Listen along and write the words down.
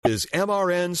is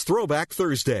MRN's Throwback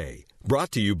Thursday,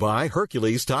 brought to you by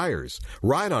Hercules Tires,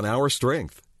 ride on our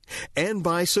strength, and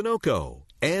by Sunoco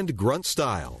and Grunt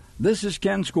Style. This is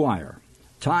Ken Squire.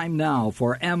 Time now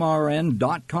for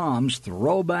MRN.com's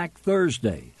Throwback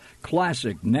Thursday.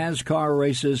 Classic NASCAR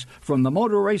races from the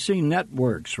Motor Racing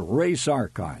Network's Race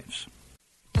Archives.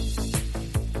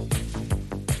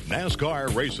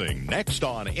 NASCAR racing next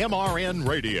on MRN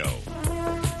Radio.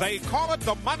 They call it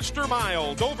the Monster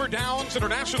Mile, Dover Downs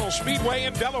International Speedway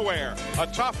in Delaware. A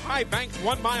tough, high-banked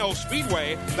 1-mile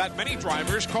speedway that many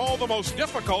drivers call the most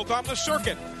difficult on the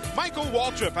circuit. Michael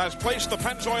Waltrip has placed the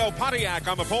Pennzoil Pontiac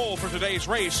on the pole for today's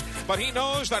race, but he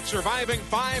knows that surviving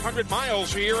 500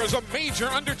 miles here is a major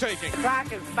undertaking. The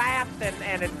track is fast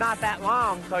and it's not that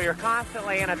long, so you're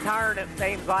constantly in a turn. It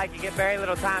seems like you get very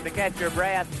little time to catch your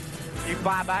breath. You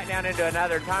fly back down into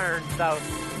another turn, so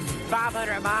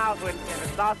 500 miles, and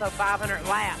it's also 500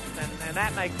 laps, and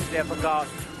that makes it difficult.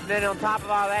 And then on top of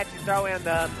all that, you throw in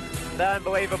the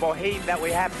unbelievable heat that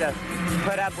we have to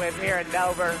put up with here in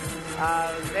Dover.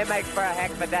 It makes for a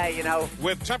heck of a day, you know.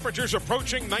 With temperatures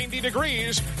approaching 90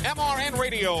 degrees, MRN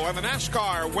Radio and the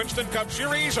NASCAR Winston Cup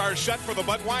Series are set for the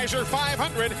Budweiser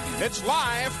 500. It's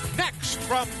live next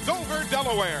from Dover,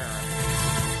 Delaware.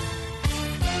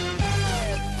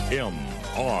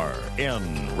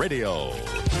 MRN Radio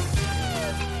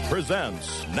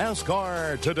presents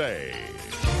NASCAR Today.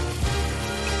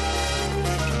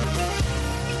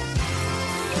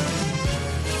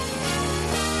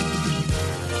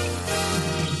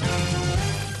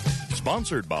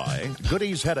 Sponsored by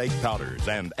Goody's Headache Powders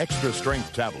and Extra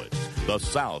Strength Tablets, the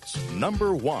South's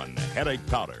 #1 headache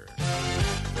powder.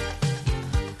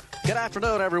 Good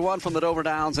afternoon, everyone, from the Dover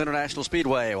Downs International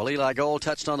Speedway. Well, Eli Gold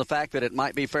touched on the fact that it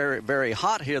might be very, very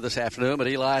hot here this afternoon, but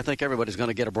Eli, I think everybody's going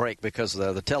to get a break because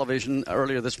the television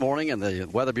earlier this morning and the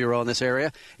Weather Bureau in this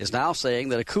area is now saying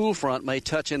that a cool front may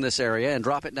touch in this area and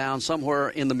drop it down somewhere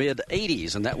in the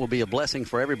mid-80s, and that will be a blessing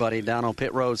for everybody down on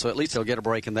pit road, so at least they'll get a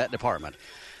break in that department.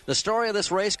 The story of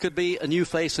this race could be a new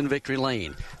face in Victory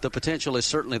Lane. The potential is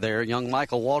certainly there. Young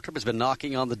Michael Waltrip has been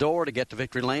knocking on the door to get to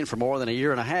Victory Lane for more than a year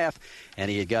and a half,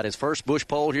 and he had got his first Busch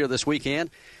pole here this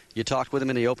weekend. You talked with him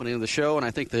in the opening of the show, and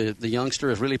I think the youngster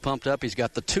is really pumped up. He's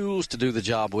got the tools to do the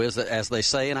job with, as they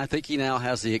say, and I think he now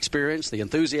has the experience, the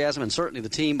enthusiasm, and certainly the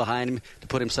team behind him to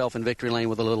put himself in Victory Lane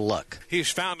with a little luck.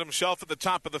 He's found himself at the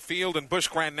top of the field in Busch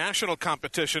Grand National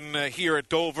competition here at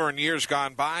Dover in years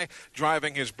gone by,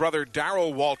 driving his brother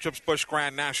Darrell Waltrip's Busch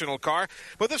Grand National car.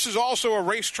 But this is also a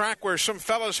racetrack where some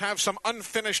fellas have some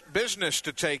unfinished business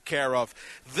to take care of.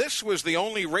 This was the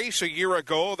only race a year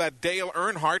ago that Dale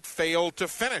Earnhardt failed to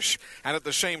finish. And at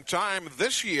the same time,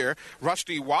 this year,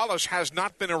 Rusty Wallace has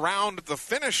not been around at the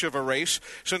finish of a race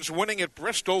since winning at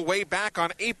Bristol way back on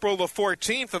April the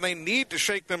 14th, and they need to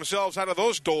shake themselves out of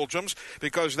those doldrums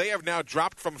because they have now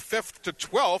dropped from 5th to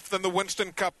 12th in the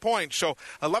Winston Cup points. So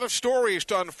a lot of stories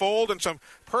to unfold and some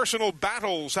personal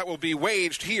battles that will be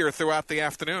waged here throughout the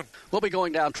afternoon. We'll be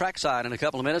going down trackside in a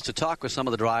couple of minutes to talk with some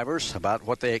of the drivers about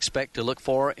what they expect to look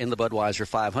for in the Budweiser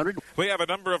 500. We have a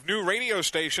number of new radio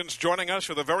stations joining us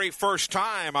for the very first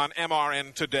time on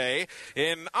MRN today.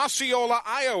 In Osceola,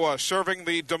 Iowa, serving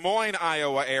the Des Moines,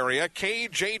 Iowa area,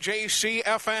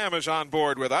 KJJC-FM is on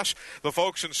board with us. The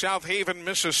folks in South Haven,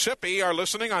 Mississippi are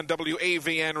listening on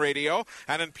WAVN radio.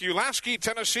 And in Pulaski,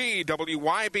 Tennessee,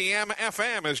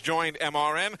 WYBM-FM has joined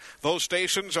MRN. Those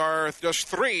stations are just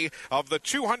 3 of the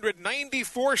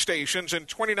 294 stations in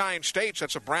 29 states.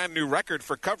 That's a brand new record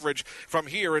for coverage from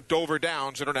here at Dover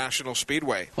Downs International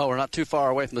Speedway. Well, we're not too far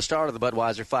away from the start of the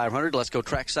Budweiser 500. Let's go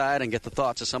trackside and get the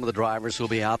thoughts of some of the drivers who will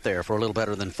be out there for a little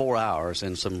better than 4 hours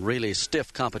in some really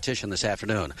stiff competition this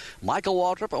afternoon. Michael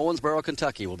Waltrip, Owensboro,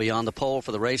 Kentucky, will be on the pole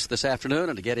for the race this afternoon.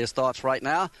 And to get his thoughts right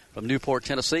now from Newport,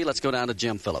 Tennessee, let's go down to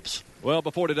Jim Phillips. Well,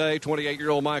 before today,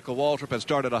 28-year-old Michael Waltrip had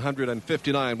started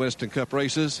 159 Winston Cup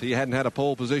races. He hadn't had a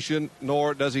pole position,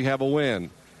 nor does he have a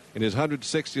win. In his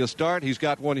 160th start, he's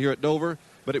got one here at Dover,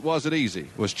 but it wasn't easy.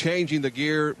 Was changing the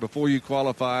gear before you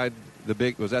qualified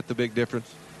was that the big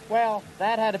difference? Well,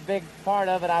 that had a big part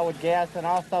of it, I would guess, and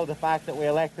also the fact that we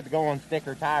elected to go on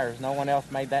sticker tires. No one else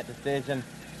made that decision.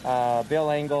 Bill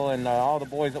Engel and all the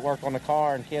boys that work on the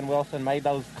car and Ken Wilson made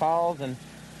those calls, and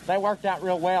they worked out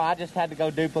real well. I just had to go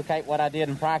duplicate what I did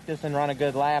in practice and run a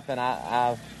good lap, and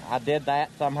I did that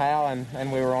somehow,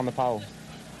 and we were on the pole.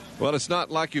 Well, it's not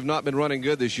like you've not been running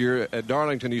good this year. At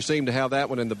Darlington, you seem to have that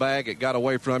one in the bag. It got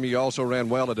away from you. You also ran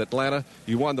well at Atlanta.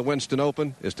 You won the Winston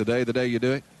Open. Is today the day you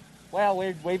do it? Well,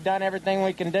 we've done everything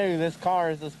we can do. This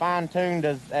car is as fine-tuned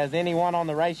as anyone on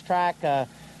the racetrack.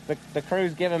 The the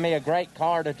crew's given me a great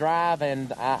car to drive,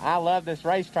 and I love this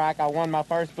racetrack. I won my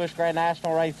first Busch Grand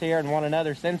National race here and won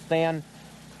another since then.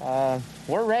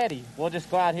 We're ready. We'll just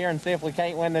go out here and see if we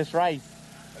can't win this race.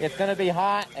 It's going to be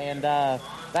hot, and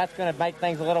that's going to make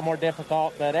things a little more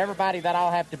difficult, but everybody that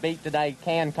I'll have to beat today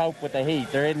can cope with the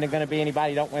heat. There isn't going to be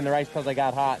anybody who don't win the race because they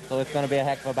got hot, so it's going to be a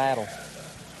heck of a battle.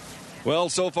 Well,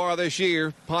 so far this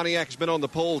year, Pontiac's been on the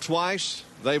pole twice.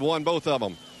 They've won both of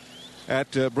them.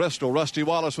 At Bristol, Rusty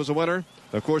Wallace was a winner.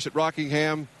 Of course, at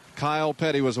Rockingham, Kyle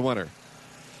Petty was a winner.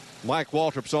 Mike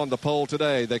Waltrip's on the pole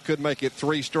today. They could make it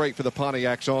 3 straight for the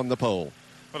Pontiacs on the pole.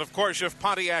 But, of course, if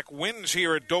Pontiac wins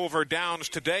here at Dover Downs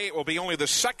today, it will be only the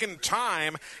second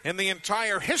time in the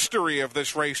entire history of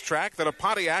this racetrack that a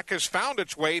Pontiac has found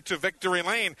its way to victory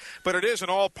lane. But it is an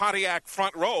all-Pontiac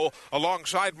front row.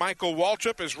 Alongside Michael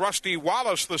Waltrip is Rusty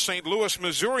Wallace, the St. Louis,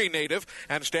 Missouri native.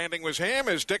 And standing with him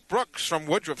is Dick Brooks from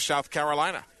Woodruff, South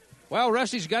Carolina. Well,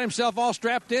 Rusty's got himself all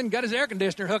strapped in, got his air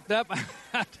conditioner hooked up.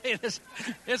 I tell you, this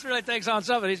really takes on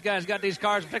something. These guys got these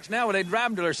cars fixed now where they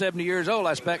drive them till they're 70 years old,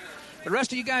 I expect. But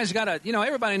Rusty, you guys got to,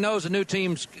 everybody knows the new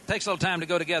teams takes a little time to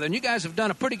go together. And you guys have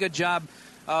done a pretty good job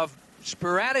of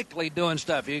sporadically doing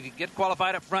stuff. You get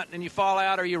qualified up front and then you fall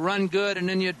out, or you run good and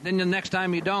then the next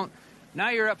time you don't.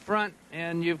 Now you're up front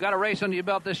and you've got a race under your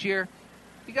belt this year.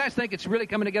 You guys think it's really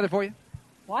coming together for you?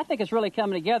 Well, I think it's really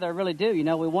coming together. I really do.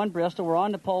 We won Bristol. We're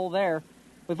on the pole there.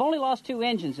 We've only lost 2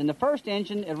 engines. In the first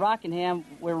engine at Rockingham,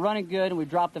 we were running good, and we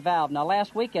dropped the valve. Now,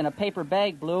 last weekend, a paper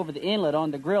bag blew over the inlet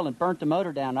on the grill and burnt the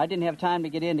motor down. I didn't have time to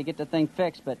get in to get the thing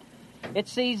fixed, but it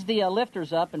seized the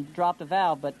lifters up and dropped the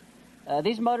valve. But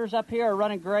these motors up here are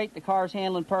running great. The car's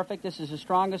handling perfect. This is the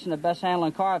strongest and the best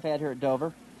handling car I've had here at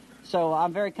Dover. So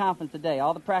I'm very confident today.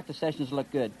 All the practice sessions look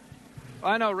good.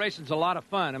 I know racing's a lot of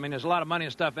fun. I mean, there's a lot of money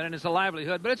and stuff in it. It's a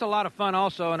livelihood, but it's a lot of fun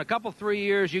also. In a couple, 3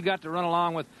 years, you got to run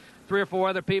along with 3 or 4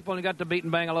 other people, and you got to beat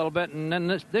and bang a little bit. And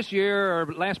then this year,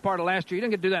 or last part of last year, you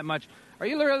didn't get to do that much. Are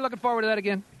you really looking forward to that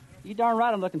again? You darn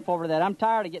right I'm looking forward to that. I'm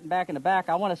tired of getting back in the back.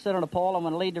 I want to sit on the pole. I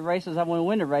want to lead the races. I want to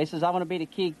win the races. I want to be the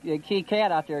key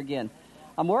cat out there again.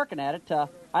 I'm working at it.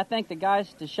 I think the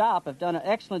guys at the shop have done an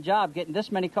excellent job getting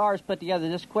this many cars put together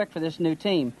this quick for this new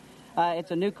team.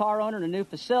 It's a new car owner and a new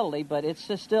facility, but it's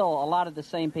just still a lot of the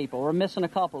same people. We're missing a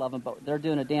couple of them, but they're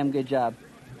doing a damn good job.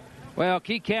 Well,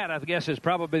 Key Cat, I guess, is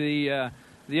probably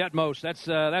the utmost.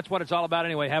 That's what it's all about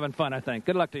anyway, having fun, I think.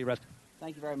 Good luck to you, Rusty.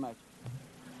 Thank you very much.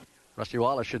 Rusty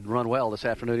Wallace should run well this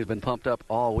afternoon. He's been pumped up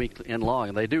all week in long,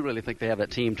 and they do really think they have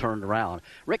that team turned around.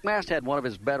 Rick Mast had one of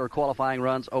his better qualifying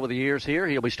runs over the years here.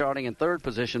 He'll be starting in 3rd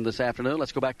position this afternoon.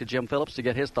 Let's go back to Jim Phillips to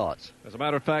get his thoughts. As a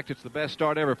matter of fact, it's the best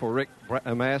start ever for Rick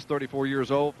Mast, 34 years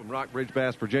old, from Rockbridge,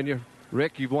 Bass, Virginia.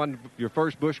 Rick, you've won your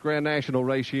first Busch Grand National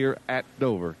race here at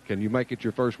Dover. Can you make it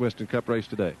your first Winston Cup race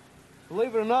today?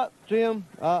 Believe it or not, Jim,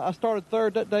 I started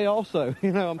 3rd that day also.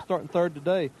 I'm starting 3rd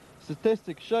today.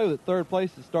 Statistics show that 3rd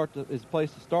place is a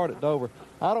place to start at Dover.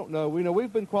 I don't know.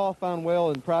 We've been qualifying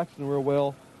well and practicing real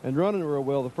well and running real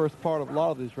well the first part of a lot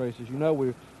of these races.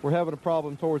 We're having a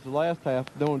problem towards the last half,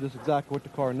 knowing just exactly what the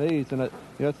car needs. And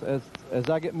as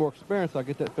I get more experience, I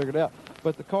get that figured out.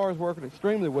 But the car is working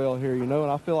extremely well here, and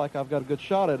I feel like I've got a good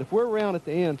shot at it. If we're around at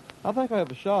the end, I think I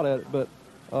have a shot at it. But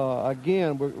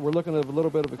again, we're looking at a little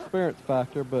bit of experience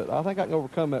factor. But I think I can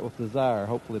overcome that with desire,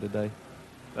 hopefully today.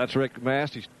 That's Rick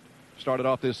Mast. He's started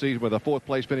off this season with a 4th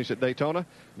place finish at Daytona.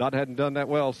 Hadn't done that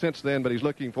well since then, but he's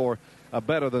looking for a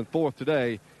better than 4th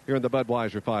today here in the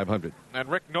Budweiser 500. And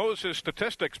Rick knows his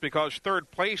statistics because 3rd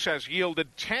place has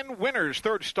yielded 10 winners.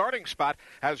 3rd starting spot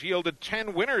has yielded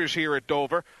 10 winners here at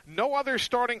Dover. No other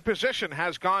starting position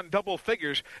has gone double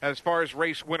figures as far as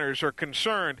race winners are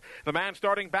concerned. The man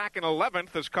starting back in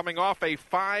 11th is coming off a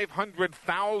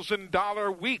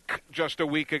 $500,000 week just a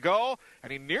week ago,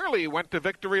 and he nearly went to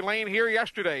victory lane here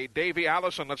yesterday. Davey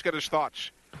Allison, let's get his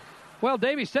thoughts. Well,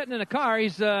 Davey's sitting in the car.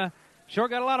 He's sure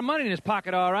got a lot of money in his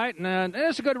pocket, all right. And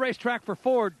it's a good racetrack for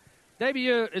Ford. Davey,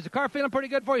 is the car feeling pretty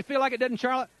good for you? Feel like it did in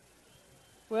Charlotte?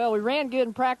 Well, we ran good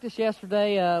in practice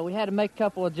yesterday. We had to make a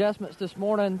couple adjustments this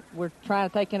morning. We're trying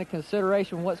to take into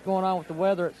consideration what's going on with the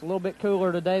weather. It's a little bit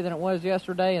cooler today than it was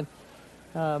yesterday,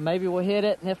 and maybe we'll hit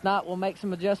it. And if not, we'll make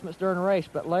some adjustments during the race.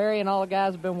 But Larry and all the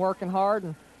guys have been working hard,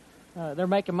 and they're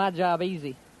making my job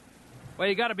easy. Well,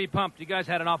 you got to be pumped. You guys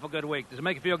had an awful good week. Does it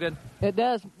make you feel good? It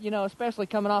does, especially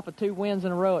coming off of 2 wins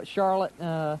in a row at Charlotte,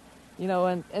 and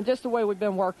just the way we've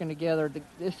been working together.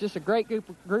 It's just a great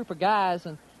group of guys,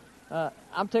 and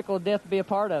I'm tickled to death to be a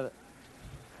part of it.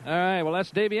 All right, well,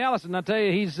 that's Davey Allison. I'll tell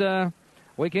you,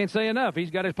 we can't say enough. He's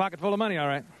got his pocket full of money, all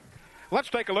right. Let's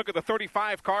take a look at the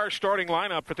 35-car starting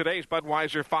lineup for today's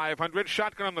Budweiser 500.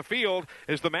 Shotgun on the field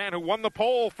is the man who won the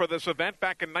pole for this event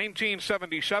back in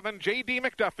 1977, J.D.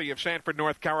 McDuffie of Sanford,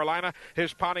 North Carolina.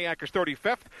 His Pontiac is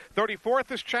 35th.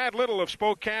 34th is Chad Little of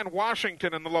Spokane,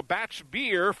 Washington, and the Labatt's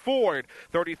Beer Ford.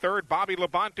 33rd, Bobby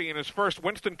Labonte in his first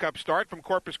Winston Cup start from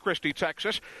Corpus Christi,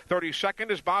 Texas.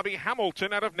 32nd is Bobby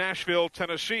Hamilton out of Nashville,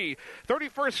 Tennessee.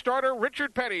 31st starter,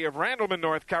 Richard Petty of Randleman,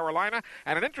 North Carolina.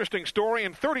 And an interesting story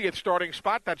in 30th starting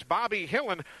spot, that's Bobby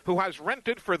Hillen, who has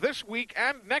rented for this week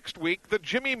and next week the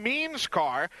Jimmy Means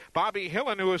car. Bobby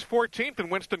Hillen, who is 14th in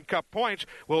Winston Cup points,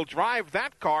 will drive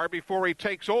that car before he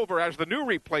takes over as the new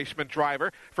replacement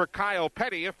driver for Kyle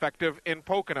Petty, effective in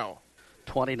Pocono.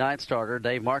 29th starter,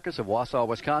 Dave Marcus of Wausau,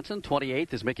 Wisconsin.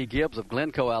 28th is Mickey Gibbs of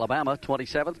Glencoe, Alabama.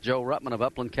 27th, Joe Ruttman of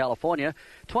Upland, California.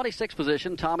 26th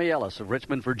position, Tommy Ellis of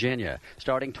Richmond, Virginia.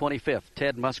 Starting 25th,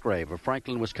 Ted Musgrave of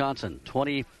Franklin, Wisconsin.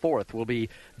 24th will be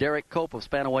Derek Cope of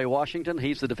Spanaway, Washington.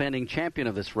 He's the defending champion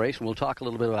of this race, and we'll talk a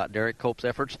little bit about Derek Cope's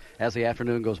efforts as the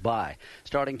afternoon goes by.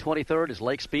 Starting 23rd is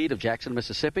Lake Speed of Jackson,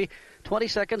 Mississippi.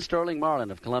 22nd, Sterling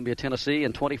Marlin of Columbia, Tennessee.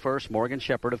 And 21st, Morgan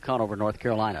Shepherd of Conover, North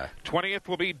Carolina. 20th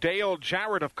will be Dale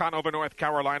Jarrett of Conover, North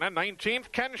Carolina.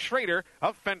 19th, Ken Schrader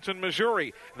of Fenton,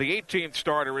 Missouri. The 18th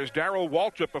starter is Darrell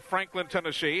Waltrip of Franklin,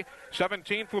 Tennessee.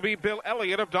 17th will be Bill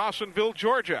Elliott of Dawsonville,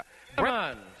 Georgia. Come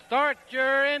on, start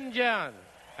your engine.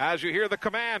 As you hear the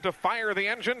command to fire the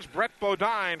engines, Brett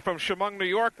Bodine from Chemung, New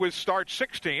York, with start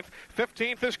 16th.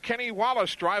 15th is Kenny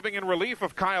Wallace, driving in relief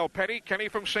of Kyle Petty. Kenny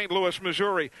from St. Louis,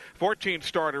 Missouri. 14th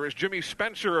starter is Jimmy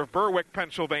Spencer of Berwick,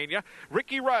 Pennsylvania.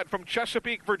 Ricky Rudd from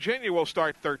Chesapeake, Virginia, will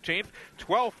start 13th.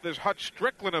 12th is Hutch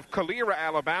Strickland of Calera,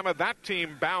 Alabama. That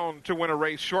team bound to win a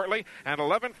race shortly. And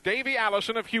 11th, Davey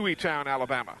Allison of Hueytown,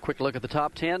 Alabama. Quick look at the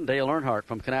top 10. Dale Earnhardt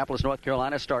from Kannapolis, North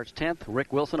Carolina, starts 10th.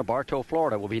 Rick Wilson of Bartow,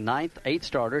 Florida, will be 9th. 8th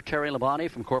starter, Terry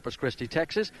Labonte from Corpus Christi,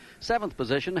 Texas. 7th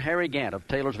position, Harry Gant of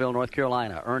Taylorsville, North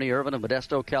Carolina. Ernie Irvin of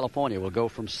Modesto, California, will go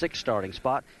from 6th starting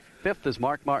spot. 5th is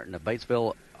Mark Martin of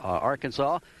Batesville,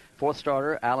 Arkansas. 4th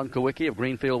starter, Alan Kowicki of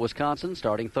Greenfield, Wisconsin.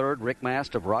 Starting 3rd, Rick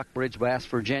Mast of Rockbridge, West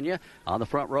Virginia. On the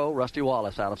front row, Rusty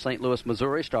Wallace out of St. Louis,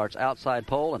 Missouri, starts outside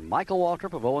pole. And Michael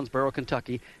Waltrip of Owensboro,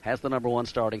 Kentucky, has the number 1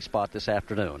 starting spot this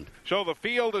afternoon. So the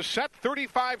field is set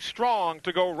 35 strong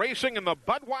to go racing in the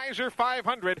Budweiser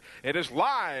 500. It is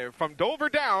live from Dover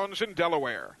Downs in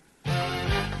Delaware.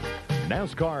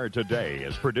 NASCAR Today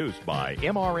is produced by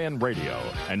MRN Radio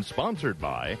and sponsored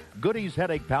by Goody's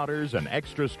Headache Powders and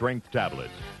Extra Strength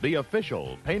Tablets, the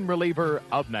official pain reliever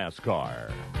of NASCAR.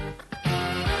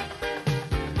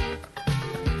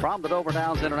 From the Dover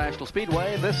Downs International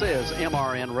Speedway, this is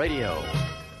MRN Radio.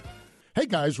 Hey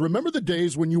guys, remember the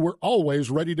days when you were always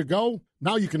ready to go?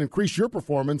 Now you can increase your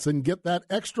performance and get that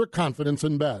extra confidence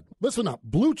in bed. Listen up,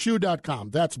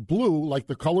 BlueChew.com. That's blue like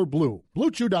the color blue.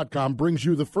 BlueChew.com brings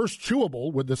you the first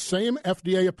chewable with the same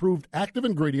FDA-approved active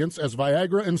ingredients as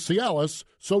Viagra and Cialis,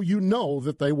 so you know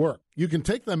that they work. You can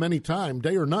take them anytime,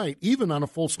 day or night, even on a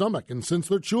full stomach. And since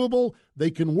they're chewable,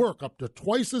 they can work up to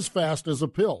twice as fast as a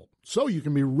pill, so you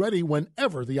can be ready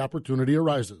whenever the opportunity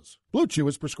arises. Blue Chew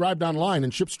is prescribed online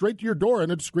and shipped straight to your door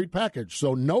in a discreet package,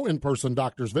 so no in-person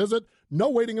doctor's visit, no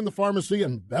waiting in the pharmacy,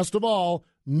 and best of all,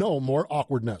 no more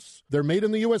awkwardness. They're made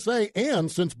in the USA,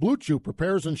 and since Blue Chew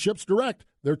prepares and ships direct,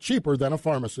 they're cheaper than a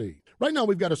pharmacy. Right now,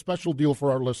 we've got a special deal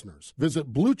for our listeners.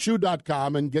 Visit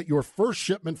BlueChew.com and get your first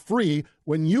shipment free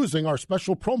when using our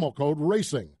special promo code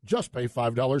RACING. Just pay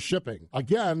 $5 shipping.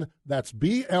 Again, that's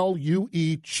BLUEChew.com,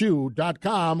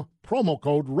 promo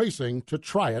code RACING to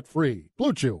try it free.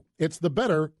 Blue Chew, it's the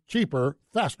better, cheaper,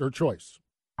 faster choice.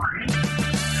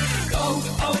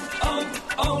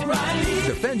 O'Reilly.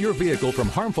 Defend your vehicle from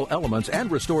harmful elements and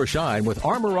restore shine with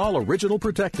Armor All Original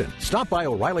Protectant. Stop by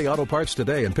O'Reilly Auto Parts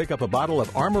today and pick up a bottle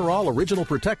of Armor All Original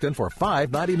Protectant for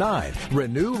 $5.99.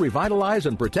 Renew, revitalize,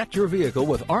 and protect your vehicle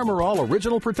with Armor All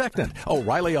Original Protectant.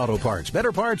 O'Reilly Auto Parts.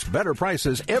 Better parts, better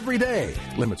prices every day.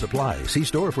 Limits apply. See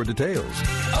store for details.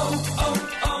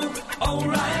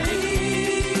 O'Reilly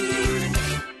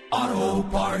Auto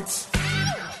Parts.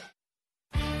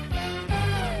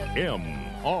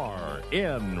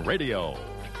 MRN Radio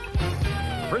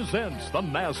presents the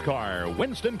NASCAR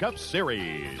Winston Cup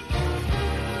Series.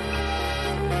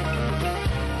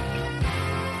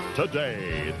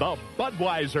 Today, the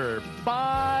Budweiser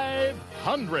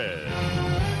 500.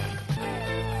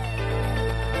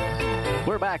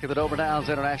 We're back at the Dover Downs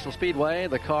International Speedway.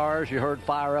 The cars you heard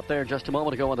fire up there just a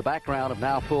moment ago in the background have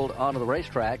now pulled onto the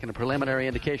racetrack, and the preliminary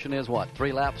indication is what?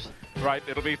 3 laps Right,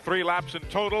 it'll be 3 laps in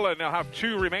total, and they'll have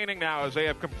 2 remaining now as they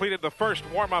have completed the first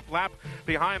warm-up lap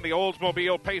behind the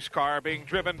Oldsmobile pace car being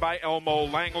driven by Elmo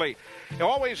Langley.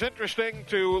 Always interesting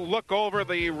to look over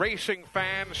the racing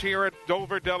fans here at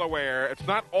Dover, Delaware. It's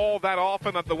not all that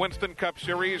often that the Winston Cup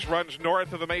Series runs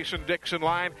north of the Mason-Dixon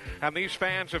line, and these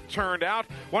fans have turned out.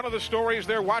 One of the stories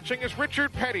they're watching is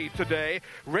Richard Petty today.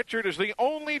 Richard is the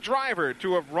only driver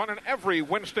to have run in every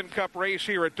Winston Cup race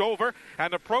here at Dover,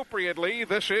 and appropriately,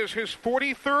 this is his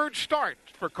 43rd start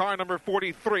for car number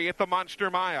 43 at the Monster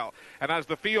Mile. And as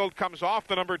the field comes off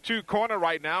the number 2 corner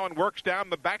right now and works down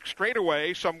the back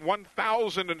straightaway, some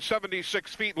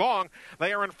 1,076 feet long,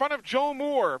 they are in front of Joe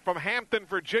Moore from Hampton,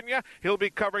 Virginia. He'll be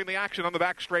covering the action on the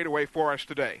back straightaway for us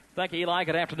today. Thank you, Eli.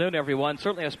 Good afternoon, everyone.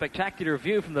 Certainly a spectacular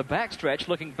view from the backstretch,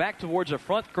 looking back towards the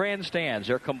front grandstands.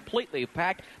 They're completely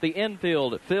packed. The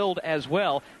infield filled as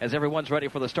well as everyone's ready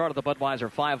for the start of the Budweiser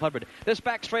 500. This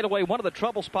back straightaway, one of the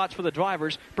trouble spots for the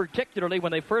drivers, particularly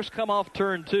when they first come off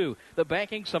turn 2. The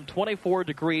banking some 24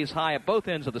 degrees high at both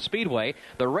ends of the speedway.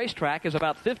 The racetrack is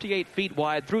about 58 feet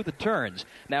wide through the turns.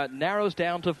 Now it narrows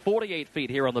down to 48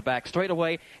 feet here on the back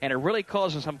straightaway, and it really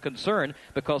causes some concern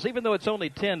because even though it's only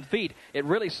 10 feet, it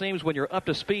really seems when you're up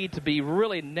to speed to be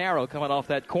really narrow coming off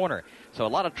that corner. So a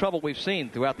lot of trouble we've seen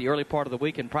throughout the early part of the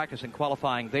week in practice and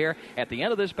qualifying there. At the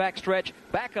end of this back stretch,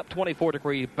 back up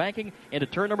 24-degree banking into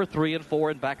turn number 3 and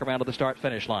 4 and back around to the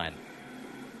start-finish line.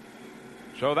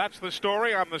 So that's the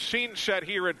story on the scene set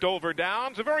here at Dover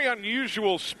Downs. A very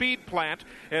unusual speed plant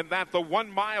in that the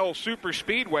 1 mile super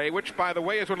speedway, which, by the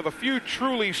way, is one of the few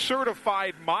truly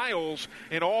certified miles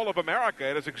in all of America.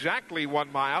 It is exactly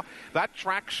 1 mile. That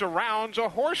track surrounds a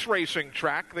horse racing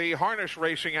track, the harness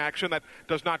racing action that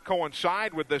does not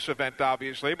coincide with this event,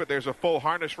 obviously, but there's a full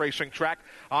harness racing track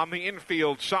on the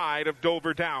infield side of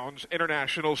Dover Downs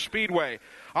International Speedway.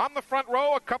 On the front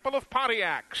row, a couple of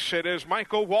Pontiacs. It is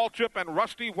Michael Waltrip and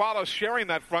Rusty Wallace sharing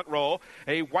that front row.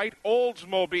 A white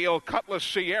Oldsmobile Cutlass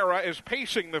Sierra is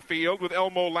pacing the field with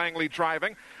Elmo Langley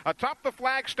driving. Atop the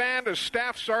flag stand is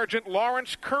Staff Sergeant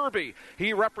Lawrence Kirby.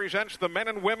 He represents the men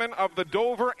and women of the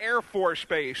Dover Air Force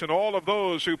Base and all of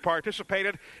those who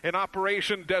participated in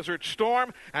Operation Desert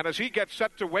Storm. And as he gets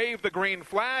set to wave the green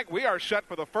flag, we are set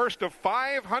for the first of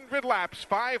 500 laps,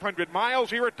 500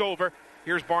 miles here at Dover.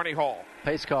 Here's Barney Hall.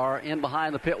 Pace car in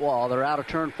behind the pit wall. They're out of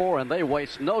turn 4, and they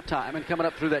waste no time in coming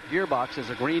up through that gearbox as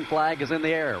the green flag is in the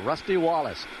air. Rusty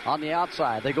Wallace on the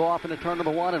outside. They go off into turn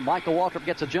number 1, and Michael Waltrip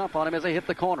gets a jump on him as they hit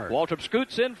the corner. Waltrip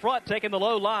scoots in front, taking the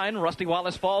low line. Rusty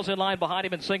Wallace falls in line behind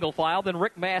him in single file. Then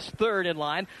Rick Mass third in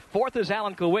line. Fourth is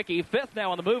Alan Kowicki. Fifth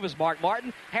now on the move is Mark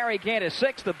Martin. Harry Gant is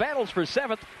sixth. The battle's for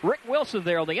seventh. Rick Wilson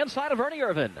there on the inside of Ernie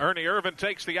Irvin. Ernie Irvin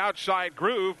takes the outside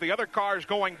groove. The other cars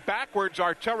going backwards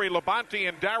are Terry Labonte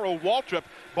and Darrell Waltrip.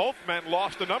 Both men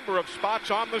lost a number of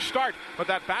spots on the start, but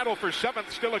that battle for seventh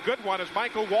still a good one as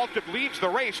Michael Waltrip leads the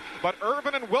race, but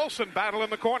Irvin and Wilson battle in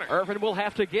the corner. Irvin will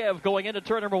have to give going into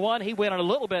turn number 1. He went a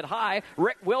little bit high.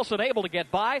 Rick Wilson able to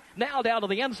get by. Now down to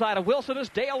the inside of Wilson is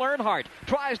Dale Earnhardt.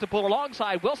 Tries to pull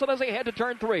alongside Wilson as they head to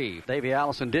turn 3. Davey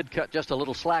Allison did cut just a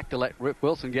little slack to let Rick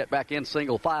Wilson get back in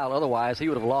single file. Otherwise, he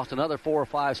would have lost another 4 or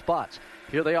 5 spots.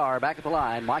 Here they are, back at the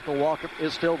line. Michael Waltrip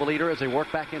is still the leader as they work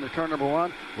back into turn number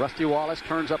 1. Rusty Wallace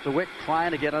turns up the wick,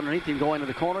 trying to get underneath him going to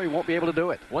the corner. He won't be able to do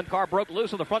it. One car broke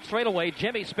loose on the front straightaway.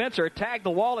 Jimmy Spencer tagged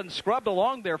the wall and scrubbed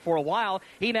along there for a while.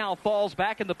 He now falls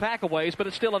back in the packaways, but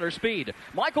it's still under speed.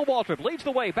 Michael Waltrip leads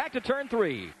the way back to turn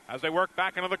 3. As they work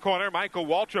back into the corner, Michael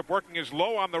Waltrip working as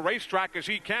low on the racetrack as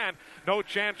he can. No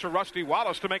chance for Rusty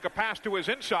Wallace to make a pass to his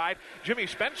inside. Jimmy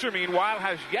Spencer, meanwhile,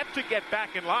 has yet to get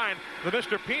back in line. The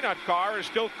Mr. Peanut car is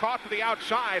still caught to the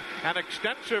outside, and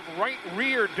extensive right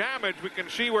rear damage. We can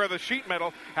see where the sheet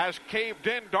metal has caved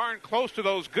in darn close to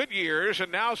those Goodyears,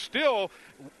 and now still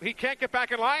he can't get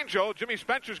back in line, Joe. Jimmy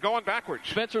Spencer's going backwards.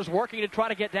 Spencer's working to try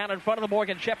to get down in front of the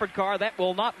Morgan Shepherd car. That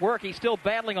will not work. He's still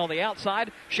battling on the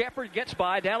outside. Shepherd gets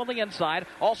by down on the inside.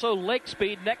 Also Lake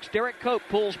Speed next. Derek Cope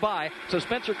pulls by. So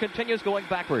Spencer continues going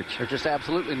backwards. There's just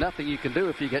absolutely nothing you can do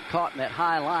if you get caught in that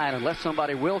high line. Unless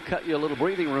somebody will cut you a little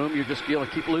breathing room, you're just going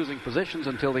to keep losing positions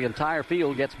until the entire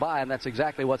field gets by, and that's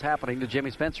exactly what's happening to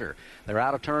Jimmy Spencer. They're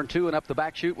out of turn 2 and up the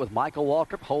back chute with Michael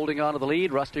Waltrip holding on to the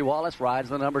lead. Rusty Wallace rides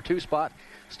the number 2 spot.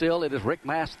 Still, it is Rick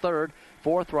Mass third.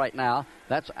 Fourth right now,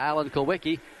 that's Alan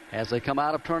Kowicki. As they come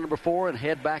out of turn number 4 and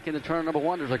head back into turn number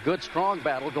 1, there's a good, strong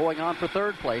battle going on for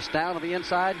third place. Down to the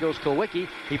inside goes Kowicki.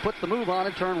 He puts the move on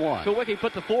in turn 1. Kowicki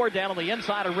put the Ford down on the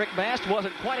inside of Rick Mast.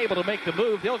 Wasn't quite able to make the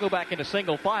move. They'll go back into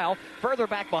single file. Further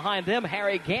back behind them,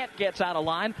 Harry Gant gets out of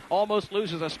line. Almost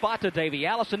loses a spot to Davey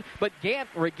Allison, but Gant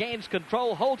regains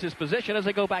control, holds his position as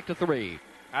they go back to 3.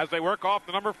 as they work off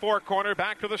the number 4 corner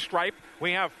back to the stripe.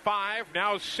 We have 5,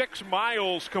 now 6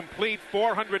 miles complete,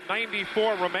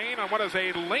 494 remain on what is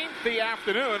a lengthy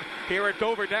afternoon here at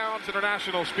Dover Downs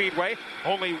International Speedway.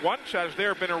 Only once has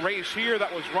there been a race here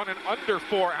that was run in under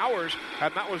 4 hours,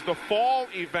 and that was the fall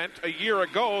event a year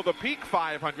ago, the Peak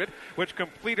 500, which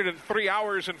completed in 3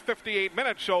 hours and 58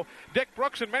 minutes. So, Dick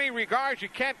Brooks, in many regards, you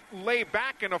can't lay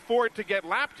back and afford to get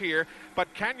lapped here,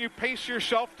 but can you pace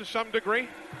yourself to some degree?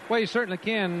 Well, you certainly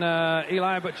can,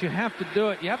 Eli, but you have to do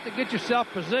it. You have to get yourself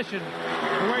positioned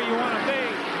to where you want to be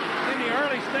in the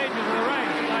early stages of the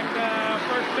race, like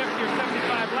first 50 or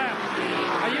 75 laps.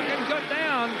 You can go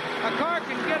down. A car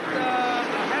can get a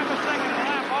half a second a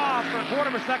lap off, or a quarter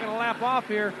of a second a lap off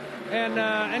here,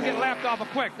 and get lapped off a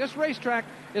quick. This racetrack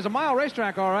is a mile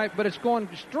racetrack, all right, but it's going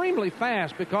extremely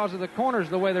fast because of the corners,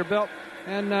 the way they're built.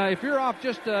 And if you're off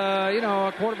just,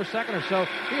 a quarter of a second or so,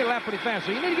 you get lapped pretty fast.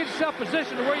 So you need to get yourself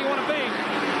positioned to where you want to be.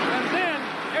 And then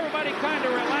everybody kind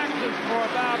of relaxes for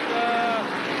about,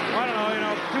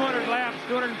 200 laps,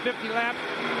 250 laps.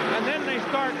 And then they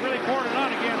start really pouring it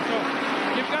on again.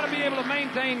 So you've got to be able to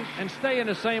maintain and stay in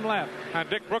the same lap. And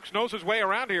Dick Brooks knows his way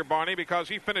around here, Barney, because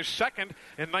he finished second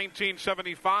in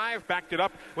 1975, backed it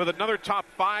up with another top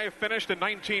 5 finished in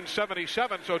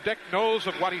 1977. So Dick knows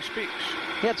of what he speaks.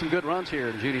 He had some good runs here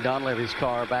in Junie Donlevy's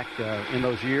car back in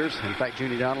those years. In fact,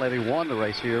 Junie Donlevy won the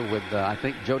race here with, I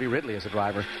think, Jody Ridley as a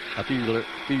driver a few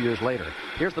years later.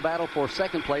 Here's the battle for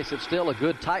second place. It's still a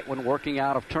good tight one working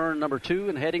out of turn number 2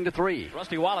 and heading to 3.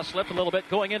 Rusty Wallace slipped a little bit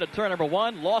going into turn number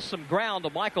 1, lost some ground to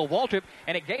Michael Waltrip,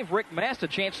 and it gave Rick Mast a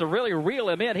chance to really reel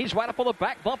him in. He's right up on the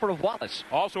back bumper of Wallace.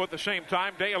 Also at the same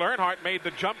time, Dale Earnhardt made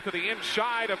the jump to the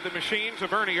inside of the machines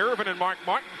of Ernie Irvin and Mark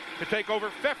Martin to take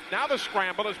over 5th. Now the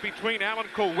scramble is between Alan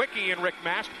Kulwicki and Rick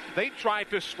Mast. They tried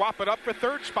to swap it up for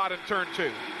 3rd spot in turn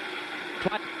 2.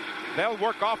 They'll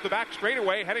work off the back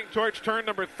straightaway, heading towards turn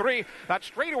number 3. That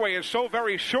straightaway is so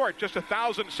very short, just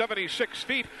 1,076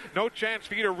 feet. No chance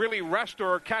for you to really rest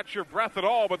or catch your breath at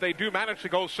all, but they do manage to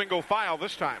go single file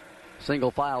this time.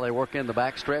 Single file, they work in the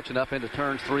back stretch and up into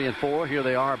turns 3 and 4. Here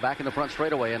they are back in the front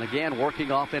straightaway, and again working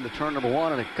off into turn number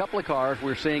 1. And a couple of cars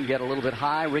we're seeing get a little bit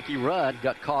high. Ricky Rudd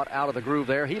got caught out of the groove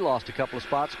there. He lost a couple of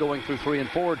spots going through 3 and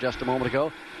 4 just a moment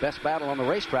ago. Best battle on the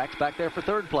racetracks back there for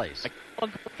 3rd place.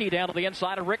 Down to the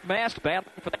inside of Rick Mast,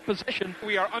 battling for that position.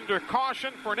 We are under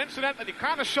caution for an incident that you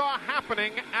kind of saw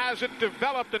happening as it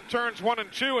developed in turns 1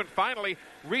 and 2, and finally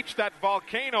reached that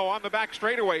volcano on the back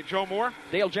straightaway. Joe Moore?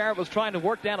 Dale Jarrett was trying to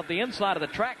work down at the inside of the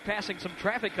track, passing some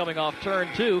traffic coming off turn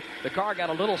 2. The car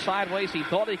got a little sideways. He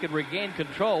thought he could regain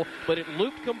control, but it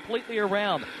looped completely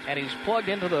around, and he's plugged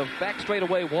into the back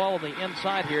straightaway wall on the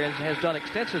inside here and has done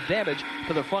extensive damage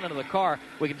to the front end of the car.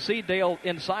 We can see Dale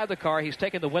inside the car. He's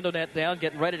taking the window net down,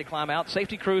 getting ready to climb out.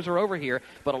 Safety crews are over here,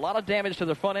 but a lot of damage to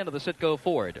the front end of the Citgo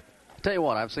Ford. Tell you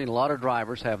what, I've seen a lot of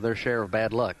drivers have their share of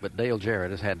bad luck, but Dale Jarrett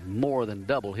has had more than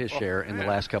double his share in the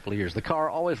last couple of years. The car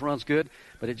always runs good,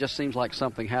 but it just seems like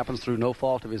something happens through no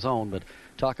fault of his own. But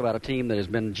talk about a team that has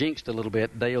been jinxed a little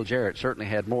bit. Dale Jarrett certainly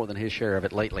had more than his share of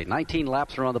it lately. 19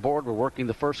 laps are on the board. We're working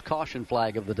the first caution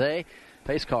flag of the day.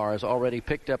 Pace car has already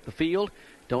picked up the field.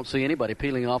 Don't see anybody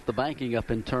peeling off the banking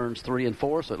up in turns 3 and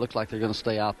 4, so it looks like they're going to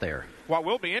stay out there. What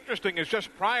will be interesting is just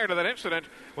prior to that incident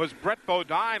was Brett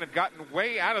Bodine had gotten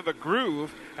way out of the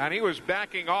groove, and he was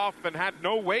backing off and had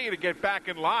no way to get back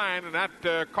in line, and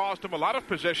that cost him a lot of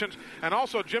positions. And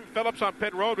also Jim Phillips on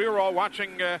pit road. We were all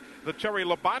watching the Terry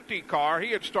Labonte car.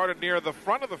 He had started near the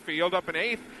front of the field up in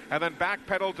 8th and then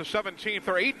backpedaled to 17th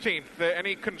or 18th.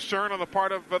 Any concern on the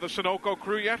part of the Sunoco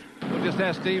crew yet? We'll just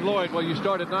ask Steve Lloyd. Well, you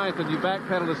started 9th and you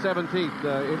backpedaled to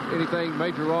 17th. Anything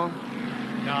major wrong?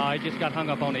 No, I just got hung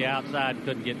up on the outside and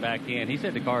couldn't get back in. He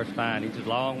said the car's fine. He said,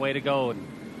 long way to go. And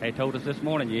they told us this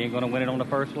morning you ain't going to win it on the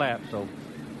first lap. So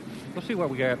we'll see where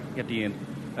we get at the end.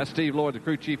 That's Steve Lloyd, the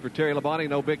crew chief for Terry Labonte.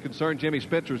 No big concern. Jimmy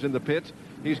Spencer's in the pits.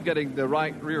 He's getting the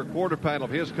right rear quarter panel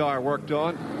of his car worked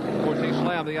on. Of course, he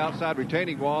slammed the outside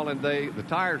retaining wall, and the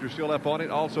tires are still up on it.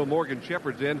 Also, Morgan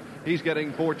Shepard's in. He's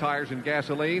getting 4 tires and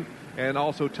gasoline. And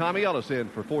also Tommy Ellis in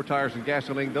for 4 tires and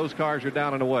gasoline. Those cars are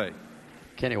down and away.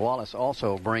 Kenny Wallace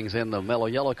also brings in the mellow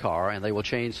yellow car, and they will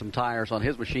change some tires on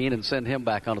his machine and send him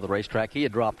back onto the racetrack. He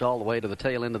had dropped all the way to the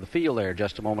tail end of the field there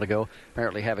just a moment ago,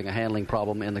 apparently having a handling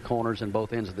problem in the corners and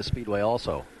both ends of the speedway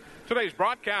also. Today's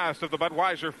broadcast of the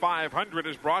Budweiser 500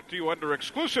 is brought to you under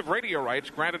exclusive radio rights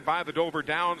granted by the Dover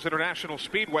Downs International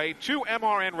Speedway to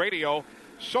MRN Radio,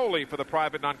 solely for the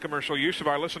private non-commercial use of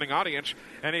our listening audience.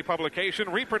 Any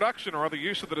publication, reproduction, or other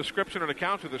use of the description and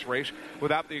account of this race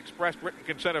without the expressed written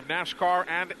consent of NASCAR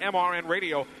and MRN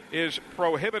Radio is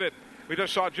prohibited. We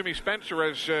just saw Jimmy Spencer,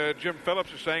 as Jim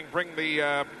Phillips is saying, bring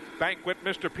the Banquet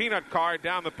Mr. Peanut car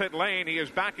down the pit lane. He is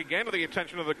back again to the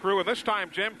attention of the crew, and this time,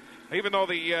 Jim, even though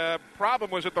the problem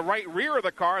was at the right rear of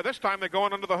the car, this time they're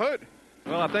going under the hood.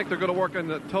 Well, I think they're going to work on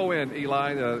the toe end,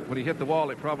 Eli. When he hit the wall,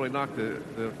 it probably knocked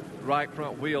the right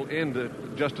front wheel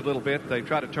in just a little bit. They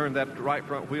try to turn that right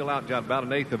front wheel out to about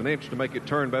 1/8 of an inch to make it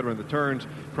turn better in the turns.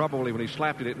 Probably when he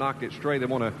slapped it, it knocked it straight. They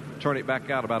want to turn it back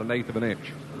out about 1/8 of an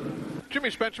inch. Jimmy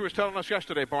Spencer was telling us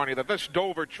yesterday, Barney, that this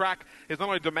Dover track is not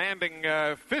only demanding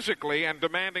physically and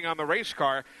demanding on the race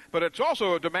car, but it's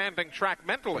also a demanding track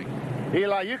mentally.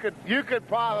 Eli, you could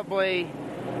probably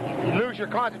lose your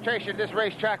concentration at this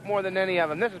racetrack more than any of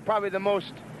them. This is probably the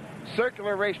most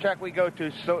circular racetrack we go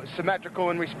to, so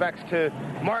symmetrical in respects to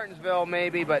Martinsville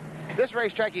maybe, but this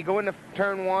racetrack, you go into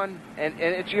turn one, and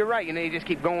you're right, you just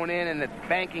keep going in, and the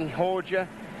banking holds you.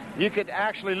 You could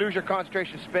actually lose your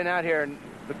concentration, spin out here, and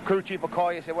the crew chief will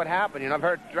call you and say, what happened? I've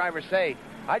heard drivers say,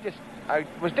 I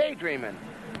was daydreaming.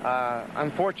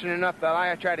 I'm fortunate enough that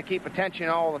I try to keep attention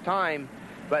all the time,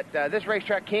 but this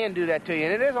racetrack can do that to you,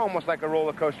 and it is almost like a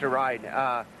roller coaster ride.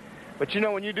 But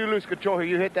when you do lose control here,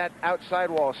 you hit that outside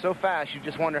wall so fast, you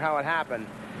just wonder how it happened.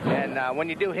 And when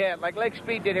you do hit, like Lake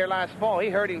Speed did here last fall, he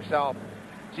hurt himself.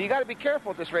 So you got to be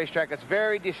careful at this racetrack. It's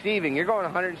very deceiving. You're going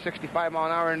 165 mile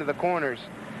an hour into the corners.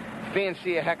 Fans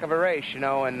see a heck of a race,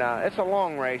 and it's a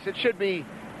long race. It should be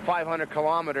 500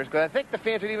 kilometers, because I think the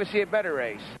fans would even see a better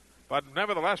race. But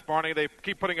nevertheless, Barney, they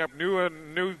keep putting up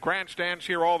new grandstands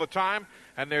here all the time,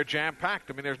 and they're jam-packed.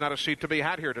 I mean, there's not a seat to be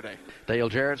had here today. Dale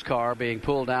Jarrett's car being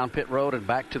pulled down pit road and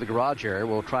back to the garage area.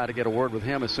 We'll try to get a word with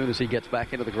him as soon as he gets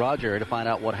back into the garage area to find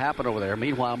out what happened over there.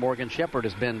 Meanwhile, Morgan Shepherd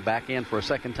has been back in for a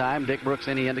second time. Dick Brooks,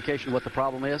 any indication what the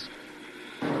problem is?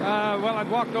 Well, I'd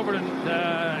walked over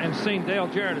and seen Dale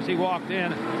Jarrett as he walked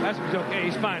in. That's okay.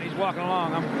 He's fine. He's walking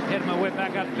along. I'm heading my way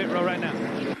back out the pit road right now.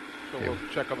 So we'll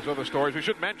check on those other stories. We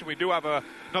should mention we do have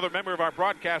another member of our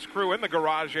broadcast crew in the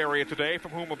garage area today,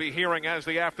 from whom we'll be hearing as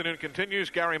the afternoon continues,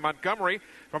 Gary Montgomery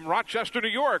from Rochester, New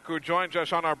York, who joins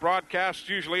us on our broadcasts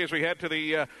usually as we head to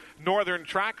the northern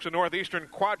tracks, the northeastern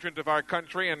quadrant of our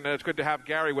country, and it's good to have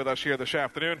Gary with us here this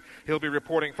afternoon. He'll be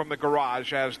reporting from the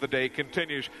garage as the day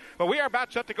continues. But we are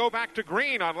about set to go back to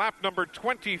green on lap number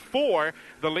 24.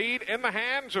 The lead in the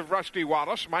hands of Rusty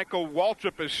Wallace. Michael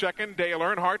Waltrip is second, Dale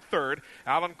Earnhardt third,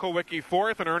 Alan Kulwicki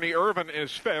fourth, and Ernie Irvin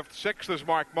is fifth. Sixth is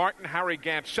Mark Martin, Harry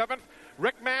Gant seventh,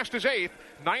 Rick Mast is eighth.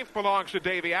 Ninth belongs to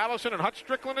Davey Allison, and Hut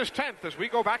Strickland is 10th as we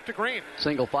go back to green.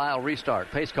 Single file restart.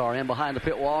 Pace car in behind the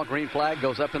pit wall. Green flag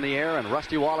goes up in the air, and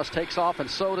Rusty Wallace takes off, and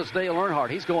so does Dale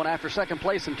Earnhardt. He's going after second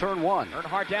place in turn one.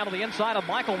 Earnhardt down to the inside of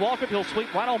Michael Waltrip. He'll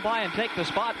sweep right on by and take the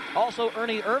spot. Also,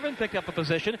 Ernie Irvin picked up a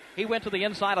position. He went to the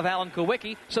inside of Alan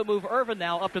Kulwicki, so move Irvin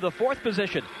now up to the fourth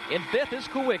position. In fifth is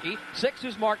Kulwicki. Sixth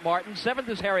is Mark Martin. Seventh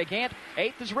is Harry Gant.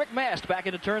 Eighth is Rick Mast back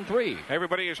into turn three.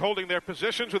 Everybody is holding their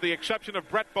positions with the exception of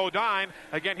Brett Bodine.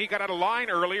 Again, he got out of line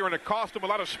earlier, and it cost him a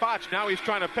lot of spots. Now he's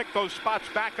trying to pick those spots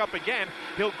back up again.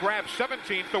 He'll grab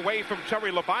 17th away from Terry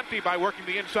Labonte by working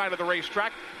the inside of the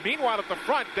racetrack. Meanwhile, at the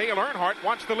front, Dale Earnhardt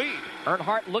wants the lead.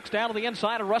 Earnhardt looks down to the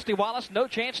inside of Rusty Wallace. No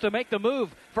chance to make the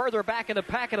move. Further back in the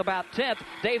pack at about 10th.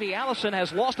 Davey Allison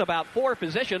has lost about 4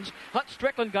 positions. Hut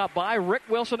Strickland got by. Rick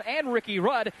Wilson and Ricky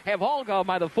Rudd have all gone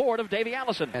by the Ford of Davey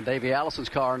Allison. And Davey Allison's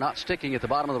car not sticking at the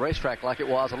bottom of the racetrack like it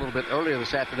was a little bit earlier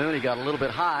this afternoon. He got a little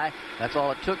bit high. That's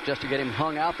all it took just to get him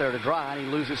hung out there to dry, and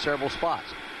he loses several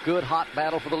spots. Good hot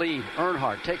battle for the lead.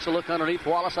 Earnhardt takes a look underneath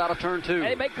Wallace out of turn 2.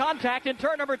 They make contact in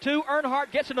turn number 2. Earnhardt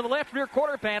gets into the left rear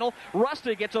quarter panel.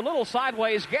 Rusty gets a little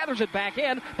sideways, gathers it back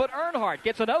in, but Earnhardt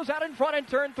gets a nose out in front in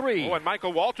turn 3. Oh, and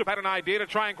Michael Waltrip had an idea to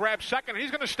try and grab second.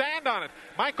 He's going to stand on it.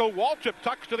 Michael Waltrip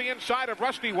tucks to the inside of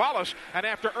Rusty Wallace, and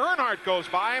after Earnhardt goes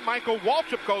by, Michael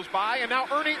Waltrip goes by, and now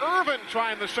Ernie Irvin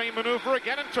trying the same maneuver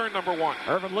again in turn number 1.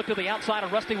 Irvin looked to the outside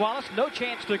of Rusty Wallace. No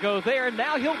chance to go there.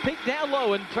 Now he'll peek down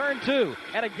low in turn 2.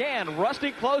 And again,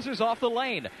 Rusty closes off the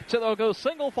lane. So they'll go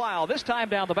single file, this time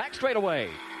down the back straightaway.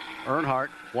 Earnhardt,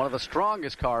 one of the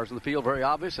strongest cars in the field, very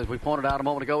obvious. As we pointed out a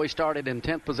moment ago, he started in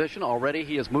 10th position. Already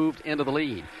he has moved into the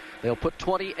lead. They'll put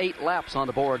 28 laps on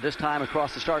the board this time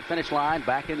across the start-finish line,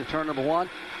 back into turn number 1.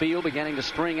 Field beginning to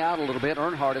string out a little bit.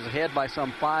 Earnhardt is ahead by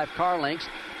some 5 car lengths,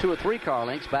 2 or 3 car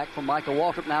lengths, back from Michael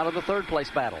Waltrip now to the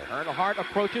third-place battle. Earnhardt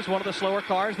approaches one of the slower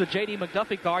cars, the J.D.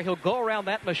 McDuffie car. He'll go around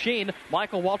that machine.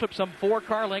 Michael Waltrip some 4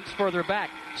 car lengths further back.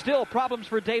 Still problems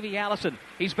for Davey Allison.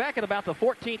 He's back at about the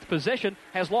 14th position,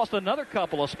 has lost another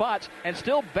couple of spots, and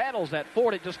still battles that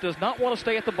Ford. It just does not want to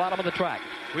stay at the bottom of the track.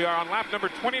 We are on lap number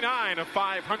 29 of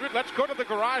 500. Let's go to the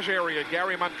garage area.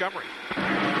 Gary Montgomery.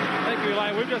 Thank you,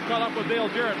 Eli. We've just caught up with Dale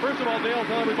Jarrett. First of all, Dale,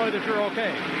 tell everybody that you're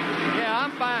okay. Yeah,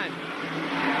 I'm fine.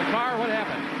 Car, what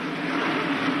happened?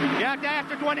 You have to ask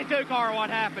the 22 car what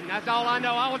happened. That's all I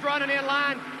know. I was running in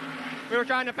line. We were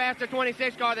trying to pass the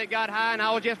 26 car that got high, and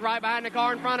I was just right behind the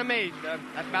car in front of me. So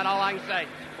that's about all I can say.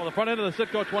 Well, the front end of the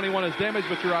Citgo 21 is damaged,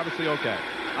 but you're obviously okay.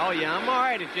 Oh, yeah, I'm all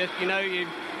right. It's just,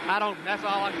 that's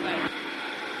all I can say.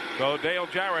 So Dale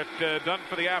Jarrett done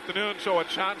for the afternoon, so it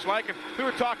sounds like. And we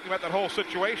were talking about that whole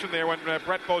situation there when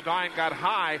Brett Bodine got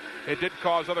high. It did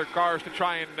cause other cars to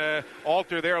try and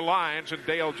alter their lines, and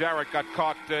Dale Jarrett got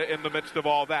caught in the midst of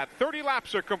all that. 30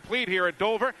 laps are complete here at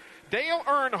Dover. Dale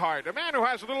Earnhardt, a man who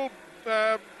has a little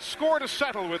score to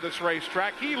settle with this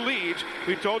racetrack. He leads.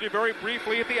 We told you very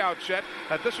briefly at the outset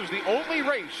that this was the only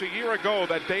race a year ago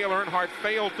that Dale Earnhardt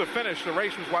failed to finish. The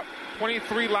race was,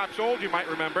 23 laps old, you might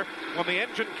remember, when the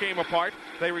engine came apart.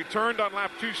 They returned on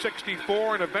lap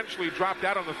 264 and eventually dropped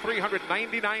out on the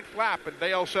 399th lap. And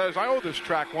Dale says, I owe this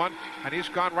track one. And he's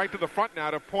gone right to the front now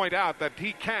to point out that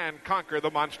he can conquer the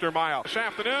Monster Mile. This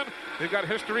afternoon, we've got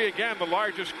history again. The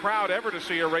largest crowd ever to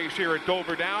see a race here at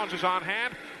Dover Downs is on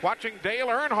hand. Watching Dale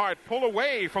Earnhardt pull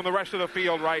away from the rest of the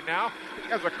field right now. He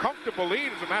has a comfortable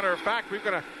lead. As a matter of fact, we're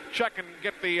going to check and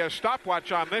get the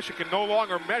stopwatch on this. You can no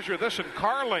longer measure this in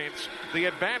car lengths. The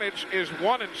advantage is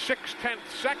 1 6/10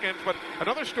 seconds. But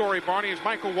another story, Barney, is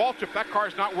Michael Waltrip. That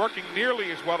car's not working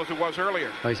nearly as well as it was earlier.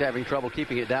 Well, he's having trouble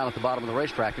keeping it down at the bottom of the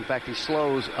racetrack. In fact, he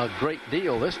slows a great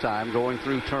deal this time going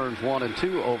through turns 1 and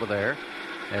 2 over there.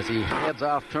 As he heads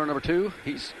off turn number 2,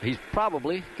 he's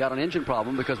probably got an engine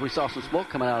problem because we saw some smoke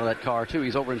coming out of that car, too.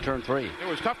 He's over in turn 3. It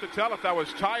was tough to tell if that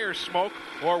was tire smoke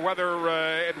or whether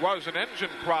it was an engine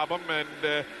problem. And,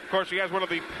 of course, he has one of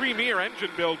the premier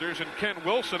engine builders in Ken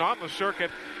Wilson on the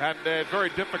circuit, and very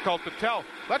difficult to tell.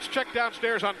 Let's check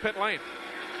downstairs on pit lane.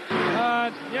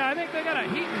 Yeah, I think they got a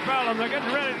heating problem. They're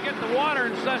getting ready to get the water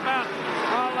and stuff out.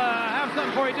 I'll have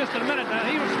something for you just in a minute. Now,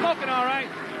 he was smoking all right.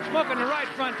 Smoking the right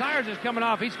front tires is coming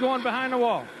off. He's going behind the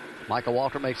wall. Michael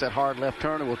Walker makes that hard left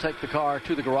turn and will take the car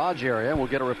to the garage area, and we'll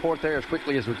get a report there as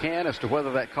quickly as we can as to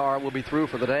whether that car will be through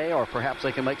for the day or perhaps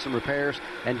they can make some repairs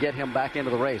and get him back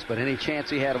into the race. But any chance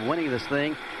he had of winning this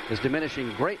thing is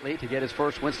diminishing greatly to get his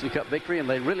first Winston Cup victory, and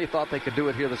they really thought they could do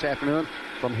it here this afternoon.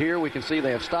 From here we can see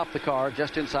they have stopped the car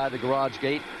just inside the garage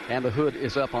gate, and the hood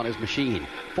is up on his machine.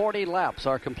 40 laps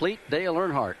are complete. Dale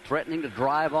Earnhardt threatening to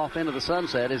drive off into the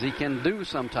sunset, as he can do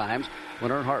sometimes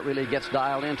when Earnhardt really gets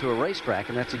dialed into a racetrack,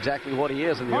 and that's exactly what he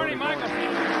is in the early morning.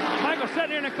 Michael's sitting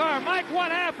here in the car. Mike,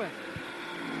 what happened?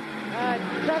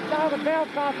 Sucked all the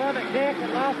belts off of it, Dick,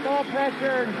 and lost oil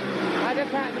pressure. I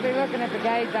just happened to be looking at the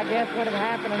gauge, I guess, what had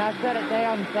happened, and I set it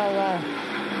down. So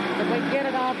if we get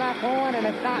it all back on and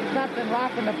it's not something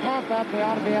rocking the pump up, we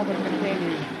ought to be able to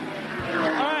continue.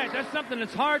 All right, that's something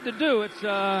that's hard to do. It's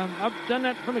I've done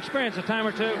that from experience a time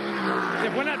or two.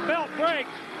 When that belt breaks,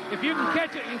 if you can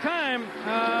catch it in time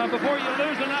before you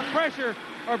lose enough pressure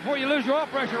or before you lose your oil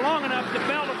pressure long enough to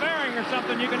belt a bearing or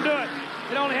something, you can do it.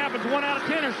 It only happens 1 out of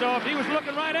 10 or so. If he was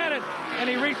looking right at it and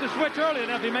he reached the switch early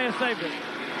enough, he may have saved it.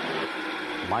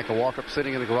 Michael Waltrip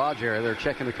sitting in the garage area. They're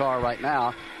checking the car right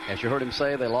now. As you heard him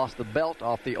say, they lost the belt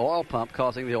off the oil pump,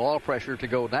 causing the oil pressure to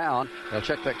go down. They'll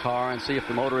check that car and see if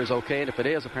the motor is okay, and if it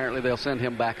is, apparently they'll send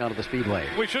him back onto the speedway.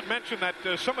 We should mention that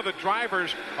some of the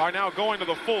drivers are now going to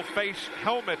the full-face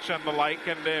helmets and the like,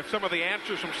 and if some of the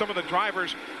answers from some of the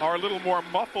drivers are a little more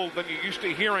muffled than you're used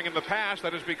to hearing in the past,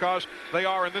 that is because they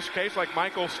are, in this case, like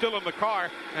Michael, still in the car,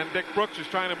 and Dick Brooks is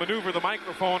trying to maneuver the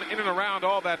microphone in and around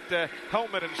all that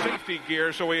helmet and safety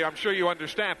gear, so I'm sure you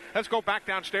understand. Let's go back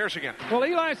downstairs again. Well,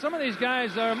 Eli, some of these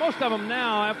guys, most of them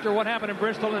now, after what happened in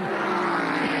Bristol and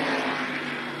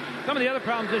some of the other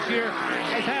problems this year,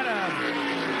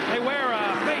 they wear a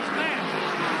face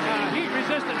mask,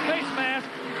 heat-resistant face mask,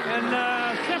 and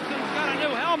Simpson's got a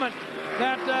new helmet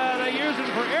that they use it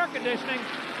for air conditioning,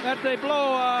 that they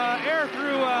blow air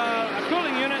through a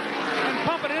cooling unit and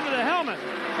pump it into the helmet.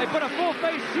 They put a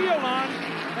full-face shield on,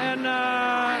 and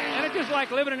it's just like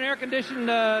living in an air-conditioned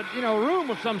room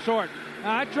of some sort.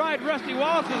 I tried Rusty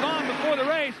Wallace's on before the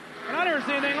race, and I never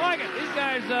seen anything like it. These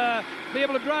guys be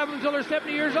able to drive them until they're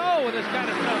 70 years old with this kind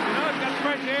of stuff. You know, it's got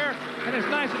fresh air, and it's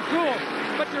nice and cool.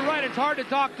 But you're right, it's hard to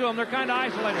talk to them. They're kind of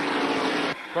isolated.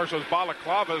 Of course, those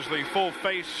balaclavas, the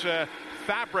full-face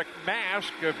fabric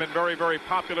mask, have been very, very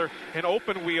popular in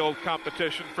open-wheel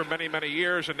competition for many, many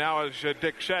years. And now, as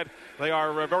Dick said, they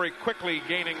are very quickly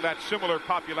gaining that similar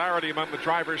popularity among the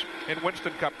drivers in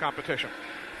Winston Cup competition.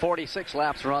 46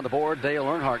 laps are on the board. Dale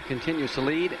Earnhardt continues to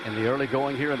lead in the early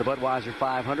going here in the Budweiser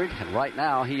 500. And right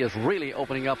now, he is really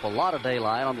opening up a lot of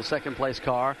daylight on the second-place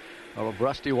car of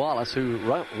Rusty Wallace,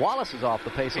 Wallace is off the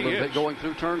pace a little bit going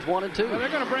through turns 1 and 2. Well, they're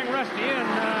going to bring Rusty in.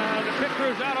 The pit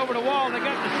crew's out over the wall. They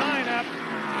got the sign up.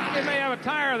 have a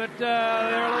tire that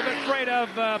they're a little bit afraid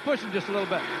of pushing just a little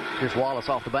bit. Here's Wallace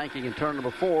off the banking in turn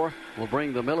number 4. Will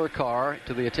bring the Miller car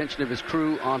to the attention of his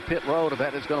crew on pit road.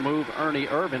 That is going to move Ernie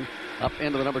Irvin up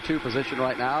into the number 2 position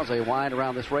right now as they wind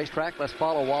around this racetrack. Let's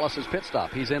follow Wallace's pit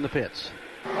stop. He's in the pits.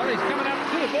 Well, he's coming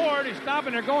up to the board. He's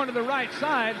stopping. They're going to the right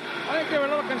side. I think they were a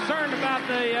little concerned about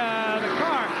the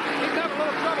car. He's having a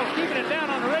little trouble keeping it down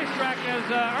on the racetrack as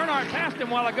Earnhardt passed him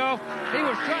a while ago. He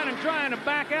was trying to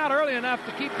back out early enough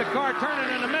to keep the car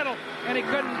turning in the middle, and he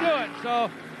couldn't do it. So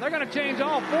they're going to change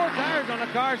all 4 tires on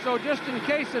the car, so just in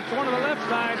case it's one of the left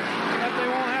sides, that they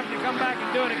won't have to come back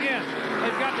and do it again.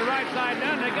 They've got the right side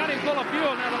down. They got him full of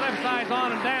fuel. Now the left side's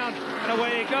on and down, and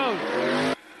away he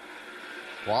goes.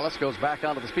 Wallace goes back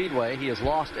onto the speedway. He has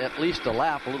lost at least a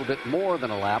lap, a little bit more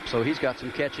than a lap, so he's got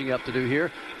some catching up to do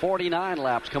here. 49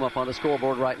 laps come up on the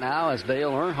scoreboard right now as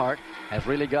Dale Earnhardt has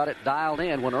really got it dialed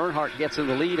in. When Earnhardt gets in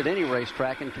the lead at any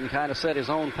racetrack and can kind of set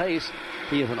his own pace,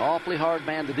 he is an awfully hard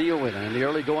man to deal with. And in the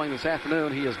early going this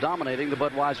afternoon, he is dominating the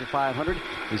Budweiser 500.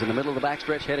 He's in the middle of the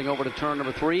backstretch heading over to turn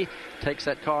number 3. Takes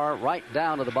that car right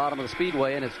down to the bottom of the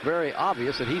speedway, and it's very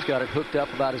obvious that he's got it hooked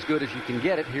up about as good as you can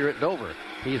get it here at Dover.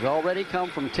 He's already come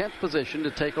from 10th position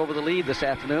to take over the lead this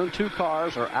afternoon. 2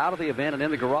 cars are out of the event and in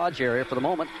the garage area for the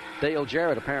moment. Dale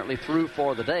Jarrett apparently through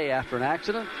for the day after an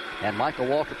accident, and Michael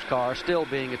Waltrip's car still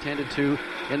being attended to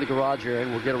in the garage area,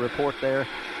 and we'll get a report there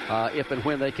if and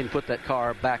when they can put that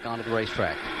car back onto the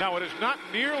racetrack. Now, it is not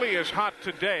nearly as hot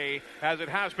today as it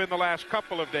has been the last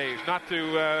couple of days. Not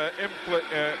to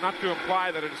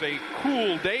imply that it is a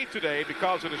cool day today,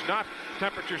 because it is not.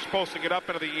 Temperature's supposed to get up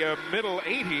into the middle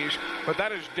 80s, but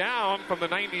that is down from the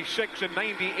 96 and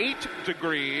 98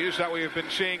 degrees that we have been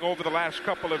seeing over the last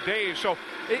couple of days. So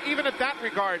even at that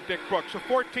regard, Dick Brooks, a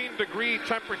 14-degree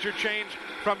temperature change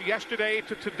from yesterday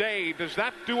to today, does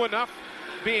that do enough,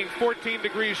 being 14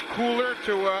 degrees cooler,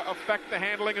 to affect the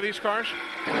handling of these cars?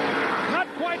 Not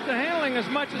quite the handling as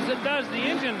much as it does the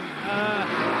engine.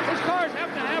 These cars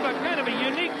have to have a kind of a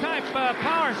unique type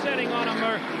power setting on them,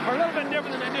 or a little bit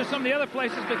different than they do some of the other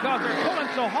places, because they're pulling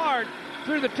so hard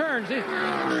through the turns. One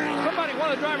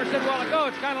of the drivers said a while ago,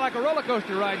 it's kind of like a roller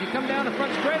coaster ride. You come down the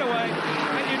front straightaway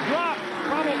and you drop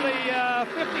probably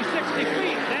 50, 60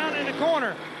 feet down in the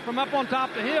corner from up on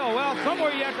top of the hill. Well, somewhere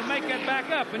you have to make that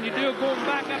back up, and you do go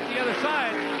back up the other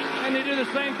side, and they do the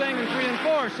same thing in 3 and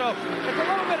 4. So it's a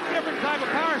little bit different type of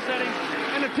power setting,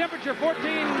 and the temperature, 14,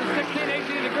 16,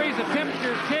 18 degrees of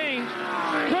temperature change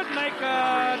could make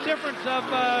a difference of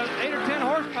 8 or 10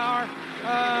 horsepower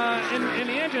in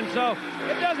the engine. So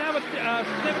it does have a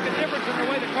significant difference in the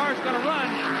way the car is going to run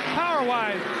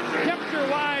power-wise.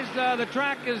 Temperature-wise, the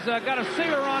track has got a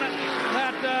sealer on it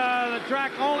that the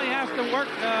track only has to work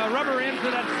rubber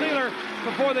into that sealer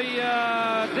before the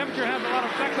temperature has a lot of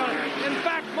effect on it. In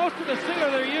fact, most of the sealer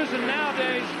they're using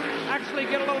nowadays actually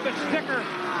get a little bit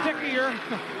stickier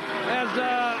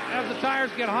as the tires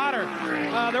get hotter.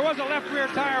 There was a left rear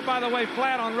tire, by the way,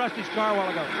 flat on Rusty's car a while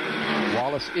ago.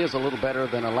 Wallace is a little better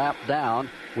than a lap down.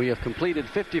 We have completed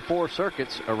 54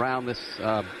 circuits around this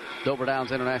Dover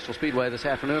Downs International Speedway this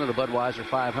afternoon in the Budweiser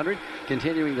 500.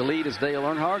 Continuing the lead is Dale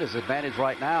Earnhardt. His advantage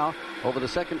right now over the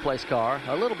second-place car,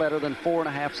 a little better than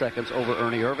 4.5 seconds over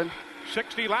Ernie Irvin.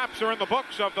 60 laps are in the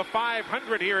books of the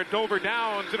 500 here at Dover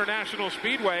Downs International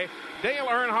Speedway. Dale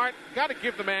Earnhardt, got to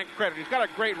give the man credit. He's got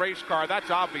a great race car, that's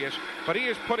obvious, but he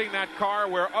is putting that car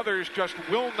where others just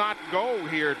will not go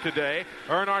here today.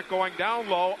 Earnhardt going down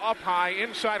low, up high,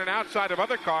 inside and outside of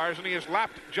other cars, and he has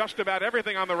lapped just about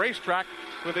everything on the racetrack,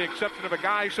 with the exception of a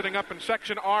guy sitting up in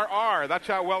section RR. That's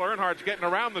how well Earnhardt's getting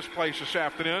around this place this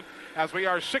afternoon, as we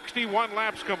are 61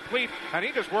 laps complete, and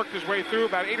he just worked his way through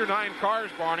about 8 or 9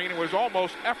 cars, Barney, and it was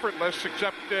almost effortless,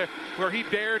 except where he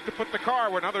dared to put the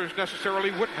car when others necessarily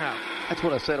wouldn't have. That's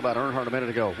what I said about Earnhardt a minute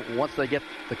ago. Once they get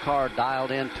the car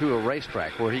dialed into a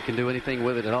racetrack where he can do anything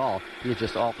with it at all, he's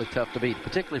just awfully tough to beat.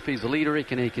 Particularly if he's the leader, he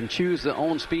can choose the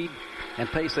own speed and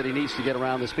pace that he needs to get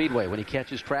around the speedway. When he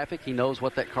catches traffic, he knows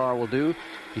what that car will do.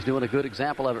 He's doing a good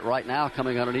example of it right now,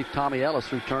 coming underneath Tommy Ellis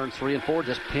through turns 3 and 4,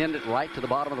 just pinned it right to the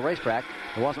bottom of the racetrack.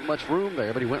 There wasn't much room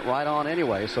there, but he went right on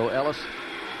anyway. So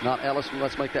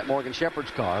let's make that Morgan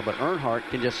Shepherd's car, but Earnhardt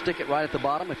can just stick it right at the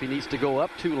bottom if he needs to go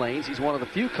up 2 lanes. He's one of the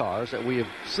few cars that we have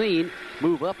seen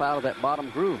move up out of that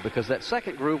bottom groove, because that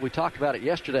second groove, we talked about it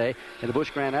yesterday in the Busch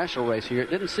Grand National race here, it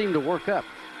didn't seem to work up.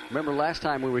 Remember last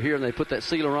time we were here and they put that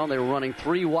sealer on, they were running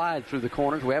 3 wide through the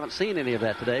corners. We haven't seen any of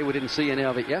that today. We didn't see any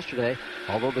of it yesterday,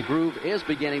 although the groove is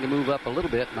beginning to move up a little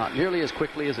bit, not nearly as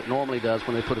quickly as it normally does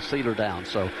when they put a sealer down.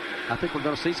 So I think we're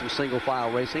going to see some single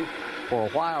file racing. for a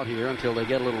while here until they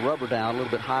get a little rubber down, a little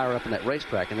bit higher up in that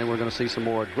racetrack, and then we're going to see some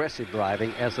more aggressive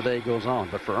driving as the day goes on.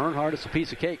 But for Earnhardt, it's a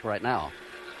piece of cake right now.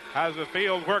 As the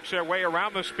field works their way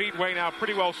around the speedway now,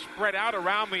 pretty well spread out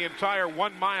around the entire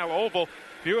 1 mile oval.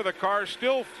 Few of the cars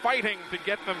still fighting to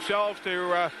get themselves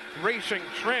to racing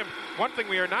trim. One thing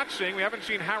we are not seeing, we haven't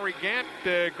seen Harry Gant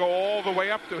go all the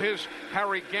way up to his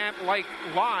Harry Gant-like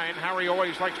line. Harry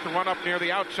always likes to run up near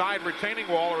the outside retaining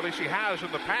wall, or at least he has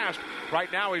in the past.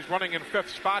 Right now he's running in 5th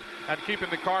spot and keeping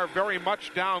the car very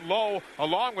much down low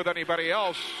along with anybody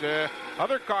else.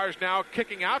 Other cars now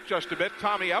kicking out just a bit.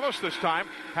 Tommy Ellis this time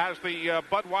has the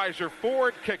Budweiser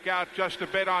Ford kick out just a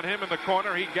bit on him in the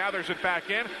corner. He gathers it back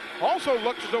in. Also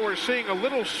looks as though we're seeing a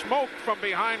little smoke from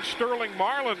behind Sterling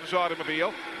Marlin's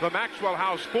automobile, the Maxwell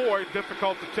House Ford.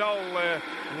 Difficult to tell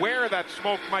where that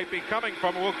smoke might be coming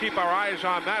from. We'll keep our eyes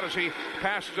on that as he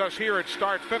passes us here at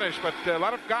start-finish. But a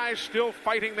lot of guys still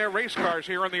fighting their race cars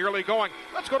here in the early going.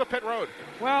 Let's go to pit road.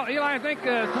 Well, Eli, I think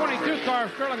 22 car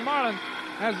Sterling Marlin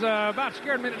has about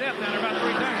scared me to death down there about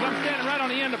 3 times. I'm standing right on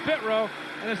the end of pit row,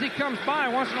 and as he comes by,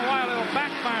 once in a while it'll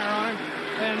backfire on him,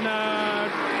 and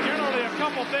generally a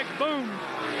couple big booms.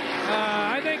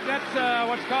 I think that's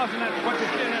what's causing that, what you're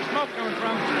seeing that smoke coming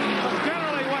from. But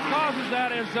generally what causes that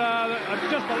is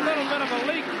just a little bit of a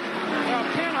leak, a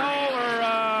pinhole or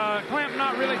clamp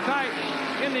not really tight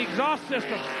in the exhaust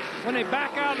system. When they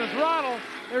back out of the throttle,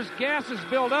 there's gases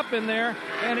build up in there,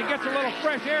 and it gets a little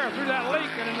fresh air through that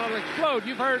leak, and it'll explode.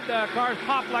 You've heard cars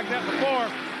pop like that before,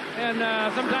 and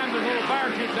sometimes there's little fire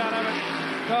shoots out of it.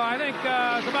 So I think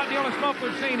it's about the only smoke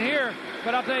we've seen here,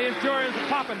 but I'll tell you, it sure is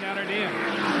popping down at the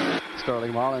end.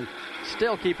 Sterling Marlin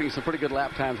still keeping some pretty good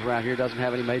lap times around here. Doesn't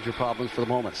have any major problems for the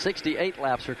moment. 68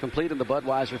 laps are complete in the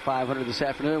Budweiser 500 this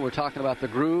afternoon. We're talking about the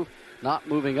groove not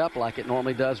moving up like it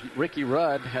normally does. Ricky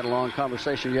Rudd had a long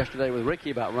conversation yesterday with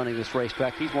Ricky about running this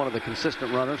racetrack. He's one of the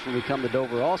consistent runners when we come to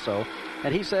Dover also.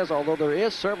 And he says although there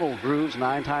is several grooves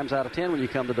 9 times out of 10 when you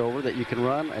come to Dover that you can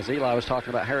run, as Eli was talking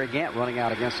about Harry Gant running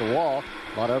out against the wall,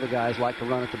 a lot of other guys like to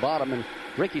run at the bottom, and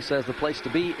Ricky says the place to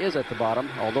be is at the bottom,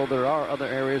 although there are other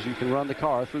areas you can run the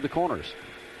car through the corners.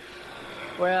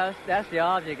 Well, that's the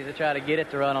object, is to try to get it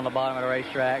to run on the bottom of the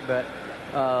racetrack, but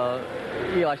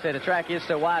like I said, the track is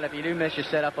so wide, if you do miss your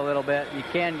setup a little bit,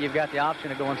 you've got the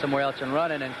option of going somewhere else and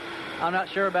running, and I'm not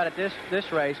sure about it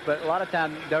this race, but a lot of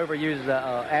times Dover uses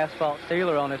a asphalt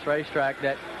sealer on this racetrack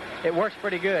that it works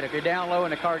pretty good. If you're down low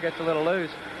and the car gets a little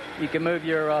loose, you can move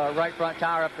your right front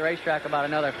tire up the racetrack about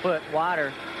another foot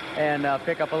wider and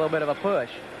pick up a little bit of a push.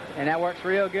 And that works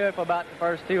real good for about the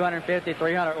first 250,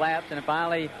 300 laps, and then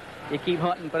finally you keep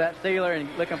hunting for that sealer and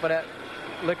looking for that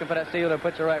sealer to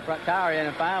put your right front tire in,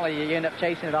 and finally you end up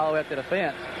chasing it all the way up to the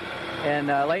fence. And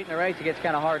late in the race, it gets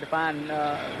kind of hard to find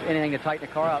anything to tighten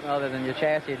the car up other than your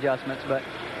chassis adjustments. But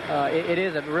it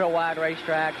is a real wide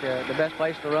racetrack. The best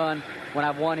place to run when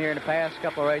I've won here in the past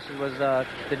couple of races was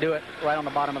to do it right on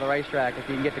the bottom of the racetrack. If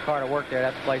you can get the car to work there,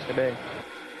 that's the place to be.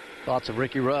 Thoughts of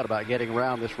Ricky Rudd about getting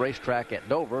around this racetrack at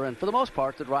Dover, and for the most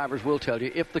part, the drivers will tell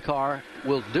you if the car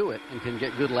will do it and can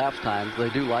get good laps times,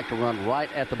 they do like to run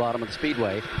right at the bottom of the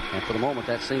speedway, and for the moment,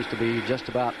 that seems to be just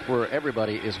about where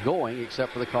everybody is going,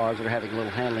 except for the cars that are having a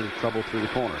little handling trouble through the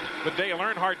corner. The Dale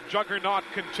Earnhardt juggernaut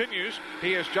continues.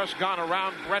 He has just gone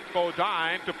around Brett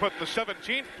Bodine to put the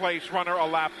 17th place runner a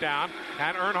lap down,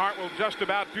 and Earnhardt will just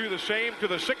about do the same to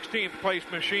the 16th place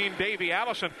machine, Davey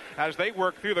Allison, as they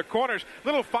work through the corners.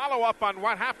 Little follow-up on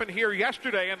what happened here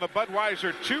yesterday in the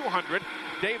Budweiser 200.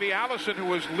 Davey Allison, who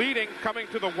was leading coming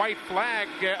to the white flag,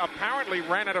 apparently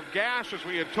ran out of gas, as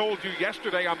we had told you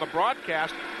yesterday on the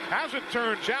broadcast. As it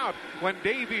turns out, when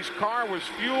Davey's car was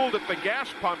fueled at the gas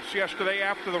pumps yesterday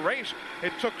after the race,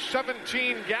 it took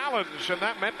 17 gallons, and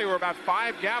that meant there were about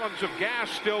 5 gallons of gas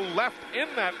still left in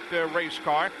that race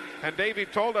car. And Davey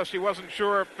told us he wasn't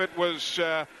sure if it was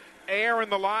air in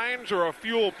the lines or a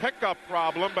fuel pickup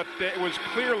problem, but it was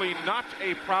clearly not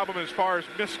a problem as far as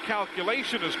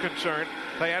miscalculation is concerned.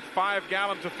 They had 5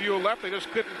 gallons of fuel left. They just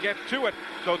couldn't get to it.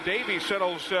 So Davey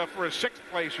settles for a 6th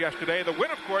place yesterday. The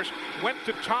win, of course, went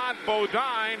to Todd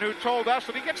Bodine, who told us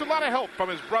that he gets a lot of help from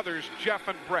his brothers, Jeff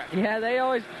and Brett. Yeah, they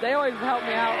always help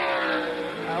me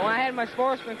out. When I had my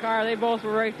sportsman car, they both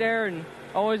were right there and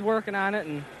always working on it.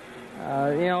 And,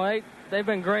 they've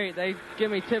been great. They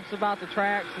give me tips about the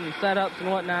tracks and setups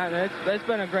and whatnot, and it's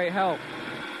been a great help.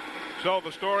 So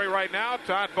the story right now,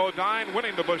 Todd Bodine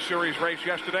winning the Busch Series race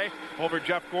yesterday over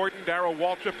Jeff Gordon, Darrell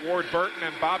Waltrip, Ward Burton,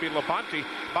 and Bobby Labonte.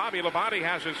 Bobby Labonte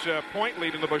has his point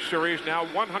lead in the Busch Series now,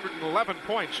 111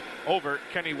 points over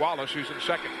Kenny Wallace, who's in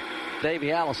second.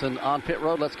 Davey Allison on pit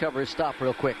road. Let's cover his stop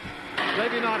real quick.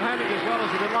 Maybe not handling as well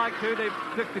as he would like to. They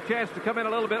took the chance to come in a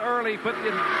little bit early, put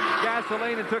in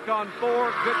gasoline, and took on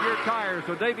 4 Goodyear tires.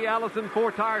 So Davey Allison,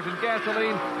 4 tires and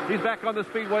gasoline. He's back on the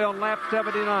speedway on lap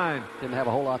 79. Didn't have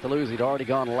a whole lot to lose. He'd already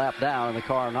gone a lap down, and the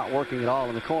car not working at all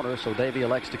in the corner, so Davey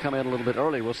elects to come in a little bit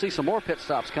early. We'll see some more pit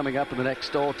stops coming up in the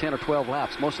next 10 or 12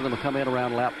 laps. Most of them will come in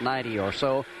around lap 90 or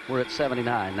so. We're at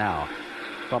 79 now.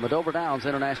 From the Dover Downs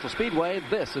International Speedway,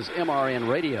 this is MRN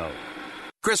Radio.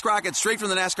 Chris Crockett, straight from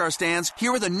the NASCAR stands,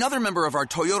 here with another member of our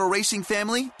Toyota racing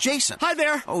family, Jason. Hi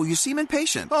there. Oh, you seem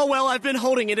impatient. Oh, well, I've been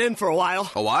holding it in for a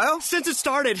while. A while? Since it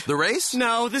started. The race?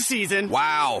 No, the season.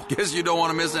 Wow. Guess you don't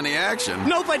want to miss any action.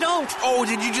 Nope, I don't. Oh,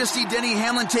 did you just see Denny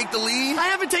Hamlin take the lead? I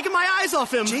haven't taken my eyes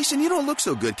off him. Jason, you don't look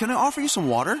so good. Can I offer you some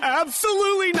water?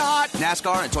 Absolutely not.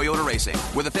 NASCAR and Toyota Racing.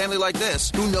 With a family like this,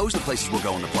 who knows the places we'll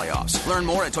go in the playoffs? Learn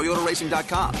more at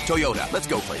toyotaracing.com. Toyota, let's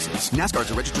go places. NASCAR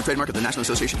is a registered trademark of the National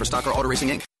Association for Stock Car Auto Racing,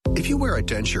 Inc. If you wear a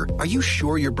denture, are you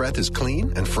sure your breath is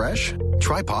clean and fresh?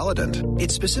 Try Polident.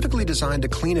 It's specifically designed to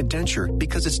clean a denture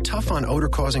because it's tough on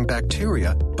odor-causing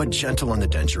bacteria, but gentle on the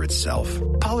denture itself.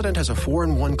 Polident has a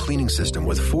 4-in-1 cleaning system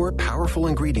with 4 powerful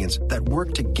ingredients that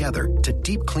work together to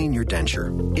deep clean your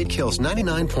denture. It kills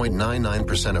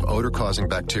 99.99% of odor-causing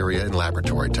bacteria in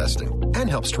laboratory testing and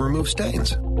helps to remove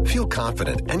stains. Feel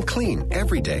confident and clean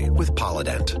every day with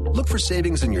Polident. Look for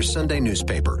savings in your Sunday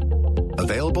newspaper.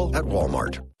 Available at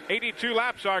Walmart. 82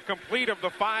 laps are complete of the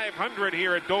 500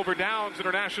 here at Dover Downs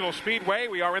International Speedway.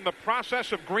 We are in the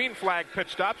process of green flag pit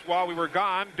stops. While we were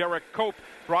gone, Derek Cope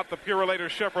brought the Purolator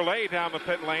Chevrolet down the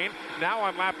pit lane. Now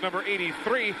on lap number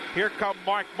 83, here come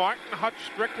Mark Martin, Hutch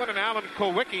Strickland, and Alan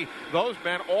Kowicki. Those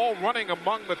men all running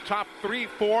among the top 3,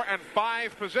 4, and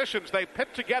 5 positions. They pit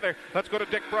together. Let's go to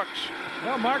Dick Brooks.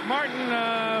 Well, Mark Martin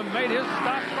made his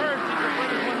stop first. He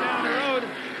took the one down the road.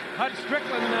 Hutch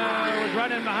Strickland was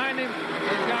right in behind him.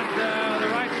 He's got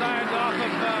the right sides off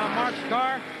of Mark's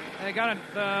car. And they got it.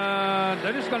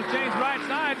 They're just going to change right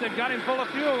sides. They've got him full of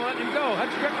fuel and let him go. Hutch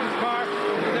Strickland's car.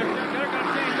 They're going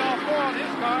to change all 4 on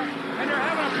his car. And they're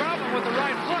having a problem with the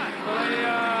right front. So they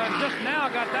just now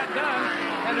got that done.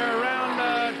 And they're around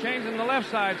changing the left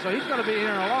side. So he's going to be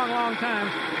here in a long, long time.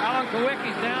 Alan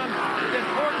Kowicki's down. He did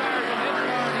 4 tires on his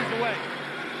car and he's away.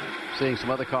 Seeing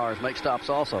some other cars make stops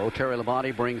also. Terry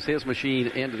Labonte brings his machine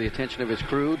into the attention of his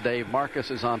crew. Dave Marcus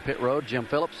is on pit road. Jim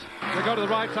Phillips. They go to the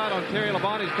right side on Terry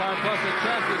Labonte's car, plus the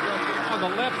chassis on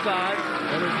the left side.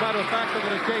 And as a matter of fact, they're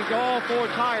going to change all 4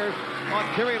 tires on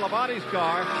Terry Labonte's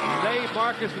car. Dave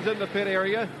Marcus is in the pit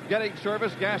area, getting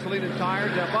service, gasoline and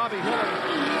tires. Now Bobby Hiller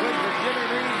brings the Jimmy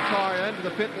Reed's car into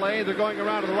the pit lane. They're going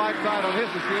around to the right side on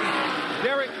his machine.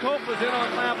 Derek Cope was in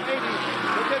on lap 80.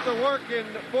 They did the work in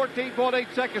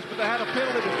 14.8 seconds, but they had a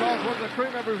penalty because one of the crew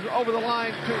members over the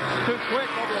line too quick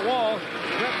over the wall.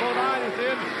 Brett Bodine is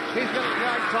in. He's getting the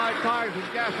outside tires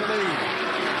with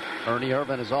gasoline. Ernie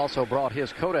Irvin has also brought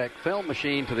his Kodak film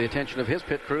machine to the attention of his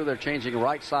pit crew. They're changing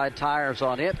right side tires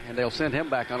on it, and they'll send him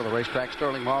back onto the racetrack.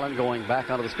 Sterling Marlin going back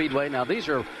onto the speedway. Now, these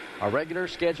are our regular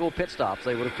scheduled pit stops.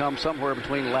 They would have come somewhere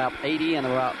between lap 80 and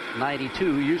about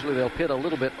 92. Usually they'll pit a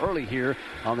little bit early here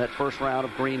on that first round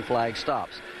of green flag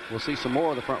stops. We'll see some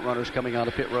more of the front runners coming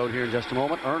onto pit road here in just a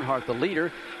moment. Earnhardt, the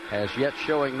leader, has yet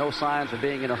showing no signs of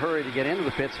being in a hurry to get into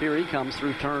the pits. Here he comes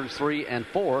through turns 3 and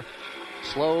 4.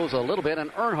 Slows a little bit,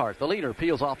 and Earnhardt, the leader,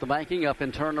 peels off the banking up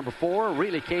in turn number 4.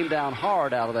 Really came down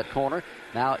hard out of that corner.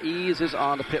 Now eases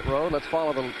onto pit road. Let's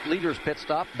follow the leader's pit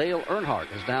stop. Dale Earnhardt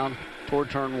is down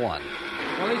toward turn 1.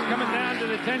 Well, he's coming down to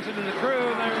the attention of the crew.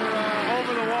 They're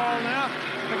over the wall now,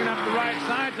 picking up the right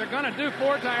sides. They're going to do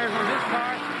 4 tires on his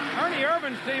car. Ernie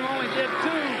Irvin's team only did 2,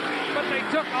 but they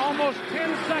took almost 10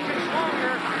 seconds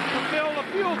longer to fill the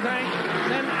fuel tank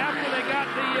than after they got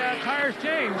the tires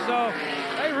changed. So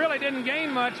they really didn't gain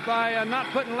much by not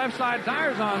putting left side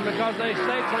tires on because they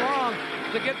stayed so long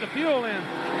to get the fuel in.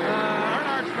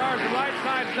 Earnhardt's car's the right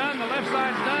side's done, the left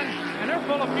side's done, and they're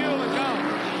full of fuel and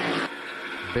gone.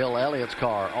 Bill Elliott's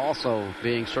car also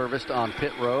being serviced on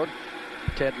pit road.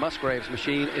 Ted Musgrave's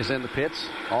machine is in the pits.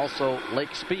 Also,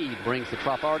 Lake Speed brings the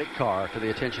Trop Arctic car to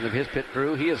the attention of his pit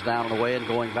crew. He is down and away and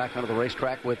going back onto the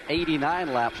racetrack with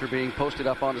 89 laps are being posted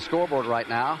up on the scoreboard right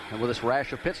now. And with this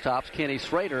rash of pit stops, Kenny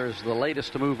Schrader is the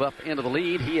latest to move up into the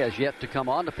lead. He has yet to come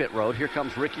on to pit road. Here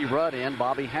comes Ricky Rudd in.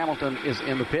 Bobby Hamilton is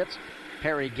in the pits.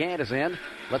 Harry Gant is in.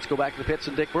 Let's go back to the pits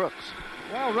and Dick Brooks.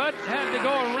 Well, Rudd had to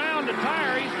go around the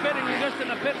tire. He's fitting just in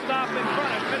a pit stop in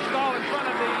front of, pit stall in front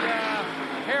of the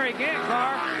Harry Gant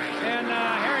car. and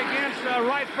Harry Gant's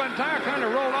right front tire kind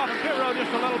of rolled off the pit road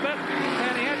just a little bit,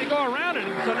 and he had to go around it.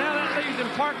 So now that leaves him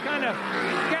parked kind of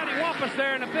cattywampus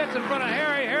there in the pits in front of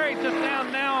Harry. Harry's just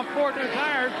down now on 4 new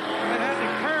tires and had to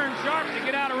turn sharp to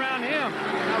get out around him.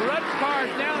 Now Rudd's car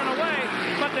is down and away,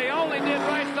 but they only did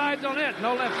right sides on it,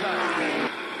 no left side.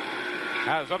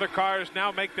 As other cars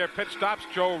now make their pit stops,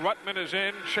 Joe Ruttman is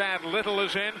in, Chad Little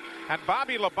is in, and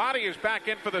Bobby Labonte is back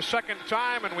in for the second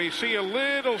time, and we see a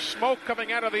little smoke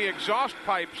coming out of the exhaust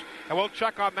pipes, and we'll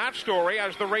check on that story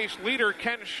as the race leader,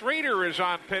 Ken Schrader, is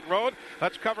on pit road.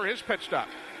 Let's cover his pit stop.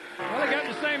 Well, they got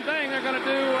the same thing. They're going to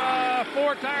do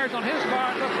 4 tires on his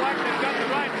car. It looks like they've got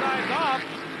the right sides off,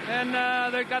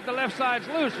 and they've got the left sides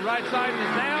loose. The right side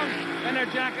is down, and they're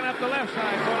jacking up the left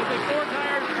side. So it'll be 4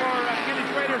 tires for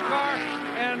Kenny Schrader's car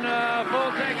and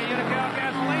full tank of Unocal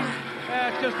gasoline.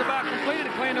 It's just about completed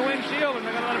to clean the windshield, and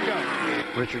they're going to let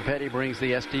him go. Richard Petty brings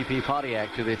the SDP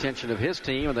Pontiac to the attention of his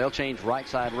team, and they'll change right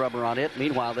side rubber on it.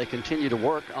 Meanwhile, they continue to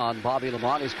work on Bobby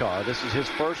Labonte's car. This is his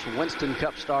first Winston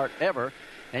Cup start ever,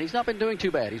 and he's not been doing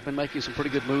too bad. He's been making some pretty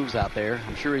good moves out there.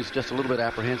 I'm sure he's just a little bit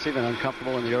apprehensive and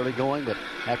uncomfortable in the early going, but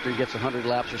after he gets 100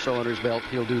 laps or so under his belt,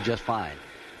 he'll do just fine.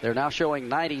 They're now showing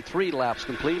 93 laps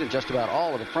complete, and just about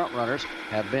all of the front runners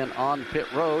have been on pit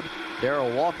road. Darrell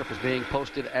Waltrip is being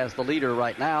posted as the leader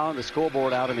right now. The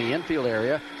scoreboard out in the infield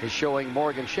area is showing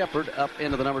Morgan Shepherd up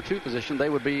into the number 2 position. They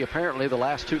would be apparently the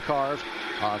last 2 cars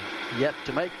yet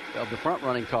to make, of the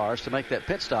front-running cars, to make that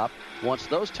pit stop. Once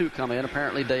those 2 come in,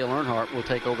 apparently Dale Earnhardt will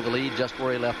take over the lead just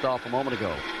where he left off a moment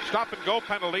ago. Stop-and-go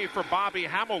penalty for Bobby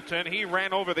Hamilton. He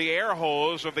ran over the air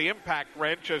hose of the impact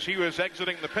wrench as he was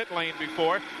exiting the pit lane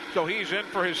before, so he's in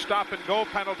for his stop-and-go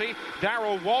penalty.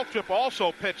 Darrell Waltrip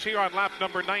also pits here on lap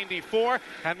number 94,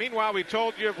 and meanwhile we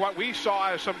told you what we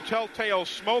saw as some telltale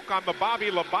smoke on the Bobby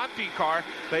Labonte car.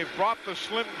 They've brought the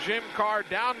Slim Jim car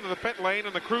down to the pit lane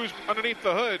and the crew's underneath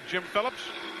the hood. Jim Phillips?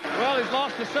 Well, he's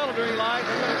lost the cylinder, Eli.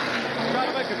 They're going to try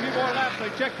to make a few more laps. They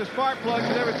checked the spark plugs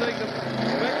and everything to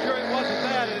make sure it wasn't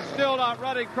that. And it's still not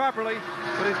running properly,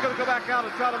 but he's going to go back out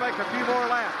and try to make a few more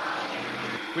laps.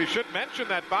 We should mention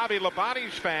that Bobby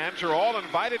Labonte's fans are all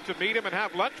invited to meet him and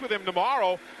have lunch with him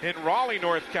tomorrow in Raleigh,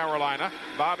 North Carolina.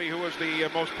 Bobby, who was the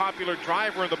most popular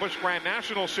driver in the Busch Grand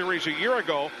National Series a year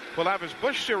ago, will have his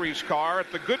Busch Series car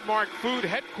at the Goodmark Food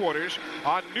headquarters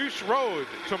on Noose Road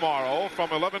tomorrow from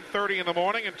 11:30 in the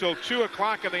morning until 2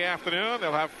 o'clock in the afternoon.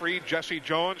 They'll have free Jesse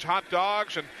Jones hot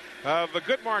dogs, and the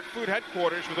Goodmark Food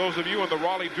headquarters, for those of you in the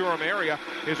Raleigh-Durham area,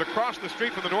 is across the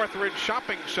street from the Northridge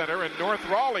Shopping Center in North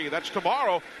Raleigh. That's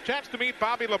tomorrow. Chance to meet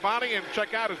Bobby Labonte and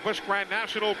check out his Busch Grand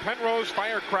National Penrose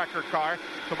Firecracker car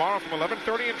tomorrow from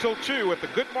 11:30 until 2 at the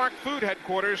Goodmark Food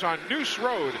headquarters on Noose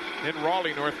Road in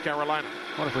Raleigh, North Carolina.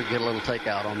 What if we get a little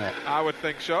takeout on that? I would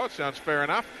think so. It sounds fair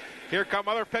enough. Here come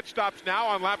other pit stops now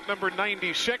on lap number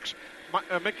 96.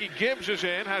 Mickey Gibbs is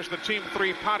in, has the Team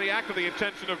 3 Pontiac to the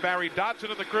attention of Barry Dodson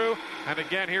and the crew. And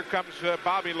again, here comes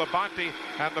Bobby Labonte,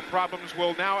 and the problems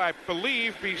will now, I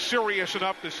believe, be serious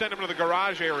enough to send him to the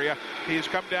garage area. He's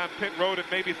come down pit road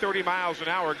at maybe 30 miles an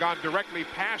hour, gone directly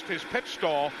past his pit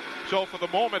stall. So for the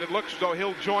moment, it looks as though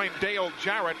he'll join Dale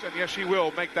Jarrett, and yes, he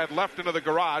will make that left into the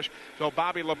garage. So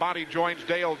Bobby Labonte joins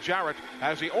Dale Jarrett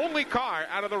as the only car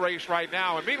out of the race right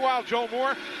now. And meanwhile, Joe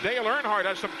Moore, Dale Earnhardt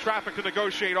has some traffic to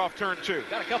negotiate off turn 2.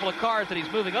 Got a couple of cars that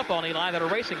he's moving up on, Eli, that are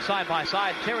racing side by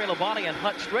side. Terry Labonte and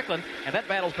Hut Strickland, and that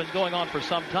battle's been going on for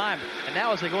some time. And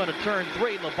now as they go into turn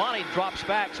 3, Labonte drops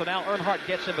back, so now Earnhardt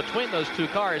gets in between those 2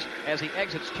 cars as he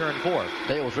exits turn 4.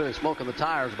 Dale was really smoking the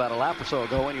tires about a lap or so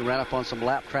ago, and he ran up on some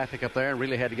lap traffic up there and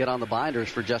really had to get on the binders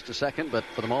for just a second. But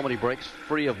for the moment, he breaks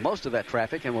free of most of that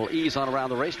traffic and will ease on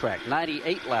around the racetrack.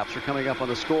 98 laps are coming up on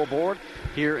the scoreboard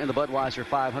here in the Budweiser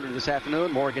 500 this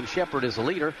afternoon. Morgan Shepherd is the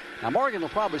leader. Now, Morgan will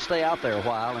probably stay out there a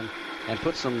while and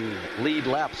put some lead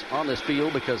laps on this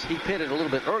field because he pitted a little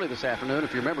bit early this afternoon.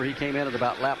 If you remember, he came in at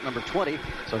about lap number 20,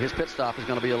 so his pit stop is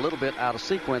going to be a little bit out of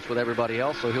sequence with everybody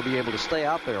else, so he'll be able to stay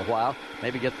out there a while,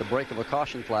 maybe get the break of a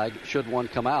caution flag should one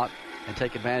come out, and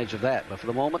take advantage of that. But for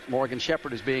the moment, Morgan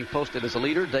Shepherd is being posted as a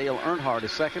leader. Dale Earnhardt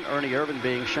is second. Ernie Irvin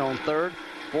being shown third.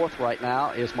 Fourth right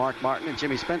now is Mark Martin and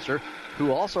Jimmy Spencer,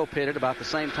 who also pitted about the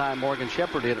same time Morgan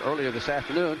Shepherd did earlier this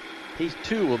afternoon. He,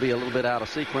 too, will be a little bit out of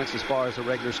sequence as far as the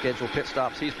regular scheduled pit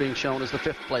stops. He's being shown as the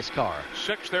 5th place car.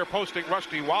 6th, they're posting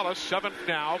Rusty Wallace. 7th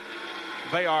now,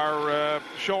 they are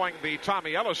showing the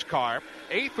Tommy Ellis car.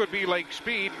 8th would be Lake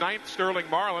Speed. 9th, Sterling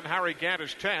Marlin. Harry Gant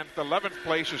is 10th. 11th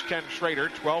place is Ken Schrader.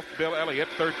 12th, Bill Elliott.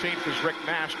 13th is Rick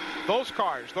Mast. Those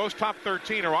cars, those top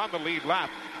 13 are on the lead lap.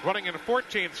 Running in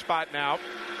 14th spot now,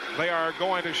 they are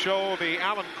going to show the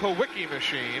Alan Kulwicki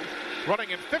machine.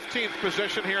 Running in 15th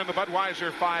position here in the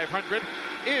Budweiser 500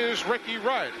 is Ricky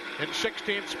Rudd. In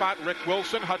 16th spot, Rick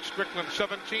Wilson. Hut Strickland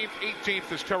 17th.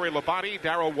 18th is Terry Labonte.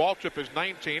 Darrell Waltrip is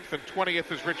 19th. And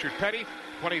 20th is Richard Petty.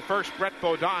 21st, Brett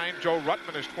Bodine. Joe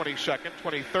Ruttman is 22nd.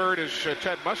 23rd is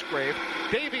Ted Musgrave.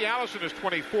 Davey Allison is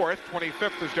 24th.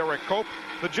 25th is Derek Cope.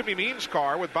 The Jimmy Means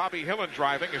car with Bobby Hillen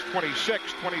driving is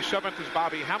 26th. 27th is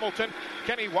Bobby Hamilton.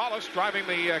 Kenny Wallace driving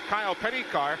the Kyle Petty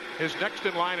car is next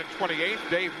in line in 28th.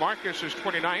 Dave Marcus is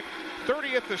 29th.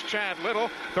 30th is Chad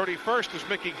Little. 31st is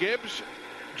Mickey Gibbs.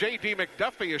 J.D.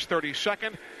 McDuffie is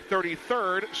 32nd.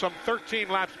 33rd, some 13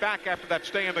 laps back after that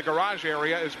stay in the garage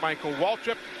area, is Michael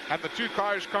Waltrip. And the two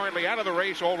cars currently out of the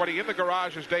race, already in the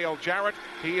garage, is Dale Jarrett.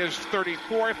 He is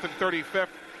 34th, and 35th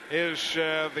is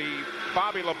the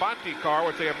Bobby Labonte car,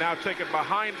 which they have now taken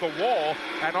behind the wall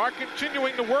and are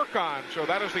continuing to work on. So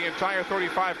that is the entire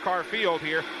 35-car field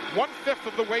here, 1/5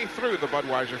 of the way through the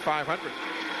Budweiser 500.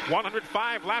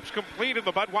 105 laps complete in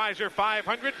the Budweiser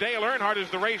 500. Dale Earnhardt is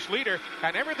the race leader,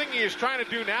 and everything he is trying to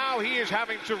do now, he is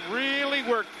having to really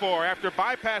work for. After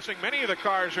bypassing many of the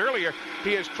cars earlier,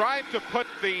 he has tried to put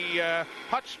the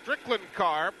Hut Strickland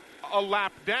car a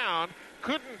lap down.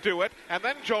 Couldn't do it, and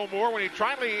then Joe Moore, when he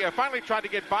finally tried to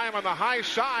get by him on the high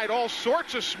side, all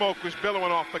sorts of smoke was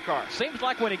billowing off the car. Seems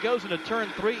like when he goes into turn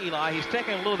 3, Eli, he's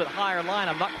taking a little bit higher line.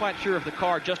 I'm not quite sure if the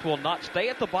car just will not stay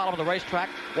at the bottom of the racetrack,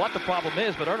 what the problem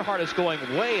is, but Earnhardt is going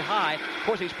way high. Of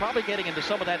course, he's probably getting into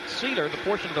some of that cedar, the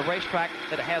portion of the racetrack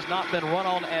that has not been run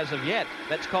on as of yet.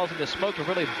 That's causing the smoke to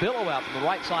really billow out from the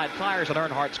right side tires on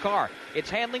Earnhardt's car.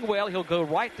 It's handling well. He'll go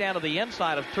right down to the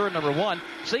inside of turn number 1.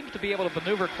 Seems to be able to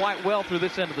maneuver quite well through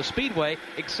this end of the speedway,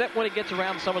 except when he gets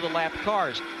around some of the lapped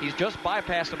cars. He's just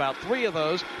bypassed about 3 of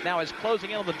those. Now he's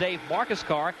closing in on the Dave Marcus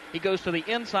car. He goes to the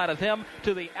inside of him,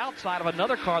 to the outside of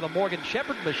another car, the Morgan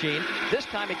Shepherd machine. This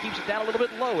time he keeps it down a little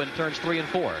bit low in turns 3 and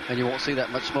 4. And you won't see that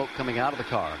much smoke coming out of the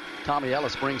car. Tommy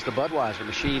Ellis brings the Budweiser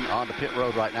machine onto pit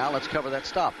road right now. Let's cover that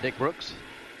stop. Dick Brooks.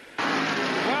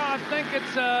 Well,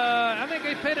 I think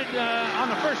they pitted on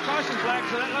the first caution flag,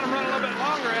 so that let them run a little bit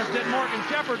longer, as did Morgan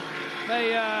Shepherd.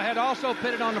 They had also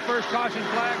pitted on the first caution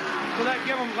flag, so that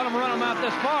let them run them out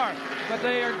this far. But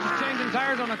they are just changing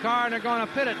tires on the car, and they're going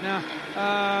to pit it now.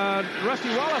 Rusty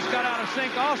Wallace got out of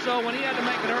sync also when he had to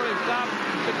make an early stop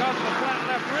because of a flat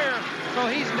left rear. So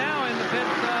he's now in the pit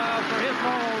for his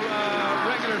normal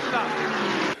regular stop.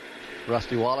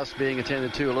 Rusty Wallace being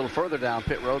attended to a little further down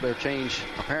pit road. They've changed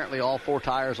apparently all 4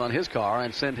 tires on his car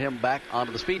and send him back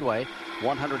onto the speedway.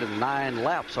 109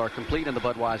 laps are complete in the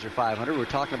Budweiser 500. We were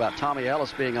talking about Tommy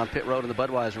Ellis being on pit road in the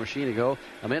Budweiser machine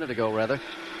a minute ago.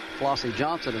 Flossie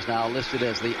Johnson is now listed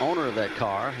as the owner of that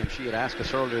car, and she had asked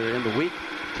us earlier in the week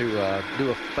to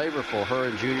do a favor for her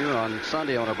and Junior on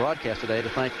Sunday on our broadcast today, to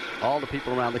thank all the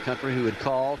people around the country who had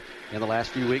called in the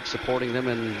last few weeks, supporting them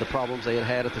in the problems they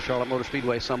had at the Charlotte Motor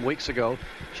Speedway some weeks ago.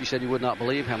 She said you would not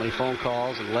believe how many phone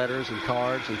calls and letters and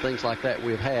cards and things like that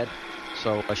we've had.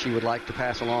 So she would like to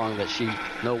pass along that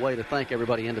no way to thank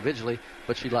everybody individually,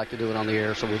 but she'd like to do it on the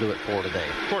air, so we'll do it for her today.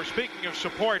 Of course, speaking of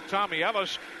support, Tommy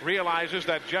Ellis realizes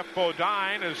that Jeff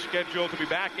Bodine is scheduled to be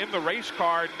back in the race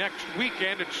car next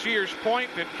weekend at Sears Point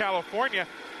in California.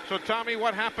 So, Tommy,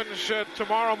 what happens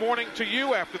tomorrow morning to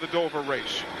you after the Dover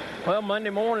race? Well, Monday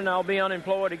morning I'll be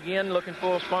unemployed again, looking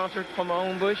for a sponsor for my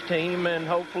own Busch team, and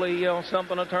hopefully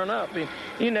something will turn up.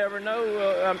 You never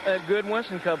know, a good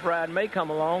Winston Cup ride may come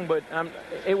along, but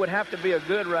it would have to be a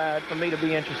good ride for me to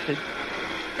be interested.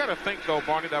 Got to think, though,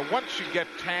 Barney, that once you get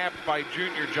tabbed by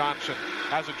Junior Johnson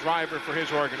as a driver for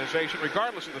his organization,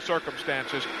 regardless of the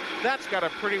circumstances, that's got to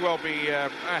pretty well be a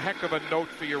heck of a note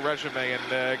for your resume.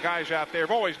 And guys out there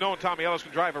have always known Tommy Ellis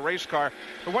can drive a race car,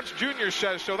 but once Junior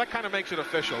says so, that kind of makes it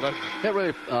official, doesn't it? It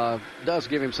really does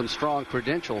give him some strong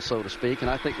credentials, so to speak, and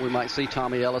I think we might see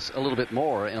Tommy Ellis a little bit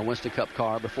more in a Winston Cup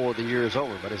car before the year is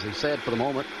over. But as he said, for the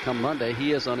moment, come Monday,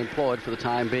 he is unemployed for the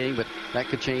time being, but that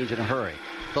could change in a hurry.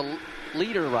 The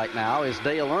leader right now is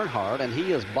Dale Earnhardt, and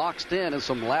he is boxed in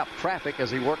some lap traffic as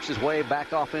he works his way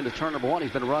back off into turn number 1.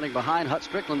 He's been running behind Hut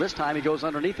Strickland. This time he goes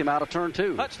underneath him out of turn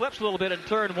 2. Hut slips a little bit in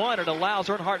turn 1 and allows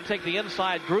Earnhardt to take the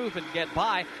inside groove and get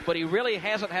by, but he really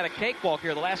hasn't had a cakewalk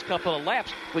here the last couple of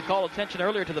laps. We called attention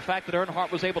earlier to the fact that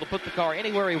Earnhardt was able to put the car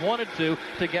anywhere he wanted to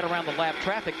get around the lap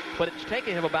traffic, but it's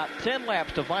taken him about 10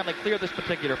 laps to finally clear this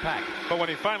particular pack. But when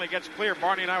he finally gets clear,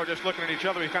 Barney and I were just looking at each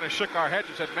other. We kind of shook our heads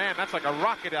and said, man, that's like a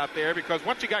rocket out there, because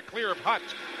once he got clear of Hut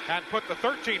and put the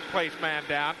 13th place man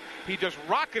down, he just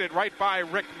rocketed right by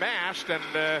Rick Mast,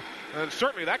 and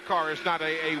certainly that car is not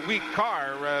a weak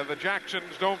car. The Jacksons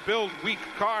don't build weak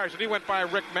cars, and he went by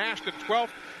Rick Mast in 12th.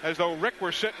 as though Rick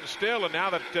were sitting still, and now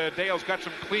that Dale's got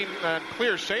some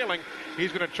clear sailing,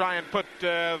 he's going to try and put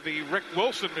the Rick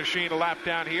Wilson machine a lap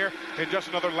down here in just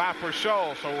another lap or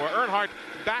so. So Earnhardt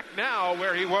back now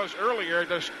where he was earlier,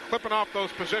 just clipping off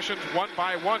those positions one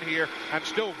by one here, and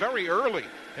still very early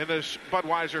in this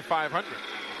Budweiser 500.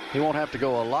 He won't have to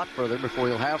go a lot further before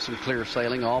he'll have some clear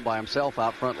sailing all by himself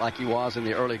out front like he was in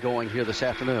the early going here this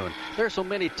afternoon. There are so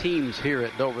many teams here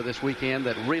at Dover this weekend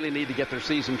that really need to get their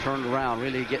season turned around,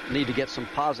 really need to get some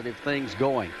positive things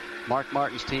going. Mark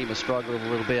Martin's team has struggled a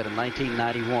little bit in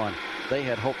 1991. They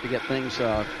had hoped to get things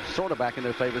sort of back in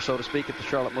their favor, so to speak, at the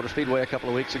Charlotte Motor Speedway a couple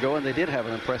of weeks ago, and they did have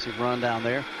an impressive run down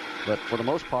there. But for the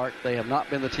most part, they have not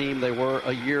been the team they were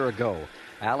a year ago.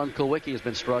 Alan Kulwicki has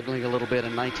been struggling a little bit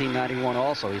in 1991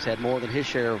 also. He's had more than his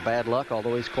share of bad luck,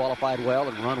 although he's qualified well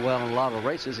and run well in a lot of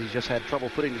races. He's just had trouble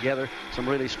putting together some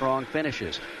really strong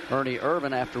finishes. Ernie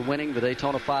Irvin, after winning the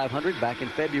Daytona 500 back in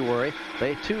February,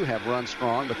 they too have run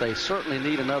strong, but they certainly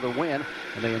need another win,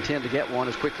 and they intend to get one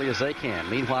as quickly as they can.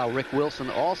 Meanwhile, Rick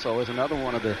Wilson also is another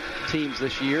one of the teams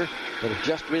this year that have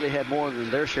just really had more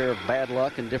than their share of bad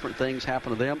luck and different things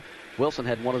happen to them. Wilson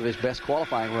had one of his best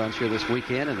qualifying runs here this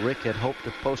weekend, and Rick had hoped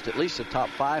to post at least a top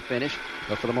 5 finish.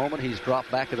 But for the moment, he's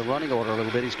dropped back in the running order a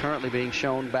little bit. He's currently being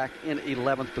shown back in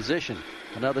 11th position.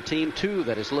 Another team, too,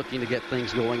 that is looking to get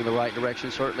things going in the right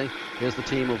direction, certainly, is the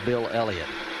team of Bill Elliott.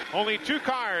 Only 2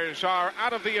 cars are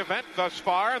out of the event thus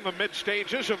far in the mid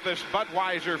stages of this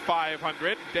Budweiser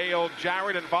 500. Dale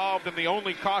Jarrett involved in the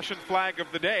only caution flag of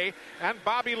the day, and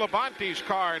Bobby Labonte's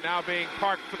car now being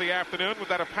parked for the afternoon with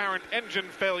that apparent engine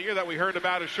failure that we heard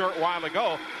about a short while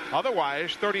ago.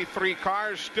 Otherwise, 33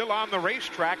 cars still on the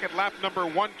racetrack at lap number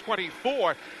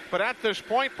 124. But at this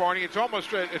point, Barney,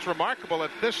 it's remarkable.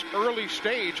 At this early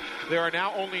stage, there are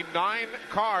now only 9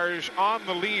 cars on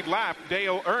the lead lap.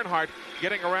 Dale Earnhardt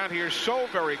getting around here so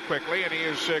very quickly, and he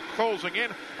is closing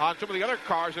in on some of the other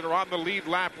cars that are on the lead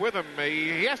lap with him.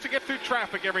 He has to get through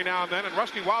traffic every now and then, and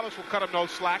Rusty Wallace will cut him no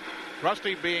slack.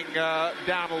 Rusty being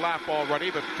down a lap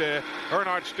already, but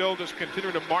Earnhardt still just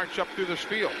continuing to march up through this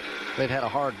field. They'd had a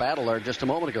hard battle there just a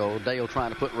moment ago. Dale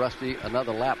trying to put Rusty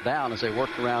another lap down as they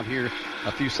worked around here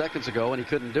a few seconds ago, and he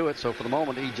couldn't do it. So for the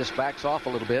moment, he just backs off a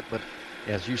little bit. But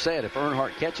as you said, if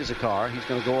Earnhardt catches a car, he's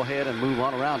going to go ahead and move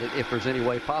on around it if there's any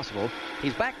way possible.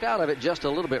 He's backed out of it just a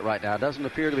little bit right now. Doesn't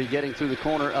appear to be getting through the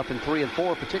corner up in 3 and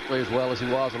 4 particularly as well as he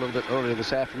was a little bit earlier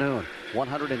this afternoon.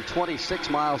 126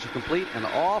 miles to complete. An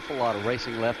awful lot of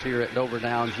racing left here at Dover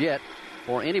Downs yet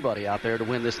for anybody out there to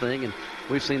win this thing, and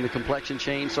we've seen the complexion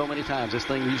change so many times. This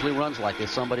thing usually runs like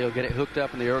this. Somebody will get it hooked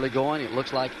up in the early going. It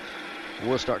looks like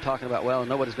we'll start talking about, well,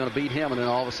 nobody's going to beat him, and then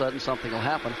all of a sudden something will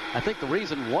happen. I think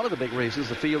one of the big reasons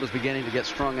the field is beginning to get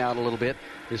strung out a little bit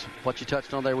is what you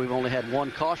touched on there. We've only had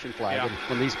 1 caution flag. Yeah. And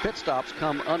when these pit stops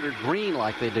come under green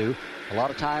like they do, a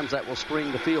lot of times that will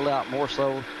string the field out more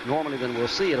so normally than we'll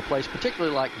see at a place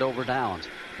particularly like Dover Downs.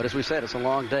 But as we said, it's a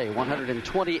long day.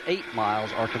 128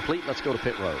 miles are complete. Let's go to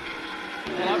pit road.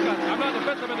 Well, I'm going to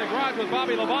fit them in the garage with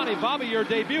Bobby Labonte. Bobby, your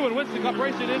debut in Winston Cup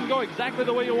racing didn't go exactly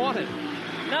the way you wanted.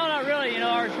 No, not really.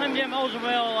 Our Slim Jim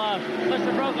Oldsmobile must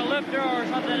have broke a lifter or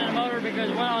something in the motor because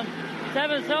it went on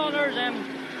 7 cylinders, and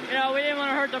we didn't want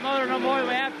to hurt the motor no more than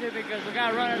we have to because we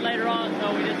got to run it later on,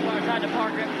 so we just tried to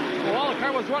park it. Well, while the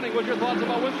car was running, what were your thoughts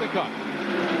about Winston Cup?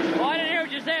 Well, I didn't hear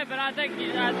what you said, but I think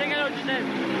I know what you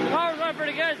said. The car was running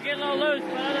pretty good. It's getting a little loose,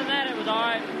 but other than that, it was all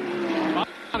right.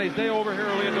 His day over here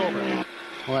early in Dover.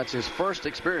 Well, that's his first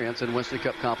experience in Winston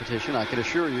Cup competition. I can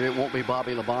assure you it won't be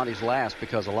Bobby Labonte's last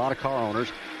because a lot of car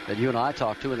owners that you and I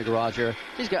talked to in the garage area,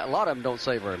 a lot of them don't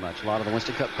say very much, a lot of the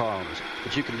Winston Cup car owners.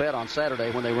 But you can bet on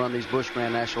Saturday when they run these Busch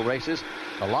Grand National races,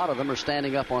 a lot of them are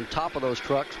standing up on top of those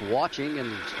trucks watching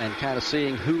and kind of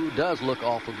seeing who does look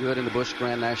awful good in the Busch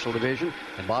Grand National division.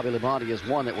 And Bobby Labonte is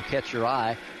one that will catch your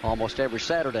eye almost every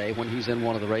Saturday when he's in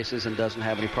one of the races and doesn't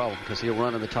have any problem because he'll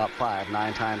run in the top 5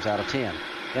 9 times out of 10.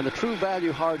 In the True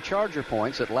Value Hard Charger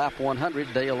points at lap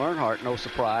 100, Dale Earnhardt, no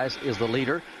surprise, is the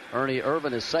leader. Ernie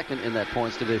Irvin is second in that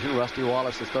points division. Rusty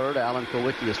Wallace is third. Alan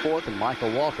Kulwicki is fourth. And Michael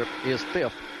Waltrip is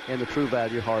fifth in the True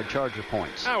Value Hard Charger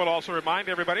points. I will also remind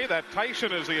everybody that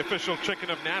Tyson is the official chicken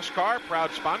of NASCAR,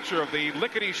 proud sponsor of the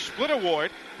Lickety Split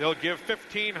Award. They'll give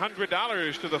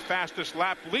 $1,500 to the fastest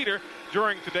lap leader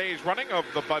during today's running of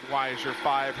the Budweiser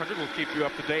 500. We'll keep you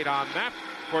up to date on that.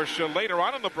 Of course, later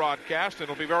on in the broadcast,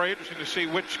 it'll be very interesting to see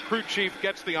which crew chief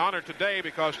gets the honor today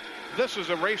because this is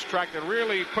a racetrack that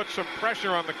really puts some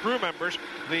pressure on the crew members.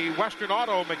 The Western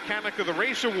Auto Mechanic of the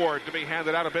Race Award to be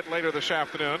handed out a bit later this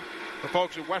afternoon. The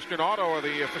folks at Western Auto are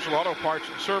the official auto parts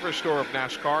and service store of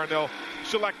NASCAR, and they'll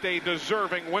select a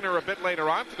deserving winner a bit later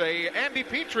on today. Andy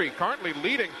Petrie currently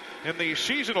leading in the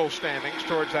seasonal standings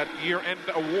towards that year-end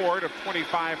award of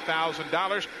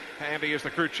 $25,000. Andy is the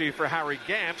crew chief for Harry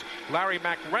Gant. Larry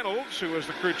McReynolds, who is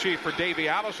the crew chief for Davey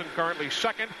Allison, currently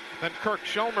second. Then Kirk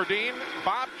Shelmerdine,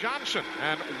 Bob Johnson,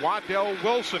 and Waddell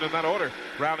Wilson in that order,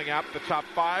 rounding out the top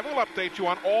 5. We'll update you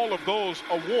on all of those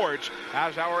awards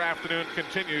as our afternoon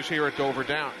continues here at Dover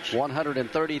Downs.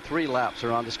 133 laps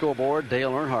are on the scoreboard.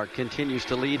 Dale Earnhardt continues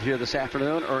to lead here this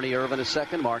afternoon. Ernie Irvin is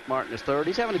second. Mark Martin is third.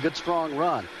 He's having a good, strong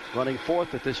run. Running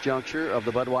fourth at this juncture of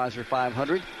the Budweiser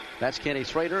 500. That's Kenny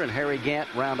Schrader and Harry Gant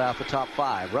round out the top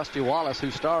 5. Rusty Wallace,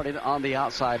 who started on the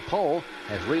outside pole,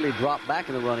 has really dropped back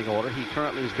in the running order. He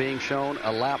currently is being shown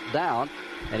a lap down,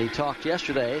 and he talked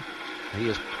yesterday. He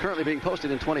is currently being posted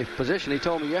in 20th position. He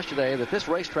told me yesterday that this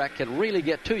racetrack can really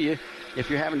get to you if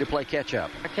you're having to play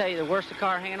catch-up. I tell you, the worse the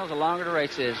car handles, the longer the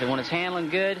race is. And when it's handling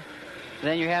good,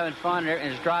 then you're having fun,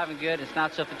 and it's driving good, it's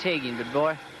not so fatiguing. But,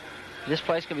 boy, this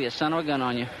place could be a son of a gun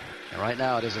on you. And right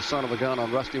now it is a son of a gun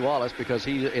on Rusty Wallace because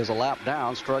he is a lap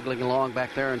down, struggling along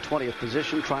back there in 20th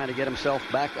position, trying to get himself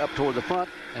back up toward the front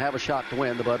and have a shot to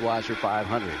win the Budweiser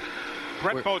 500.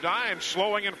 Brett Bodine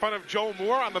slowing in front of Joe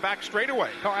Moore on the back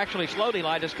straightaway. Car actually slowed,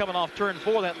 Eli, just coming off turn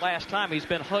 4 that last time. He's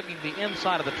been hugging the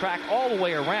inside of the track all the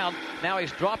way around. Now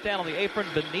he's dropped down on the apron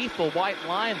beneath the white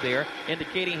line there,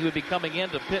 indicating he would be coming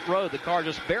into pit road. The car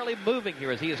just barely moving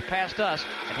here as he has passed us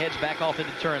and heads back off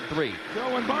into turn 3.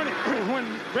 So when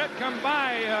Brett come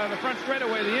by the front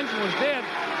straightaway, the engine was dead.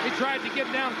 He tried to get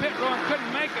down pit road and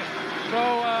couldn't make it. So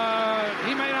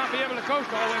he may not be able to coast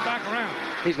all the way back around.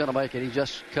 He's going to make it. He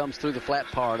just comes through the flat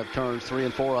part of turns 3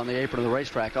 and 4 on the apron of the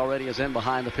racetrack. Already is in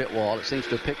behind the pit wall. It seems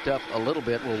to have picked up a little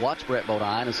bit. We'll watch Brett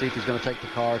Bodine and see if he's going to take the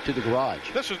car to the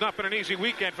garage. This has not been an easy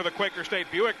weekend for the Quaker State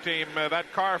Buick team.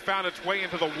 That car found its way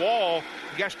into the wall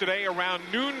yesterday around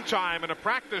noontime in a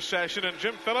practice session. And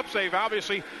Jim Phillips, they've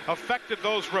obviously affected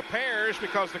those repairs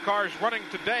because the car's running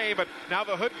today, but now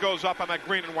the hood goes up on that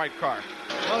green and white car.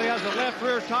 Well, he has the left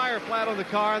rear tire flat on the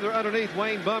car. They're underneath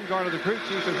Wayne Bumgarner, the crew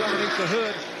chief, is underneath the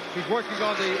hood. He's working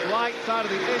on the right side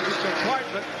of the engine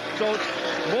compartment. So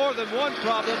it's more than one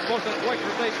problem. Of course, that's Quaker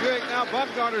State Buick. Now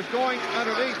Bumgarner's going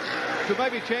underneath to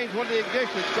maybe change one of the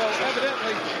ignitions. So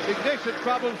evidently, ignition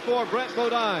problems for Brett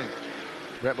Bodine.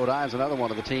 Brett Bodine's another one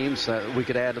of the teams we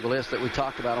could add to the list that we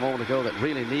talked about a moment ago that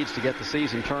really needs to get the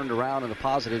season turned around in a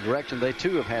positive direction. They,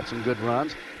 too, have had some good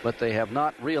runs, but they have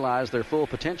not realized their full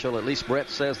potential. At least Brett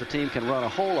says the team can run a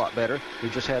whole lot better.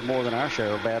 We've just had more than our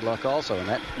share of bad luck also, and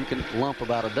that you can lump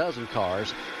about a dozen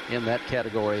cars in that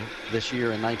category this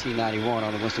year in 1991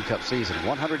 on the Winston Cup season.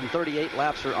 138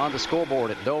 laps are on the scoreboard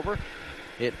at Dover.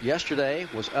 It yesterday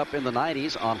was up in the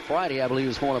 90s. On Friday, I believe, it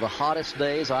was one of the hottest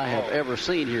days I have ever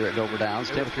seen here at Dover Downs.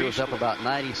 Temperature was up about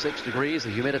 96 degrees.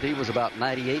 The humidity was about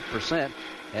 98%.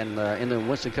 And in the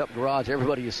Winston Cup garage,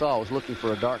 everybody you saw was looking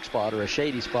for a dark spot or a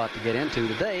shady spot to get into.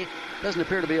 Today doesn't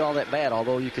appear to be all that bad,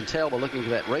 although you can tell by looking at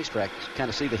that racetrack, you kind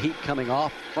of see the heat coming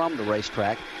off from the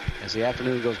racetrack. As the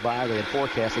afternoon goes by, they had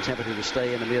forecast the temperature to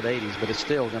stay in the mid-80s, but it's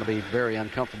still going to be very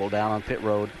uncomfortable down on pit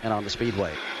road and on the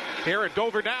speedway. Here at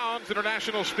Dover Downs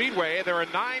International Speedway, there are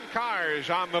 9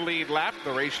 cars on the lead lap.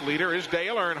 The race leader is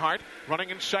Dale Earnhardt. Running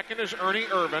in second is Ernie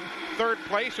Irvin. Third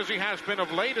place, as he has been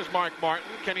of late, is Mark Martin.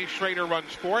 Kenny Schrader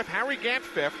runs fourth. Harry Gant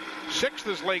fifth. Sixth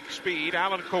is Lake Speed.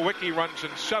 Alan Kowicki runs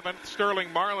in seventh.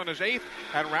 Sterling Marlin is eighth.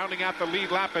 And rounding out the lead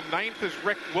lap in ninth is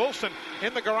Rick Wilson.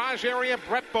 In the garage area,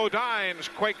 Brett Bodine's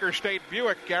Quaker State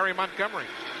Buick, Gary Montgomery.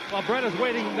 Well, Brett is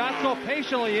waiting not so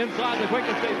patiently inside the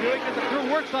Quaker State Buick as the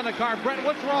crew works on the car. Brett,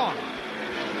 what's wrong?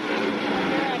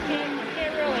 I can't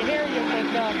really hear you,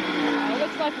 but it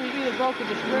looks like we've either broke a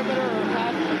distributor or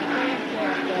possibly the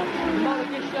crankshaft. The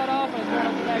motor gets shut off and it's going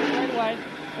up the back straightaway,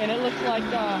 and it looks like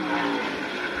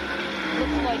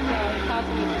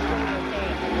possibly the distributor.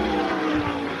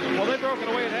 Well, they broke it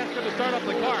away and asked him to start up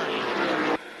the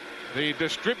car. The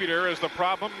distributor is the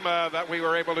problem that we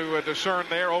were able to discern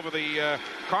there over the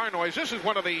car noise. This is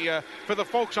one of the, for the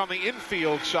folks on the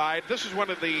infield side, this is one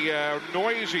of the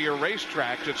noisier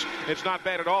racetracks. It's not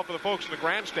bad at all for the folks in the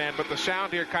grandstand, but the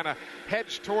sound here kind of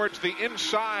heads towards the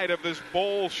inside of this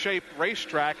bowl-shaped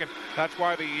racetrack, and that's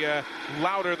why the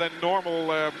louder than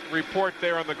normal report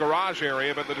there in the garage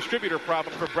area. But the distributor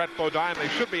problem for Brett Bodine, they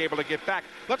should be able to get back.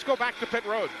 Let's go back to pit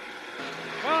road.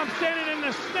 Well, I'm standing in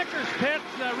the Snickers pit,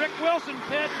 the Rick Wilson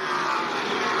pit.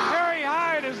 Harry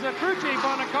Hyde is the crew chief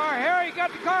on the car. Harry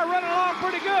got the car running along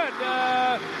pretty good.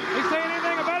 He saying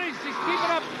anything about it? He's keeping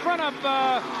up in front of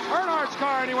Earnhardt's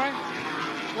car anyway.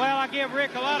 Well, I give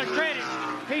Rick a lot of credit.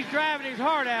 He's driving his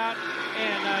heart out,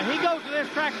 and he goes to this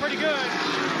track pretty good.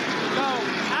 So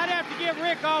I'd have to give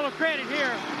Rick all the credit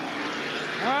here.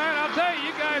 All right, I'll tell you,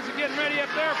 you guys are getting ready up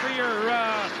there for your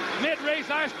mid-race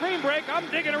ice cream break. I'm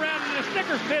digging around in the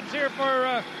Snickers pits here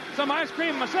for some ice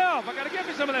cream myself. I got to get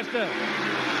me some of that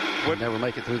stuff. We'd never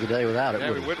make it through the day without it.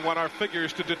 Yeah, we wouldn't want our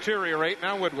figures to deteriorate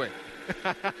now, would we?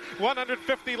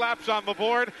 150 laps on the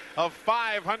board of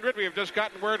 500. We have just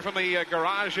gotten word from the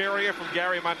garage area from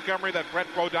Gary Montgomery that Brett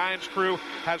Bodine's crew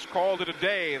has called it a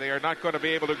day. They are not going to be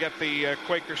able to get the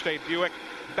Quaker State Buick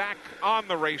back on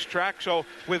the racetrack. So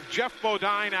with Jeff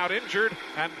Bodine out injured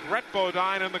and Brett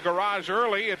Bodine in the garage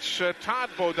early, it's Todd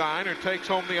Bodine who takes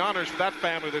home the honors for that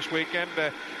family this weekend.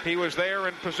 He was there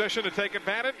in position to take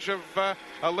advantage of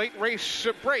a late race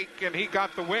break, and he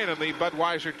got the win in the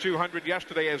Budweiser 200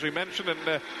 yesterday, as we mentioned.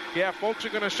 And yeah, folks are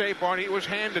going to say, Barney, it was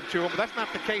handed to him. But that's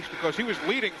not the case, because he was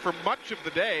leading for much of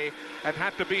the day and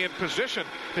had to be in position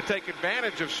to take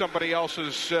advantage of somebody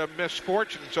else's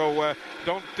misfortune. So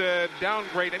don't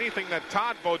downgrade anything that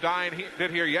Todd Bodine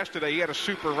did here yesterday. He had a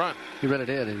super run. He really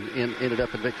did, and ended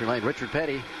up in victory lane. Richard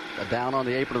Petty, down on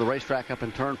the apron of the racetrack up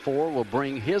in turn 4, will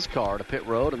bring his car to pit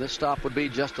road, and this stop would be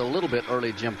just a little bit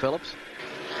early, Jim Phillips.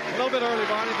 A little bit early,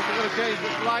 Barney, but they're going to change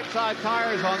the right side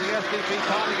tires on the SDP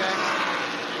Pontiac.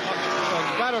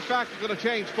 As a matter of fact, it's going to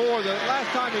change 4. The last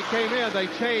time he came in, they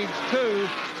changed 2.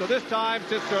 So this time,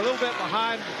 since they're a little bit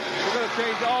behind, we're going to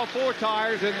change all 4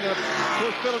 tires and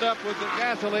fill it up with the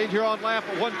gasoline here on lap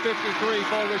 153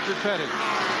 for Richard Petty.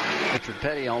 Richard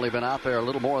Petty only been out there a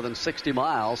little more than 60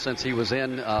 miles since he was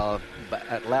in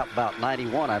at lap about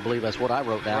 91, I believe. That's what I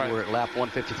wrote down. Right. We're at lap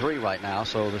 153 right now,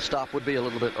 so the stop would be a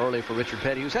little bit early for Richard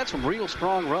Petty, who's had some real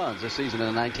strong runs this season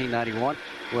in 1991.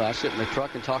 Well, I sit in the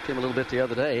truck and talked to him a little bit the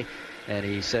other day, and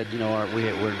he said, you know,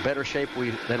 we're in better shape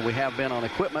than we have been on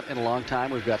equipment in a long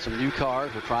time. We've got some new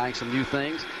cars. We're trying some new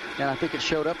things. And I think it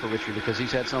showed up for Richard because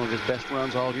he's had some of his best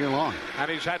runs all year long.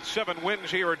 And he's had 7 wins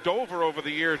here at Dover over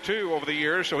the years,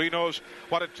 so he knows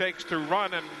what it takes to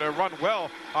run and run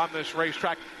well on this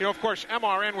racetrack. You know, of course,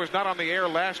 MRN was not on the air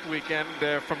last weekend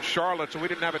from Charlotte, so we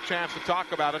didn't have a chance to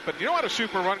talk about it. But you know, had a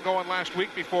super run going last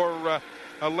week before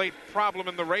a late problem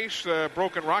in the race,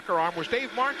 broken rocker arm, was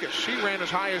Dave Marcus. He ran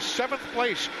as high as 7th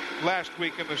place last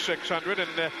week in the 600 and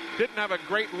didn't have a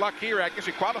great luck here. I guess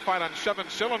he qualified on 7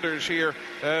 cylinders here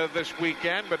this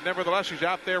weekend, but nevertheless, he's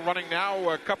out there running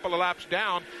now a couple of laps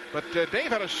down. But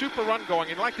Dave had a super run going.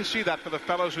 You'd like to see that for the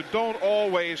fellows who don't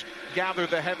always gather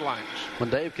the headlines. When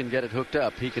Dave can get it hooked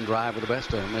up, he can drive with the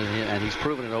best of them, and he's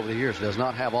proven it over the years. He does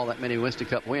not have all that many Winston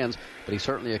Cup wins, but he's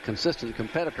certainly a consistent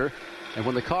competitor. And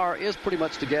when the car is pretty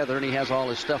much together and he has all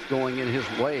his stuff going in his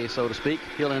way, so to speak,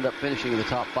 he'll end up finishing in the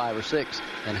top 5 or 6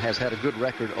 and has had a good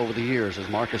record over the years as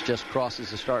Marcus just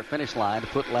crosses the start-finish line to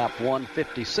put lap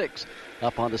 156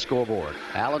 up on the scoreboard.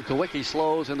 Alan Kowicki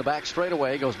slows in the back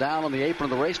straightaway, goes down on the apron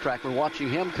of the racetrack. We're watching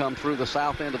him come through the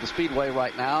south end of the speedway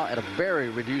right now at a very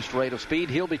reduced rate of speed.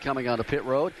 He'll be coming onto pit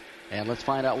road. And let's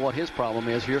find out what his problem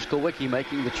is. Here's Kowicki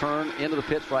making the turn into the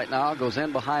pits right now. Goes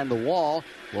in behind the wall.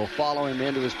 We'll follow him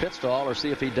into his pit stall or see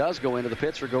if he does go into the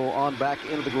pits or go on back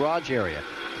into the garage area.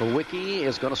 Kowicki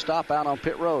is going to stop out on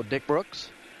pit road. Dick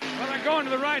Brooks. Well, they're going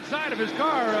to the right side of his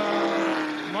car.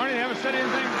 Marty, they haven't said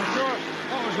anything for sure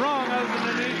what was wrong other than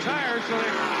the new tires, so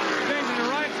they're changing the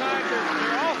right side.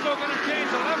 They're also going to change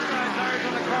the left side tires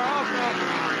on the car also.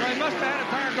 So he must have had a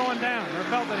tire going down, or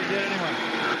felt that he did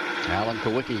anyway. Alan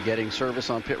Kowicki getting service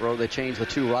on pit road. They changed the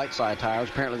 2 right side tires.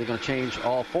 Apparently they're going to change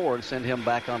all 4 and send him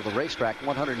back onto the racetrack.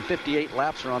 158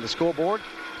 laps are on the scoreboard.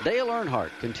 Dale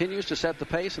Earnhardt continues to set the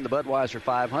pace in the Budweiser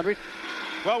 500.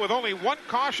 Well, with only 1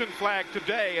 caution flag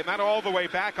today, and that all the way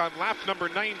back on lap number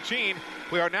 19,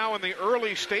 we are now in the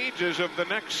early stages of the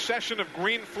next session of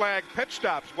green flag pit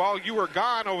stops. While you were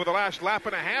gone over the last lap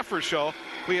and a half or so,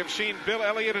 we have seen Bill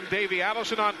Elliott and Davey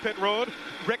Allison on pit road.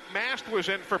 Rick Mast was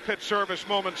in for pit service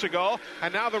moments ago.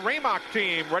 And now the Raymock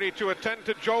team ready to attend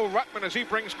to Joe Ruttman as he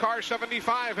brings car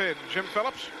 75 in. Jim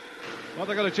Phillips? Well,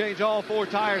 they're going to change all 4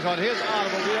 tires on his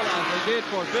automobile as they did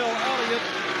for Bill Elliott.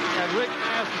 And Rick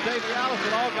Mast and Davey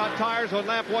Allison all got tires on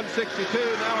lap 162.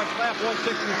 Now it's lap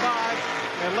 165.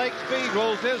 And Lake Speed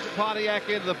rolls his Pontiac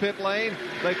into the pit lane.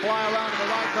 They fly around to the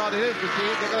right side of his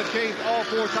machine. They're going to change all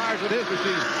 4 tires with his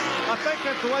machine. I think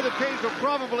that's the way the teams will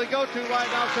probably go to right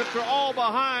now since they're all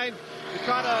behind. To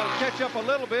try to catch up a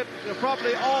little bit, they'll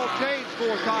probably all change 4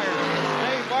 tires.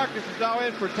 Dave Marcus is now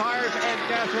in for tires and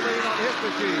gasoline on his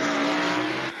machine.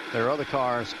 There are other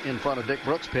cars in front of Dick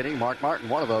Brooks pitting. Mark Martin,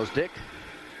 one of those. Dick?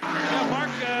 Yeah, Mark,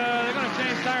 they're going to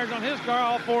change tires on his car,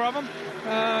 all 4 of them.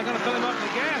 Going to fill him up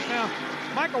with gas now.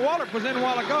 Michael Wallert was in a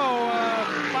while ago,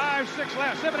 5, 6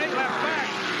 laps, 7, 8 laps back.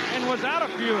 and was out of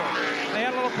fuel. They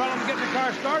had a little problem getting the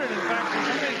car started. In fact,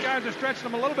 some of these guys are stretching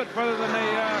them a little bit further than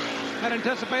they had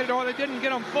anticipated, or they didn't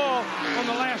get them full on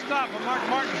the last stop. But Mark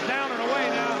Martin's down and away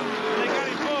now. They got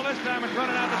him full this time and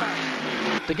running out the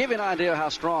back. To give you an idea how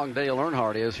strong Dale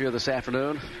Earnhardt is here this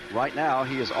afternoon, right now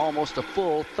he is almost a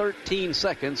full 13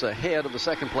 seconds ahead of the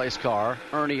second-place car,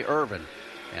 Ernie Irvan.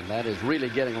 And that is really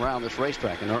getting around this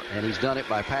racetrack. And he's done it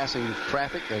by passing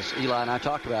traffic, as Eli and I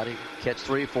talked about. He catch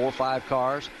 3, 4, 5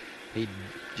 cars. He'd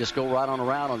just go right on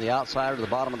around on the outside or the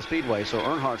bottom of the speedway. So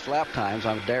Earnhardt's lap times,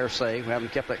 I would dare say, we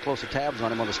haven't kept that close of tabs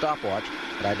on him on the stopwatch,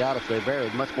 but I doubt if they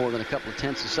varied much more than a couple of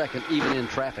tenths a second, even in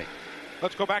traffic.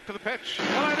 Let's go back to the pitch.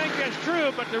 Well, I think that's true,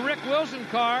 but the Rick Wilson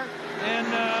car and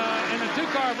the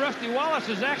 2-car of Rusty Wallace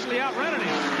is actually outrunning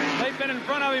him. They've been in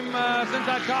front of him since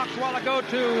I talked a while ago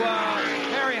to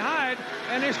Harry Hyde,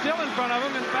 and they're still in front of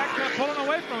him. In fact, pulling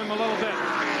away from him a little bit.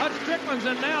 Hutch Strickland's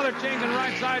in now. They're changing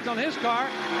right sides on his car,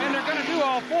 and they're going to do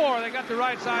all 4. They got the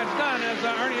right sides done as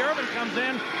Ernie Irvan comes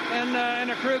in, and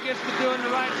the crew gets to doing the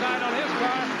right side on his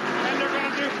car, and they're going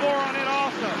to do 4 on it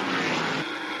also.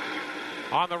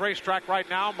 On the racetrack right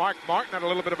now, Mark Martin had a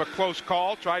little bit of a close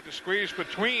call, tried to squeeze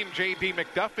between J.D.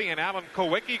 McDuffie and Alan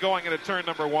Kowicki going into turn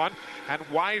number 1, and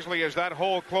wisely as that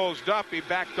hole closed up, he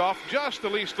backed off just the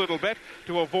least little bit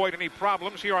to avoid any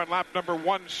problems here on lap number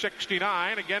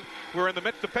 169. Again, we're in the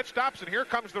midst of pit stops, and here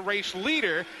comes the race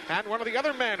leader, and one of the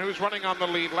other men who's running on the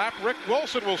lead lap, Rick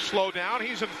Wilson, will slow down.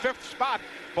 He's in 5th spot.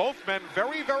 Both men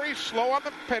very, very slow on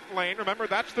the pit lane. Remember,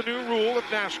 that's the new rule of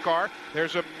NASCAR.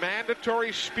 There's a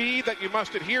mandatory speed that you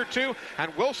must adhere to,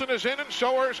 and Wilson is in, and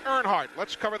so is Earnhardt.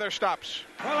 Let's cover their stops.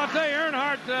 Well, I'll tell you,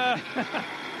 Earnhardt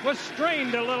was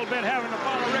strained a little bit having to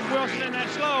follow Rick Wilson in that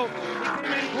slow.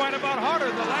 He came in quite a bit harder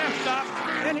the last stop,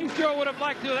 and he sure would have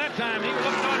liked to that time. He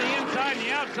looked on the inside and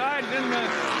the outside and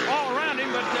all around him,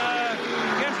 but I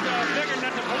guess figuring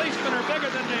that the policemen are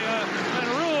bigger than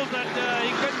the rules, that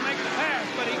he couldn't make the pass.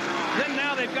 But then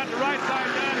now they've got the right side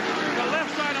done, the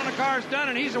left side on the car's done,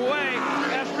 and he's away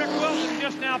as Rick Wilson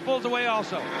just now pulls away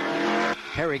also.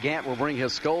 Harry Gant will bring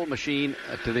his Skoal machine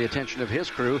to the attention of his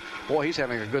crew. Boy, he's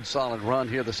having a good solid run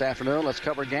here this afternoon. Let's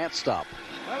cover Gant's stop.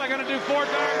 Well, they're going to do 4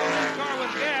 tires on this car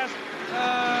with gas.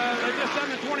 They just done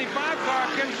the 25 car.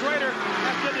 Ken Schrader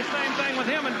did the same thing with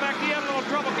him. In fact, he had a little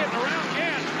trouble getting around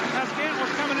Gant as Gant was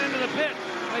coming into the pit.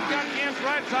 They've got Gant's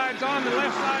right sides on. The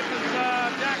left side is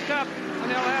jacked up,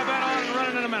 and they'll have that on and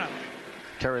running in a minute.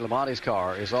 Terry Lamonti's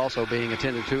car is also being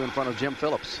attended to in front of Jim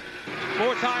Phillips.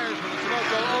 4 tires for the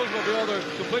Sunoco Oldsmobile.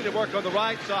 They're completing work on the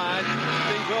right side.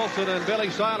 Steve Wilson and Billy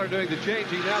Seiler doing the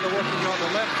changing. Now they're working on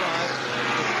the left side.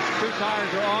 2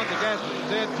 tires are on. The gas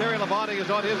is in. Terry Lamonti is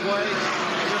on his way.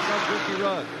 Here comes Ricky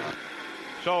Rudd.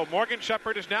 So Morgan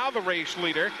Shepherd is now the race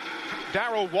leader.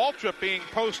 Darrell Waltrip being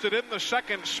posted in the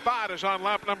 2nd spot is on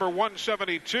lap number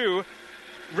 172.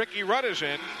 Ricky Rudd is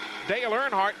in. Dale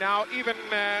Earnhardt now, even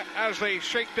as they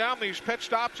shake down these pit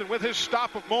stops, and with his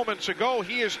stop of moments ago,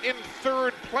 he is in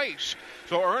 3rd place.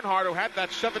 So Earnhardt, who had that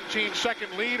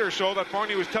 17-second lead or so that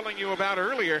Barney was telling you about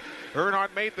earlier,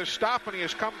 Earnhardt made the stop, and he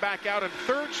has come back out in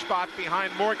 3rd spot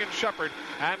behind Morgan Shepherd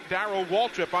and Darrell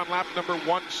Waltrip on lap number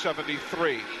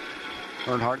 173.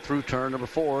 Earnhardt through turn number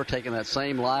 4, taking that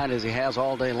same line as he has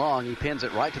all day long. He pins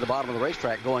it right to the bottom of the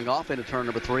racetrack, going off into turn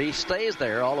number 3, stays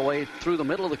there all the way through the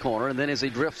middle of the corner, and then as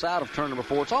he drifts out of turn number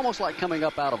 4, it's almost like coming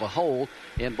up out of a hole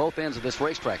in both ends of this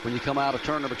racetrack. When you come out of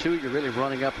turn number 2, you're really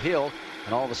running uphill,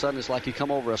 and all of a sudden it's like you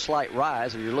come over a slight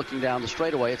rise and you're looking down the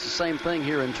straightaway. It's the same thing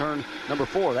here in turn number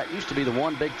 4. That used to be the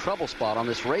one big trouble spot on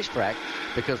this racetrack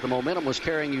because the momentum was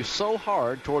carrying you so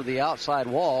hard toward the outside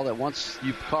wall that once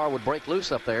your car would break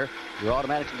loose up there, you're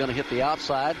automatically going to hit the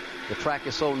outside. The track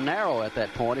is so narrow at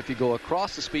that point. If you go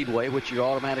across the speedway, which you're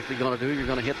automatically going to do, you're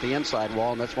going to hit the inside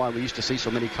wall, and that's why we used to see so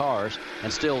many cars,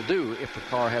 and still do if the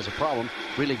car has a problem,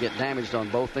 really get damaged on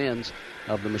both ends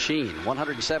of the machine.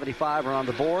 175 are on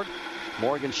the board.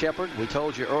 Morgan Shepherd, we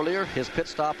told you earlier, his pit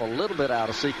stop a little bit out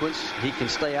of sequence. He can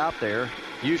stay out there.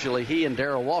 Usually he and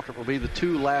Darrell Waltrip will be the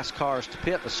 2 last cars to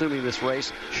pit, assuming this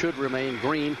race should remain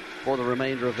green for the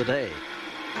remainder of the day.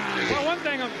 Well, one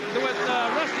thing with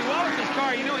Rusty Wallace's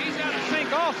car, you know, he's out of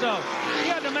sync also. He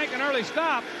had to make an early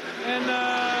stop, and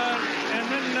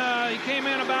then he came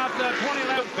in about 20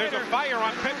 laps later. There's a fire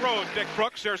on pit road, Dick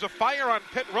Brooks. There's a fire on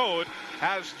pit road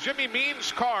as Jimmy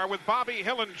Means' car with Bobby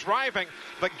Hillen driving.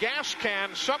 The gas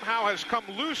can somehow has come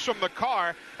loose from the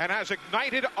car and has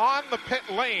ignited on the pit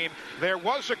lane. There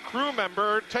was a crew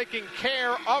member taking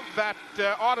care of that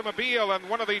automobile, and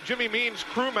one of the Jimmy Means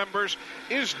crew members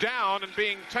is down and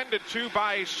being tended to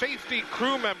by safety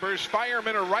crew members.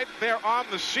 Firemen are right there on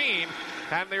the scene.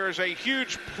 and there is a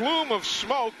huge plume of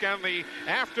smoke and the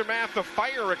aftermath of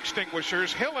fire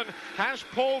extinguishers. Hillen has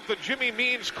pulled the Jimmy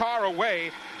Means car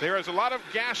away. There is a lot of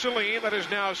gasoline that is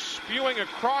now spewing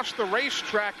across the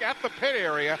racetrack at the pit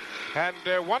area, and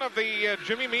one of the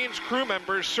Jimmy Means crew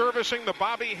members servicing the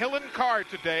Bobby Hillen car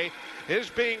today is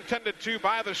being tended to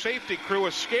by the safety crew.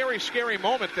 A scary, scary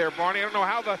moment there, Barney. I don't know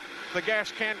how the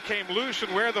gas can came loose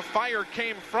and where the fire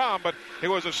came from, but it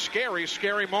was a scary,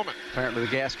 scary moment. Apparently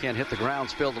the gas can hit the ground,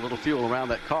 spilled a little fuel around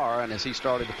that car, and as he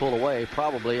started to pull away,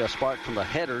 probably a spark from the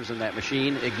headers in that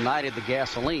machine ignited the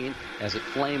gasoline as it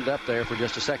flamed up there for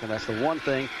just a second. That's the one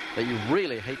thing that you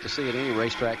really hate to see at any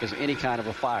racetrack, is any kind of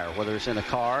a fire, whether it's in a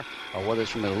car or whether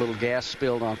it's from a little gas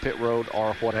spilled on pit road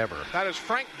or whatever. That is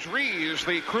Frank Dries,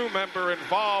 the crew member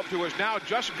involved, who has now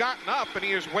just gotten up, and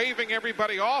he is waving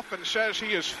everybody off and says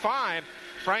he is fine.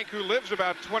 Frank, who lives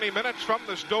about 20 minutes from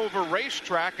this Dover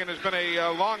racetrack and has been a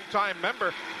long-time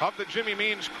member of the Jimmy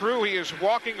Means crew, he is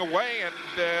walking away and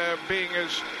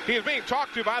he is being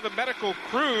talked to by the medical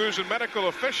crews and medical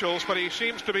officials, but he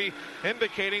seems to be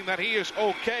indicating that he is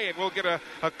okay, and we'll get a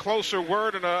closer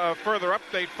word and a further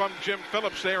update from Jim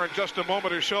Phillips there in just a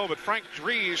moment or so. But Frank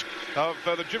Dries of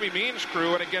the Jimmy Means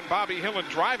crew, and again Bobby Hillen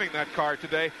driving that car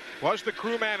today, was the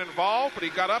crewman involved, but he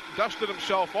got up, dusted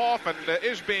himself off, and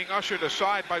is being ushered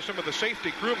aside by some of the safety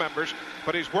crew members,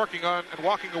 but he's working on and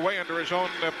walking away under his own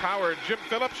power. Jim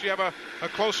Phillips, you have a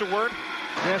closer word?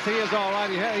 Yes, he is all right.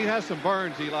 He has some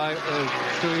burns, Eli,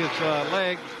 to his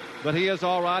legs, but he is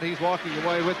all right. He's walking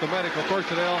away with the medical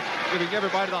personnel, giving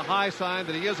everybody the high sign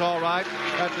that he is all right.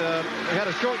 He had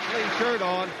a short sleeve shirt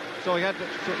on, so he had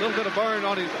a little bit of burn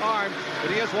on his arm,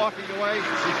 but he is walking away.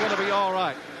 He's going to be all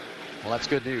right. Well, that's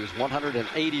good news.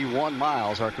 181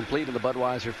 miles are complete in the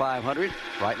Budweiser 500.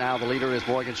 Right now, the leader is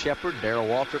Morgan Shepherd. Darrell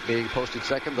Waltrip being posted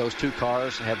second. Those two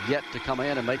cars have yet to come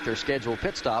in and make their scheduled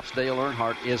pit stops. Dale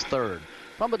Earnhardt is third.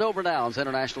 From the Dover Downs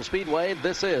International Speedway,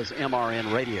 this is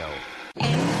MRN Radio.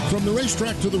 From the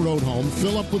racetrack to the road home,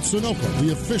 fill up with Sunoco,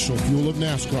 the official fuel of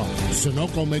NASCAR.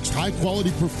 Sunoco makes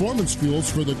high-quality performance fuels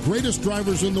for the greatest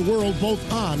drivers in the world, both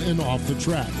on and off the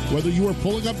track. Whether you are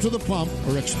pulling up to the pump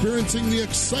or experiencing the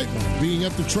excitement of being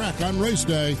at the track on race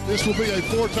day, this will be a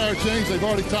 4-tire change. They've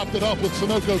already topped it off with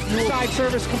Sunoco fuel. Side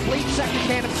service complete, second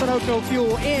can of Sunoco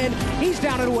fuel in. He's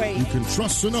down and away. You can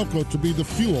trust Sunoco to be the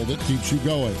fuel that keeps you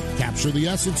going. Capture the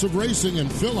essence of racing and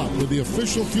fill up with the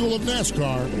official fuel of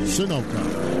NASCAR,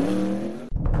 Sunoco.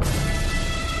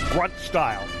 Grunt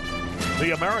style.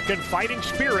 The American fighting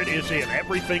spirit is in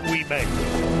everything we make.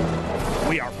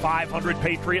 We are 500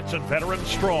 patriots and veterans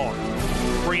strong,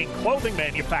 bringing clothing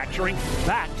manufacturing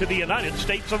back to the United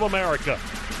States of America.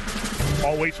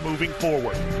 Always moving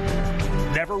forward,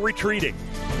 never retreating,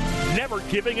 never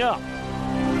giving up.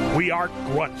 We are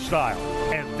Grunt style,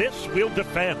 and this we'll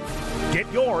defend. Get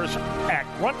yours at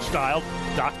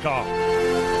gruntstyle.com.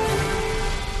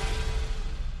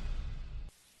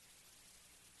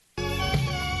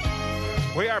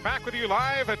 We are back with you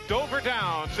live at Dover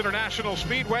Downs International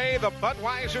Speedway. The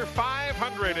Budweiser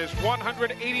 500 is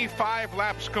 185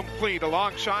 laps complete.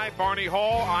 Alongside Barney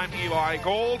Hall, I'm Eli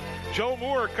Gold. Joe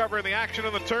Moore covering the action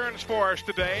in the turns for us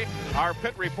today. Our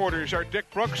pit reporters are Dick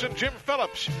Brooks and Jim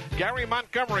Phillips. Gary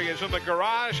Montgomery is in the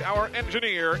garage. Our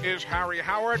engineer is Harry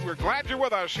Howard. We're glad you're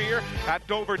with us here at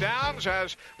Dover Downs,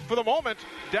 as for the moment,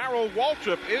 Darrell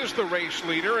Waltrip is the race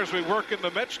leader as we work in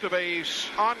the midst of a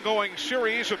ongoing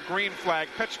series of green flag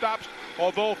pit stops,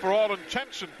 although for all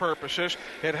intents and purposes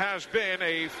it has been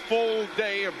a full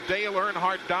day of Dale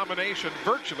Earnhardt domination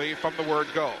virtually from the word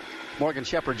go. Morgan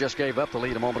Shepherd just gave up the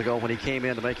lead a moment ago when he came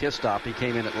in to make his stop. He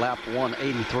came in at lap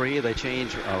 183. They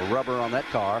changed rubber on that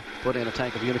car, put in a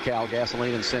tank of Unical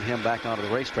gasoline, and sent him back onto the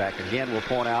racetrack. Again, we'll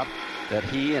point out that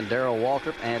he and Darrell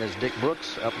Waltrip, and as Dick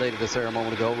Brooks updated us there a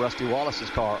moment ago, Rusty Wallace's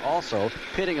car also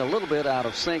pitting a little bit out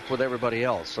of sync with everybody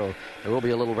else. So there will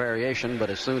be a little variation, but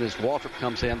as soon as Waltrip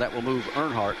comes in, that will move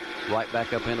Earnhardt right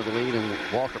back up into the lead, and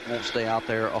Waltrip won't stay out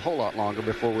there a whole lot longer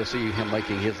before we'll see him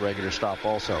making his regular stop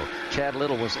also. Chad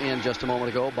Little was in just a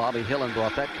moment ago. Bobby Hillen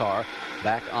brought that car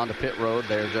back onto pit road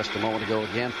there just a moment ago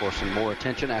again for some more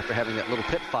attention after having that little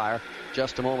pit fire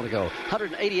just a moment ago.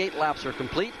 188 laps are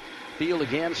complete. Field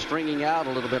again stringing out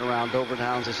a little bit around Dover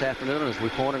Downs this afternoon. And as we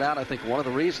pointed out, I think one of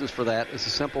the reasons for that is the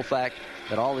simple fact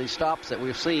that all these stops that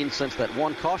we've seen since that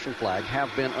one caution flag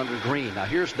have been under green. Now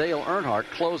here's Dale Earnhardt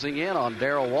closing in on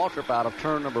Darrell Waltrip out of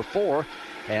turn number 4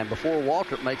 And before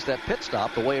Waltrip makes that pit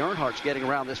stop, the way Earnhardt's getting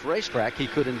around this racetrack, he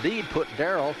could indeed put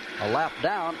Darrell a lap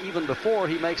down even before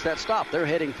he makes that stop. They're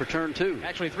heading for turn 2.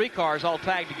 Actually, 3 cars all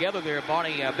tagged together there,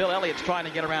 Barney. Bill Elliott's trying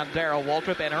to get around Darrell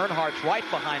Waltrip, and Earnhardt's right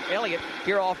behind Elliott.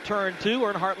 Here off turn 2,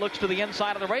 Earnhardt looks to the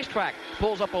inside of the racetrack,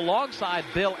 pulls up alongside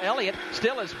Bill Elliott,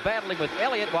 still is battling with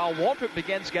Elliott while Waltrip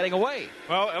begins getting away.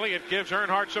 Well, Elliott gives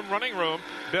Earnhardt some running room.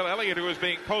 Bill Elliott, who is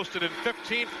being posted in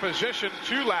 15th position,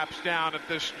 2 laps down at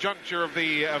this juncture of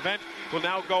the event, will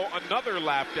now go another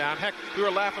lap down. Heck, we were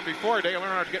laughing before. Dale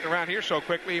Earnhardt's getting around here so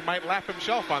quickly he might lap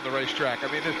himself on the racetrack.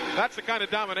 I mean, that's the kind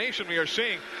of domination we are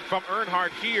seeing from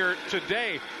Earnhardt here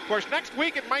today. Of course, next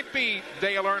week it might be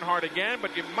Dale Earnhardt again,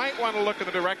 but you might want to look in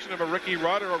the direction of a Ricky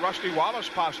Rudd or a Rusty Wallace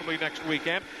possibly next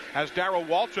weekend, as Darrell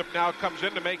Waltrip now comes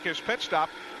in to make his pit stop.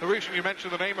 The reason you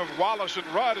mentioned the name of Wallace and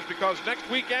Rudd is because next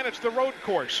weekend it's the road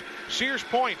course, Sears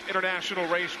Point International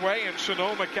Raceway in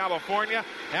Sonoma, California.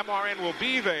 MRN will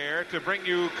be there to bring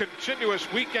you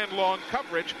continuous weekend-long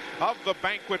coverage of the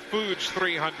Banquet Foods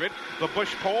 300. The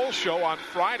Busch Pole Show on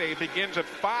Friday begins at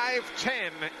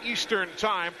 5:10 Eastern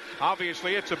Time.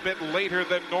 Obviously, it's a bit later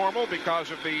than normal because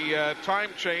of the time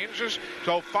changes.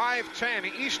 So 5:10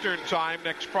 Eastern Time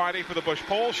next Friday for the Busch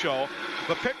Pole Show.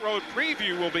 The Pit Road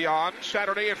Preview will be on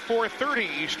Saturday at 4:30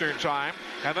 Eastern Time.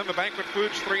 And then the Banquet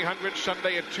Foods 300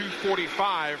 Sunday at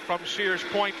 2:45 from Sears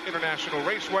Point International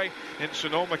Raceway in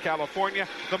Sonoma, California.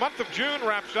 The month of June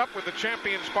wraps up with the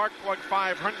Champion Spark Plug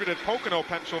 500 at Pocono,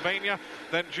 Pennsylvania.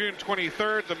 Then June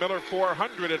 23rd, the Miller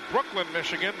 400 at Brooklyn,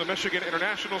 Michigan, the Michigan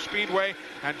International Speedway.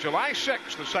 And July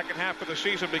 6th, the second half of the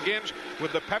season begins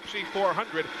with the Pepsi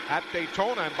 400 at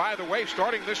Daytona. And by the way,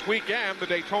 starting this weekend, the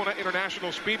Daytona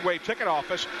International Speedway ticket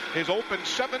office is open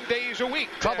 7 days a week.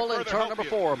 Trouble in turn number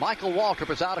 4. Michael Waltrip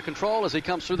is out of control as he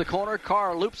comes through the corner.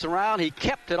 Car loops around. He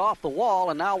kept it off the wall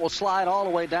and now will slide all the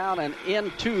way down and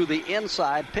into the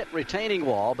inside pit retaining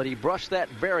wall, but he brushed that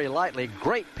very lightly.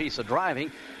 Great piece of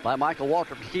driving by Michael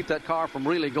Waltrip to keep that car from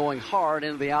really going hard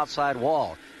into the outside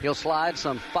wall. He'll slide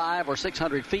some 500 or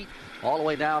 600 feet all the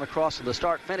way down across to the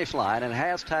start-finish line and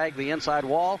has tagged the inside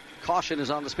wall. Caution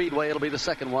is on the speedway. It'll be the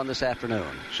second one this afternoon.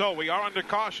 So we are under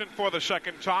caution for the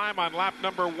second time on lap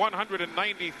number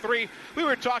 193. We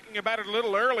were talking about it a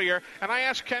little earlier, and I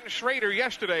asked Ken Schrader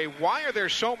yesterday, why are there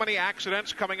so many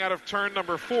accidents coming out of turn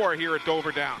number 4 here at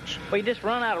Dover Downs? Well, you just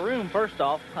run out of room, first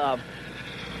off.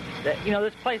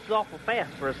 This place is awful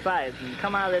fast for its size. And you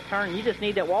come out of that turn, you just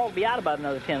need that wall to be out about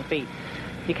another 10 feet.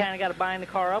 You kind of got to bind the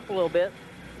car up a little bit.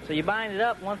 So you bind it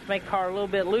up once to make the car a little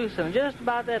bit loose, and just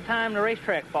about that time the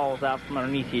racetrack falls out from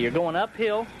underneath you. You're going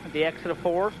uphill at the exit of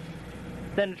 4,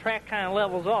 then the track kind of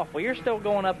levels off. Well, you're still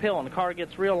going uphill, and the car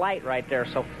gets real light right there,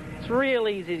 so it's real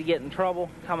easy to get in trouble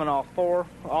coming off 4,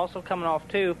 also coming off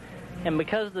 2. And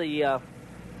because of the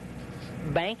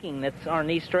banking that's on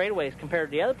these straightaways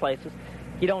compared to the other places,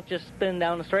 you don't just spin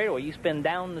down the straightaway. You spin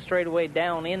down the straightaway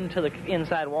down into the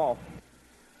inside wall.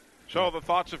 So the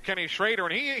thoughts of Kenny Schrader,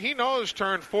 and he knows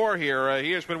turn 4 here.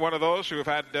 He has been one of those who have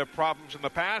had problems in the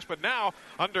past, but now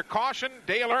under caution,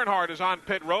 Dale Earnhardt is on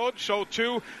pit road. So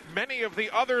too many of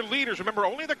the other leaders. Remember,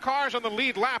 only the cars on the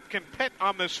lead lap can pit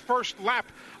on this first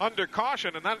lap under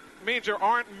caution, and that means there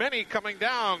aren't many coming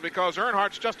down because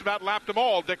Earnhardt's just about lapped them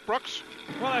all. Dick Brooks.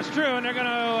 Well, that's true, and they're going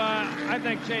to, I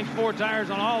think, change 4 tires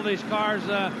on all these cars,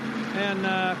 and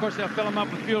of course they'll fill them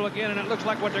up with fuel again, and it looks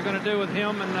like what they're going to do with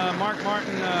him and Mark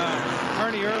Martin,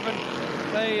 Ernie Irvin.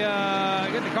 They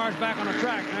get the cars back on the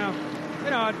track.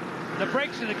 Now, the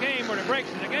brakes in the game were the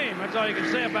brakes in the game. That's all you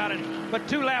can say about it. But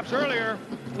 2 laps earlier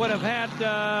would have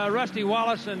had Rusty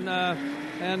Wallace and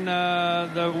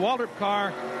the Waltrip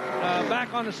car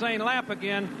back on the same lap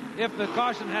again if the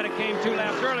caution had it came 2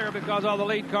 laps earlier because all the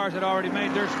lead cars had already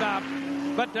made their stop.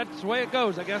 But that's the way it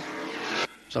goes, I guess.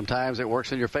 Sometimes it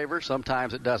works in your favor,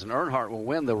 sometimes it doesn't. Earnhardt will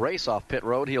win the race off pit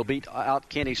road. He'll beat out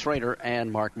Kenny Schrader and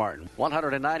Mark Martin.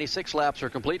 196 laps are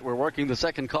complete. We're working the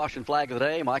second caution flag of the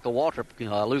day. Michael Waltrip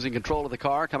losing control of the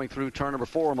car, coming through turn number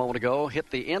 4 a moment ago, hit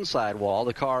the inside wall.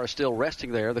 The car is still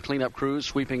resting there. The cleanup crews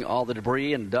sweeping all the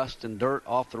debris and dust and dirt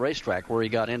off the racetrack where he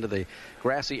got into the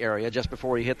grassy area just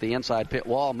before he hit the inside pit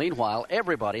wall. Meanwhile,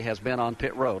 everybody has been on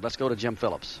pit road. Let's go to Jim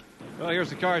Phillips. Well, here's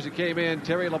the cars that came in.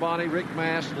 Terry Labonte, Rick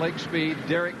Mast, Lake Speed,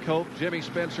 Derek Cope, Jimmy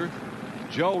Spencer,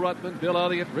 Joe Ruttman, Bill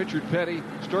Elliott, Richard Petty,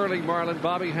 Sterling Marlin,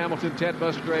 Bobby Hamilton, Ted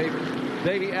Musgrave,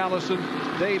 Davey Allison,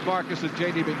 Dave Marcus, and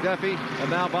J.D. McDuffie. And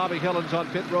now Bobby Hillen's on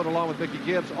pit road along with Mickey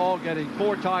Gibbs, all getting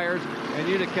 4 tires and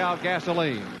Unocal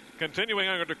gasoline. Continuing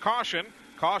under caution,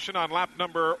 Caution on lap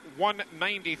number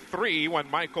 193 when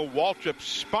Michael Waltrip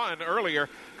spun earlier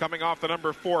coming off the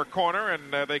number 4 corner,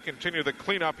 and they continue the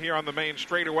cleanup here on the main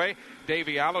straightaway.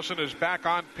 Davey Allison is back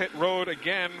on pit road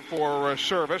again for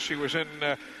service. He was in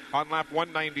on lap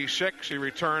 196. He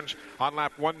returns on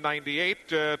lap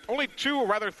 198. Only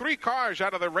 3 cars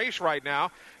out of the race right now.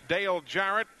 Dale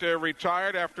Jarrett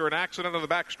retired after an accident on the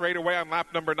back straightaway on lap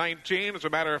number 19. As a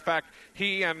matter of fact,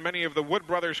 he and many of the Wood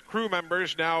Brothers crew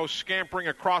members now scampering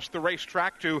across the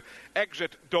racetrack to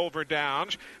exit Dover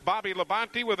Downs. Bobby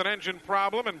Labonte with an engine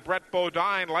problem, and Brett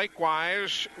Bodine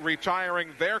likewise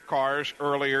retiring their cars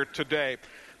earlier today.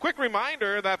 Quick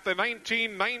reminder that the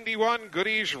 1991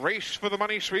 Goodies Race for the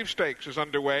Money sweepstakes is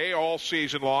underway all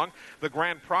season long. The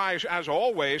grand prize, as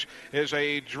always, is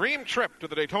a dream trip to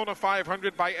the Daytona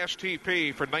 500 by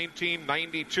STP for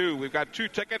 1992. We've got 2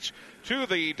 tickets to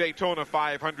the Daytona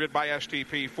 500 by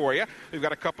STP for you. We've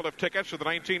got a couple of tickets to the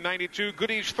 1992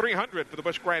 Goodies 300 for the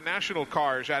Busch Grand National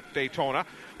cars at Daytona.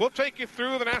 We'll take you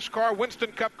through the NASCAR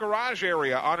Winston Cup garage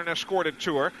area on an escorted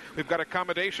tour. We've got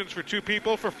accommodations for 2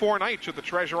 people for 4 nights at the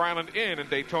Treasure Island Inn in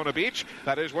Daytona Beach.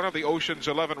 That is one of the Ocean's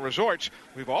 11 resorts.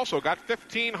 We've also got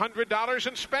 $1,500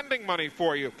 in spending money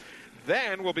for you.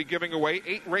 Then we'll be giving away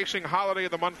 8 Racing Holiday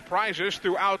of the Month prizes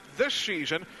throughout this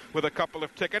season with a couple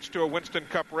of tickets to a Winston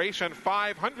Cup race and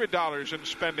 $500 in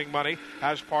spending money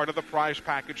as part of the prize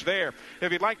package there.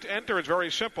 If you'd like to enter, it's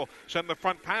very simple. Send the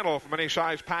front panel from any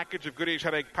size package of Goodies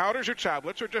headache powders or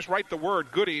tablets, or just write the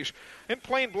word Goodies in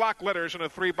plain block letters in a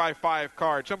 3x5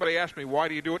 card. Somebody asked me, why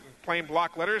do you do it in plain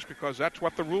block letters? Because that's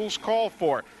what the rules call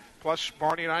for. Plus,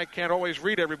 Barney and I can't always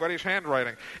read everybody's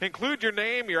handwriting. Include your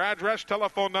name, your address,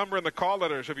 telephone number, and the call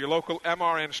letters of your local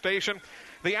MRN station.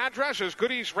 The address is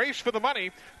Goodies Race for the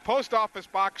Money, Post Office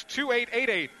Box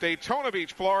 2888, Daytona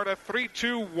Beach, Florida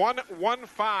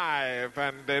 32115.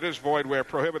 And it is void where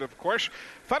prohibited, of course.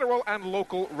 Federal and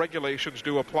local regulations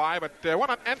do apply, but why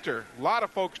not enter? A lot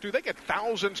of folks do. They get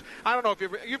thousands. I don't know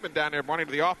if you've been down there, Barney,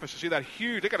 to the office to see that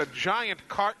huge. They got a giant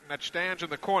carton that stands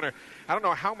in the corner. I don't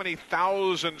know how many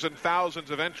thousands and thousands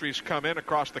of entries come in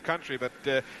across the country, but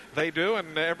they do.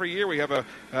 And every year we have a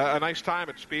nice time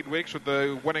at Speed Weeks with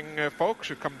the winning folks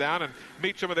who come down and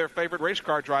meet some of their favorite race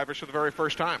car drivers for the very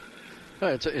first time.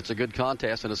 It's a good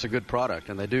contest, and it's a good product.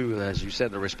 And they do, as you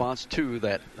said, the response to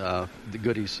that the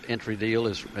Goodies entry deal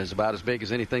is about as big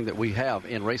as anything that we have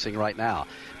in racing right now.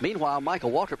 Meanwhile,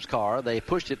 Michael Waltrip's car, they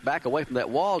pushed it back away from that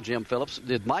wall, Jim Phillips.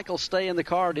 Did Michael stay in the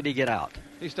car, or did he get out?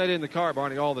 He stayed in the car,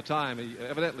 Barney, all the time. He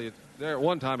evidently, there at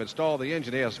one time, installed the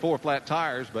engine. He has 4 flat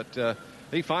tires, but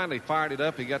he finally fired it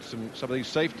up. He got some of these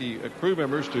safety crew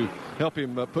members to help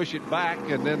him push it back,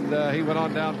 and then he went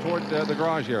on down toward the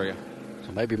garage area.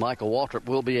 So maybe Michael Waltrip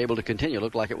will be able to continue.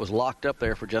 Looked like it was locked up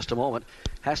there for just a moment.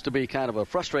 Has to be kind of a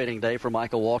frustrating day for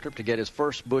Michael Waltrip to get his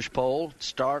first Busch pole,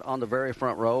 start on the very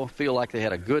front row, feel like they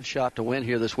had a good shot to win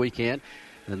here this weekend.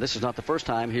 And this is not the first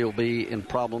time he'll be in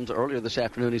problems. Earlier this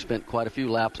afternoon, he spent quite a few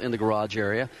laps in the garage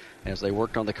area as they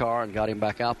worked on the car and got him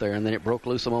back out there. And then it broke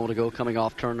loose a moment ago coming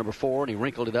off turn number 4, and he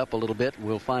wrinkled it up a little bit.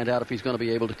 We'll find out if he's going to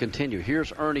be able to continue.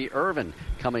 Here's Ernie Irvin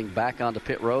coming back onto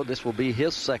pit road. This will be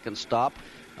his second stop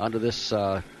under this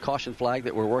caution flag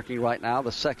that we're working right now,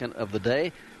 the second of the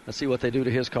day. Let's see what they do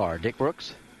to his car. Dick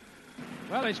Brooks?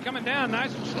 Well, he's coming down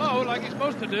nice and slow like he's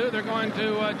supposed to do. They're going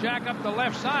to jack up the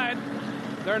left side.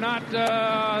 They're not,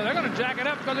 they're going to jack it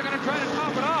up because they're going to try to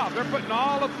top it off. They're putting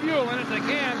all the fuel in it they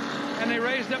can, and they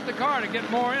raised up the car to get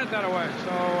more in it that way.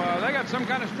 So they got some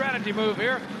kind of strategy move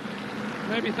here.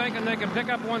 Maybe thinking they can pick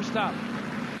up one stop.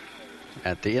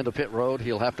 At the end of pit road,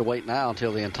 he'll have to wait now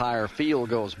until the entire field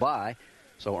goes by.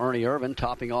 So Ernie Irvin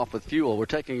topping off with fuel. We're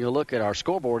taking a look at our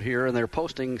scoreboard here, and they're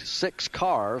posting 6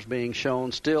 cars being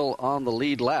shown still on the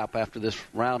lead lap after this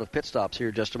round of pit stops here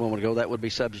just a moment ago. That would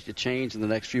be subject to change in the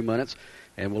next few minutes,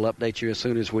 and we'll update you as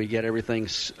soon as we get everything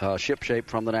ship-shape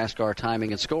from the NASCAR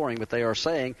timing and scoring. But they are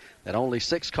saying that only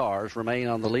 6 cars remain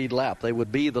on the lead lap. They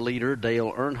would be the leader,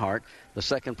 Dale Earnhardt, the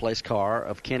second-place car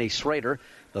of Kenny Schrader,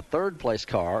 the third-place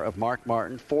car of Mark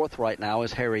Martin. 4th right now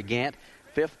is Harry Gant.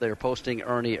 5th, they're posting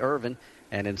Ernie Irvin.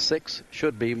 And in 6th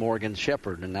should be Morgan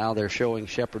Shepherd. And now they're showing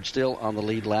Shepherd still on the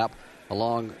lead lap.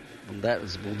 Along that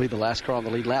will be the last car on the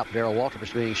lead lap. Darrell Waltrip is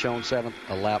being shown 7th,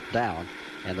 a lap down.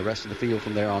 And the rest of the field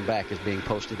from there on back is being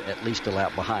posted at least a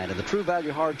lap behind. And the True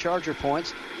Value Hard Charger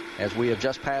points, as we have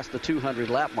just passed the 200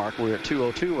 lap mark, we're at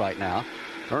 202 right now.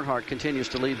 Earnhardt continues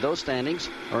to lead those standings.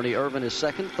 Ernie Irvin is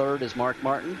 2nd. 3rd is Mark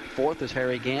Martin. 4th is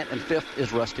Harry Gant. And 5th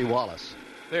is Rusty Wallace.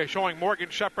 They're showing Morgan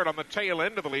Shepherd on the tail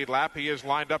end of the lead lap. He is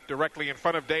lined up directly in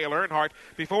front of Dale Earnhardt.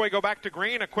 Before we go back to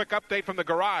green, a quick update from the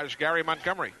garage. Gary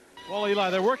Montgomery. Well, Eli,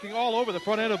 they're working all over the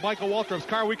front end of Michael Waltrip's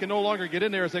car. We can no longer get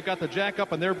in there as they've got the jack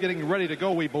up, and they're getting ready to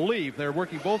go, we believe. They're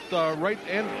working both right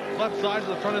and left sides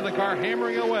of the front end of the car,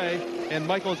 hammering away, and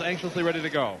Michael is anxiously ready to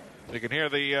go. You can hear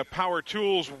the power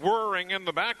tools whirring in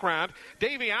the background.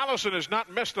 Davey Allison has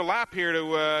not missed a lap here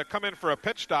to come in for a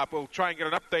pit stop. We'll try and get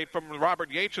an update from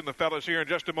Robert Yates and the fellas here in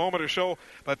just a moment or so.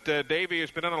 But Davey has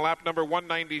been in on lap number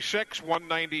 196,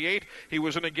 198. He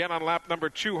was in again on lap number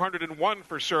 201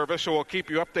 for service. So we'll keep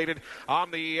you updated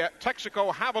on the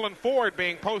Texaco Haviland Ford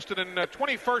being posted in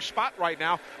 21st spot right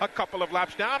now, a couple of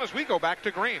laps down as we go back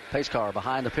to green. Pace car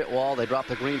behind the pit wall. They drop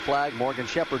the green flag. Morgan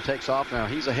Shepherd takes off. Now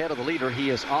he's ahead of the leader.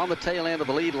 He is on the tail end of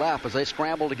the lead lap as they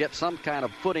scramble to get some kind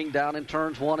of footing down in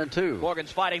turns 1 and 2.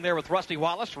 Morgan's fighting there with Rusty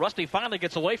Wallace. Rusty finally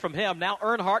gets away from him. Now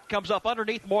Earnhardt comes up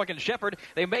underneath Morgan Shepherd.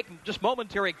 They make just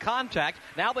momentary contact.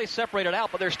 Now they separate it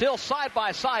out, but they're still side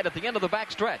by side at the end of the back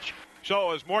stretch.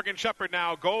 So as Morgan Shepherd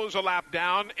now goes a lap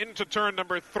down into turn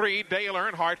number 3, Dale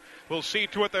Earnhardt will see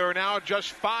to it there are now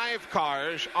just 5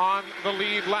 cars on the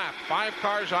lead lap. 5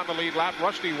 cars on the lead lap.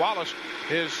 Rusty Wallace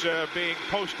is being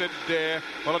posted, at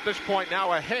this point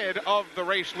now ahead of the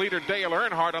race leader Dale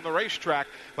Earnhardt on the racetrack.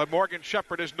 But Morgan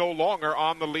Shepherd is no longer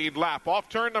on the lead lap. Off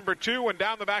turn number 2 and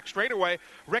down the back straightaway,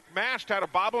 Rick Mast had a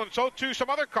bobble, and so too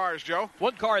some other cars, Joe.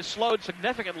 One car has slowed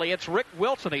significantly. It's Rick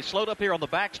Wilson. He slowed up here on the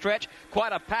back stretch.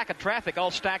 Quite a pack of traffic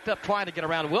all stacked up trying to get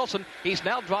around Wilson. He's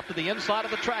now dropped to the inside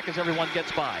of the track as everyone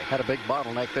gets by. Had a big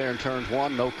bottleneck there in turns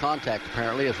 1. No contact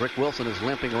apparently as Rick Wilson is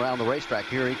limping around the racetrack.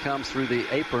 Here he comes through the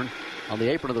apron. On the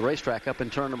apron of the racetrack up in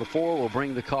turn number 4, we'll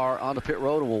bring the car onto pit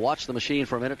road and we'll watch the machine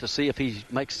for a minute to see if he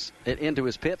makes it into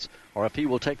his pits or if he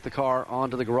will take the car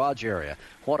onto the garage area.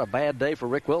 What a bad day for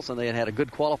Rick Wilson. They had a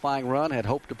good qualifying run, had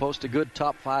hoped to post a good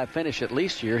top 5 finish at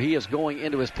least here. He is going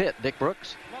into his pit. Dick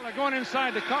Brooks. Well, they're going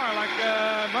inside the car like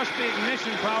must be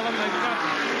ignition problem. They've got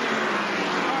the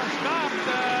car stopped.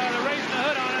 They're raising the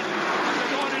hood on it.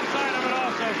 They're going inside of it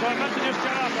also, so it must have just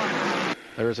cut off on it.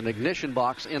 There is an ignition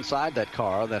box inside that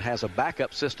car that has a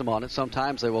backup system on it.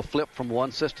 Sometimes they will flip from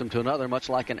one system to another, much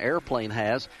like an airplane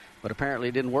has. But apparently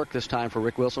it didn't work this time for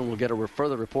Rick Wilson. We'll get a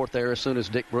further report there as soon as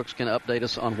Dick Brooks can update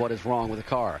us on what is wrong with the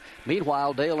car.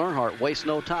 Meanwhile, Dale Earnhardt wastes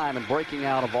no time in breaking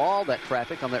out of all that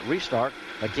traffic on that restart.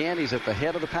 Again, he's at the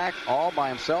head of the pack all by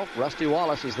himself. Rusty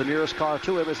Wallace is the nearest car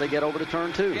to him as they get over to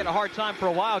turn 2. He had a hard time for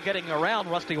a while getting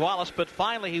around Rusty Wallace, but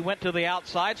finally he went to the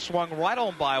outside, swung right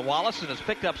on by Wallace, and has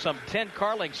picked up some 10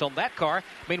 car lengths on that car.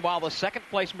 Meanwhile, the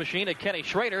second-place machine at Kenny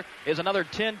Schrader is another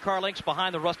 10 car lengths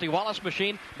behind the Rusty Wallace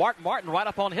machine. Mark Martin right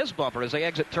up on his bumper as they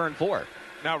exit turn 4.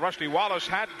 Now, Rusty Wallace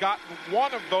had gotten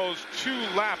one of those 2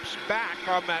 laps back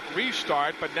on that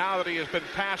restart, but now that he has been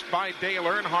passed by Dale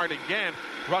Earnhardt again,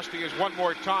 Rusty is one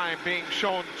more time being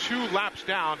shown 2 laps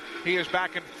down. He is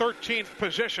back in 13th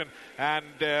position, and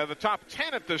the top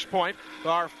 10 at this point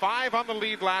are 5 on the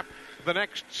lead lap. The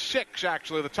next 6,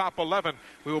 actually, the top 11,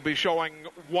 we will be showing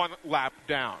 1 lap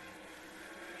down.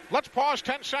 Let's pause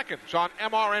 10 seconds on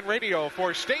MRN Radio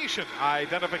for station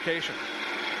identification.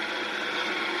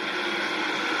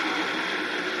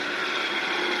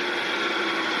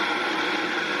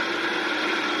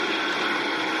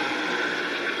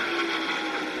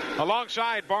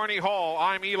 Alongside Barney Hall,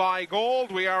 I'm Eli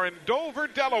Gold. We are in Dover,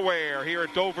 Delaware, here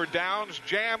at Dover Downs,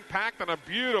 jam-packed on a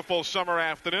beautiful summer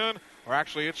afternoon. Or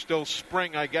actually, it's still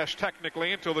spring, I guess,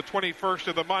 technically, until the 21st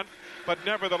of the month. But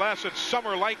nevertheless, it's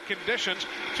summer-like conditions.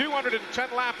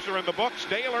 210 laps are in the books.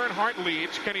 Dale Earnhardt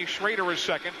leads. Kenny Schrader is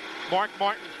second. Mark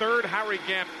Martin third. Harry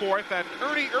Gant fourth. And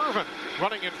Ernie Irvin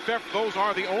running in fifth. Those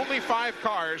are the only 5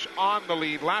 cars on the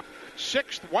lead lap.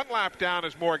 6th, 1 lap down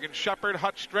is Morgan Shepherd.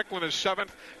 Hutch Strickland is 7th.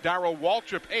 Darrell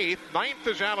Waltrip 8th. 9th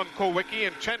is Alan Kowicki.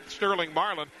 And 10th, Sterling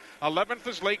Marlin. 11th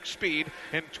is Lake Speed.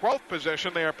 In 12th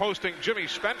position, they are posting Jimmy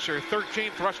Spencer.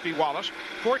 13th, Rusty Wallace.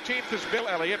 14th is Bill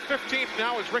Elliott. 15th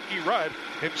now is Ricky Rudd.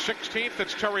 In 16th,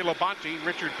 it's Terry Labonte.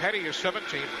 Richard Petty is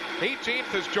 17th.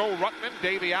 18th is Joe Ruttman.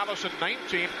 Davey Allison,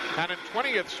 19th. And in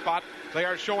 20th spot, they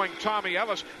are showing Tommy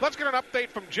Ellis. Let's get an update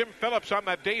from Jim Phillips on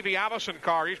that Davey Allison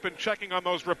car. He's been checking on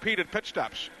those repeated pit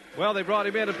stops. Well, they brought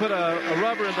him in and put a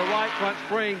rubber in the right front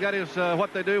spring. That is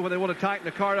what they do when they want to tighten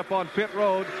the car up on pit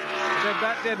road. And then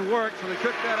that didn't work, so they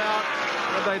took that out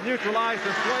and they neutralized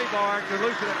the sway bar to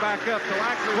loosen it back up. So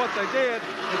actually what they did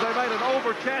is they made an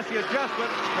over-chassis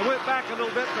adjustment and went back a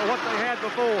little bit to what they had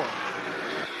before.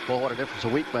 Well, what a difference a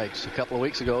week makes. A couple of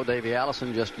weeks ago, Davey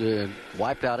Allison just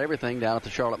wiped out everything down at the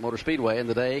Charlotte Motor Speedway, and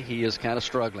today he is kind of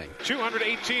struggling.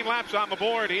 218 laps on the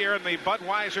board here in the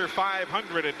Budweiser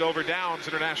 500 at Dover Downs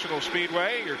International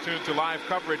Speedway. You're tuned to live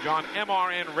coverage on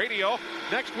MRN Radio.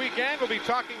 Next weekend, we'll be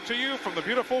talking to you from the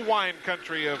beautiful wine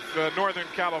country of Northern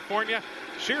California.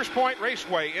 Sears Point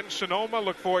Raceway in Sonoma.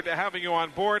 Look forward to having you on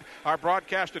board. Our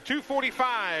broadcast at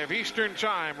 2:45 Eastern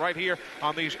Time right here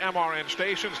on these MRN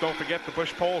stations. Don't forget the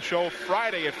Bush Pole Show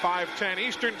Friday at 5:10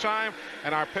 Eastern Time,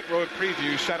 and our pit road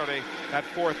preview Saturday at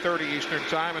 4:30 Eastern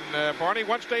Time. And Barney,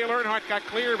 once Dale Earnhardt got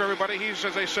clear of everybody, he's,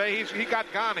 as they say, he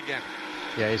got gone again.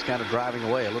 Yeah, he's kind of driving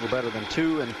away a little better than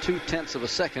 2 2/10 of a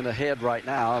second ahead right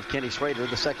now of Kenny Schrader,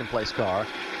 the second-place car.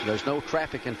 There's no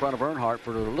traffic in front of Earnhardt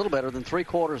for a little better than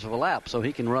 3/4 of a lap, so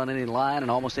he can run any line and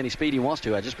almost any speed he wants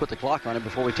to. I just put the clock on him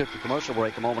before we took the commercial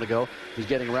break a moment ago. He's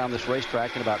getting around this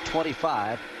racetrack in about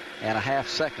 25.5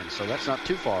 seconds, so that's not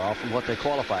too far off from what they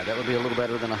qualified. That would be a little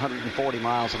better than 140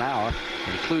 miles an hour,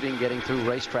 including getting through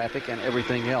race traffic and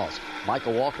everything else.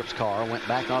 Michael Waltrip's car went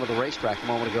back onto the racetrack a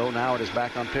moment ago. Now it is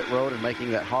back on pit road and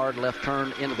making that hard left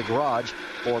turn into the garage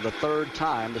for the third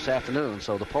time this afternoon.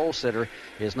 So the pole sitter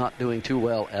is not doing too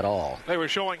well at all. They were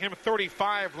showing him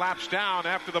 35 laps down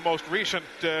after the most recent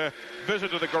visit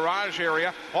to the garage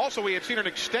area. Also, we had seen an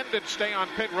extended stay on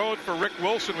pit road for Rick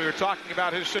Wilson. We were talking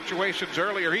about his situations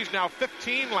earlier. He's now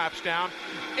 15 laps down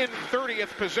in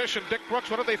 30th position. Dick Brooks,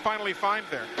 what did they finally find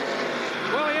there?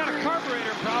 Well, he had a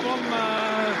carburetor problem,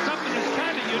 something that's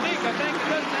kind of unique. I think it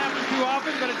doesn't happen too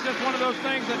often, but it's just one of those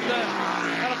things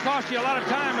that'll cost you a lot of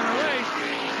time in a race.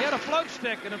 He had a float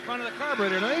stick in the front of the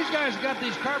carburetor. Now, these guys got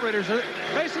these carburetors. They're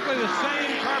basically the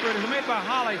same carburetors made by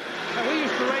Holley that we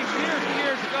used to race years and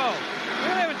years ago.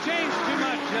 They really haven't changed too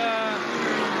much.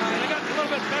 They got a little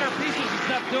bit better pieces and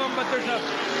stuff to them, but there's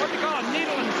what they call a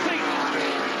needle and seat.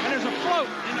 And there's a float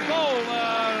in the bowl.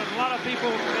 A lot of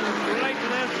people can relate to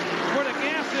this, where the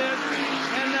gas is,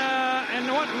 and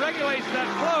what regulates that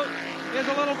float is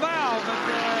a little valve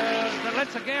that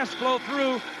lets the gas flow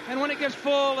through, and when it gets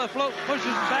full, the float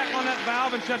pushes back on that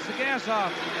valve and shuts the gas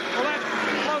off. Well, that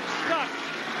float's stuck,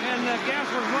 and the gas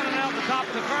was running out the top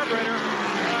of the carburetor,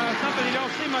 something you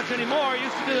don't see much anymore.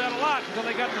 Used to do that a lot until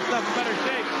they got the stuff in better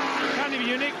shape. Kind of a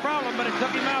unique problem, but it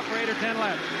took him out for 8 or 10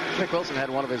 laps. Rick Wilson had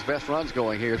one of his best runs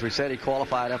going here. As we said, he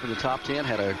qualified up in the top 10,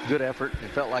 had a good effort.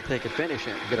 It felt like they could finish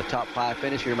it, get a top 5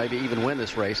 finish here, maybe even win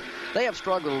this race. They have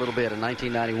struggled a little bit in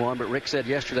 1991, but Rick said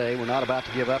yesterday, we're not about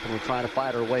to give up and we're trying to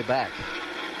fight our way back.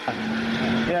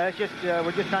 Yeah, it's just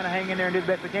we're just trying to hang in there and do the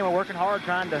best we can. We're working hard,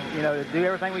 trying to do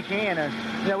everything we can.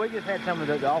 And we just had some of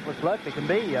the awfulest luck that can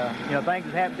be. Things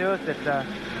that happen to us that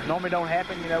normally don't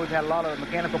happen. We've had a lot of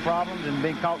mechanical problems and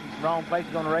been caught in wrong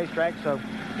places on the racetrack. So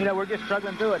we're just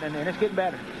struggling through it, and it's getting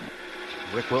better.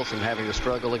 Rick Wilson having to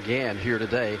struggle again here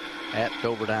today at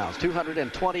Dover Downs.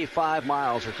 225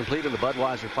 miles are complete in the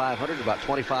Budweiser 500, about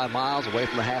 25 miles away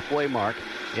from the halfway mark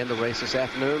in the race this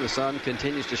afternoon. The sun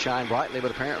continues to shine brightly,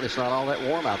 but apparently it's not all that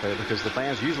warm out there because the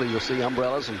fans, usually you'll see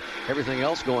umbrellas and everything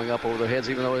else going up over their heads,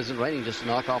 even though it isn't raining, just to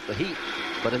knock off the heat.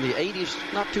 But in the 80s,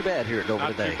 not too bad here at Dover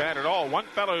today. Not too bad at all. One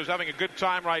fellow who's having a good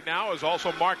time right now is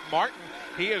also Mark Martin.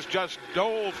 He has just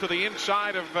dove to the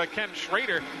inside of Ken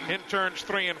Schrader in turns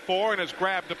 3 and 4 and has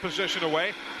grabbed a position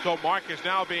away. So Mark is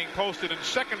now being posted in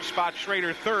second spot,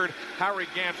 Schrader third, Harry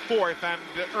Gant fourth, and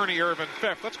Ernie Irvin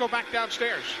fifth. Let's go back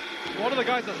downstairs. One of the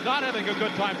guys that's not having a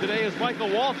good time today is Michael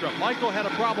Waltrip. Michael had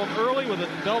a problem early with a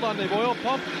belt on the oil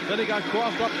pump. Then he got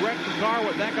crossed up, wrecked the car,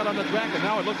 that got on the track, and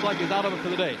now it looks like he's out of it for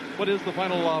the day. What is the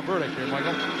final verdict here,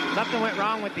 Michael? Something went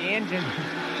wrong with the engine.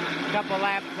 A couple of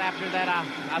laps after that,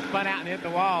 I spun out and hit the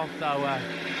wall. So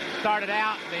started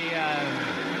out,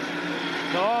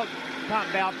 the oil pump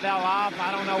belt fell off.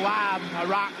 I don't know why. A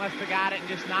rock must have got it and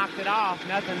just knocked it off.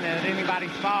 Nothing that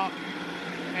anybody's fault.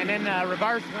 And then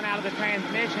reverse went out of the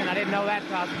transmission. I didn't know that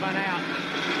till I spun out.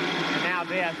 And now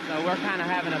this. So we're kind of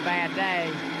having a bad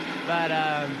day. But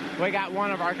we got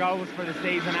one of our goals for the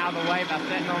season out of the way by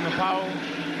sitting on the pole.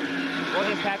 We'll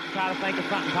just have to try to think of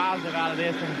something positive out of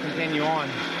this and continue on.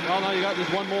 Well, now you got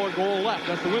just one more goal left.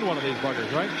 That's to win one of these buggers,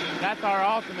 right? That's our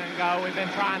ultimate goal. We've been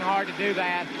trying hard to do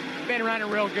that. Been running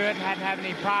real good and hadn't had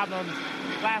any problems.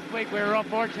 Last week we were real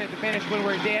fortunate to finish when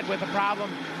we did with a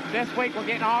problem. This week we're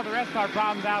getting all the rest of our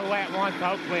problems out of the way at once,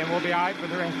 hopefully, and we'll be all right for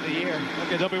the rest of the year.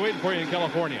 Okay, they'll be waiting for you in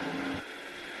California.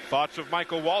 Thoughts of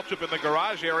Michael Waltrip in the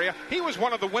garage area. He was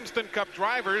one of the Winston Cup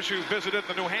drivers who visited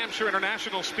the New Hampshire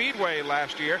International Speedway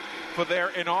last year for their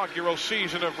inaugural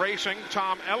season of racing.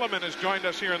 Tom Elliman has joined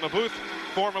us here in the booth,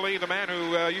 formerly the man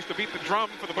who used to beat the drum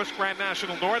for the Busch Grand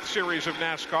National North Series of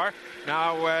NASCAR,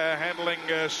 now handling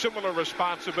similar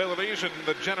responsibilities in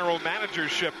the general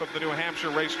managership of the New Hampshire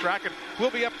racetrack. And we'll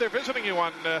be up there visiting you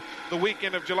on the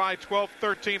weekend of July 12th,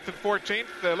 13th, and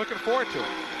 14th. Looking forward to it.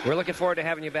 We're looking forward to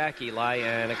having you back, Eli,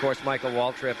 and of course Michael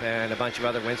Waltrip and a bunch of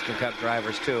other Winston Cup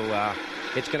drivers too.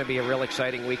 it's going to be a real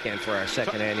exciting weekend for our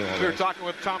second annual race. We were talking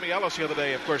with Tommy Ellis the other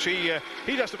day. Of course, he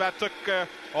just about took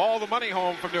all the money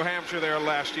home from New Hampshire there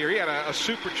last year. He had a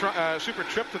super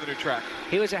trip to the new track.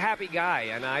 He was a happy guy,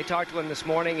 and I talked to him this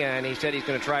morning, and he said he's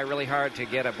going to try really hard to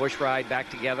get a bush ride back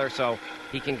together so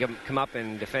he can come up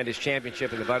and defend his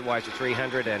championship in the Budweiser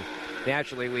 300. And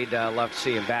naturally, we'd love to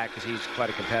see him back because he's quite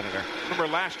a competitor. Remember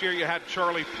last year you had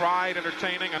Charlie Pride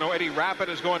entertaining. I know Eddie Rapid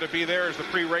is going to be there as the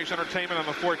pre-race entertainment on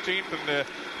the 14th, and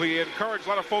we encourage a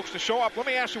lot of folks to show up. Let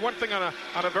me ask you one thing on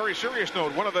a very serious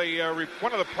note. One of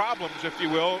the problems, if you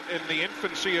will, in the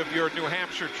infancy of your New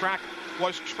Hampshire track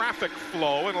was traffic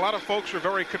flow, and a lot of folks were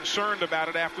very concerned about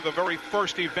it after the very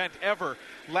first event ever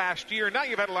last year. Now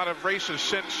you've had a lot of races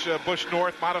since Busch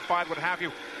North, modified, what have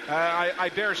you. I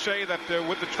dare say that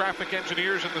with the traffic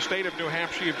engineers in the state of New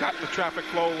Hampshire, you've gotten the traffic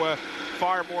flow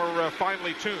far more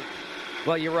finely tuned.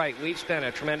 Well, you're right. We've spent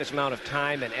a tremendous amount of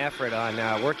time and effort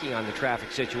on working on the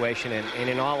traffic situation, and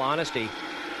in all honesty,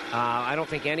 I don't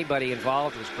think anybody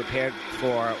involved was prepared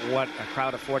for what a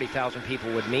crowd of 40,000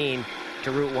 people would mean to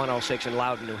Route 106 in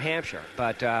Loudon, New Hampshire.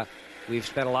 But we've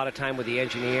spent a lot of time with the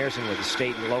engineers and with the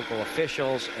state and local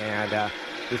officials, and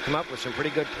we've come up with some pretty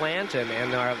good plans.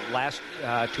 And our last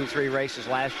 2-3 races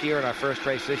last year and our first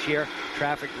race this year,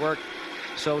 traffic worked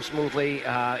so smoothly,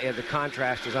 and the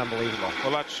contrast is unbelievable.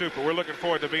 Well, that's super. We're looking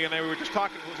forward to being there. We were just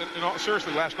talking,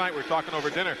 seriously, last night we were talking over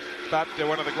dinner about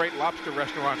one of the great lobster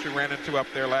restaurants we ran into up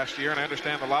there last year, and I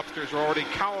understand the lobsters are already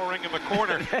cowering in the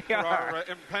corner for our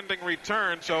impending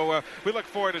return. So we look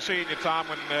forward to seeing you, Tom,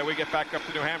 when we get back up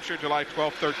to New Hampshire, July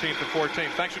 12th, 13th, and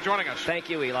 14th. Thanks for joining us. Thank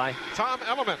you, Eli. Tom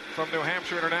Elliman from New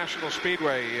Hampshire International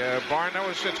Speedway. Barn,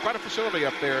 it's quite a facility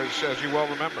up there, as you well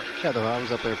remember. Yeah, I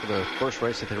was up there for the first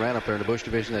race that they ran up there in the Busch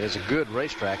division. That is a good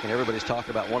racetrack, and everybody's talking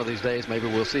about one of these days maybe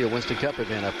we'll see a Winston Cup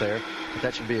event up there. But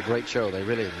that should be a great show.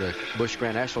 The Busch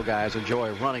Grand National guys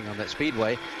enjoy running on that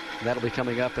speedway, and that'll be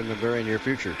coming up in the very near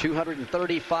future.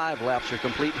 235 laps are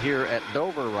complete here at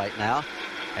Dover right now,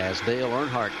 as Dale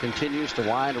Earnhardt continues to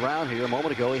wind around here. A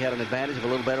moment ago, he had an advantage of a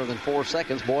little better than 4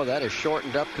 seconds. Boy, that is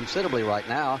shortened up considerably right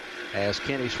now, as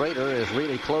Kenny Schrader is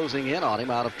really closing in on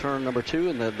him out of turn number 2,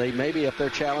 and they may be up there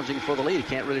challenging for the lead. You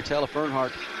can't really tell if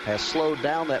Earnhardt has slowed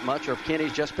down that much or if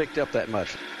Kenny's just picked up that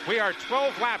much. We are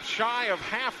 12 laps shy of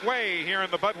halfway here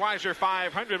in the Budweiser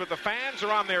 500, but the fans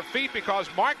are on their feet because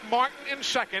Mark Martin in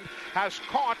second has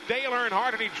caught Dale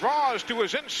Earnhardt, and he draws to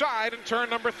his inside in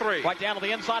turn number 3. Right down to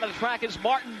the inside of the track is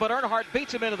Martin, but Earnhardt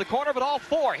beats him into the corner, but all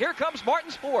 4. Here comes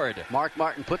Martin's Ford. Mark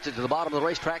Martin puts it to the bottom of the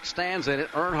racetrack, stands in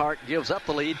it. Earnhardt gives up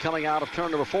the lead coming out of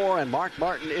turn number 4, and Mark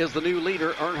Martin is the new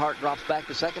leader. Earnhardt drops back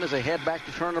to second as they head back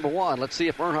to turn number 1. Let's see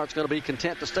if Earnhardt's going to be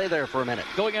content to stay there for a minute.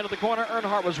 Going into the corner,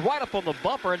 Earnhardt was right up on the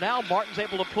bumper, and now Martin's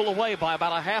able to pull away by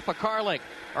about a half a car length.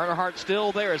 Earnhardt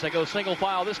still there as they go single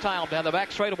file this time down the back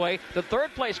straightaway. The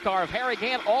third place car of Harry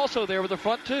Gant also there with the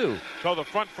front 2. So the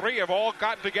front 3 have all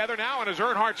gotten together now, and as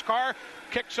Earnhardt's car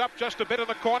kicks up just a bit in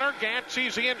the corner, Gant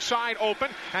sees the inside open,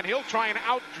 and he'll try and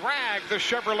out-drag the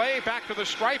Chevrolet back to the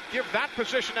stripe, give that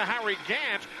position to Harry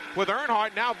Gant. With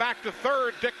Earnhardt now back to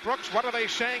third. Dick Brooks, what are they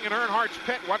saying in Earnhardt's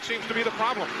pit? What seems to be the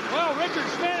problem? Well,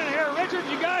 Richard's standing here. Richard,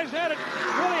 you guys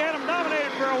really had him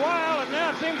dominated for a while, and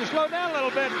now it seems to slow down a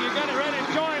little bit. You got it ready to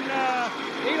join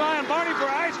Eli and Barney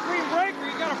for an ice cream break, or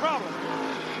you got a problem?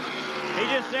 He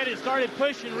just said it started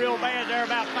pushing real bad there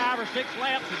about 5 or 6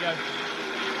 laps ago.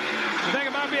 You think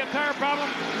it might be a tire problem?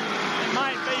 It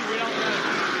might be. We don't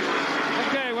know.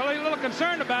 Okay, well, he's a little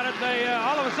concerned about it.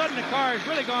 All of a sudden, the car has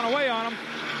really gone away on him.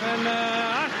 And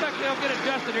I expect they'll get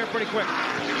adjusted here pretty quick.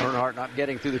 Earnhardt not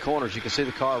getting through the corners. You can see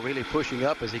the car really pushing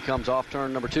up as he comes off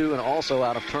turn number 2 and also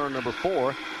out of turn number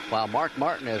 4, while Mark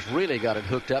Martin has really got it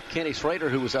hooked up. Kenny Schrader,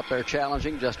 who was up there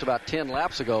challenging just about 10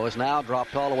 laps ago, has now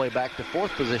dropped all the way back to 4th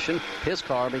position. His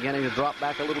car beginning to drop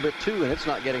back a little bit too, and it's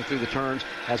not getting through the turns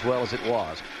as well as it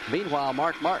was. Meanwhile,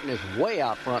 Mark Martin is way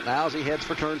out front now as he heads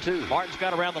for turn 2. Martin's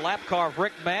got around the lap car of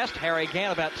Rick Mast. Harry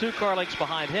Gant about 2 car lengths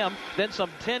behind him. Then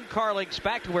some 10 car lengths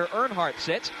back to where Earnhardt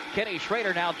sits. Kenny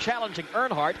Schrader now challenging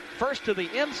Earnhardt. First to the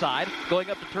inside. Going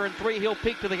up to turn 3, he'll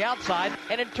peek to the outside.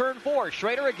 And in turn 4,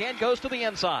 Schrader again goes to the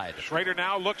inside. Schrader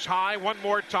now looks high one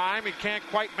more time. He can't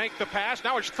quite make the pass.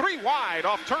 Now it's 3 wide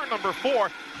off turn number 4.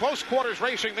 Close quarters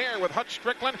racing there with Hutch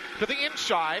Strickland to the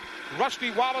inside.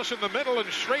 Rusty Wallace in the middle and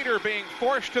Schrader being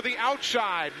forced to the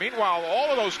outside. Meanwhile, all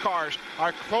of those cars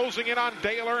are closing in on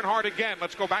Dale Earnhardt again.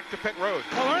 Let's go back to pit road.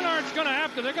 Well, Earnhardt's going to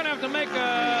have to make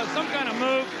some kind of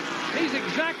move. He's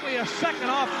exactly a second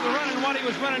off the running what he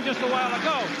was running just a while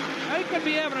ago. Now, he could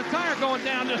be having a tire going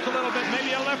down just a little bit,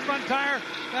 maybe a left front tire.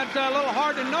 That's a little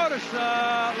hard to notice,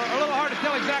 a little hard to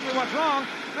tell exactly what's wrong.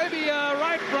 maybe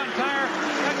right front tire.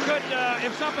 That could,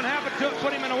 if something happened to it,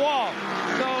 put him in a wall.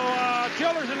 So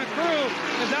Childers and the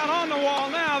crew is out on the wall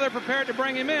now. They're prepared to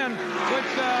bring him in, which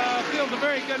feels a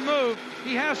very good move.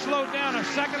 He has slowed down a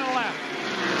second a lap.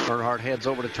 Earnhardt heads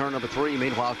over to turn number 3.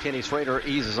 Meanwhile, Kenny Schrader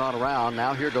eases on around.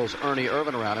 Now here goes Ernie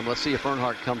Irvin around him. Let's see if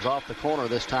Earnhardt comes off the corner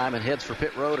this time and heads for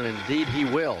pit road, and indeed he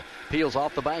will. Peels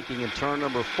off the banking in turn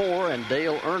number 4, and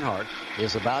Dale Earnhardt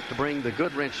is about to bring the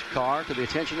Goodwrench car to the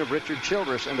attention of Richard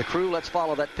Childress and the crew. Let's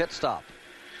follow that pit stop.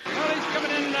 Well, he's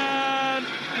coming in.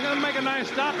 He's going to make a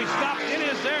nice stop. He stopped in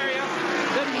his area.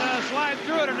 Didn't slide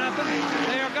through it or nothing.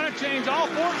 They are going to change all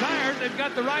 4 tires. They've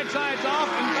got the right sides off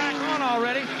and back on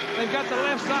already. They've got the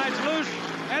left sides loose,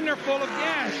 and they're full of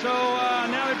gas. So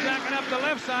now they're jacking up the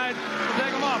left side to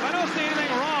take them off. I don't see anything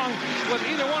wrong with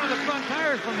either one of the front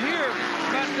tires from here,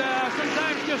 but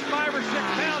sometimes just 5 or 6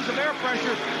 pounds of air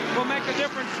pressure will make a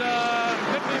difference.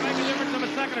 Could make a difference in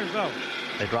a second or so.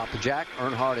 They drop the jack.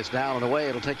 Earnhardt is down and away.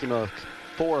 It'll take him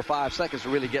 4 or 5 seconds to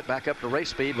really get back up to race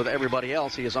speed with everybody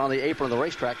else. He is on the apron of the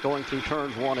racetrack going through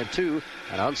turns 1 and 2.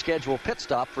 An unscheduled pit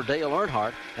stop for Dale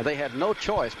Earnhardt, and they had no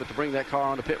choice but to bring that car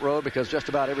onto pit road because just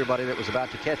about everybody that was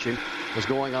about to catch him was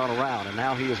going on around. And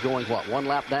now he is going, what, 1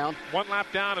 lap down? 1 lap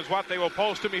down is what they will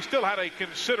post him. He still had a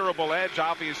considerable edge,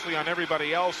 obviously, on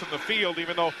everybody else in the field,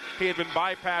 even though he had been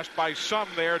bypassed by some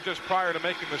there just prior to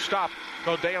making the stop.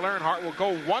 So Dale Earnhardt will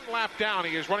go 1 lap down.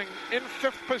 He is running in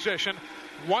 5th position.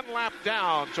 1 lap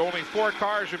down, so only 4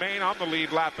 cars remain on the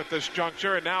lead lap at this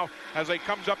juncture. And now, as they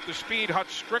comes up to speed, Hut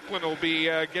Strickland will be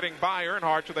getting by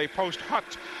Earnhardt, so they post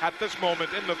Hut at this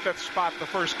moment in the 5th spot, the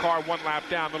first car 1 lap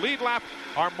down. The lead lap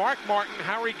are Mark Martin,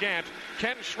 Harry Gant,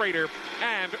 Ken Schrader,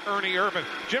 and Ernie Irvin.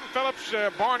 Jim Phillips,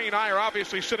 Barney, and I are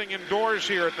obviously sitting indoors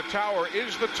here at the tower.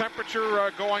 Is the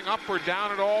temperature going up or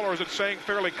down at all, or is it staying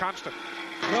fairly constant?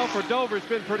 Well, for Dover, it's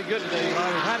been pretty good today. We've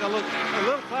had a little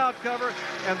cloud cover,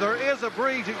 and there is a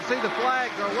breeze. You can see the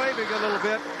flags are waving a little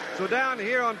bit. So down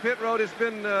here on pit road, it's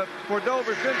been, for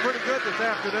Dover, it's been pretty good this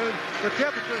afternoon. The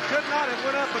temperature should not have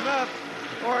went up enough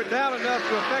or down enough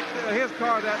to affect his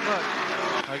car that much.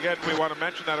 Again, we want to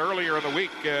mention that earlier in the week,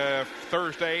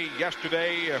 Thursday,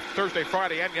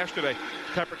 Friday, and yesterday,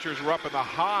 temperatures were up in the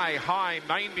high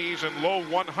 90s and low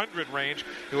 100 range.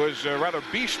 It was rather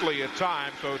beastly at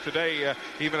times. So today,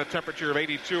 even a temperature of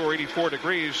 82 or 84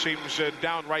 degrees seems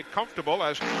downright comfortable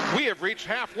as we have reached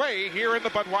halfway here in the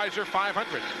Budweiser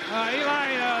 500.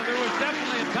 Eli, there was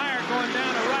definitely a tire going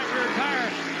down, a right rear tire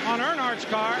on Earnhardt's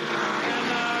car, and it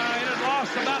had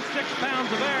lost about 6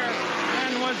 pounds of air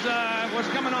and was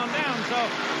coming on down. So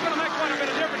it's going to make quite a bit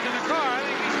of difference in the car. I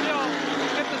think he still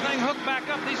get the thing hooked back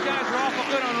up. These guys are awful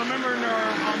good on remembering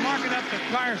or marking up the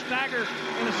tire stagger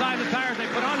in the size of tires they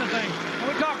put on the thing. And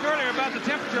we talked earlier about the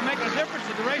temperature making a difference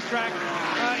at the racetrack.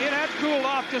 It had cooled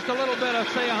off just a little bit of,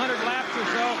 say, 100 laps or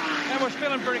so, and was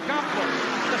feeling pretty comfortable.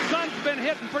 The sun's been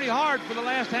hitting pretty hard for the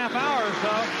last half hour or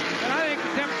so, and I think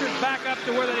the temperature's back up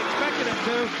to where they expected it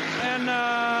to, and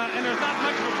there's not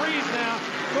much of a breeze now.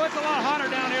 So it's a lot hotter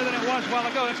down here than it was a while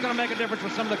ago. It's going to make a difference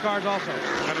with some of the cars also.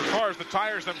 And as far as the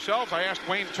tires themselves, I asked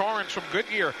Wayne Torrance from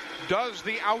Goodyear, does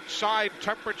the outside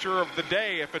temperature of the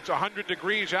day, if it's 100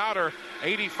 degrees out or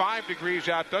 85 degrees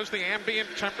out, does the ambient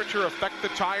temperature affect the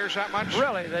tires that much?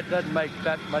 Really, that doesn't make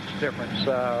that much difference.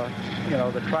 The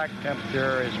track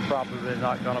temperature is probably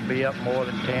not going to be up more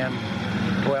than 10,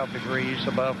 12 degrees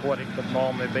above what it would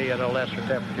normally be at a lesser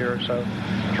temperature. So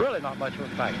it's really not much of a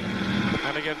factor.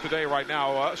 And again today, right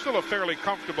now, still a fairly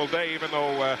comfortable day, even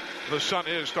though the sun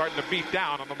is starting to beat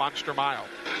down on the Monster Mile.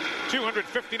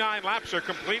 259 laps are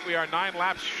complete. We are 9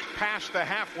 laps past the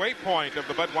halfway point of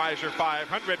the Budweiser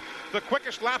 500. The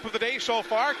quickest lap of the day so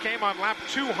far came on lap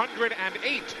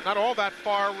 208. Not all that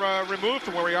far removed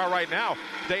from where we are right now.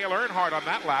 Dale Earnhardt on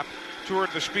that lap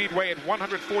toured the speedway at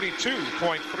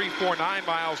 142.349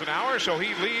 miles an hour, so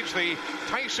he leads the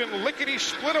Tyson Lickety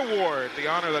Split Award, the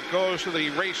honor that goes to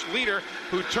the race leader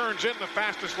who turns in the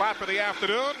fastest lap of the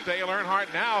afternoon. Dale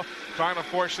Earnhardt now trying to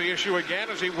force the issue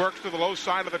again as he works to the low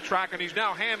side of the track, and he's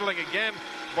now handling again,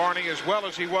 Barney, as well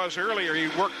as he was earlier. He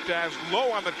worked as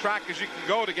low on the track as you can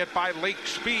go to get by lake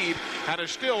speed, and is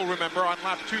still, remember, on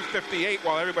lap 258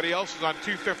 while everybody else is on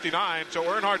 259. So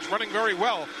Earnhardt's running very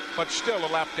well, but still a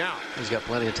lap down. He's got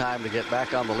plenty of time to get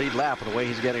back on the lead lap, and the way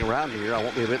he's getting around here, I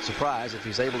won't be a bit surprised if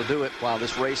he's able to do it while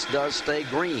this race does stay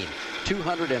green.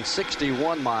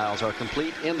 261 miles are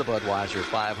complete in the Budweiser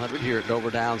 500 here at Dover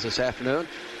Downs this afternoon.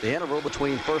 The interval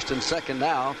between first and second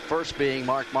now, first being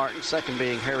Mark Martin, second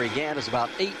being Harry Gant, is about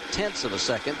 0.8 of a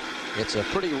second. It's a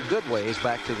pretty good ways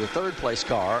back to the third place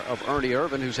car of Ernie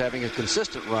Irvin, who's having a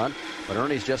consistent run, but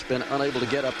Ernie's just been unable to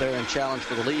get up there and challenge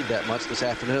for the lead that much this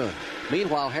afternoon.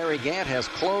 Meanwhile, Harry Gant has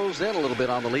closed in a little bit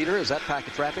on the leader as that pack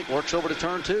of traffic works over to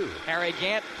turn 2. Harry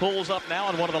Gant pulls up now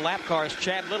in one of the lap cars.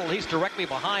 Chad Little, he's directly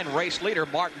behind race leader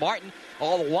Mark Martin.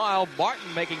 All the while,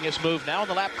 Martin making his move now in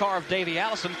the lap car of Davey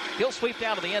Allison. He'll sweep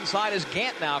down to the inside as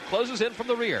Gant now closes in from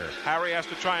the rear. Harry has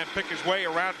to try and pick his way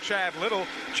around Chad Little.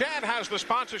 Chad has the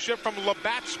sponsorship from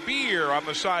Labatt's Beer on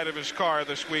the side of his car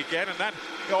this weekend, and that,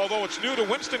 although it's new to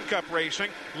Winston Cup racing,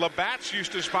 Labatt's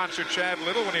used to sponsor Chad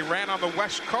Little when he ran on the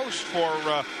West Coast for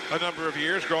a number of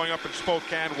years, growing up in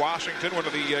Spokane, Washington, one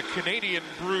of the Canadian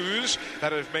brews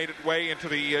that have made its way into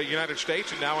the United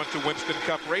States and now into Winston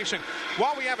Cup racing.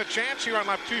 While we have a chance here on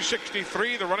lap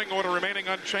 263, the running order remaining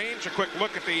unchanged. A quick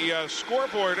look at the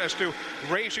scoreboard as to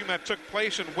racing that took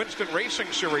place in Winston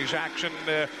Racing Series action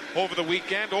over the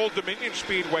weekend. Old Dominion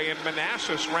Speedway in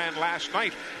Manassas ran last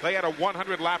night. They had a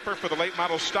 100-lapper for the late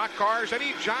model stock cars.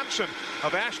 Eddie Johnson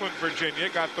of Ashland, Virginia,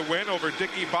 got the win over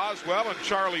Dickie Boswell and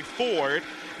Charlie Ford.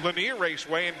 Lanier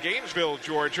Raceway in Gainesville,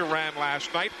 Georgia, ran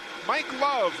last night. Mike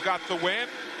Love got the win,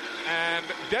 and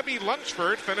Debbie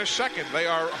Lunsford finished second. They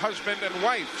are husband and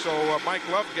wife, so Mike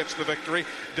Love gets the victory.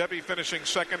 Debbie finishing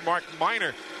second. Mark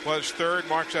Miner was third.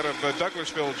 Mark's out of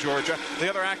Douglasville, Georgia. The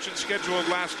other action scheduled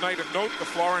last night of note, the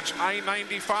Florence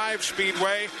I-95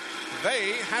 Speedway.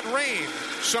 They had rain,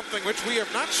 something which we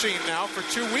have not seen now for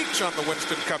 2 weeks on the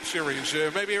Winston Cup Series.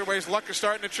 Maybe everybody's luck is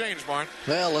starting to change, Barn.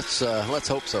 Well, let's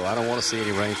hope so. I don't want to see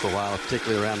any rain for a while,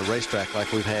 particularly around the racetrack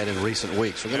like we've had in recent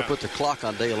weeks. We're going to put the clock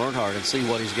on Dale Earnhardt and see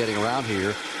what he's getting around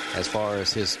here as far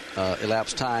as his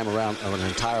elapsed time around an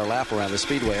entire lap around the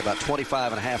speedway, about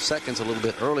 25 and a half seconds, a little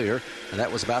bit earlier, and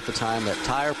that was about the time that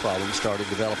tire problems started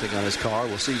developing on his car.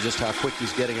 We'll see just how quick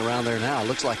he's getting around there now. It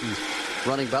looks like he's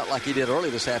running about like he did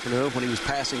early this afternoon when he was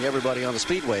passing everybody on the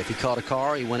speedway. If he caught a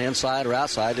car, he went inside or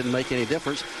outside, didn't make any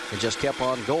difference, and just kept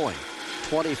on going.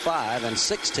 25 and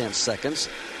 6/10 seconds,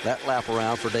 that lap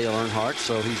around for Dale Earnhardt,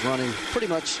 so he's running pretty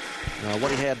much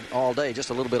what he had all day,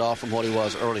 just a little bit off from what he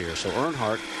was earlier. So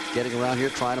Earnhardt getting around here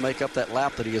trying to make up that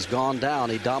lap that he has gone down.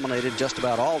 He dominated just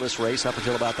about all this race up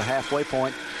until about the halfway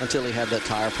point, until he had that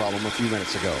tire problem a few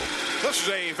minutes ago. This is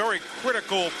a very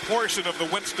critical portion of the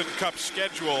Winston Cup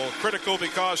schedule. Critical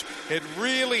because it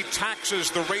really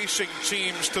taxes the racing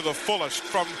teams to the fullest.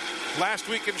 From last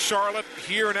week in Charlotte,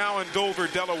 here now in Dover,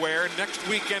 Delaware, next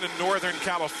weekend in Northern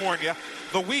California,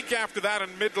 the week after that in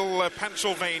Middle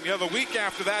Pennsylvania, the week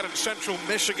after that in Central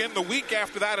Michigan, the week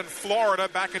after that in Florida,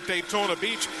 back at Daytona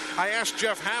Beach. I asked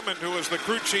Jeff Hammond, who is the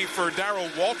crew chief for Darrell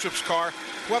Waltrip's car,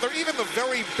 whether even the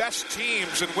very best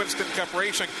teams in Winston Cup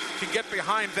racing can get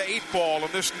behind the 8-ball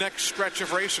in this next stretch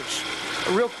of races.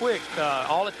 Real quick,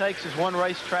 all it takes is one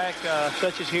racetrack,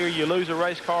 such as here. You lose a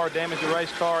race car, damage a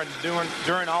race car, and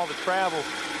during all the travel,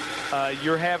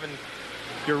 you're having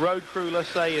your road crew, let's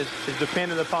say, is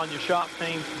dependent upon your shop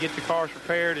team to get the cars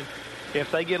prepared. And if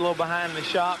they get a little behind in the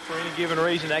shop for any given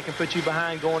reason, that can put you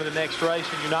behind going to the next race,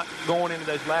 and you're not going into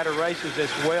those latter races as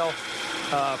well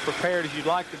prepared as you'd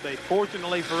like to be.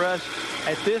 Fortunately for us,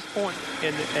 at this point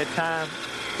at time,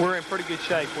 we're in pretty good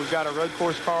shape. We've got a road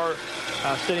course car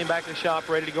sitting back in the shop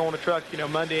ready to go on the truck,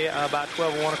 Monday about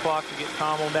 12 or 1 o'clock to get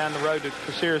Tom on down the road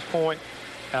to Sears Point.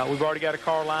 We've already got a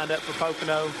car lined up for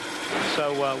Pocono,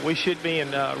 so we should be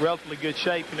in relatively good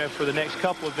shape, for the next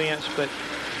couple events. But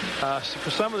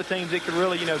for some of the teams, it could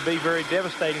really, be very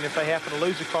devastating if they happen to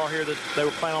lose a car here that they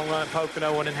were planning on running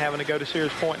Pocono and then having to go to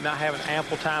Sears Point and not having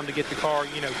ample time to get the car,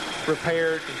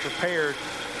 repaired and prepared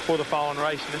for the following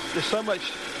race. And there's so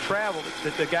much travel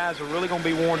that the guys are really going to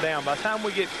be worn down. By the time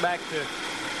we get back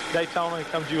to Daytona and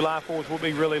come July 4th, we'll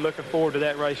be really looking forward to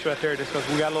that race right there, just because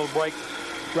we got a little break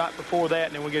right before that,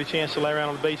 and then we get a chance to lay around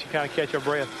on the beach and kind of catch our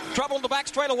breath. Trouble in the back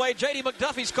straightaway. J.D.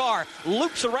 McDuffie's car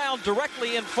loops around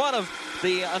directly in front of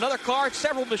another car.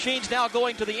 Several machines now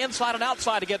going to the inside and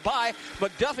outside to get by.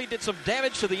 McDuffie did some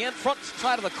damage to the front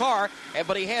side of the car,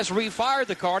 but he has refired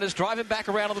the car and is driving back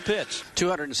around on the pits.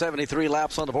 273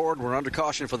 laps on the board. We're under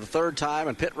caution for the third time,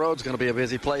 and pit road's going to be a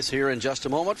busy place here in just a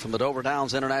moment. From the Dover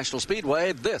Downs International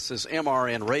Speedway, this is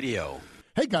MRN Radio.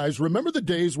 Hey guys, remember the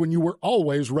days when you were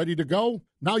always ready to go?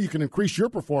 Now you can increase your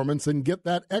performance and get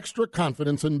that extra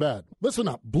confidence in bed. Listen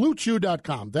up,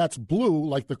 BlueChew.com. That's blue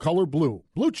like the color blue.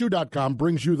 BlueChew.com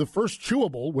brings you the first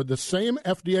chewable with the same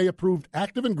FDA-approved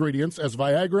active ingredients as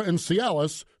Viagra and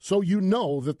Cialis, so you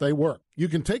know that they work. You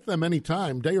can take them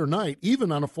anytime, day or night,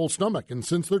 even on a full stomach. And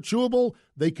since they're chewable,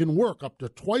 they can work up to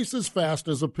twice as fast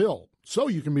as a pill. So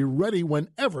you can be ready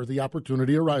whenever the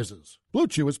opportunity arises. Blue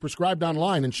Chew is prescribed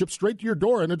online and shipped straight to your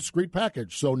door in a discreet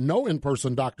package, so no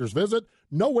in-person doctor's visit,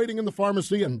 no waiting in the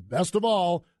pharmacy, and best of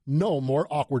all, no more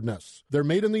awkwardness. They're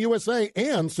made in the USA,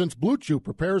 and since Blue Chew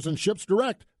prepares and ships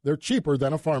direct, they're cheaper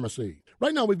than a pharmacy.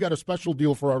 Right now, we've got a special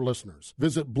deal for our listeners.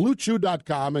 Visit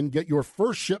BlueChew.com and get your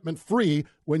first shipment free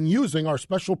when using our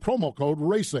special promo code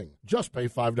RACING. Just pay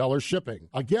 $5 shipping.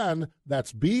 Again,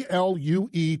 that's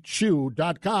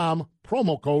BLUEChew.com,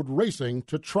 promo code RACING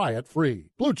to try it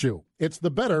free. Blue Chew, it's the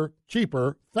better,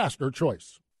 cheaper, faster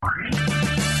choice.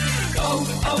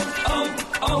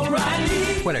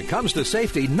 O'Reilly. When it comes to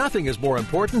safety, nothing is more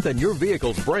important than your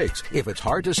vehicle's brakes. If it's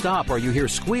hard to stop or you hear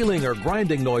squealing or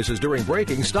grinding noises during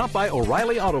braking, stop by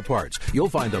O'Reilly Auto Parts. You'll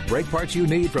find the brake parts you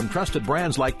need from trusted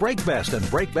brands like Brake Best and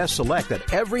Brake Best Select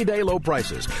at everyday low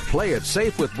prices. Play it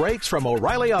safe with brakes from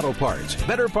O'Reilly Auto Parts.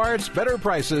 Better parts, better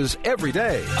prices every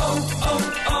day.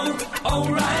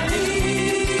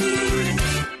 O'Reilly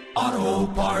Auto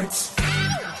Parts.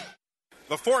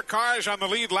 The 4 cars on the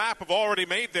lead lap have already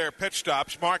made their pit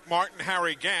stops. Mark Martin,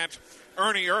 Harry Gant,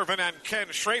 Ernie Irvin, and Ken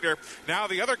Schrader. Now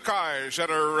the other cars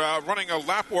that are running a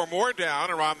lap or more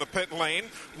down are on the pit lane.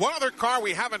 One other car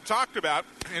we haven't talked about,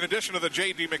 in addition to the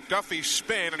J.D. McDuffie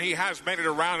spin, and he has made it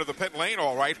around to the pit lane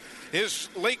all right, is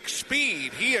Lake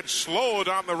Speed. He had slowed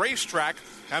on the racetrack,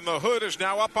 and the hood is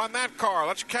now up on that car.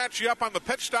 Let's catch you up on the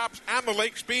pit stops and the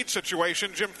Lake Speed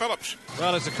situation. Jim Phillips.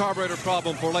 Well, it's a carburetor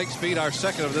problem for Lake Speed, our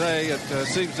second of the day. It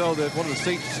seems though that one of the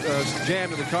seats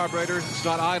jammed in the carburetor. It's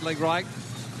not idling right.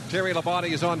 Terry Labonte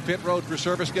is on pit road for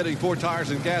service, getting 4 tires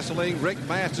and gasoline. Rick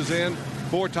Mast is in,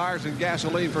 4 tires and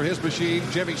gasoline for his machine.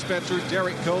 Jimmy Spencer,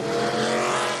 Derek Cope,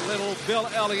 Little, Bill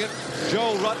Elliott,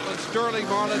 Joe Rutland, Sterling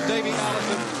Marlin, Davey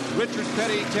Allison, Richard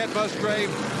Petty, Ted Musgrave,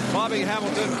 Bobby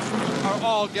Hamilton are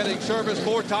all getting service,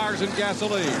 4 tires and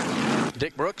gasoline.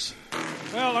 Dick Brooks.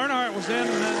 Well, Earnhardt was in and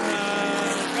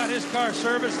then got his car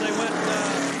serviced. They went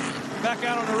back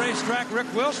out on the racetrack. Rick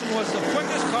Wilson was the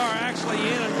quickest car actually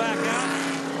in and back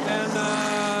out.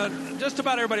 And just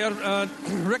about everybody else.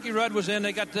 Ricky Rudd was in.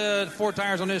 They got 4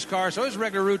 tires on his car, so it was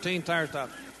regular routine tire stop.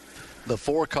 The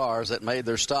 4 cars that made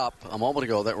their stop a moment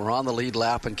ago that were on the lead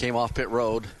lap and came off pit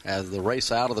road as the race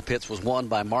out of the pits was won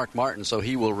by Mark Martin, so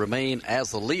he will remain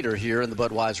as the leader here in the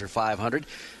Budweiser 500.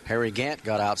 Harry Gant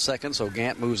got out second, so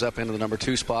Gant moves up into the number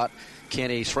 2 spot.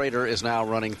 Kenny Schrader is now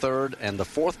running third, and the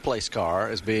 4th place car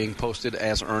is being posted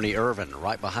as Ernie Irvin.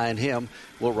 Right behind him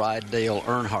will ride Dale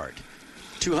Earnhardt.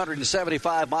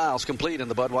 275 miles complete in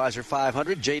the Budweiser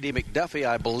 500. J.D. McDuffie,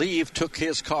 I believe, took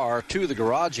his car to the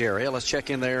garage area. Let's check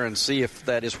in there and see if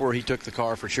that is where he took the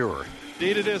car for sure.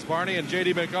 Indeed it is, Barney, and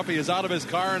J.D. McDuffie is out of his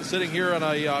car and sitting here in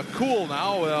a cool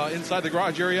now inside the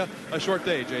garage area. A short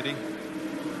day, J.D.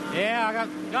 Yeah, I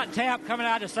got tapped coming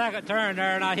out the second turn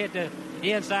there, and I hit the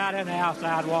inside and the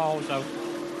outside wall, so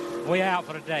we out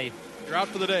for the day. You're out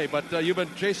for the day, but you've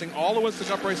been chasing all the Winston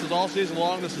Cup races all season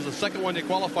long. This is the second one you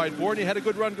qualified for, and you had a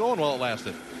good run going while it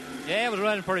lasted. Yeah, it was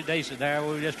running pretty decent there.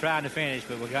 We were just trying to finish,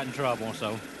 but we got in trouble,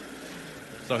 so.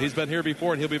 So he's been here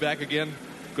before, and he'll be back again.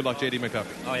 Good luck, J.D. McDuffie.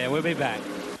 Oh, yeah, we'll be back.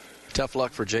 Tough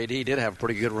luck for J.D. Did have a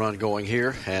pretty good run going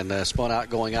here and spun out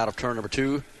going out of turn number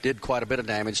 2. Did quite a bit of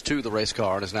damage to the race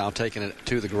car and is now taking it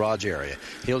to the garage area.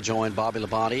 He'll join Bobby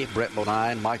Labonte, Brett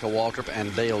Bodine, Michael Waltrip,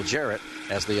 and Dale Jarrett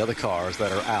as the other cars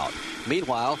that are out.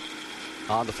 Meanwhile,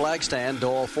 on the flag stand,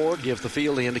 Doyle Ford gives the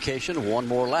field the indication 1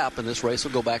 more lap and this race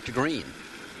will go back to green.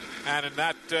 And in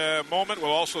that moment,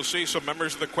 we'll also see some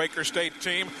members of the Quaker State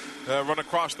team run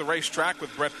across the racetrack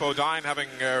with Brett Bodine having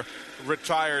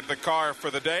retired the car for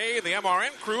the day. The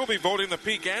MRN crew will be voting the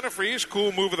Peak Antifreeze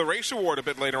Cool Move of the Race Award a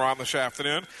bit later on this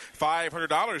afternoon.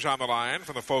 $500 on the line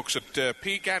for the folks at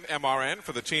Peak and MRN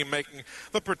for the team making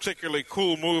the particularly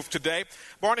cool move today.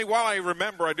 Barney, while I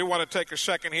remember, I do want to take a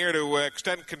second here to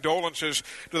extend condolences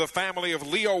to the family of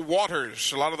Leo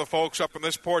Waters. A lot of the folks up in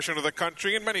this portion of the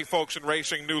country and many folks in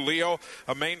racing knew Leo,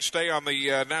 a mainstay on the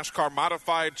NASCAR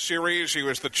Modified Series. He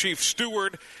was the chief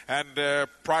steward and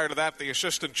prior to that the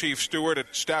assistant chief steward at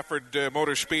Stafford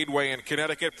Motor Speedway in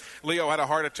Connecticut. Leo had a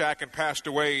heart attack and passed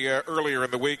away earlier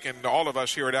in the week, and all of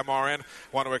us here at MRN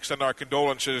want to extend our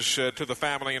condolences to the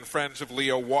family and friends of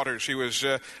Leo Waters. He was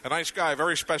a nice guy, a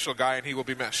very special guy, and he will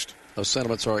be missed. Those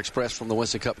sentiments are expressed from the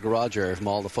Winston Cup garage area from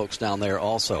all the folks down there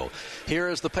also. Here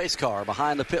is the pace car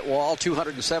behind the pit wall.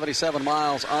 277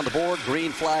 miles on the board.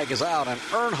 Green flag is out, and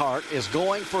Earnhardt is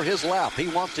going for his lap. He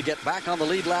wants to get back on the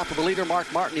lead lap of the leader, Mark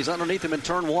Martin. He's underneath him in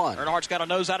turn 1. Earnhardt's got a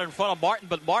nose out in front of Martin,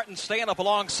 but Martin's staying up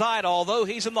alongside, although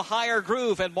he's in the higher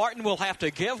groove, and Martin will have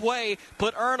to give way,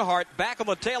 put Earnhardt back on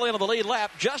the tail end of the lead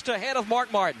lap just ahead of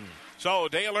Mark Martin. So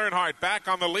Dale Earnhardt back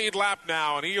on the lead lap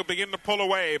now, and he'll begin to pull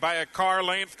away by a car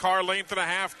length and a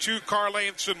half, 2 car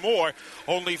lengths and more.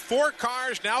 Only 4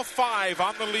 cars, now 5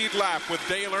 on the lead lap, with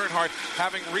Dale Earnhardt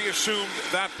having reassumed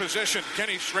that position.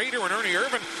 Kenny Schrader and Ernie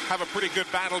Irvan have a pretty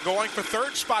good battle going for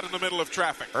 3rd spot in the middle of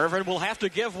traffic. Irvan will have to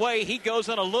give way. He goes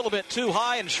in a little bit too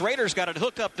high, and Schrader's got it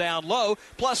hooked up down low.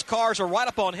 Plus, cars are right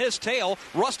up on his tail.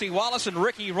 Rusty Wallace and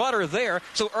Ricky Rutter there.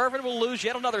 So Irvan will lose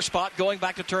yet another spot going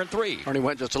back to turn 3. Ernie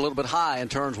went just a little bit high in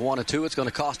turns 1 and 2. It's going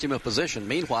to cost him a position.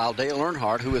 Meanwhile, Dale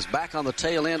Earnhardt, who is back on the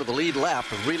tail end of the lead lap,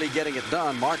 is really getting it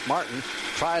done. Mark Martin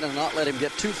tried to not let him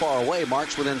get too far away.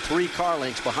 Mark's within 3 car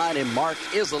lengths behind him. Mark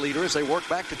is the leader as they work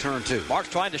back to turn 2. Mark's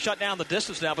trying to shut down the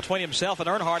distance now between himself and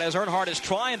Earnhardt, as Earnhardt is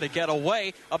trying to get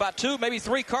away. About 2, maybe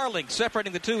 3 car lengths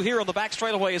separating the 2 here on the back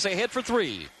straightaway as they head for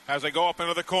 3. As they go up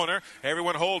into the corner,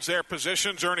 everyone holds their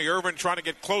positions. Ernie Irvan trying to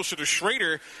get closer to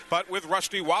Schrader, but with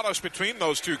Rusty Wallace between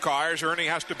those 2 cars, Ernie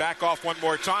has to back off one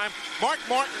more time. Mark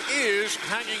Martin is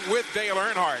hanging with Dale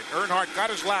Earnhardt. Earnhardt got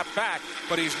his lap back,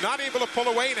 but he's not able to pull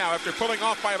away now after pulling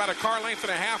off by about a car length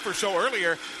and a half or so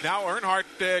earlier. Now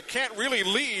Earnhardt can't really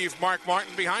leave Mark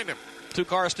Martin behind him. 2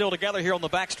 cars still together here on the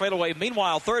back straightaway.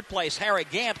 Meanwhile, 3rd place, Harry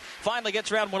Gant, finally gets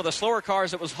around one of the slower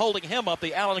cars that was holding him up,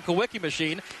 the Alan Kowicki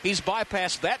machine. He's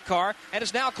bypassed that car and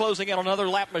is now closing in on another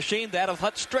lap machine, that of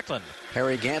Hut Strickland.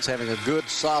 Harry Gant's having a good,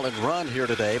 solid run here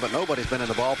today, but nobody's been in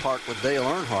the ballpark with Dale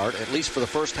Earnhardt. At least for the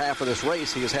first half of this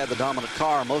race, he has had the dominant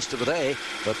car most of the day.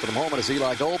 But for the moment, as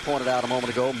Eli Gold pointed out a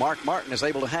moment ago, Mark Martin is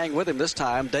able to hang with him this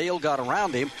time. Dale got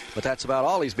around him, but that's about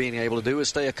all he's being able to do is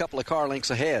stay a couple of car lengths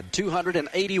ahead.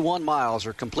 281 miles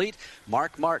are complete.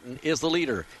 Mark Martin is the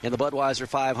leader in the Budweiser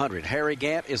 500. Harry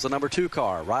Gant is the number 2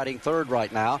 car, riding 3rd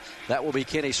right now. That will be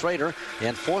Kenny Schrader.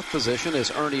 In 4th position is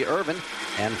Ernie Irvan,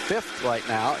 and 5th right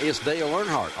now is Dale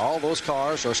Earnhardt. All those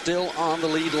cars are still on the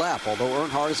lead lap, although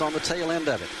Earnhardt is on the tail end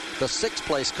of it. The 6th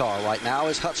place car right now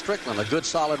is Hut Strickland. A good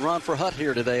solid run for Hut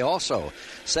here today also.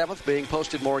 7th being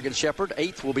posted Morgan Shepherd.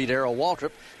 8th will be Darrell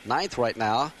Waltrip. 9th right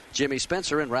now, Jimmy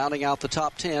Spencer, and rounding out the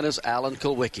top 10 is Alan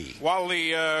Kulwicki. While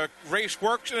the race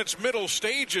works in its middle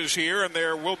stages here, and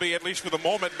there will be, at least for the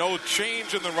moment, no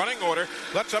change in the running order,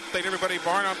 let's update everybody,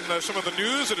 Barn, on some of the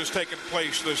news that has taken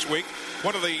place this week.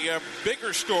 One of the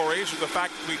bigger stories is the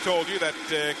fact that we told you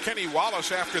that Kenny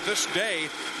Wallace, after this day,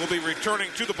 will be returning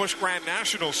to the Busch Grand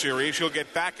National Series. He'll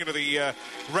get back into the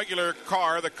regular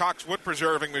car, the Cox Wood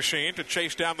Preserving Machine, to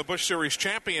chase down the Busch Series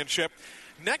Championship.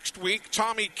 Next week,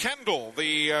 Tommy Kendall,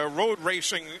 the road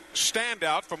racing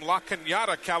standout from La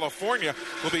Cañada, California,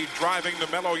 will be driving the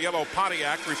mellow yellow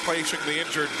Pontiac, replacing the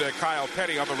injured Kyle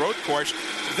Petty on the road course.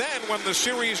 Then, when the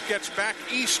series gets back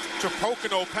east to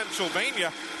Pocono,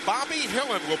 Pennsylvania, Bobby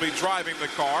Hillen will be driving the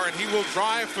car, and he will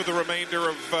drive for the remainder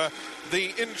of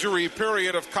the injury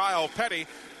period of Kyle Petty.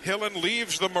 Hillen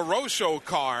leaves the Moroso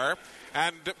car,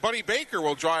 and Buddy Baker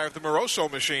will drive the Moroso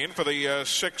machine for the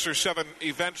 6 or 7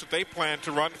 events that they plan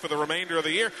to run for the remainder of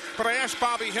the year. But I asked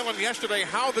Bobby Hillen yesterday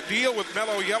how the deal with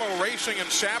Mellow Yellow Racing and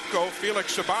Sapco,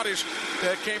 Felix Sabates,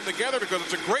 came together, because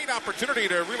it's a great opportunity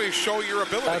to really show your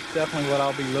ability. That's definitely what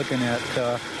I'll be looking at.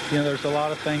 There's a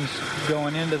lot of things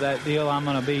going into that deal. I'm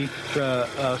going to be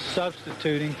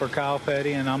substituting for Kyle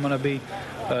Petty, and I'm going to be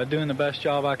doing the best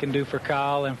job I can do for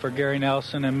Kyle and for Gary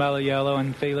Nelson and Mellow Yellow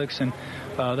and Felix. And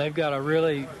they've got a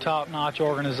really top-notch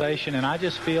organization, and I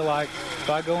just feel like if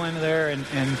I go in there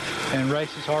and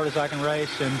race as hard as I can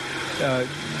race and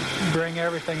bring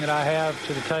everything that I have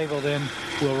to the table, then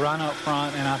we'll run up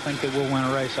front, and I think that we'll win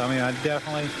a race. I mean, I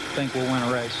definitely think we'll win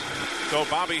a race. So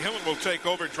Bobby Hillen will take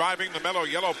over driving the Mellow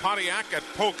Yellow Pontiac at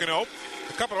Pocono.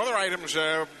 A couple of other items.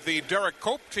 The Derek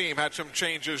Cope team had some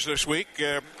changes this week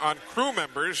on crew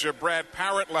members. Brad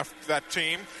Parrott left that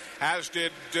team, as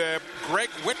did Greg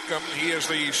Whitcomb. He is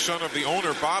the son of the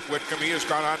owner, Bob Whitcomb. He has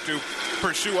gone on to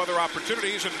pursue other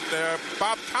opportunities. And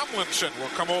Bob Tomlinson will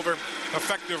come over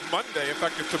effective Monday,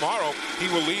 effective tomorrow. He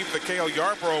will leave the Cale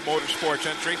Yarborough Motorsports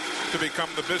entry to become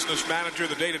the business manager,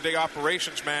 the day-to-day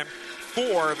operations man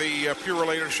for the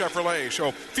Purolator Chevrolet. So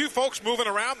a few folks moving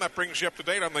around. That brings you up to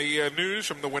date on the news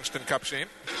from the Winston Cup scene.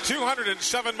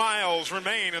 207 miles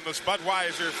remain in this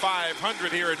Budweiser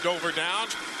 500 here at Dover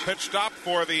Downs. Pit stop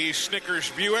for the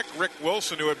Snickers Buick. Rick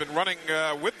Wilson, who had been running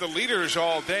with the leaders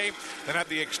all day, then had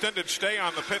the extended stay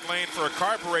on the pit lane for a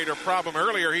carburetor problem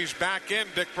earlier. He's back in.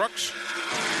 Dick Brooks.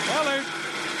 Well, they're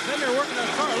sitting there working on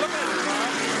the car, looking at the car.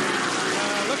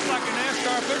 Looks like a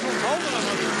NASCAR official holding them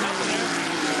with something there.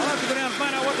 I'll have to go down and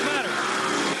find out what's the matter.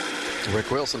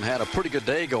 Rick Wilson had a pretty good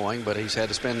day going, but he's had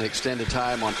to spend the extended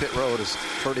time on pit road. Has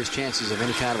hurt his chances of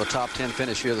any kind of a top 10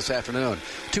 finish here this afternoon.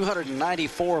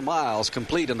 294 miles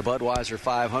complete in the Budweiser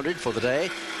 500 for the day.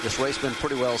 This race been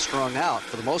pretty well strung out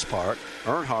for the most part.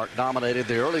 Earnhardt dominated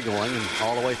the early going and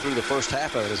all the way through the first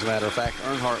half of it. As a matter of fact,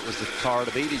 Earnhardt was the car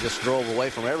to beat. He just drove away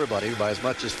from everybody by as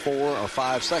much as 4 or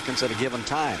 5 seconds at a given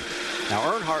time. Now,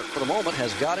 Earnhardt, for the moment,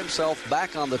 has got himself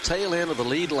back on the tail end of the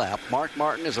lead lap. Mark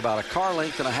Martin is about a car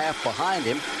length and a half behind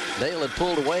him. Dale had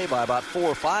pulled away by about 4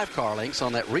 or 5 car lengths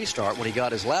on that restart when he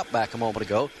got his lap back a moment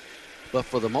ago. But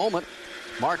for the moment,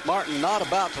 Mark Martin not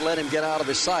about to let him get out of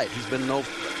his sight. He's been no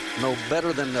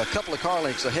better than a couple of car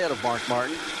lengths ahead of Mark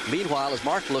Martin. Meanwhile, as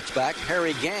Mark looks back,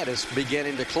 Harry Gant is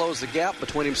beginning to close the gap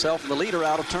between himself and the leader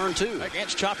out of turn 2.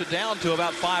 Gant's chopped it down to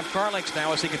about 5 car lengths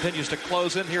now as he continues to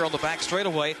close in here on the back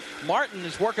straightaway. Martin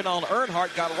is working on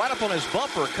Earnhardt, got right up on his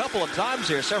bumper a couple of times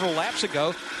here several laps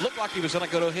ago. Looked like he was going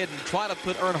to go ahead and try to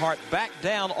put Earnhardt back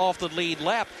down off the lead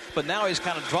lap, but now he's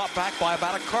kind of dropped back by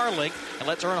about a car length and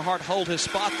lets Earnhardt hold his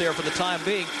spot there for the time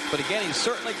being. But again, he's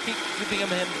certainly keeping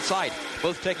him in sight.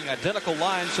 Both taking identical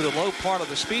lines to the low part of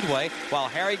the speedway, while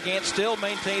Harry Gant still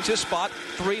maintains his spot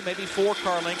 3, maybe 4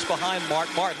 car lengths behind Mark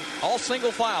Martin. All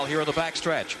single file here in the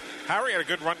backstretch. Harry had a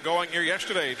good run going here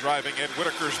yesterday, driving Ed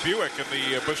Whitaker's Buick in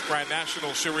the Busch Grand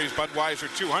National Series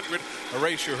Budweiser 200, a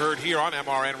race you heard here on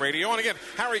MRN Radio. And again,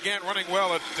 Harry Gant running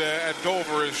well at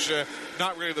Dover is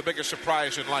not really the biggest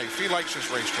surprise in life. He likes this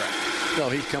racetrack. No,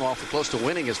 he's come off close to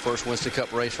winning his first Winston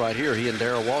Cup race right here. He and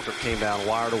Darrell Waltrip came down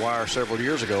wire to wire several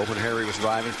years ago when Harry was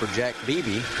driving for Jack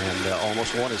Beebe and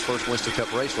almost won his first Winston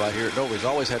Cup race right here at Dover. He's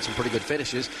always had some pretty good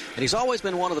finishes, and he's always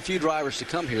been one of the few drivers to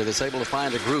come here that's able to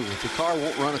find a groove. If the car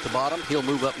won't run at the bottom, he'll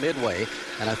move up midway,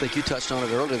 and I think you touched on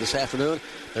it earlier this afternoon.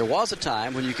 There was a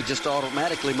time when you could just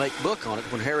automatically make book on it.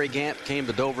 When Harry Gant came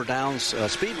to Dover Downs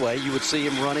Speedway, you would see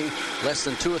him running less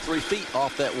than 2 or 3 feet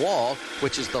off that wall,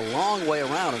 which is the long way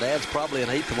around. It adds probably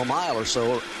 1/8 of a mile or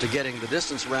so to getting the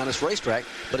distance around this racetrack,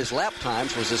 but his lap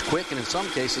times was as quick and in some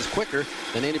cases quicker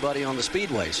than anybody on the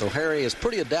speedway. So Harry is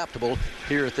pretty adaptable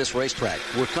here at this racetrack.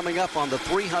 We're coming up on the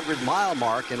 300-mile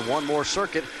mark in one more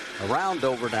circuit around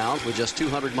Dover Downs with just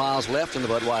 200 miles left in the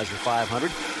Budweiser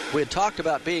 500. We had talked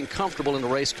about being comfortable in the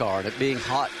race car and it being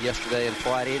hot yesterday and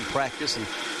Friday in practice and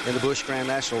in the Busch Grand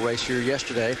National race here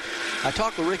yesterday. I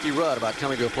talked with Ricky Rudd about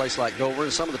coming to a place like Dover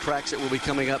and some of the tracks that we'll be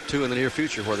coming up to in the near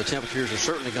future where the temperatures are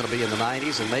certainly going to be in the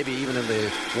 90s and maybe even in the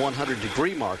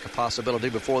 100-degree mark, a possibility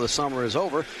before the summer is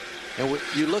over. And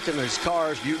you look in these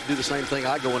cars, you do the same thing.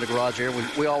 I go in the garage here.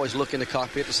 We always look in the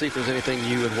cockpit to see if there's anything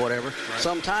new and whatever. Right.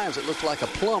 Sometimes it looks like a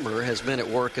plumber has been at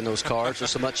work in those cars.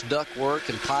 There's so much duct work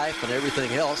and pipe and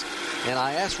everything else. And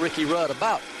I asked Ricky Rudd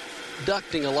about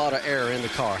ducting a lot of air in the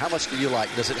car. How much do you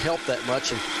like? Does it help that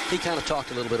much? And he kind of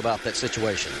talked a little bit about that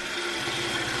situation.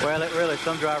 Well, it really,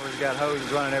 some drivers got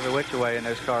hoses running every which way in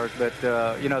those cars, but,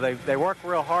 they work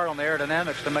real hard on the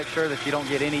aerodynamics to make sure that you don't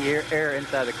get any air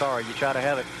inside the car. You try to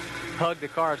have it hug the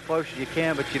car as close as you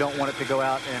can, but you don't want it to go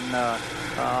out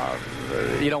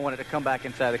and you don't want it to come back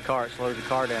inside the car. It slows the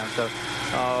car down. So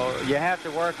you have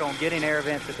to work on getting air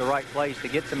vents at the right place to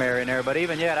get some air in there. But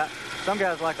even yet, some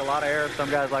guys like a lot of air, some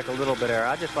guys like a little bit of air.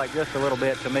 I just like just a little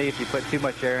bit. To me, if you put too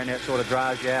much air in there, it sort of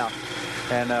dries you out.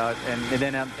 And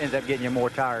then it ends up getting you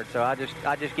more tired. So I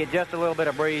just get just a little bit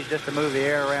of breeze just to move the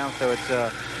air around so it's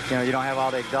you don't have all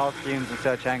the exhaust fumes and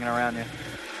such hanging around you.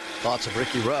 Thoughts of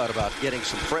Ricky Rudd about getting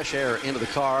some fresh air into the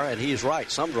car, and he's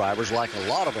right. Some drivers like a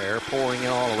lot of air pouring in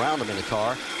all around them in the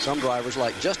car. Some drivers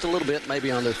like just a little bit, maybe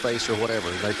on their face or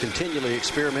whatever. They continually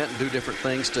experiment and do different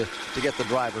things to get the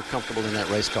driver comfortable in that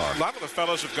race car. A lot of the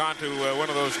fellows have gone to one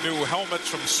of those new helmets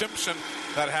from Simpson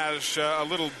that has a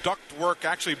little duct work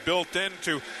actually built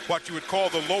into what you would call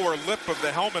the lower lip of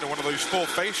the helmet in one of these full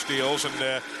face deals, and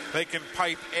they can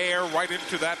pipe air right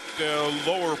into that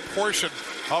lower portion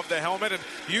of the helmet. And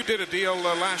you did a deal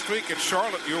last week at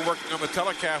Charlotte. You were working on the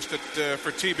telecast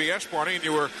for TBS Morning, and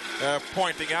you were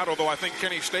pointing out, although I think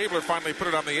Kenny Stabler finally put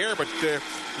it on the air, but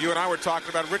you and I were talking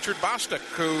about Richard Bostic,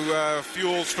 who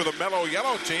fuels for the Mellow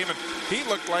Yellow team, and he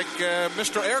looked like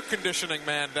Mr. Air Conditioning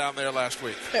Man down there last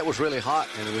week. It was really hot,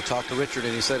 and we talked to Richard,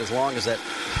 and he said as long as that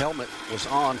helmet was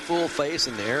on full face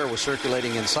and the air was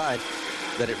circulating inside,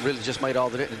 that it really just made all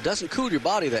the difference. It doesn't cool your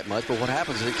body that much, but what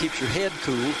happens is it keeps your head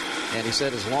cool. And he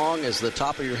said as long as the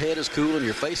top of your head is cool and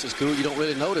your face is cool, you don't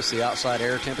really notice the outside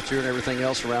air temperature and everything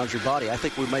else around your body. I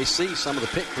think we may see some of the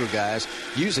pit crew guys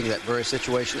using that very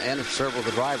situation and several of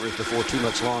the drivers before too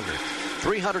much longer.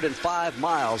 305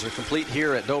 miles are complete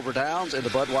here at Dover Downs in the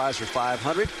Budweiser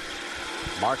 500.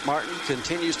 Mark Martin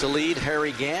continues to lead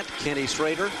Harry Gant, Kenny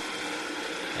Schrader,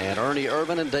 And Ernie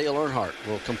Irvin and Dale Earnhardt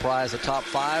will comprise the top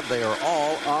 5. They are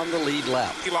all on the lead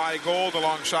lap. Eli Gold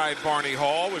alongside Barney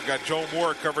Hall. We've got Joe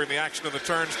Moore covering the action of the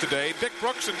turns today. Dick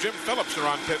Brooks and Jim Phillips are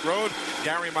on pit road.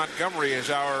 Gary Montgomery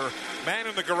is our man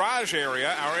in the garage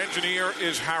area. Our engineer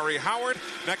is Harry Howard.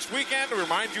 Next weekend, to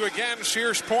remind you again,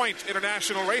 Sears Point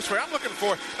International Raceway. I'm looking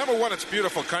for, number one, it's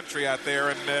beautiful country out there.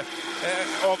 And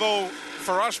although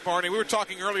for us, Barney, we were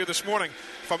talking earlier this morning,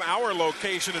 from our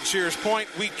location at Sears Point,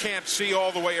 we can't see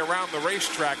all the way around the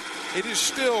racetrack. It is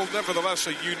still, nevertheless,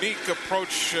 a unique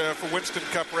approach for Winston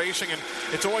Cup racing, and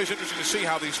it's always interesting to see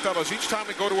how these fellows, each time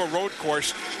they go to a road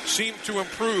course, seem to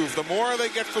improve. The more they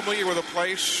get familiar with a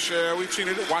place, we've seen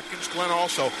it at Watkins Glen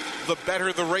also, the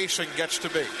better the racing gets to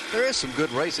be. There is some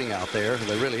good racing out there.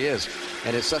 There really is.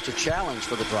 And it's such a challenge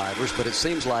for the drivers, but it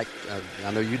seems like,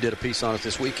 I know you did a piece on it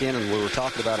this weekend, and we were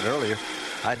talking about it earlier.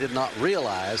 I did not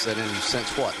realize that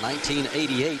since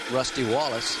 1988, Rusty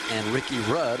Wallace and Ricky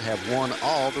Rudd have won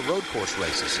all the road course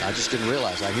races. I just didn't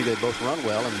realize. I knew they'd both run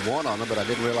well and won on them, but I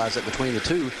didn't realize that between the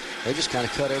two, they just kind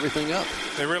of cut everything up.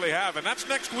 They really have, and that's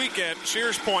next weekend.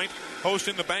 Sears Point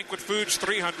hosting the Banquet Foods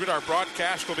 300. Our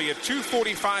broadcast will be at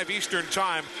 2:45 Eastern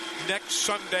Time next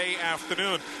Sunday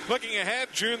afternoon. Looking ahead,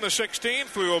 June the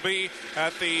 16th, we will be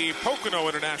at the Pocono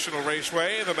International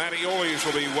Raceway. The Mattiolis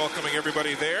will be welcoming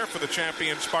everybody there for the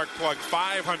Champion Spark Plug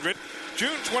 500.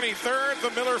 June 23rd,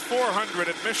 the Miller 400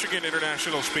 at Michigan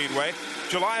International Speedway.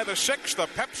 July the 6th, the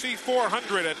Pepsi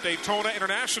 400 at Daytona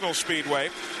International Speedway.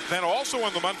 Then also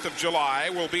in the month of July,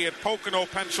 we'll be at Pocono,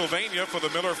 Pennsylvania for the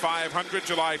Miller 500,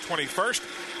 July 21st.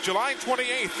 July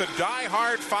 28th, the Die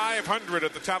Hard 500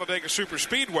 at the Talladega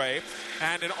Superspeedway.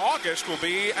 And in August, we'll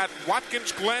be at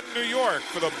Watkins Glen, New York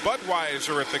for the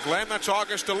Budweiser at the Glen. That's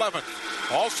August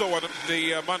 11th. Also in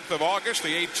the month of August,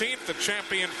 the 18th, the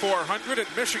Champion 400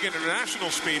 at Michigan International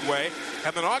Speedway.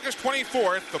 And then August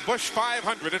 24th, the Busch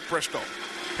 500 at Bristol.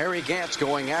 Harry Gant's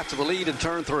going after the lead in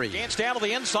turn 3. Gant's down to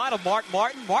the inside of Mark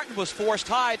Martin. Martin was forced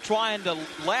high trying to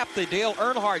lap the Dale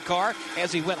Earnhardt car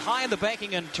as he went high in the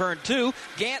banking in turn 2.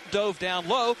 Gant dove down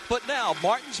low, but now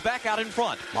Martin's back out in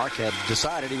front. Mark had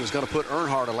decided he was going to put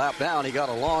Earnhardt a lap down. He got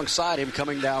alongside him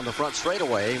coming down the front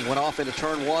straightaway and went off into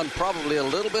turn 1 probably a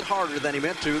little bit harder than he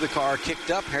meant to. The car kicked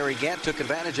up. Harry Gant took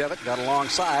advantage of it, got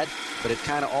alongside, but it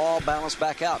kind of all balanced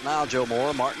back out. Now Joe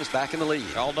Moore, Martin is back in the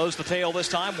lead. All nose to tail this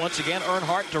time. Once again,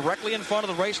 Earnhardt directly in front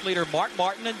of the race leader, Mark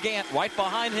Martin, and Gant right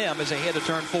behind him as they head to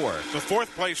turn 4. The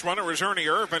fourth place runner is Ernie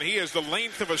Irvin. He is the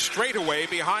length of a straightaway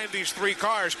behind these three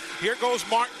cars. Here goes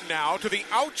Martin now to the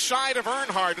outside of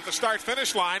Earnhardt at the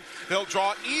start-finish line. They'll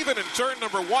draw even in turn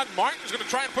number 1. Martin's going to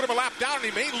try and put him a lap down, and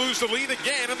he may lose the lead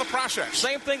again in the process.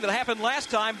 Same thing that happened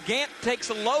last time. Gant takes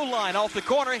a low line off the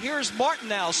corner. Here's Martin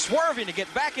now swerving to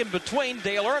get back in between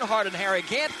Dale Earnhardt and Harry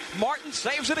Gant. Martin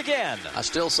saves it again. I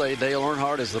still say Dale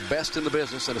Earnhardt is the best in the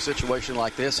business in a situation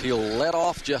like this. He'll let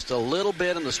off just a little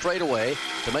bit in the straightaway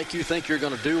to make you think you're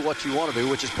going to do what you want to do,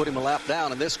 which is put him a lap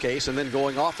down in this case, and then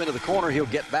going off into the corner, he'll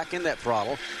get back in that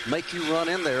throttle, make you run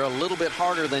in there a little bit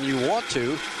harder than you want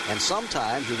to, and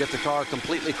sometimes you'll get the car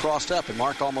completely crossed up, and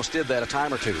Mark almost did that a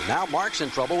time or two. Now Mark's in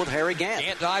trouble with Harry Gant.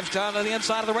 Gant dives down to the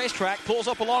inside of the racetrack, pulls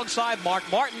up alongside Mark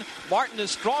Martin. Martin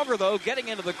is stronger, though, getting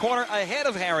into the corner ahead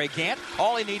of Harry Gant.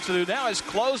 All he needs to do now is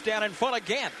close down in front of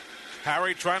Gant.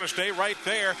 Harry trying to stay right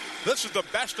there. This is the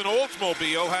best an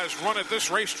Oldsmobile has run at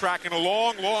this racetrack in a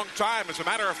long, long time. As a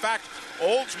matter of fact,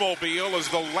 Oldsmobile is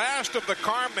the last of the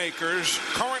car makers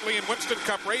currently in Winston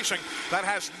Cup racing that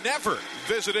has never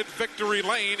visited Victory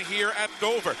Lane here at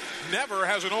Dover. Never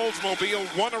has an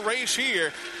Oldsmobile won a race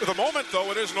here. For the moment, though,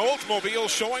 it is an Oldsmobile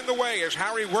showing the way as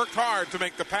Harry worked hard to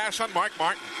make the pass on Mark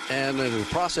Martin. And in the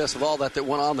process of all that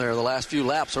went on there the last few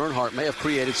laps, Earnhardt may have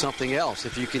created something else.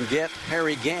 If you can get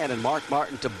Harry Gant and Mark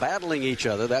Martin to battling each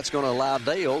other, that's going to allow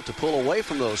Dale to pull away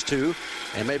from those two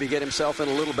and maybe get himself in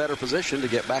a little better position to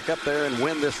get back up there and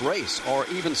win this race, or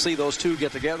even see those two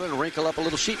get together and wrinkle up a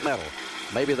little sheet metal.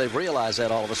 Maybe they've realized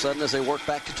that all of a sudden as they work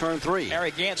back to turn 3.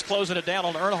 Harry Gant's closing it down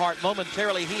on Earnhardt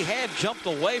momentarily. He had jumped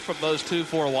away from those two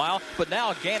for a while, but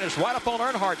now Gant is right up on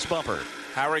Earnhardt's bumper.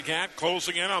 Harry Gant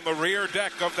closing in on the rear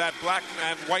deck of that black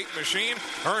and white machine.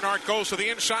 Earnhardt goes to the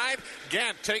inside.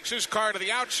 Gant takes his car to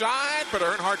the outside, but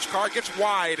Earnhardt's car gets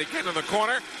wide again in the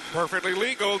corner. Perfectly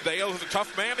legal. Dale is a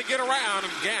tough man to get around,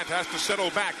 and Gant has to settle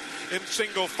back. in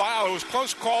single file. It was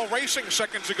close call racing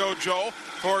seconds ago, Joe,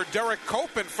 for Derek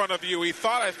Cope in front of you. He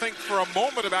thought, I think, for a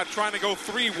moment about trying to go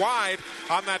 3 wide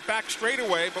on that back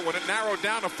straightaway, but when it narrowed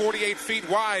down to 48 feet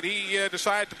wide, he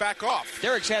decided to back off.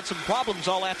 Derek's had some problems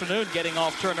all afternoon getting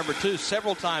off turn number 2.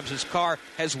 Several times his car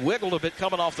has wiggled a bit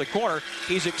coming off the corner.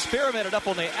 He's experimented up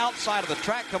on the outside of the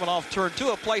track coming off turn 2,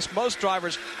 a place most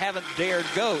drivers haven't dared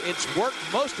go. It's worked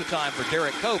most of the time for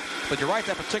Derek Cope, but you're right,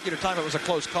 that particular time it was a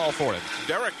close call for him.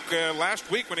 Derek, last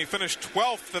week when he finished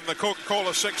 12th in the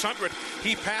Coca-Cola 600,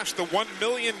 he passed the $1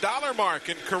 million mark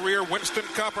in career Winston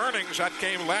Cup earnings. That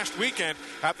came last weekend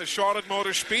at the Charlotte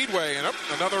Motor Speedway. And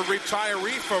another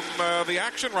retiree from the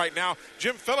action right now.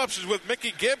 Jim Phillips is with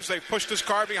Mickey Gibbs. They've pushed his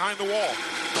car behind the wall.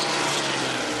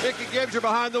 Mickey Gibbs, you're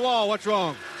behind the wall. What's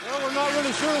wrong? Well, we're not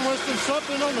really sure, Winston.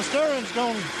 Something on the steering's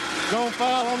gone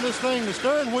foul on this thing. The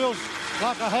steering wheel's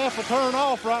like a half a turn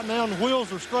off right now, and the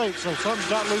wheels are straight, so something's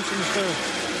got loose in the steering.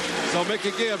 So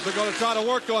Mickey Gibbs, they're going to try to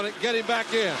work on it, get him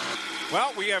back in.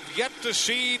 Well, we have yet to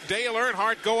see Dale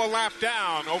Earnhardt go a lap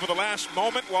down. Over the last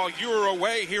moment, while you were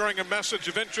away hearing a message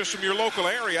of interest from your local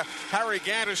area, Harry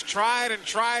Gant has tried and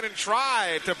tried and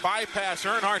tried to bypass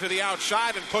Earnhardt to the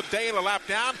outside and put Dale a lap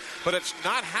down, but it's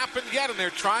not happened yet, and they're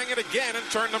trying it again in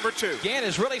turn number 2. Gant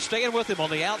is really staying with him on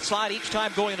the outside each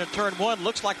time going into turn 1.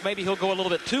 Looks like maybe he'll go a little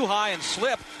bit too high and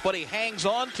slip, but he hangs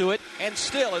on to it and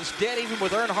still is dead even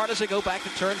with Earnhardt as they go back to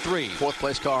turn 3. Fourth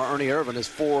place car, Ernie Irvin, is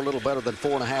a little better than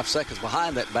 4.5 seconds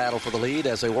behind that battle for the lead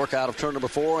as they work out of turn number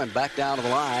 4 and back down to the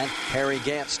line. Harry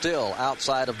Gant still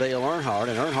outside of Dale Earnhardt,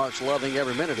 and Earnhardt's loving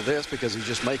every minute of this because he's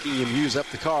just making him use up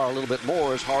the car a little bit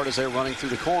more as hard as they're running through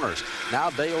the corners.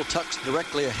 Now Dale tucks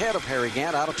directly ahead of Harry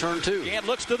Gant out of turn 2. Gant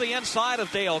looks to the inside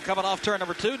of Dale coming off turn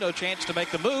number 2. No chance to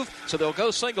make the move, so they'll go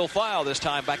single file this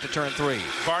time back to turn 3.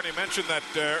 Barney mentioned that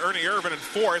Ernie Irvin in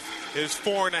 4th is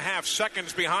 4.5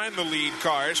 seconds behind the lead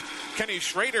cars. Kenny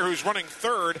Schrader, who's running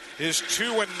 3rd, is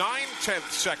 2 9/10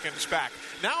 seconds back.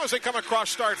 Now as they come across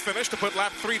start-finish to put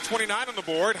lap 329 on the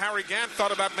board, Harry Gant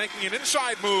thought about making an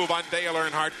inside move on Dale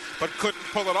Earnhardt, but couldn't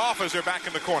pull it off as they're back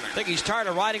in the corner. I think he's tired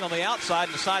of riding on the outside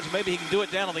and decides maybe he can do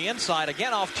it down on the inside.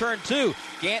 Again off turn 2.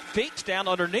 Gant peeks down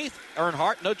underneath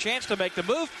Earnhardt. No chance to make the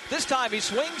move. This time he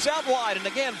swings out wide and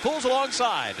again pulls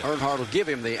alongside. Earnhardt will give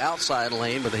him the outside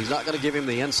lane, but he's not going to give him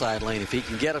the inside lane. If he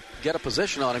can get a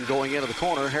position on him going into the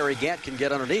corner, Harry Gant can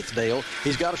get underneath Dale.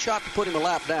 He's got a shot to put him a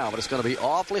lap down, but it's going to be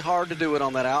awfully hard to do it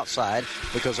on that outside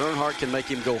because Earnhardt can make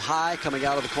him go high coming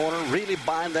out of the corner, really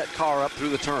bind that car up through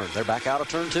the turn. They're back out of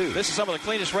turn 2. This is some of the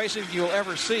cleanest racing you'll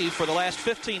ever see. For the last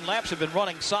 15 laps have been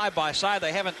running side by side.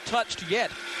 They haven't touched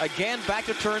yet. Again, back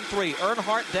to turn 3.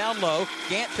 Earnhardt down low.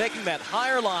 Gant taking that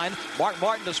higher line. Mark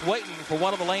Martin just waiting for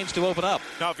one of the lanes to open up.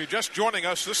 Now, if you're just joining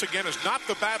us, this again is not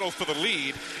the battle for the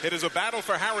lead. It is a battle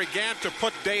for Harry Gant to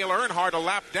put Dale Earnhardt a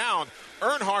lap down.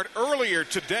 Earnhardt earlier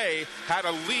today had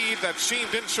a lead that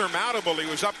seemed insurmountable. He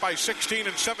was up by 16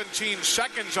 and 17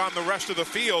 seconds on the rest of the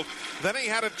field. Then he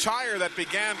had a tire that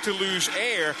began to lose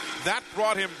air. That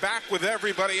brought him back with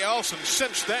everybody else, and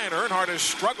since then, Earnhardt has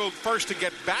struggled first to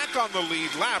get back on the lead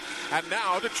lap, and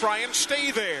now to try and stay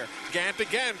there. Gant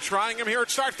again trying him here at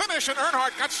start-finish, and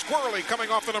Earnhardt got squirrely coming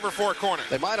off the number 4 corner.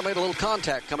 They might have made a little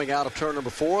contact coming out of turn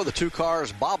number 4. The two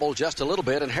cars bobble just a little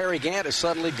bit, and Harry Gant is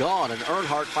suddenly gone, and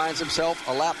Earnhardt finds himself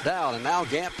a lap down, and now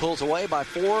Gant pulls away by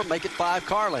 4, make it 5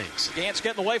 car lengths. Gant's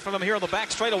getting away from him here on the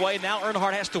back straightaway. Now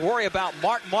Earnhardt has to worry about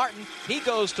Mark Martin. He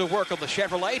goes to work on the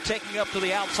Chevrolet, taking up to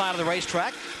the outside of the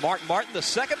racetrack. Mark Martin, the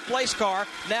second-place car,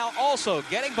 now also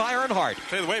getting by Earnhardt.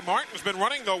 The way Martin's been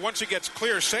running, though, once he gets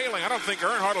clear sailing, I don't think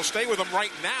Earnhardt will stay with him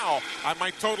right now. I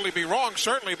might totally be wrong,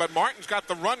 certainly, but Martin's got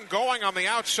the run going on the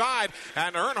outside,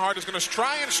 and Earnhardt is going to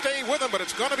try and stay with him, but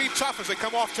it's going to be tough as they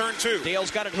come off turn 2. Dale's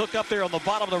got it hooked up there on the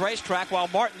bottom of the racetrack while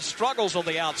Martin struggles on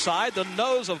the outside. The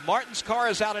nose of Martin's car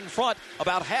is out in front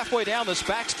about halfway down this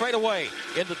back straightaway.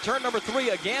 Into turn number 3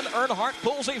 again, Earnhardt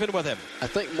pulls even with him. I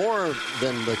think more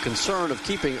than the concern of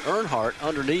keeping Earnhardt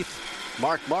underneath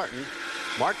Mark Martin,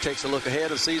 Mark takes a look ahead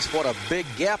and sees what a big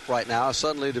gap right now is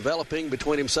suddenly developing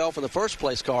between himself and the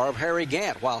first-place car of Harry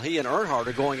Gant. While he and Earnhardt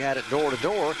are going at it door to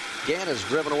door, Gant is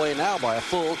driven away now by a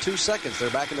full 2 seconds. They're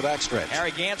back in the backstretch.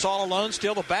 Harry Gant's all alone.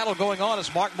 Still the battle going on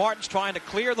as Mark Martin's trying to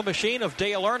clear the machine of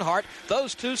Dale Earnhardt.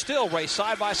 Those two still race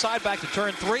side by side back to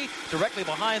turn 3. Directly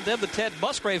behind them, the Ted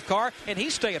Musgrave car, and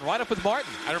he's staying right up with Martin.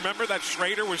 I remember that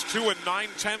Schrader was 2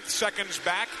 9/10 seconds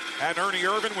back, and Ernie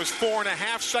Irvin was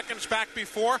 4.5 seconds back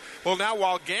before. Well, now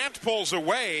while Gant pulls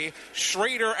away,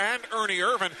 Schrader and Ernie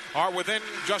Irvan are within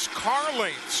just car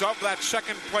lengths of that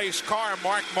second-place car,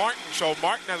 Mark Martin. So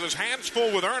Martin has his hands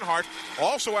full with Earnhardt,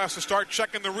 also has to start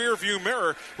checking the rear-view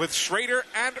mirror with Schrader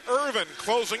and Irvan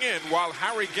closing in while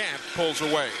Harry Gant pulls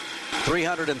away.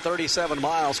 337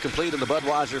 miles complete in the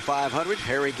Budweiser 500.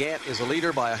 Harry Gant is a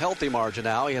leader by a healthy margin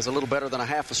now. He has a little better than a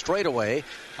half a straightaway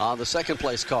on the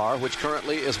second-place car, which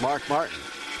currently is Mark Martin.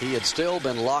 He had still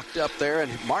been locked up there,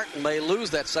 and Martin may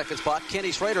lose that second spot.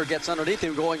 Kenny Schrader gets underneath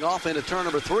him going off into turn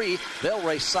number 3. They'll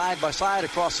race side by side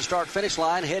across the start-finish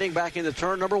line, heading back into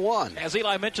turn number 1. As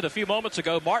Eli mentioned a few moments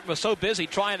ago, Martin was so busy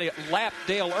trying to lap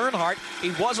Dale Earnhardt,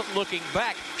 he wasn't looking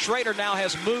back. Schrader now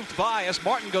has moved by as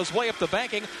Martin goes way up the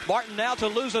banking. Martin now to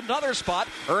lose another spot.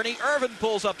 Ernie Irvan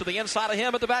pulls up to the inside of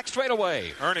him at the back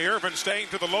straightaway. Ernie Irvan staying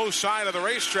to the low side of the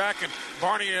racetrack, and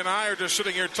Barney and I are just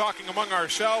sitting here talking among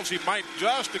ourselves. He might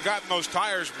just have gotten those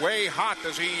tires way hot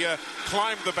as he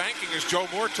climbed the banking, as Joe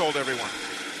Moore told everyone.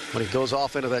 When he goes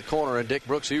off into that corner, and Dick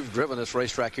Brooks, you've driven this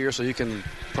racetrack here, so you can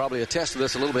probably attest to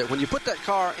this a little bit. When you put that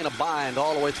car in a bind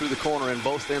all the way through the corner in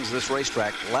both ends of this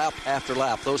racetrack, lap after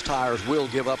lap, those tires will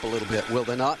give up a little bit, will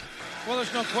they not? Well,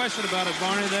 there's no question about it,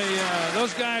 Barney.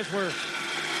 Those guys were,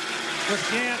 with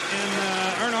Gant and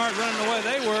Earnhardt running the way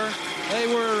they were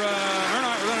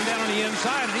Earnhardt running down on the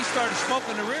inside, and he started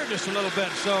smoking the rear just a little bit.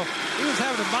 So he was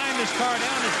having to bind his car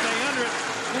down to stay under it.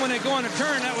 And when they go on a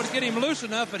turn, that would get him loose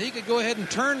enough that he could go ahead and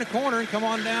turn the corner and come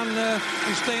on down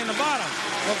and stay in the bottom.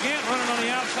 Well, Gant running on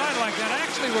the outside like that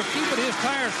actually were keeping his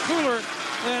tires cooler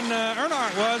than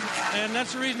Earnhardt was, and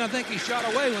that's the reason I think he shot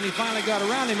away when he finally got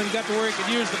around him and got to where he could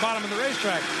use the bottom of the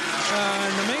racetrack.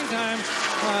 In the meantime,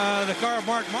 the car of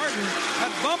Mark Martin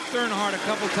had bumped Earnhardt a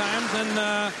couple times,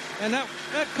 and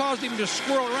that caused him to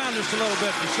swirl around just a little bit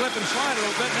and slip and slide a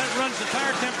little bit, and that runs the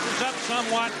tire temperatures up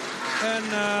somewhat. And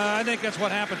I think that's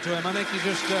what happened to him. I think he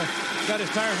just got his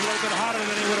tires a little bit hotter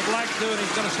than he would have liked to, and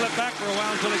he's going to slip back for a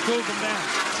while until he cools them down.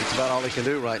 That's about all he can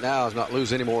do right now is not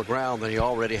lose any more ground than he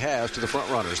already has to the front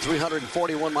runners.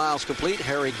 341 miles complete.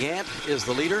 Harry Gant is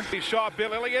the leader. We saw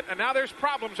Bill Elliott, and now there's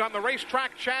problems on the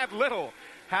racetrack. Chad Little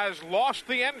has lost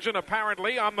the engine,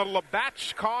 apparently, on the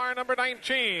Labatt's car, number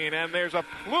 19, and there's a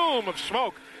plume of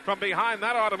smoke from behind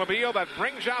that automobile that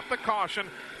brings out the caution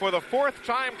for the fourth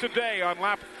time today on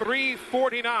lap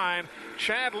 349.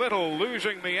 Chad Little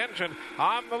losing the engine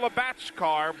on the Labatt's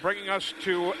car, bringing us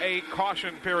to a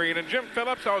caution period. And Jim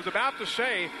Phillips, I was about to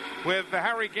say, with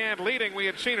Harry Gant leading, we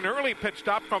had seen an early pit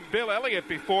stop from Bill Elliott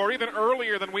before, even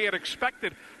earlier than we had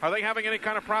expected. Are they having any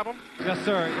kind of problem? Yes,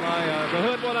 sir. The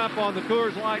hood went up on the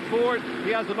Coors Light Ford.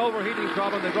 He has an overheating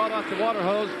problem. They brought out the water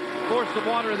hose, forced some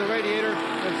water in the radiator,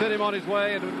 and sent him on his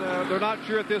way. And they're not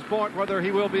sure at this point whether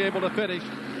he will be able to finish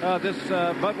this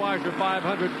Budweiser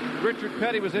 500. Richard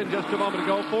Petty was in just a moment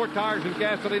ago. 4 tires and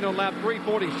gasoline on lap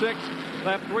 346.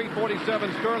 Lap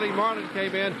 347, Sterling Marlin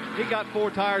came in. He got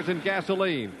 4 tires and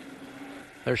gasoline.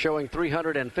 They're showing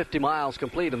 350 miles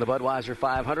complete in the Budweiser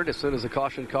 500. As soon as the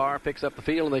caution car picks up the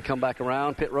field and they come back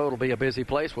around, pit road will be a busy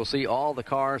place. We'll see all the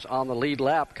cars on the lead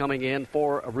lap coming in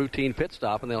for a routine pit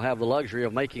stop, and they'll have the luxury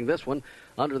of making this one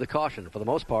under the caution. For the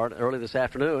most part, early this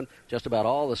afternoon, just about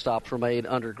all the stops were made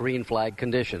under green flag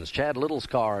conditions. Chad Little's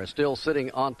car is still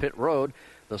sitting on pit road.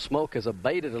 The smoke has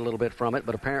abated a little bit from it,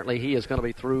 but apparently he is going to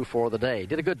be through for the day.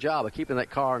 Did a good job of keeping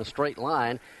that car in a straight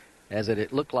line, as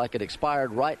it looked like it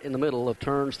expired right in the middle of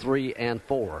turns 3 and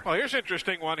 4. Well, here's an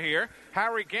interesting one here.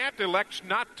 Harry Gant elects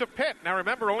not to pit. Now,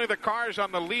 remember, only the cars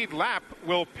on the lead lap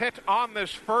will pit on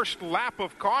this first lap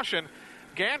of caution.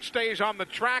 Gant stays on the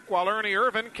track while Ernie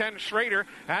Irvan, Ken Schrader,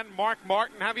 and Mark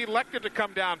Martin have elected to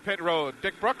come down pit road.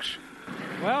 Dick Brooks?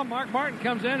 Well, Mark Martin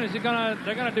comes in. They're going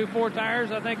to do 4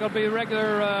 tires. I think it'll be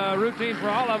regular routine for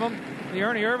all of them. The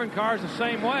Ernie Irvan car is the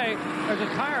same way. There's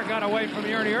a tire got away from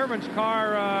the Ernie Irvan's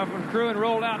car from crew and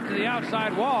rolled out to the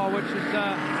outside wall, which is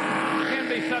can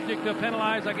be subject to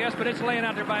penalize, I guess, but it's laying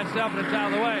out there by itself and it's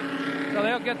out of the way. So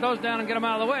they'll get those down and get them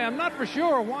out of the way. I'm not for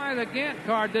sure why the Gant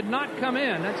car did not come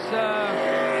in.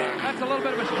 That's a little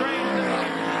bit of a strange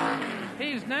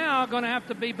thing. He's now going to have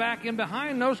to be back in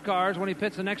behind those cars when he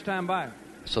pits the next time by.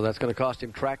 So that's going to cost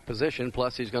him track position,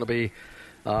 plus he's going to be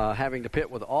having to pit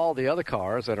with all the other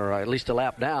cars that are at least a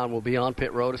lap down will be on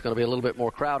pit road. It's going to be a little bit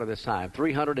more crowded this time.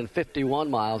 351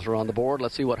 miles are on the board.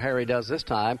 Let's see what Harry does this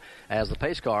time as the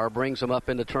pace car brings him up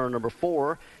into turn number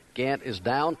 4. Gant is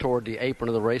down toward the apron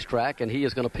of the racetrack, and he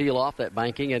is going to peel off that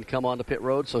banking and come onto pit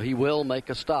road, so he will make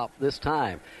a stop this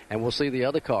time. And we'll see the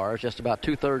other cars, just about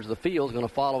 2/3 of the field, is going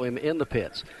to follow him in the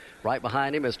pits. Right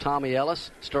behind him is Tommy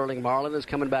Ellis. Sterling Marlin is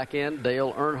coming back in.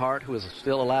 Dale Earnhardt, who is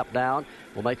still a lap down,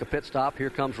 will make a pit stop. Here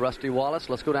comes Rusty Wallace.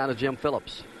 Let's go down to Jim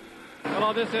Phillips. Well,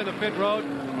 on this end of pit road,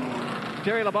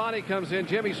 Terry Labonte comes in.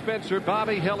 Jimmy Spencer,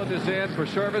 Bobby Helen is in for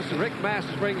service. And Rick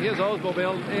Masters bringing his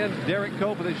Oldsmobile in. Derek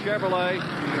Cope with his Chevrolet.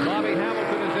 Bobby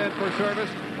Hamilton is in for service.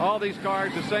 All these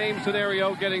cars, the same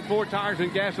scenario, getting 4 tires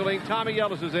and gasoline. Tommy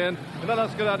Ellis is in. And then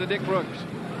let's go down to Dick Brooks.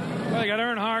 Well, you got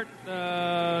Earnhardt,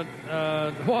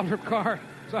 Waltrip car.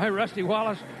 Sorry, Rusty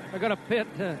Wallace. They're going to pit.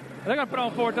 They're going to put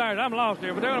on 4 tires. I'm lost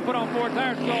here, but they're going to put on 4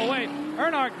 tires to go away.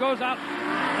 Earnhardt goes out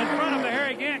in front of the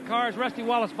Harry Gant cars. Rusty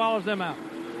Wallace follows them out.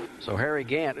 So Harry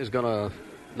Gant is going to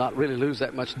not really lose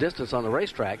that much distance on the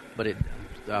racetrack, but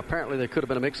apparently there could have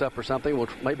been a mix-up or something. We'll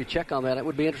maybe check on that. It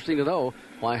would be interesting to know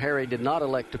why Harry did not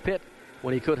elect to pit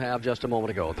when he could have just a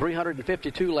moment ago.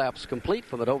 352 laps complete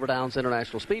from the Dover Downs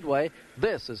International Speedway.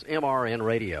 This is MRN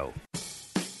Radio.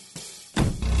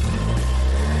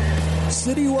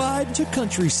 Citywide to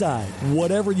countryside,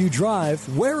 whatever you drive,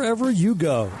 wherever you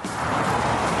go.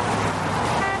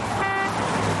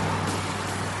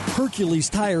 Hercules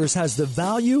Tires has the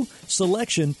value,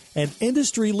 selection, and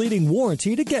industry-leading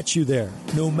warranty to get you there,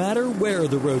 no matter where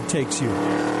the road takes you.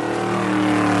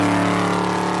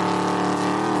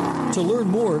 To learn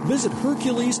more, visit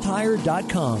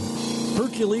HerculesTire.com.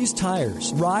 Hercules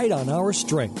Tires, ride on our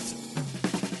strength.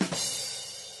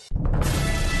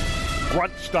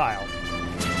 Grunt style.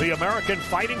 The American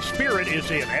fighting spirit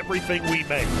is in everything we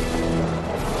make.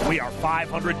 We are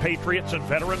 500 patriots and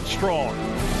veterans strong,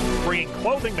 bringing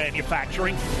clothing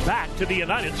manufacturing back to the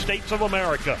United States of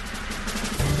America.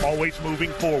 Always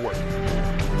moving forward,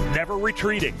 never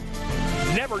retreating,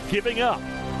 never giving up.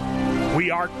 We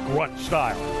are Grunt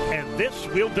Style, and this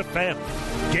we'll defend.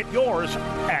 Get yours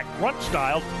at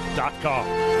gruntstyle.com.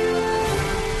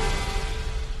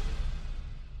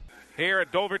 Here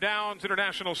at Dover Downs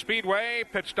International Speedway,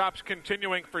 pit stops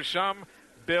continuing for some.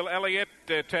 Bill Elliott,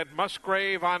 Ted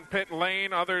Musgrave on pit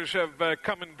lane. Others have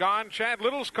come and gone. Chad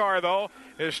Little's car, though,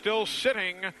 is still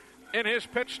sitting in his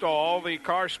pit stall. The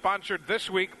car sponsored this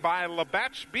week by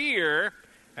Labatt's Beer,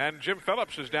 and Jim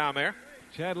Phillips is down there.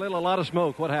 Chad Little, a lot of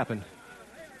smoke. What happened?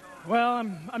 Well,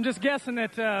 I'm just guessing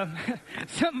that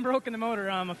something broke in the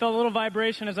motor. I felt a little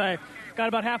vibration as I got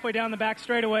about halfway down the back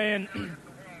straightaway,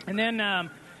 and then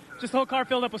just the whole car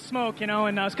filled up with smoke, and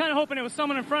I was kind of hoping it was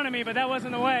someone in front of me, but that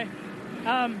wasn't the way.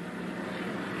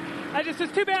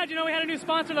 It's too bad, we had a new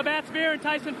sponsor, Labatt's Beer and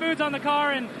Tyson Foods on the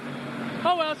car, and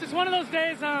oh well, it's just one of those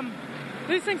days.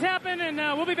 These things happen, and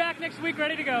we'll be back next week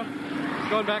ready to go.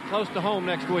 Going back close to home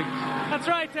next week. That's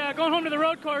right, going home to the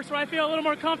road course where I feel a little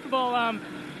more comfortable.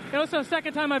 It's the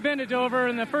second time I've been to Dover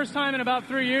and the first time in about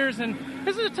 3 years, and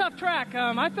this is a tough track.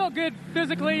 I felt good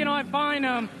physically, I'm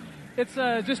fine. It's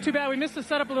just too bad we missed the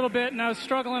setup a little bit, and I was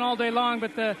struggling all day long,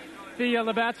 but the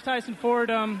Labatt's Tyson Ford,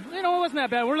 it wasn't that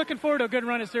bad. We're looking forward to a good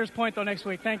run at Sears Point, though, next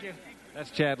week. Thank you. That's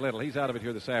Chad Little. He's out of it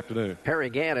here this afternoon. Harry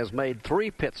Gant has made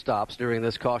 3 pit stops during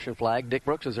this caution flag. Dick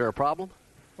Brooks, is there a problem?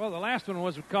 Well, the last one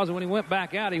was because when he went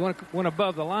back out, he went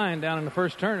above the line down in the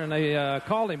first turn, and they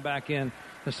called him back in.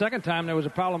 The second time, there was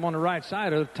a problem on the right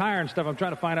side of the tire and stuff. I'm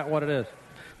trying to find out what it is.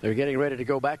 They're getting ready to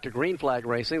go back to green flag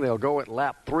racing. They'll go at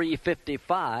lap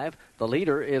 355. The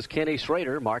leader is Kenny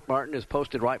Schrader. Mark Martin is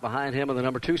posted right behind him in the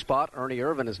number 2 spot. Ernie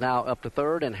Irvin is now up to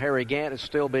 3rd, and Harry Gant is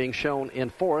still being shown in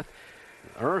 4th.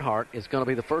 Earnhardt is going to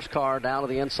be the first car down to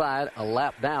the inside, a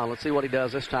lap down. Let's see what he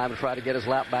does this time to try to get his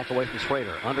lap back away from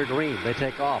Schrader. Under green, they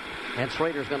take off, and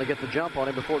Schrader's going to get the jump on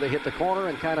him before they hit the corner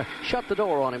and kind of shut the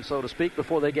door on him, so to speak,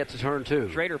 before they get to turn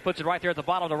 2. Schrader puts it right there at the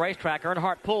bottom of the racetrack.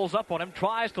 Earnhardt pulls up on him,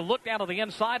 tries to look down to the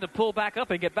inside to pull back up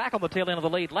and get back on the tail end of the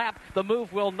lead lap. The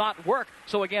move will not work.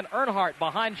 So again, Earnhardt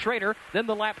behind Schrader, then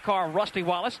the lap car, Rusty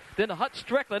Wallace, then Hut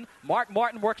Strickland. Mark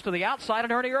Martin works to the outside,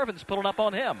 and Ernie Irvin's pulling up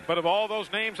on him. But of all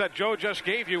those names that Joe just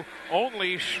gave you,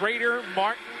 only Schrader,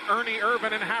 Martin, Ernie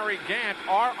Irvin, and Harry Gant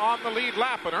are on the lead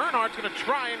lap, but Earnhardt's going to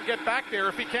try and get back there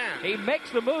if he can. He makes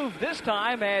the move this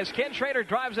time as Ken Schrader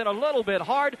drives in a little bit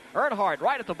hard. Earnhardt,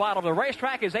 right at the bottom of the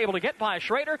racetrack, is able to get by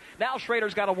Schrader. Now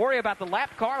Schrader's got to worry about the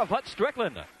lap car of Hut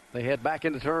Strickland. They head back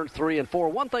into turns 3 and 4.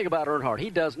 One thing about Earnhardt, he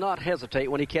does not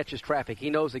hesitate when he catches traffic. He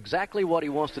knows exactly what he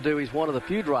wants to do. He's one of the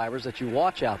few drivers that you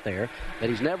watch out there that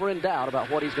he's never in doubt about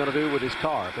what he's going to do with his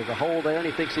car. If there's a hole there and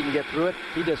he thinks he can get through it,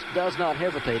 he just does not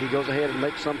hesitate. He goes ahead and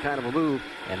makes some kind of a move,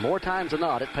 and more times than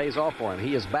not, it pays off for him.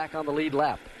 He is back on the lead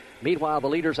lap. Meanwhile, the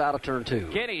leader's out of turn 2.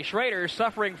 Kenny Schrader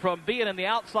suffering from being in the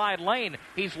outside lane.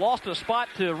 He's lost a spot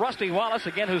to Rusty Wallace,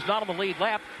 again, who's not on the lead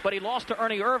lap, but he lost to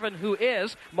Ernie Irvin, who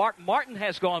is. Mark Martin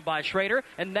has gone by Schrader,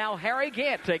 and now Harry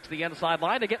Gant takes the inside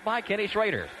line to get by Kenny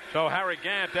Schrader. So Harry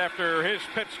Gant, after his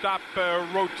pit stop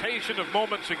rotation of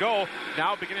moments ago,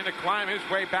 now beginning to climb his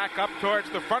way back up towards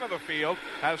the front of the field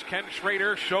as Ken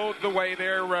Schrader showed the way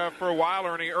there for a while.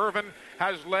 Ernie Irvin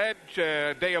has led.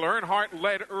 Dale Earnhardt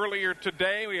led earlier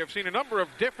today. We have seen a number of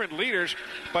different leaders,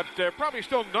 but probably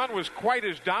still none was quite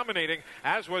as dominating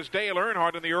as was Dale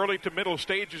Earnhardt in the early to middle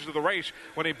stages of the race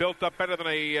when he built up better than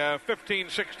a 15,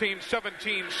 16,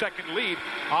 17-second lead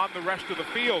on the rest of the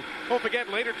field. Don't forget,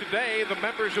 later today, the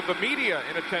members of the media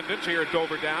in attendance here at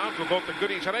Dover Downs will vote the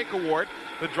Goodies Headache Award,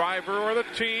 the driver or the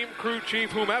team, crew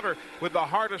chief, whomever, with the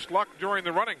hardest luck during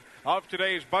the running of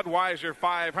today's Budweiser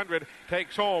 500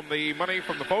 takes home the money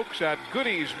from the folks at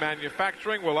Goodies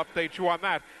Manufacturing. We'll update you on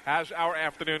that as our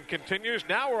afternoon continues.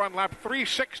 Now we're on lap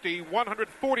 360,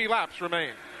 140 laps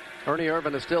remain. Ernie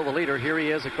Irvin is still the leader. Here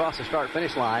he is across the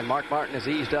start-finish line. Mark Martin has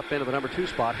eased up into the number 2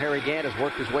 spot. Harry Gant has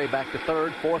worked his way back to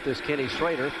 3rd. 4th is Kenny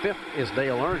Schrader. 5th is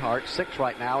Dale Earnhardt. 6th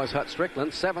right now is Hut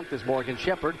Strickland. 7th is Morgan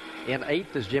Shepherd. In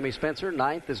 8th is Jimmy Spencer.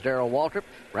 9th is Darrell Waltrip.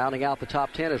 Rounding out the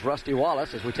top 10 is Rusty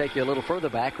Wallace. As we take you a little further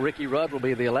back, Ricky Rudd will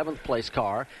be the 11th place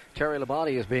car. Terry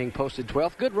Labonte is being posted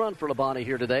 12th. Good run for Labonte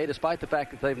here today, despite the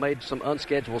fact that they've made some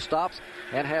unscheduled stops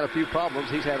and had a few problems.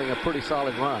 He's having a pretty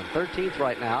solid run. 13th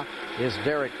right now is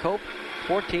Derek Cope.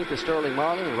 14th is Sterling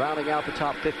Marlin, and rounding out the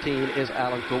top 15 is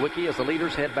Alan Kulwicki as the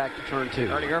leaders head back to turn 2.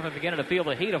 Ernie Irvin beginning to feel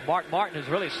the heat of Mark Martin, who's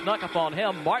really snuck up on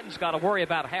him. Martin's got to worry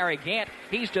about Harry Gant.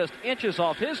 He's just inches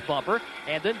off his bumper.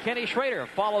 And then Kenny Schrader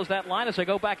follows that line as they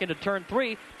go back into turn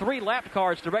 3. 3 lap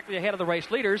cars directly ahead of the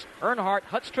race leaders, Earnhardt,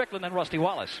 Hut Strickland, and Rusty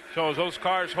Wallace. So as those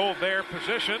cars hold their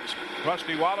positions,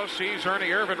 Rusty Wallace sees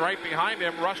Ernie Irvin right behind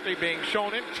him. Rusty being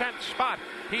shown in 10th spot.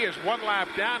 He is 1 lap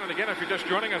down. And again, if you're just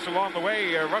joining us along the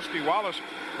way, Rusty Wallace,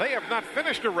 they have not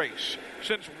finished a race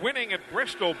since winning at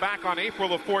Bristol back on April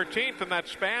the 14th. In that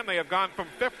span, they have gone from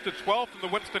 5th to 12th in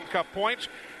the Winston Cup points.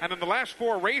 And in the last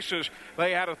 4 races,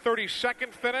 they had a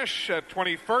 32nd finish, a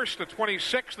 21st, a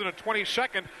 26th, and a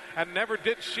 22nd, and never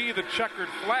did see the checkered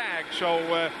flag.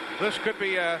 So this could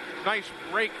be a nice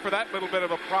break for that little bit of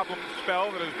a problem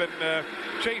spell that has been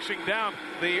chasing down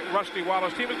the Rusty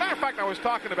Wallace team. As a matter of fact, I was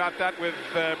talking about that with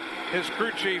his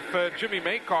crew chief, Jimmy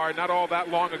Makar, not all that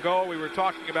long ago. We were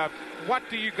talking about what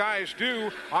do you guys do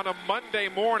on a Monday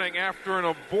morning after an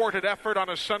aborted effort on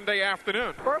a Sunday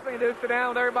afternoon? First thing to do is sit down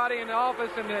with everybody in the office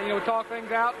and talk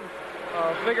things out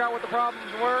and figure out what the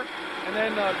problems were, and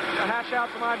then hash out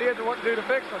some ideas of what to do to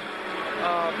fix them.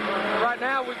 Right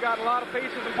now, we've got a lot of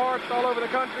pieces and parts all over the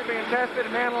country being tested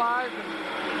and analyzed,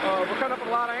 and we're coming up with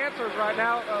a lot of answers right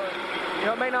now.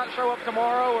 It may not show up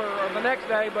tomorrow or the next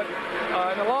day, but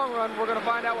in the long run, we're going to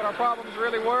find out what our problems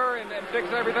really were and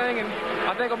fix everything, and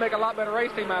I think it'll make a lot better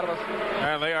race team out of us.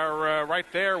 And they are right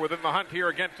there within the hunt here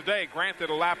again today. Granted,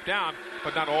 a lap down,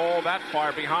 but not all that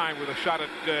far behind, with a shot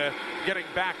at getting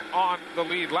back on the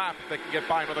lead lap. If they can get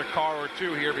by another car or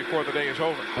two here before the day is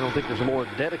over. I don't think there's a more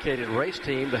dedicated race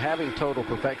team to having total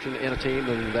perfection in a team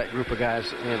than that group of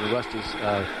guys in Rusty's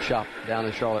shop down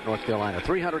in Charlotte, North Carolina.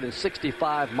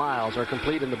 365 miles are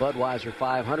complete in the Budweiser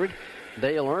 500.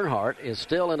 Dale Earnhardt is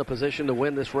still in a position to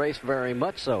win this race, very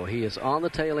much so. He is on the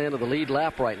tail end of the lead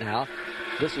lap right now.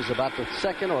 This is about the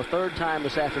 2nd or 3rd time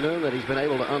this afternoon that he's been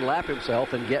able to unlap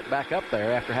himself and get back up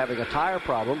there after having a tire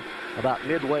problem about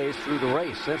midways through the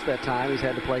race. Since that time, he's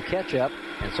had to play catch-up,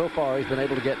 and so far he's been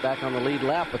able to get back on the lead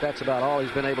lap, but that's about all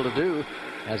he's been able to do,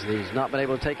 as he's not been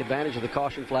able to take advantage of the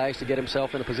caution flags to get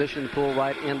himself in a position to pull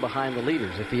right in behind the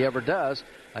leaders. If he ever does,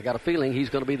 I got a feeling he's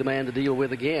going to be the man to deal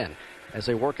with again. As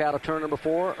they work out of turn number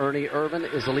 4, Ernie Irvin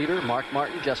is the leader. Mark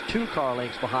Martin just 2 car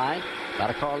lengths behind. About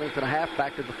a car length and a half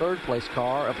back to the 3rd place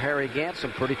car of Harry Gant.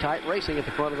 Some pretty tight racing at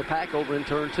the front of the pack over in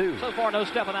turn 2. So far, no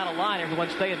stepping out of line. Everyone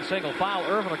staying single file.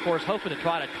 Irvin, of course, hoping to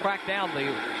try to track down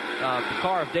the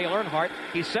car of Dale Earnhardt.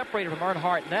 He's separated from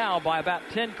Earnhardt now by about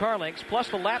 10 car lengths, plus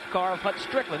the lap car of Hut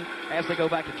Strickland as they go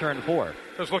back to turn 4.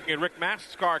 Just looking at Rick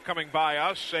Mast's car coming by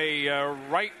us, a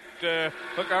right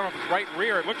look, I don't know if it's right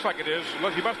rear. It looks like it is.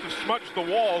 Look, he must have smudged the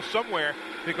wall somewhere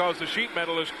because the sheet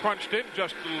metal is crunched in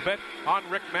just a little bit on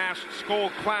Rick Mast's Skoal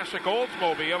Classic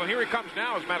Oldsmobile. And here he comes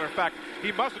now, as a matter of fact.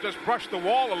 He must have just brushed the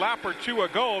wall a lap or two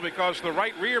ago because the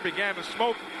right rear began to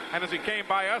smoke. And as he came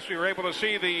by us, we were able to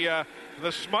see the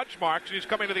smudge marks. He's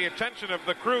coming to the attention of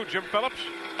the crew. Jim Phillips.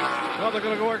 Well, they're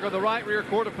going to work on the right rear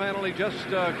quarter panel. He just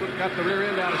got the rear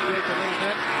end out of shape a little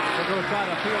bit. They're going to try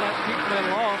to peel that sheet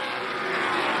metal off.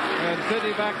 And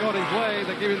Sidney back on his way.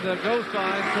 They give him the go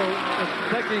sign. So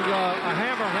it's taking a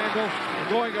hammer handle and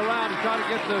going around and trying to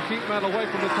get the sheet metal away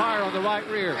from the tire on the right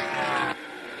rear.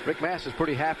 Rick Mast is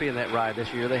pretty happy in that ride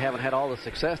this year. They haven't had all the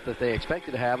success that they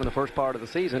expected to have in the first part of the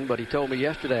season, but he told me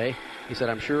yesterday, he said,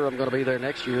 I'm sure I'm going to be there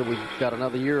next year. We've got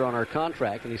another year on our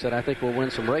contract, and he said, I think we'll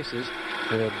win some races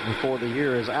before the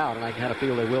year is out, and I kind of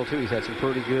feel they will too. He's had some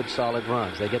pretty good, solid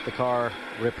runs. They get the car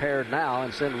repaired now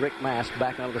and send Rick Mast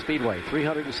back onto the speedway.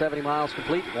 370 miles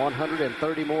complete,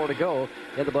 130 more to go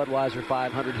in the Budweiser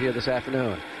 500 here this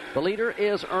afternoon. The leader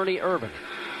is Ernie Irvin.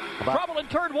 Trouble in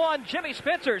turn one. Jimmy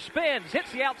Spencer spins,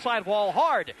 hits the outside wall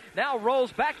hard. Now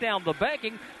rolls back down the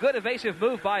banking. Good evasive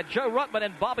move by Joe Ruttman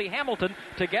and Bobby Hamilton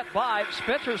to get by.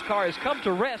 Spencer's car has come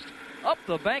to rest up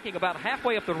the banking about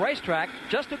halfway up the racetrack,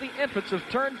 just at the entrance of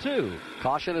turn 2.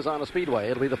 Caution is on the speedway.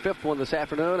 It'll be the 5th one this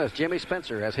afternoon as Jimmy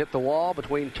Spencer has hit the wall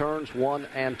between turns 1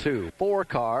 and 2. 4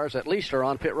 cars at least are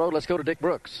on pit road. Let's go to Dick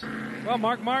Brooks. Well,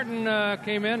 Mark Martin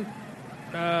came in.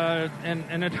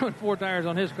 And they're doing 4 tires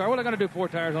on his car. Well, they're going to do 4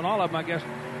 tires on all of them, I guess.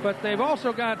 But they've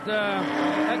also got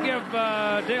they give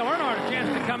Dale Earnhardt a chance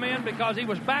to come in because he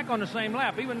was back on the same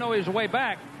lap. Even though he was way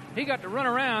back, he got to run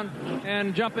around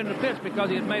and jump into the pits because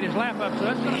he had made his lap up. So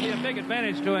that's going to be a big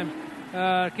advantage to him.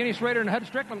 Kenny Schrader and Hud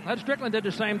Strickland did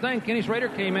the same thing. Kenny Schrader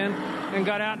came in and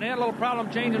got out, and they had a little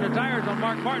problem changing the tires on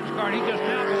Mark Martin's car, and he just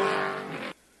now going.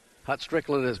 Hut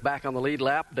Strickland is back on the lead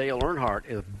lap. Dale Earnhardt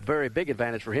is a very big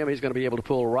advantage for him. He's going to be able to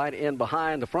pull right in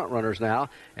behind the front runners now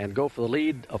and go for the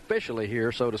lead officially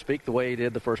here, so to speak, the way he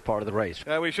did the first part of the race.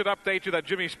 We should update you that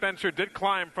Jimmy Spencer did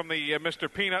climb from the Mr.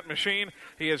 Peanut machine.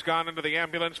 He has gone into the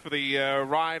ambulance for the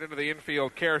ride into the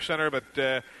infield care center,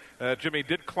 but Jimmy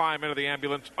did climb into the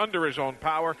ambulance under his own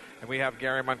power, and we have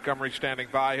Gary Montgomery standing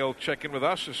by. He'll check in with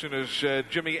us as soon as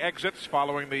Jimmy exits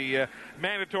following the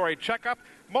mandatory checkup.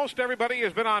 Most everybody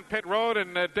has been on pit road,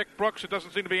 and Dick Brooks, it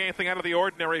doesn't seem to be anything out of the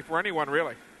ordinary for anyone,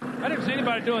 really. I didn't see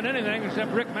anybody doing anything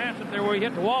except Rick Mast up there where he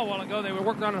hit the wall a while ago. They were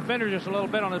working on the fender just a little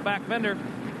bit on his back fender.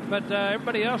 But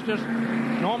everybody else just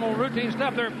normal routine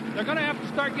stuff. They're going to have to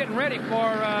start getting ready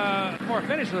for a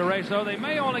finish of the race, though. They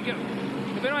may only get,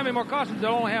 if they don't have any more cautions,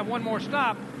 they'll only have one more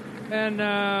stop. And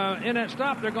in that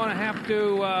stop, they're going to have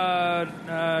to,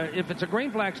 if it's a green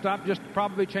flag stop, just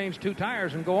probably change 2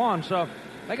 tires and go on. So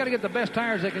they got to get the best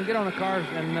tires they can get on the cars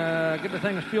and get the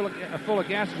thing as full of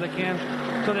gas as they can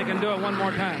so they can do it one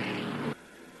more time.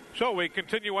 So we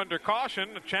continue under caution.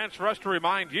 A chance for us to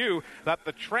remind you that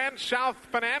the Trans-South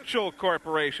Financial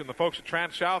Corporation, the folks at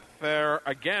Trans-South, they're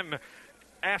again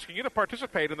asking you to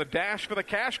participate in the Dash for the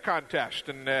Cash contest.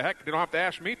 And heck, you don't have to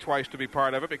ask me twice to be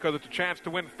part of it because it's a chance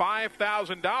to win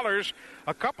 $5,000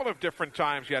 a couple of different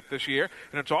times yet this year.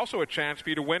 And it's also a chance for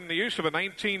you to win the use of a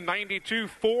 1992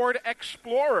 Ford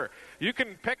Explorer. You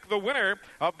can pick the winner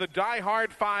of the Die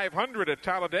Hard 500 at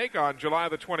Talladega on July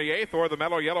the 28th or the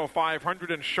Mellow Yellow 500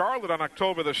 in Charlotte on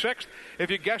October the 6th. If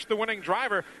you guess the winning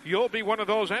driver, you'll be one of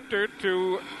those entered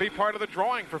to be part of the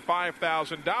drawing for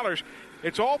 $5,000.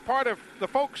 It's all part of the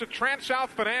folks at Trans-South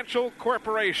Financial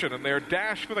Corporation and their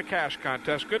Dash for the Cash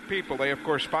contest. Good people. They, of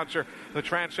course, sponsor the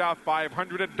Trans-South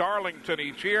 500 at Darlington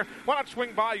each year. Why not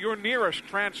swing by your nearest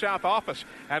Trans-South office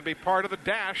and be part of the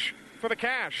Dash for the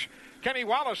Cash? Kenny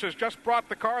Wallace has just brought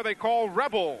the car they call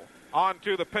Rebel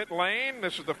onto the pit lane.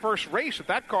 This is the first race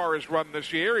that car is run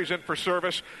this year. He's in for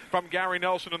service from Gary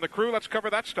Nelson and the crew. Let's cover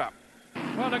that stuff.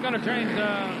 Well, they're going to change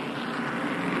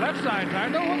left side tire.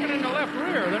 They're working in the left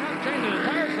rear. They're not changing the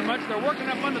tires so much. They're working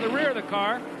up under the rear of the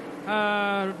car.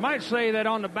 Might say that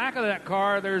on the back of that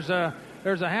car there's a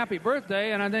happy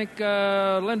birthday, and I think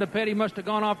Linda Petty must have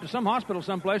gone off to some hospital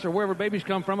someplace or wherever babies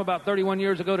come from about 31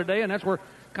 years ago today, and that's where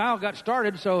Kyle got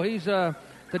started. So he's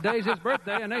today's his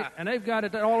birthday, and they've got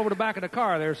it all over the back of the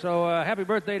car there. So happy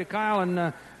birthday to Kyle, and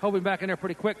hope he'll be back in there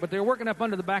pretty quick. But they're working up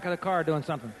under the back of the car doing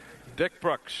something. Dick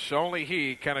Brooks, only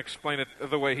he can explain it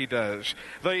the way he does.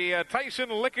 The Tyson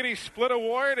Lickety Split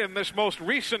Award in this most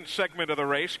recent segment of the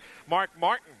race. Mark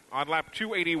Martin on lap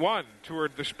 281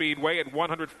 toured the speedway at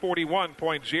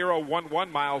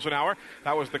 141.011 miles an hour.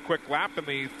 That was the quick lap in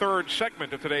the third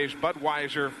segment of today's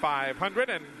Budweiser 500.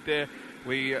 And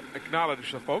we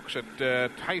acknowledge the folks at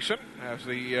Tyson as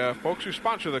the folks who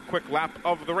sponsor the quick lap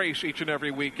of the race each and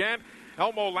every weekend.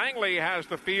 Elmo Langley has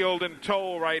the field in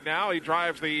tow right now. He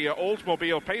drives the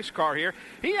Oldsmobile pace car here.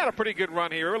 He had a pretty good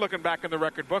run here. We're looking back in the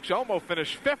record books. Elmo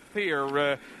finished 5th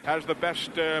here as the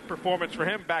best performance for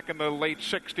him back in the late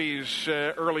 60s,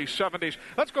 early 70s.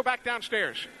 Let's go back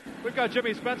downstairs. We've got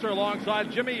Jimmy Spencer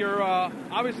alongside. Jimmy, you're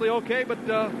obviously okay, but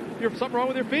you have something wrong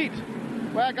with your feet.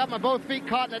 Well, I got my both feet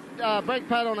caught in the brake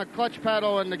pedal and the clutch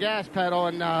pedal and the gas pedal,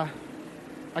 and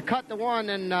I cut the one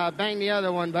and banged the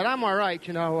other one, but I'm all right,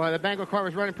 you know. The banquet car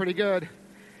was running pretty good.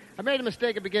 I made a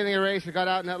mistake at the beginning of the race. I got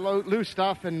out in that loose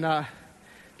stuff and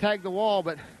tagged the wall,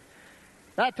 but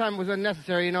that time was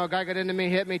unnecessary. You know, a guy got into me,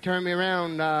 hit me, turned me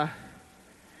around.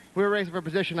 We were racing for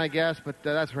position, I guess, but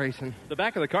that's racing. The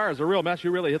back of the car is a real mess.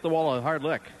 You really hit the wall a hard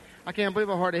lick. I can't believe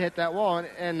how hard I hit that wall,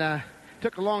 and it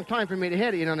took a long time for me to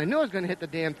hit it, you know, and I knew I was going to hit the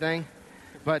damn thing.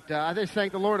 But I just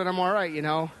thank the Lord that I'm all right, you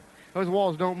know. Those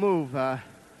walls don't move.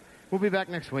 We'll be back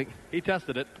next week. He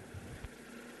tested it.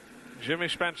 Jimmy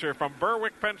Spencer from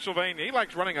Berwick, Pennsylvania. He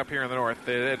likes running up here in the north.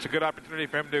 It's a good opportunity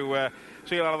for him to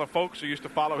see a lot of the folks who used to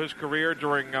follow his career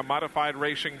during modified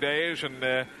racing days,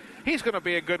 and he's going to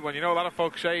be a good one. You know, a lot of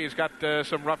folks say he's got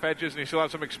some rough edges and he still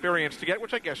has some experience to get,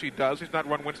 which I guess he does. He's not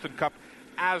run Winston Cup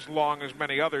as long as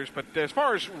many others, but as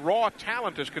far as raw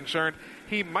talent is concerned,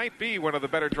 he might be one of the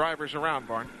better drivers around,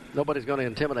 Barn. Nobody's going to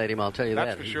intimidate him, I'll tell you that.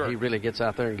 That's for sure. He really gets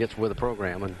out there and gets with the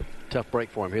program, and tough break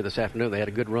for him here this afternoon. They had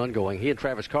a good run going. He and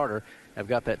Travis Carter have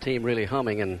got that team really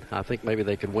humming, and I think maybe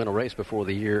they could win a race before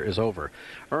the year is over.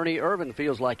 Ernie Irvin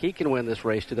feels like he can win this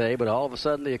race today, but all of a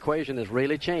sudden the equation has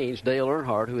really changed. Dale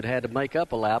Earnhardt, who had to make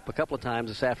up a lap a couple of times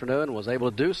this afternoon, was able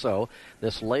to do so.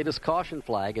 This latest caution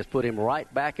flag has put him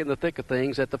right back in the thick of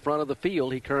things at the front of the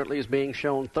field. He currently is being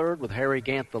shown third with Harry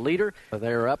Gant, the leader.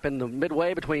 They're up in the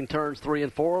midway between turns 3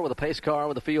 and 4 with a pace car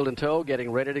with the field in tow, getting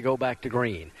ready to go back to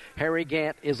green. Harry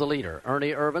Gant is the leader.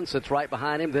 Ernie Irvin sits right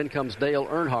behind him. Then comes Dale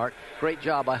Earnhardt. Great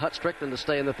job by Hut Strickland to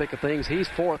stay in the thick of things. He's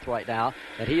fourth right now,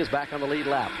 and he is back on the lead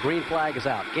lap. Green flag is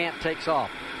out. Gant takes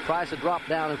off. Tries to drop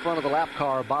down in front of the lap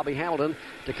car, Bobby Hamilton,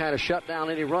 to kind of shut down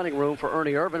any running room for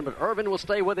Ernie Irvin, but Irvin will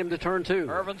stay with him to turn 2.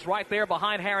 Irvin's right there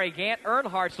behind Harry Gant.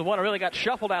 Earnhardt's the one who really got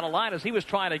shuffled out of line as he was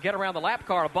trying to get around the lap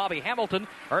car of Bobby Hamilton.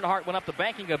 Earnhardt went up the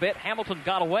banking a bit. Hamilton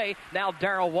got away. Now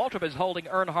Darrell Waltrip is holding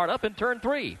Earnhardt up in turn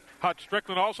 3. Hut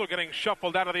Strickland also getting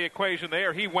shuffled out of the equation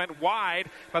there. He went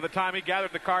wide by the time he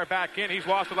gathered the car back in. He's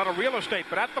lost a lot of real estate,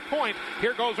 but at the point,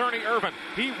 here goes Ernie Irvin.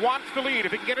 He wants the lead.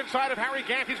 If he can get inside of Harry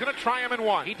Gant, he's going to try him in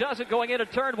 1. He does it going into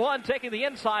turn 1, taking the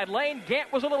inside lane.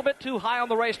 Gant was a little bit too high on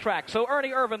the racetrack, so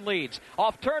Ernie Irvin leads.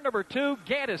 Off turn number 2,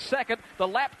 Gant is second. The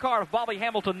lap car of Bobby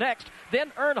Hamilton next.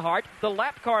 Then Earnhardt, the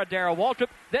lap car of Darrell Waltrip.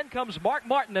 Then comes Mark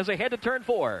Martin as they head to turn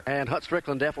 4. And Hut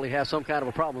Strickland definitely has some kind of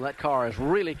a problem. That car is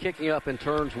really kicking up in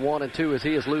turns 1 and 2 as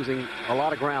he is losing a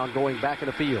lot of ground going back in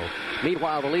the field.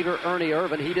 Meanwhile, the leader, Ernie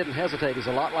Irvin, he didn't hesitate. He's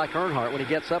a lot like Earnhardt. When he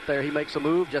gets up there, he makes a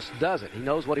move, just does it. He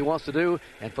knows what he wants to do,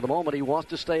 and for the moment, he wants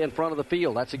to stay in front of the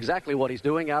field. That's exactly what he's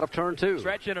doing out of turn 2.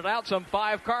 Stretching it out some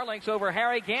 5 car lengths over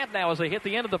Harry Gant now as they hit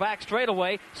the end of the back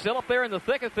straightaway. Still up there in the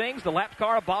thick of things, the lap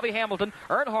car of Bobby Hamilton.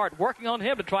 Earnhardt working on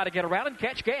him to try to get around and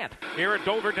catch Gant. Here at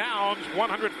Dover Downs,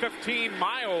 115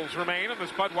 miles remain in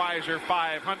this Budweiser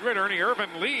 500. Ernie Irvin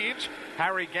leads.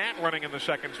 Harry Gant running in the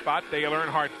second spot. Dale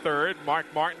Earnhardt third. Mark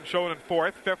Martin shown in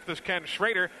fourth. Fifth is Ken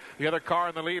Schrader. The other car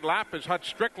in the lead lap is Hut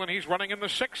Strickland. He's running in the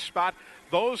sixth spot.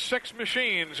 Those 6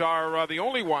 machines are the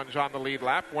only ones on the lead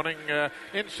lap. Running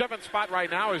in 7th spot right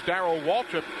now is Darrell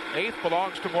Waltrip. 8th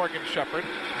belongs to Morgan Shepherd.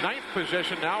 9th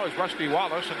position now is Rusty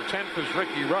Wallace. And 10th is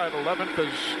Ricky Rudd. 11th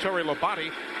is Terry Labonte.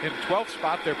 In 12th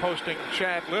spot, they're posting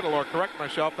Chad Little, or correct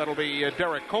myself, that'll be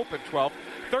Derek Cope in 12th.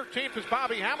 13th is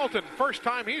Bobby Hamilton. First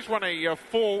time he's run a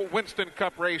full Winston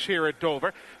Cup race here at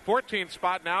Dover. 14th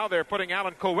spot now, they're putting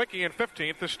Alan Kowicki in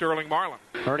 15th is Sterling Marlin.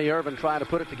 Ernie Irvin trying to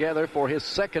put it together for his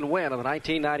second win of the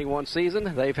 1991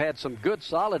 season. They've had some good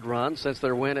solid runs since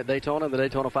their win at Daytona and the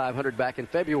Daytona 500 back in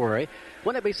February.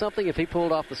 Wouldn't it be something if he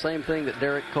pulled off the same thing that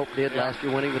Derek Cope did last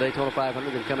year, winning the Daytona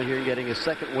 500 and coming here and getting his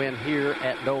second win here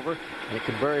at Dover? And it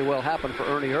could very well happen for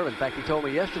Ernie Irvin. In fact, he told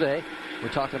me yesterday, we're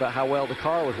talking about how well the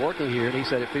car was working here, and he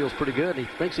said it feels pretty good. He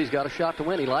thinks he's got a shot to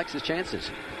win. He likes his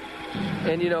chances.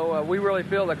 And, you know, we really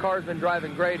feel the car's been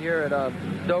driving great here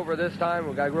at Dover this time.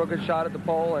 We've got a real good shot at the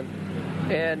pole.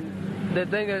 And the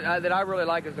thing that I really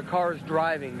like is the car is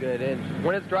driving good. And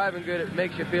when it's driving good, it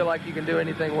makes you feel like you can do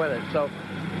anything with it. So,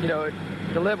 you know,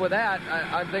 to live with that,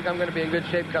 I think I'm going to be in good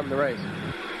shape come the race.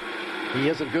 He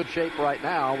is in good shape right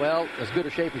now. Well, as good a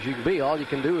shape as you can be. All you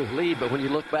can do is lead. But when you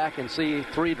look back and see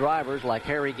 3 drivers like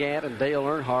Harry Gant and Dale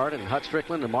Earnhardt and Hut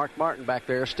Strickland and Mark Martin back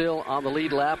there still on the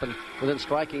lead lap and within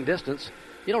striking distance,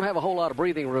 you don't have a whole lot of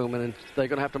breathing room, and they're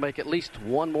going to have to make at least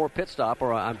one more pit stop,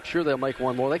 or I'm sure they'll make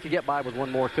one more. They could get by with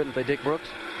one more, couldn't they, Dick Brooks?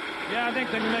 Yeah, I think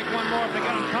they can make one more if they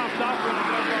get them topped off with it.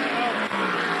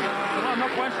 Well, no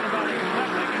question about it. They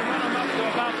can run them up to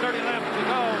about 30 laps to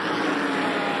go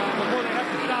before they have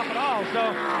to stop at all.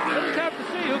 So we'll just have to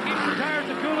see who keeps the tires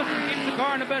the coolest and keeps the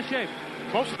car in the best shape.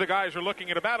 Most of the guys are looking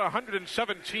at about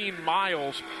 117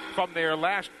 miles from their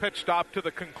last pit stop to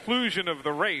the conclusion of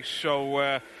the race.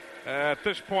 So at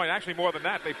this point, actually more than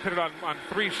that, they pitted on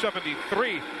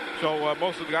 373. So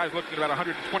most of the guys looking at about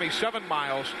 127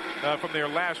 miles from their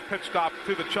last pit stop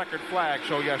to the checkered flag.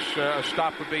 So, yes, a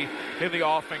stop would be in the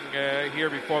offing here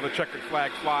before the checkered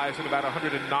flag flies in about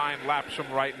 109 laps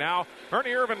from right now. Ernie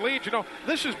Irvan leads. You know,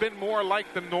 this has been more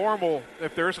like the normal,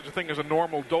 if there is such a thing as a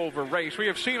normal Dover race. We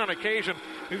have seen on occasion,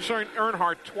 we've seen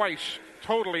Earnhardt twice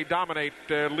totally dominate,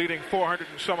 leading 400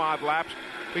 and some odd laps.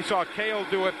 We saw Cale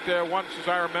do it once, as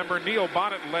I remember. Neil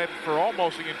Bonnet led for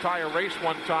almost the entire race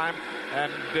one time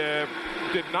and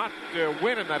did not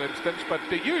win in that instance. But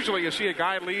usually you see a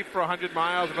guy lead for 100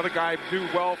 miles, another guy do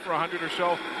well for 100 or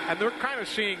so. And they're kind of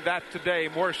seeing that today,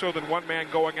 more so than one man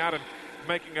going out and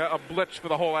making a blitz for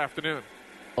the whole afternoon.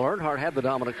 Well, Earnhardt had the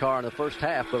dominant car in the first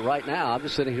half, but right now I'm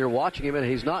just sitting here watching him, and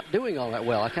he's not doing all that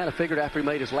well. I kind of figured after he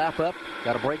made his lap up,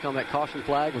 got a break on that caution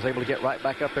flag, was able to get right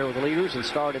back up there with the leaders and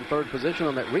start in third position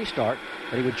on that restart,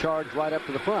 and he would charge right up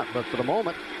to the front. But for the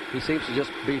moment, he seems to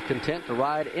just be content to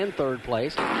ride in third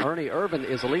place. Ernie Irvan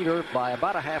is the leader by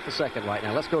about a half a second right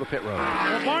now. Let's go to pit road.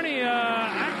 Well, Barney,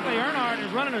 actually, Earnhardt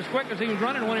is running as quick as he was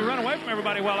running when he ran away from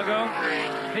everybody a while ago.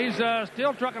 He's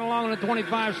still trucking along in the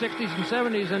 25, 60s, and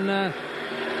 70s, and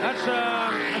that's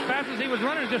as fast as he was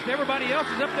running. Just everybody else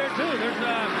is up there, too. There's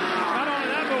not only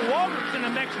that, but Waltrip's in the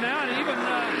mix now, and even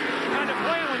kind of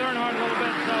playing with Earnhardt a little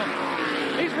bit. So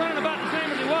he's running about the same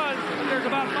as he was. There's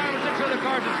about 5 or 6 other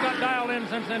cars that's got dialed in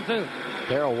since then, too.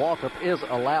 Darrell Waltrip is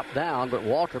a lap down, but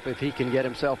Waltrip, if he can get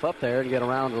himself up there and get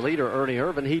around the leader, Ernie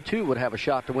Irvan, he too would have a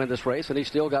shot to win this race, and he's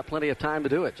still got plenty of time to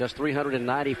do it. Just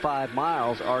 395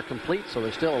 miles are complete, so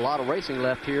there's still a lot of racing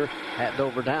left here at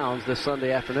Dover Downs this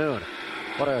Sunday afternoon.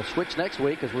 What a switch next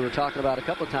week, as we were talking about a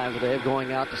couple of times today, of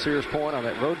going out to Sears Point on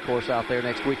that road course out there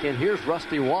next weekend. Here's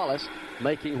Rusty Wallace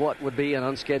making what would be an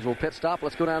unscheduled pit stop.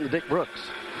 Let's go down to Dick Brooks.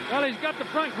 Well, he's got the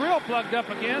front grill plugged up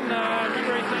again.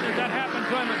 Remember he said that happened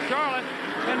to him at Charlotte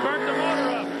and burnt the motor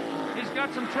up. He's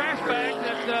got some trash bags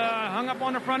that hung up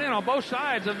on the front end on both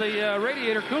sides of the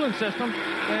radiator cooling system.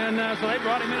 And so they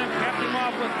brought him in and capped him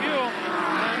off with fuel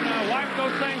and wiped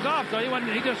those things off. So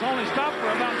he just only stopped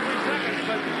for about 3 seconds,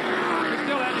 but he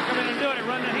still had to come in and do it and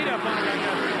run the heat up on it, I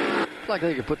guess. Like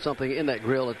they could put something in that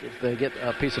grill if they get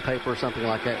a piece of paper or something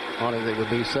like that on it that would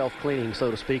be self-cleaning,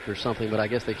 so to speak, or something, but I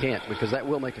guess they can't, because that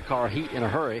will make a car heat in a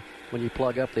hurry when you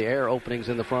plug up the air openings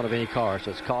in the front of any car.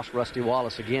 So it's cost Rusty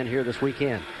Wallace again here this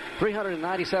weekend.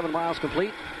 397 miles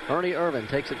complete. Ernie Irvan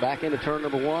takes it back into turn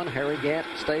number 1. Harry Gant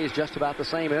stays just about the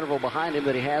same interval behind him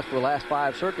that he has for the last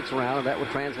 5 circuits around, and that would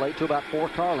translate to about 4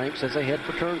 car lengths as they head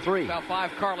for turn 3. About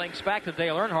 5 car lengths back to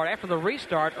Dale Earnhardt. After the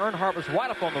restart, Earnhardt was right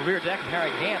up on the rear deck, and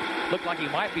Harry Gant looked like he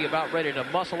might be about ready to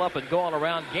muscle up and go on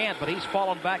around Gant, but he's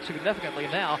fallen back significantly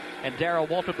now, and Darrell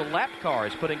Waltrip, the lap car,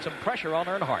 is putting some pressure on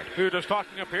Earnhardt. We were just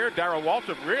talking up here, Darrell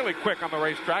Waltrip really quick on the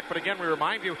racetrack, but again, we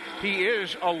remind you, he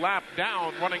is a lap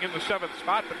down, running in the 7th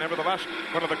spot, but nevertheless,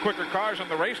 one of the quicker cars on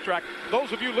the racetrack.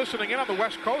 Those of you listening in on the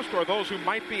West Coast, or those who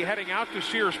might be heading out to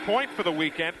Sears Point for the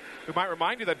weekend, we might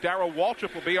remind you that Darrell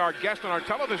Waltrip will be our guest on our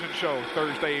television show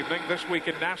Thursday evening, This Week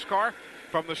in NASCAR,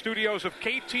 from the studios of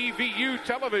KTVU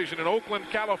Television in Oakland,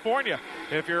 California.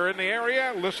 If you're in the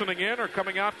area, listening in or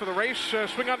coming out for the race,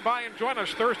 swing on by and join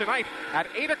us Thursday night at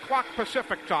 8 o'clock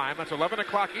Pacific time. That's 11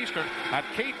 o'clock Eastern at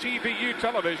KTVU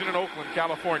Television in Oakland,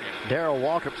 California. Darrell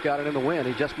Waltrip's got it in the win.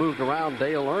 He just moved around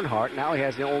Dale Earnhardt. Now he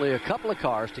has only a couple of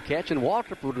cars to catch, and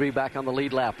Waltrip would be back on the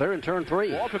lead lap. They're in turn 3.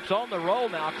 Waltrip's on the roll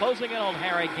now, closing in on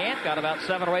Harry Gant. Got about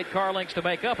 7 or 8 car lengths to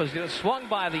make up as he swung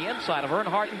by the inside of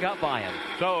Earnhardt and got by him.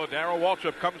 So Darrell Waltrip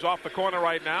comes off the corner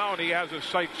right now, and he has his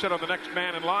sights set on the next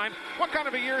man in line. What kind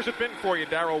of a year has it been for you,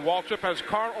 Darrell Waltrip? Has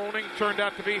car owning turned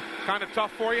out to be kind of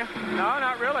tough for you? No,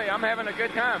 not really. I'm having a good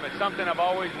time. It's something I've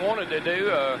always wanted to do.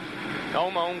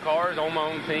 Own my own cars, own my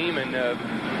own team, and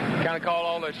kind of call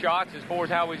all the shots as far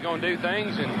as how he's going to do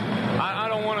things. And I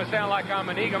don't want to sound like I'm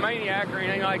an egomaniac or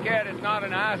anything like that. It's not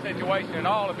an I situation at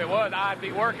all. If it was, I'd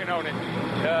be working on it.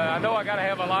 I know I got to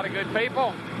have a lot of good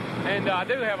people, and I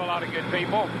do have a lot of good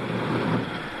people.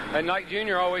 And Knight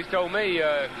Jr. always told me,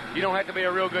 you don't have to be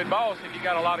a real good boss if you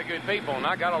got a lot of good people. And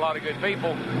I got a lot of good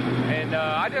people. And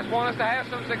I just want us to have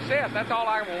some success. That's all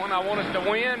I want. I want us to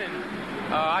win. And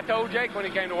I told Jake when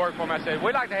he came to work for me, I said,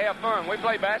 we like to have fun. We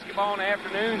play basketball in the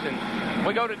afternoons, and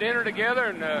we go to dinner together.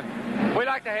 And we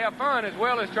like to have fun as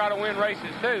well as try to win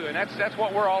races, too. And that's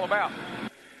what we're all about.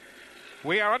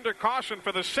 We are under caution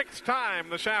for the 6th time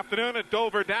this afternoon at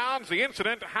Dover Downs. The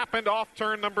incident happened off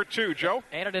turn number 2, Joe.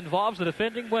 And it involves the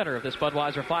defending winner of this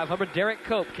Budweiser 500. Derek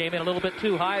Cope came in a little bit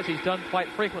too high, as he's done quite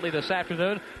frequently this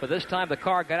afternoon. But this time the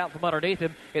car got out from underneath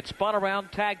him. It spun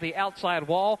around, tagged the outside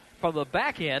wall from the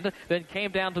back end, then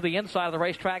came down to the inside of the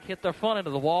racetrack, hit the front end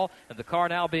of the wall, and the car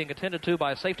now being attended to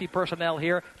by safety personnel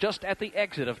here just at the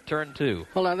exit of turn 2.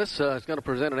 Well, now this is going to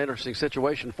present an interesting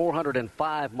situation.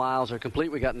 405 miles are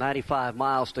complete. We got 95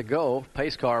 miles to go.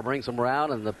 Pace car brings them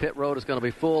around, and the pit road is going to be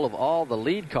full of all the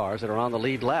lead cars that are on the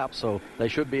lead lap, so they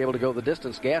should be able to go the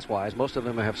distance gas-wise. Most of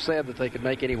them have said that they could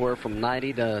make anywhere from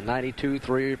 90 to 92,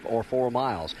 3 or 4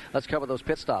 miles. Let's cover those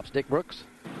pit stops. Dick Brooks.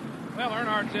 Well,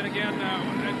 Earnhardt's in again.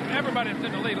 Everybody that's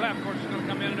in the lead lap, of course, is going to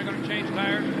come in and they're going to change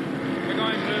tires. They're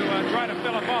going to try to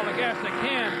fill up all the gas they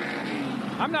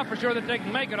can. I'm not for sure that they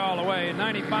can make it all the way.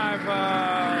 95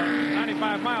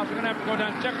 miles. We're going to have to go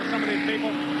down and check with some of these people.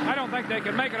 I don't think they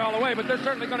can make it all the way, but they're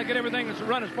certainly going to get everything that's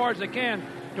run as far as they can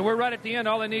to where right at the end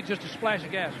all they need is just a splash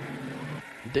of gas.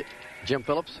 Jim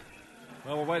Phillips.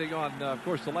 Well, we're waiting on, of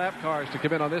course, the lap cars to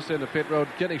come in on this end of pit road.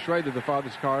 Kenny Schrader, the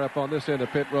farthest car up on this end of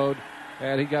pit road.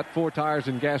 And he got 4 tires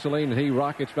and gasoline, and he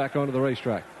rockets back onto the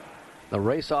racetrack. The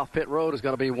race off pit road is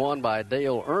going to be won by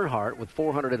Dale Earnhardt with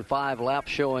 405 laps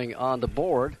showing on the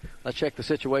board. Let's check the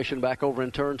situation back over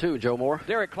in turn 2. Joe Moore.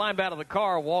 Derek climbed out of the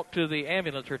car, walked to the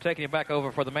ambulance. We're taking him back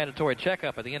over for the mandatory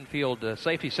checkup at the infield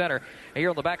safety center. Here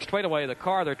on the back straightaway, the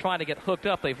car, they're trying to get hooked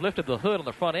up. They've lifted the hood on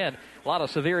the front end. A lot of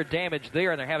severe damage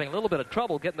there, and they're having a little bit of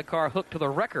trouble getting the car hooked to the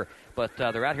wrecker. But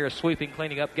they're out here sweeping,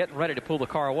 cleaning up, getting ready to pull the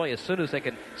car away as soon as they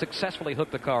can successfully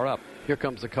hook the car up. Here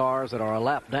comes the cars that are a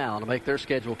lap down to make their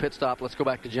scheduled pit stop. Let's go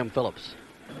back to Jim Phillips.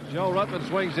 Joe Ruttman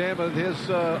swings in with his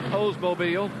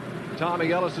Oldsmobile.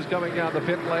 Tommy Ellis is coming down the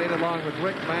pit lane along with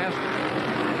Rick Mast.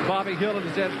 Bobby Hillin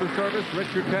is in for service.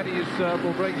 Richard Petty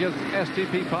will bring his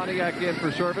STP Pontiac in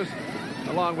for service,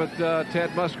 along with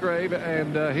Ted Musgrave,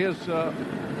 and his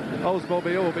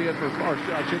Oldsmobile will be in for, or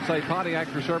I should say, Pontiac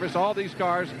for service. All these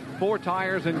cars, 4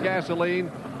 tires and gasoline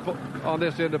on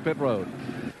this end of pit road.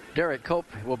 Derek Cope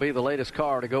will be the latest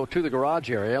car to go to the garage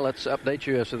area. Let's update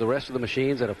you as to the rest of the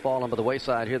machines that have fallen by the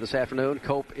wayside here this afternoon.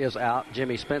 Cope is out.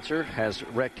 Jimmy Spencer has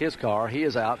wrecked his car. He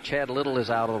is out. Chad Little is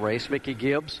out of the race. Mickey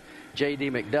Gibbs,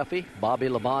 J.D. McDuffie, Bobby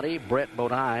Labonte, Brett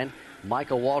Bodine,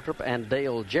 Michael Waltrip, and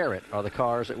Dale Jarrett are the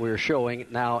cars that we're showing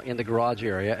now in the garage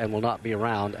area and will not be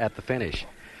around at the finish.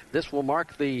 This will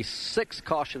mark the 6th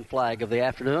caution flag of the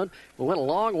afternoon. We went a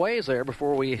long ways there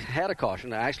before we had a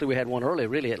caution. Actually, we had one early,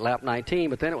 really, at lap 19,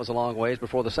 but then it was a long ways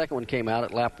before the second one came out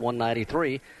at lap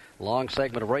 193. Long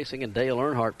segment of racing, and Dale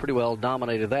Earnhardt pretty well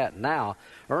dominated that. Now,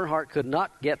 Earnhardt could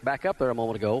not get back up there a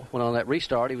moment ago. When on that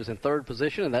restart, he was in 3rd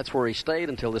position, and that's where he stayed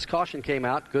until this caution came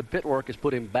out. Good pit work has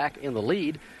put him back in the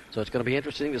lead, so it's going to be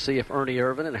interesting to see if Ernie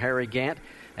Irvin and Harry Gant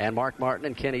and Mark Martin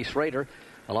and Kenny Schrader,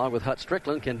 along with Hut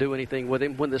Strickland, can do anything with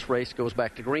him when this race goes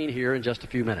back to green here in just a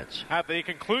few minutes. At the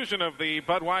conclusion of the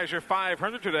Budweiser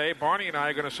 500 today, Barney and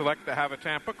I are going to select the Have a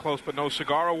Tampa Close But No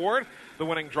Cigar Award. The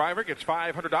winning driver gets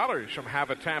 $500 from Have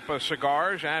a Tampa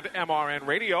Cigars and MRN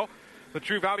Radio. The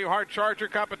True Value Hard Charger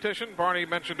competition, Barney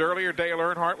mentioned earlier, Dale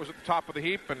Earnhardt was at the top of the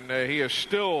heap, and he is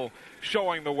still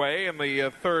showing the way in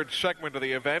the 3rd segment of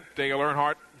the event. Dale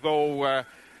Earnhardt, though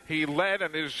he led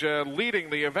and is leading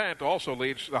the event, also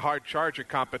leads the hard charger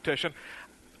competition.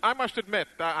 I must admit,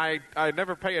 I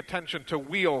never pay attention to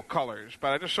wheel colors,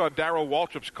 but I just saw Darrell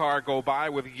Waltrip's car go by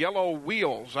with yellow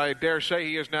wheels. I dare say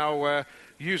he is now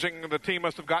using, the team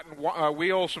must have gotten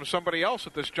wheels from somebody else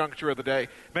at this juncture of the day.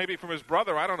 Maybe from his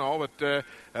brother, I don't know, but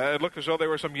it looked as though there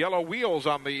were some yellow wheels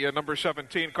on the number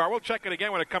 17 car. We'll check it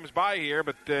again when it comes by here,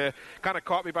 but kind of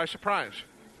caught me by surprise.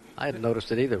 I hadn't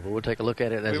noticed it either, but we'll take a look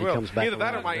at it as he comes back. Either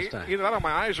that or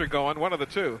my eyes are going, one of the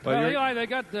two. Well, Eli, they've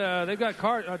got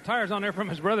tires on there from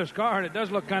his brother's car, and it does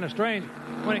look kind of strange.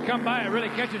 When it comes by, it really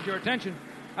catches your attention.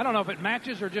 I don't know if it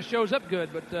matches or just shows up good,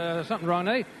 but something's wrong.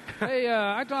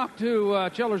 I talked to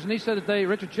Childers, and he said that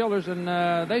Richard Childers, and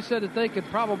they said that they could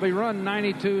probably run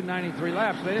 92, 93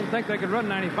 laps. They didn't think they could run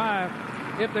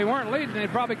 95. If they weren't leading, they'd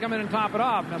probably come in and top it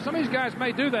off. Now, some of these guys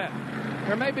may do that.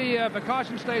 Or maybe if the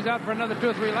caution stays out for another 2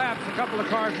 or 3 laps, a couple of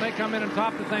cars may come in and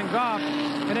top the things off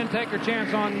and then take their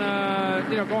chance on,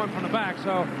 going from the back.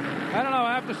 So, I don't know.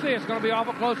 I have to see. It's going to be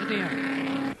awful close at the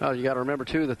end. Well, you got to remember,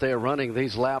 too, that they are running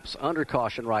these laps under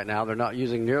caution right now. They're not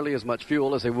using nearly as much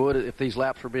fuel as they would if these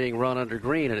laps were being run under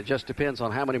green, and it just depends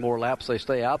on how many more laps they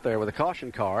stay out there with a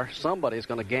caution car. Somebody's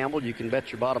going to gamble. You can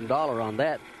bet your bottom dollar on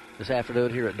that this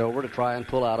afternoon here at Dover to try and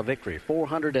pull out a victory.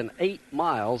 408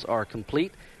 miles are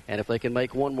complete, And if they can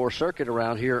make one more circuit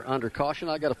around here under caution,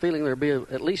 I got a feeling there'll be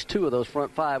at least 2 of those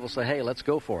front 5 will say, hey, let's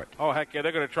go for it. Oh, heck yeah,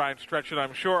 they're going to try and stretch it,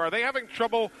 I'm sure. Are they having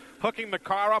trouble hooking the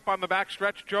car up on the back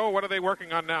stretch, Joe? What are they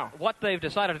working on now? What they've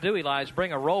decided to do, Eli, is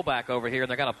bring a rollback over here, and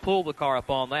they're going to pull the car up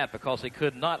on that because they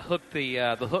could not hook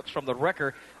the hooks from the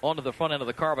wrecker onto the front end of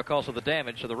the car because of the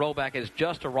damage. So the rollback has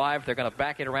just arrived. They're going to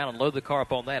back it around and load the car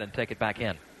up on that and take it back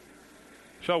in.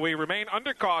 So we remain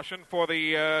under caution for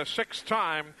the 6th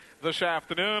time this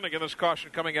afternoon. Again, this caution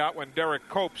coming out when Derek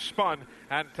Cope spun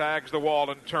and tags the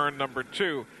wall in turn number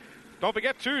 2. Don't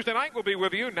forget, Tuesday night we'll be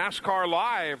with you. NASCAR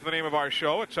Live, the name of our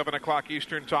show, at 7 o'clock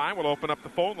Eastern Time. We'll open up the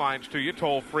phone lines to you,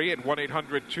 toll-free at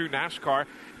 1-800-2-NASCAR.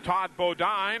 Todd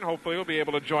Bodine, hopefully, will be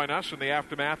able to join us in the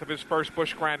aftermath of his first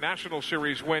Busch Grand National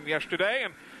Series win yesterday.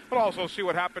 And we'll also see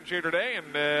what happens here today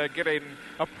and get an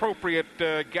appropriate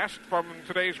guest from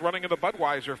today's running of the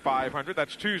Budweiser 500.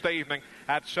 That's Tuesday evening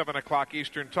at 7 o'clock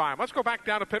Eastern Time. Let's go back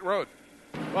down to pit road.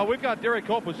 Well, we've got Derek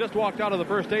Cope, who's just walked out of the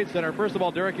first aid center. First of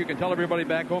all, Derek, you can tell everybody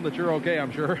back home that you're okay,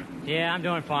 I'm sure. Yeah, I'm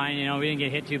doing fine. You know, we didn't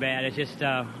get hit too bad. It's just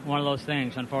one of those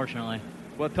things, unfortunately.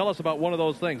 Well, tell us about one of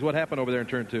those things. What happened over there in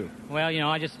turn 2? Well, you know,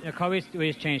 we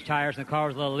just changed tires, and the car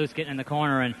was a little loose getting in the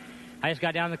corner, and I just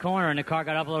got down the corner, and the car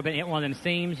got up a little bit and hit one of them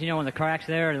seams, you know, when the crack's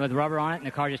there with rubber on it, and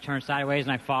the car just turned sideways,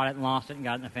 and I fought it and lost it and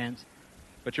got it in the fence.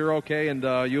 But you're okay,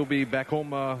 and you'll be back home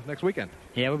next weekend.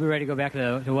 Yeah, we'll be ready to go back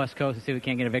to the West Coast and see if we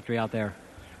can't get a victory out there.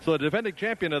 So the defending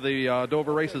champion of the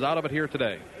Dover race is out of it here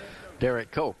today.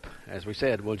 Derek Cope, as we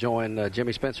said, will join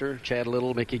Jimmy Spencer, Chad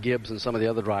Little, Mickey Gibbs, and some of the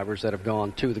other drivers that have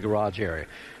gone to the garage area.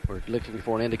 We're looking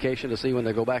for an indication to see when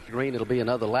they go back to green. It'll be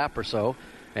another lap or so.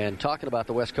 And talking about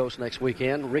the West Coast next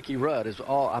weekend, Ricky Rudd is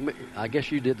all. I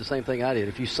guess you did the same thing I did.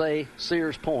 If you say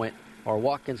Sears Point or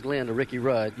Watkins Glen to Ricky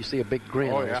Rudd, you see a big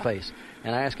grin on his face.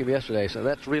 And I asked him yesterday, so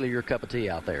that's really your cup of tea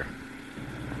out there.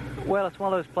 Well, it's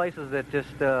one of those places that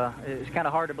just it's kind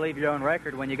of hard to believe your own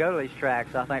record when you go to these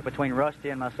tracks. I think between Rusty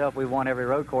and myself, we've won every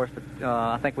road course, but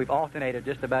I think we've alternated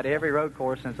just about every road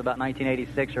course since about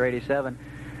 1986 or 87.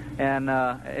 And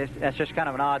that's just kind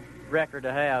of an odd record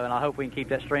to have, and I hope we can keep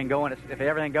that string going. If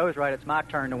everything goes right, it's my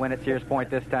turn to win at Sears Point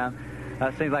this time.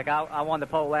 It seems like I won the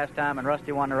pole last time, and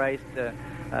Rusty won the race.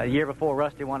 A year before,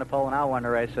 Rusty won the pole, and I won the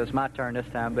race, so it's my turn this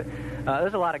time. But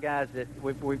there's a lot of guys that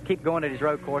we keep going to these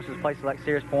road courses, places like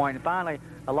Sears Point, and finally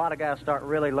a lot of guys start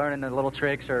really learning the little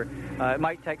tricks, or it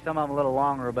might take some of them a little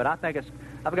longer, but I think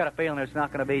I've got a feeling it's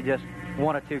not going to be just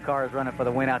 1 or 2 cars running for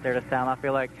the win out there this time. I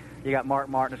feel like you got Mark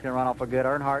Martin that's going to run off a good.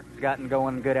 Earnhardt's gotten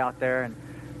going good out there, and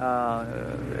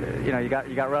you know, you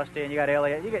got Rusty and you got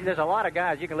Elliott. There's a lot of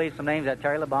guys. You can leave some names out.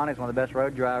 Terry Labonte is one of the best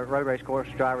road race course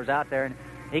drivers out there, and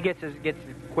he gets his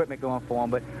equipment going for him.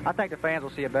 But I think the fans will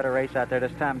see a better race out there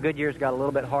this time. Goodyear's got a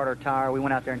little bit harder tire. We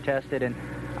went out there and tested, and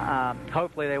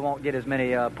hopefully they won't get as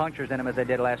many punctures in them as they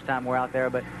did last time we're out there.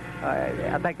 But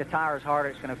I think the tire is harder.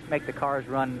 It's going to make the cars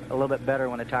run a little bit better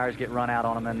when the tires get run out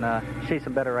on them, and see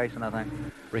some better racing, I think.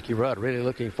 Ricky Rudd really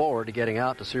looking forward to getting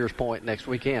out to Sears Point next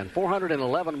weekend.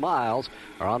 411 miles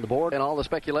are on the board, and all the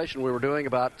speculation we were doing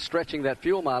about stretching that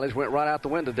fuel mileage went right out the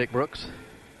window, Dick Brooks.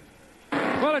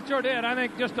 Well, it sure did. I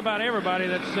think just about everybody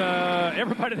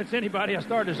that's anybody, I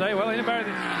started to say, well, anybody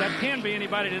that can be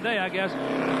anybody today, I guess,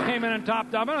 came in and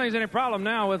topped up. I don't think there's any problem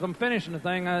now with them finishing the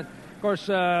thing. Of course,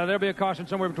 there'll be a caution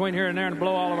somewhere between here and there and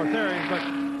blow all of our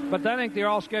theories, but I think they're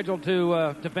all scheduled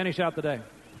to finish out the day.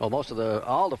 Well,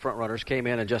 all the front runners came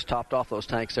in and just topped off those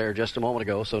tanks there just a moment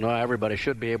ago, so now everybody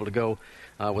should be able to go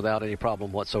without any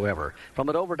problem whatsoever. From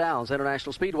the Dover Downs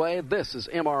International Speedway, this is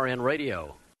MRN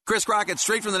Radio. Chris Crockett,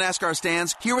 straight from the NASCAR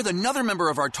stands, here with another member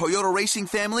of our Toyota racing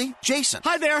family, Jason.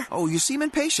 Hi there. Oh, you seem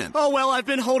impatient. Oh, well, I've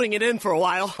been holding it in for a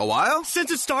while. A while?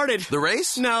 Since it started. The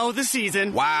race? No, the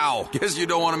season. Wow. Guess you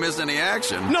don't want to miss any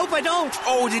action. Nope, I don't.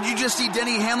 Oh, did you just see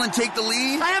Denny Hamlin take the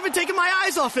lead? I haven't taken my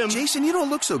eyes off him. Jason, you don't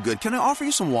look so good. Can I offer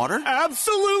you some water?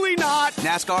 Absolutely not.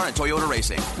 NASCAR and Toyota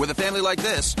Racing. With a family like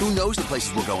this, who knows the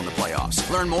places we'll go in the playoffs?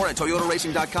 Learn more at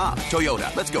toyotaracing.com.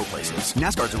 Toyota, let's go places.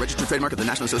 NASCAR is a registered trademark of the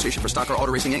National Association for Stock Car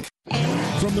Auto Racing, Inc.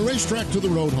 From the racetrack to the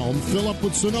road home, fill up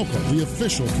with Sunoco, the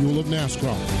official fuel of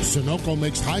NASCAR. Sunoco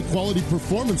makes high-quality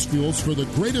performance fuels for the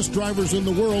greatest drivers in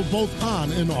the world, both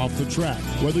on and off the track.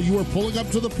 Whether you are pulling up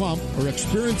to the pump or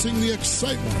experiencing the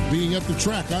excitement of being at the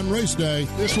track on race day,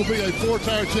 this will be a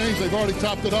 4-tire change. They've already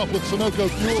topped it off with Sunoco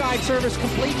fuel. Side service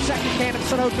complete, second can of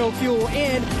Sunoco fuel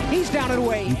in. He's down and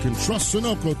away. You can trust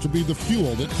Sunoco to be the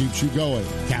fuel that keeps you going.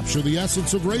 Capture the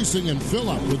essence of racing and fill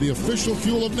up with the official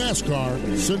fuel of NASCAR,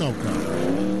 Sunoco.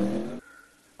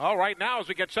 All right, now as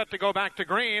we get set to go back to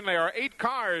green, there are 8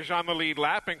 cars on the lead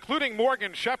lap, including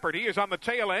Morgan Shepherd. He is on the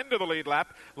tail end of the lead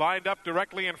lap, lined up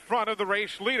directly in front of the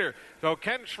race leader. So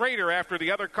Ken Schrader, after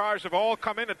the other cars have all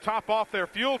come in to top off their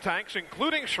fuel tanks,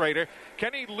 including Schrader,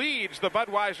 Kenny leads the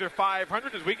Budweiser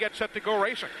 500 as we get set to go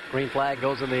racing. Green flag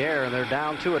goes in the air, and they're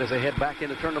down to it as they head back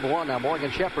into turn number 1. Now Morgan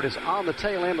Shepherd is on the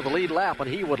tail end of the lead lap, and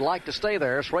he would like to stay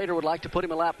there. Schrader would like to put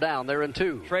him a lap down. They're in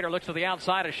 2. Schrader looks to the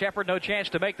outside of Shepherd. No chance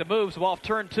to make the move. So off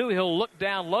turn 2, he'll look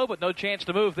down low, but no chance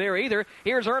to move there either.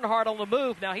 Here's Earnhardt on the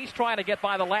move. Now he's trying to get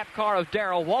by the lap car of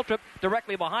Darrell Waltrip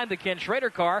directly behind the Ken Schrader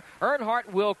car.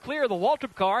 Earnhardt will clear the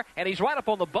Waltrip car, and he's right up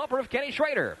on the bumper of Kenny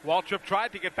Schrader. Waltrip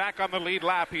tried to get back on the lead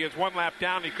lap. He is 1 lap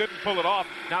down. He couldn't pull it off.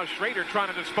 Now Schrader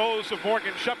trying to dispose of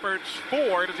Morgan Shepherd's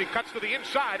Ford as he cuts to the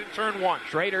inside in turn 1.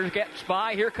 Schrader gets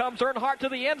by. Here comes Earnhardt to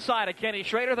the inside of Kenny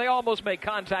Schrader. They almost make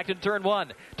contact in turn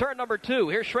 1. Turn number 2.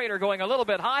 Here's Schrader going a little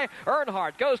bit high.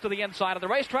 Earnhardt goes to the inside of the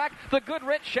racetrack. The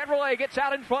Goodrich Chevrolet gets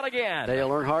out in front again. Dale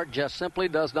Earnhardt just simply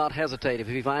does not hesitate. If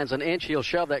he finds an inch, he'll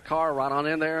shove that car right on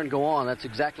in there and go on. That's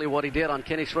exactly what he did on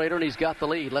Kenny Schrader, and he's got the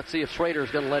lead. Let's see if Schrader is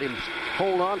going to let him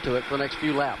hold on to it for the next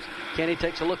few laps. Kenny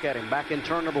takes a look at him. Back in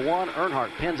turn number 1,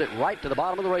 Earnhardt pins it right to the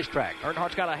bottom of the racetrack.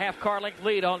 Earnhardt's got a half car length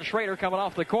lead on Schrader coming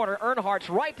off the corner. Earnhardt's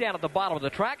right down at the bottom of the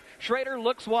track. Schrader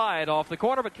looks wide off the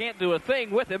corner but can't do a thing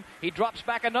with him. He drops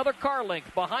back another car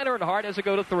length behind Earnhardt as they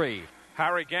go to 3.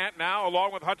 Harry Gant now,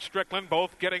 along with Hut Strickland,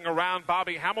 both getting around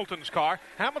Bobby Hamilton's car.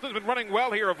 Hamilton's been running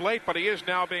well here of late, but he is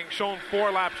now being shown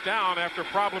 4 laps down after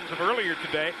problems of earlier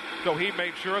today. So he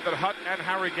made sure that Hut and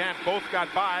Harry Gant both got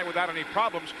by without any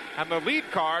problems. And the lead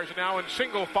cars are now in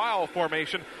single file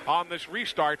formation on this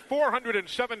restart.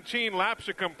 417 laps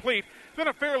to complete. It's been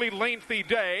a fairly lengthy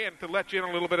day, and to let you in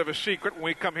a little bit of a secret, when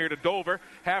we come here to Dover,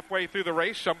 halfway through the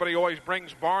race, somebody always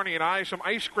brings Barney and I some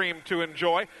ice cream to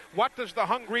enjoy. What does the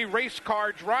hungry race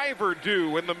car driver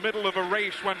do in the middle of a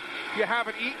race when you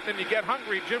haven't eaten and you get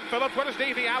hungry? Jim Phillips, what does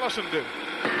Davey Allison do?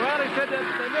 Well, he said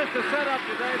that they missed the setup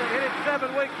today. They hit it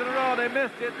 7 weeks in a row. They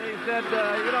missed it. And he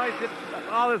said,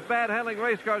 all this bad handling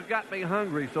race cars got me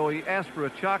hungry. So he asked for a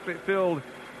chocolate-filled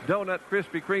donut,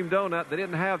 Krispy Kreme donut. They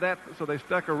didn't have that, so they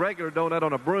stuck a regular donut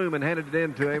on a broom and handed it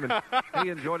in to him, and he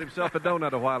enjoyed himself a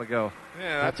donut a while ago.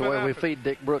 Yeah, that's the way we feed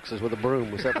Dick Brooks, is with a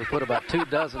broom. Except we put about 2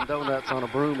 dozen donuts on a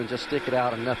broom and just stick it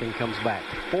out and nothing comes back.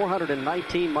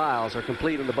 419 miles are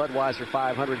complete in the Budweiser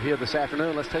 500 here this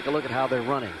afternoon. Let's take a look at how they're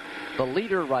running. The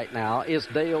leader right now is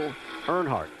Dale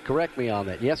Earnhardt. Correct me on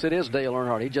that. Yes, it is Dale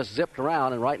Earnhardt. He just zipped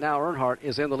around, and right now Earnhardt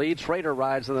is in the lead. Schrader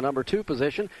rides in the number 2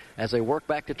 position as they work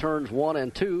back to turns 1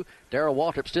 and 2. Darrell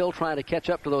Waltrip still trying to catch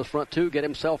up to those front 2, get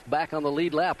himself back on the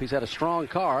lead lap. He's had a strong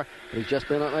car, but he's just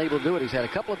been unable to do it. He's had a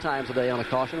couple of times today on a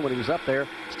caution when he was up there,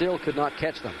 still could not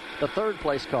catch them. The 3rd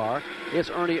place car is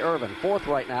Ernie Irvin. 4th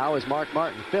right now is Mark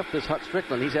Martin. 5th is Hut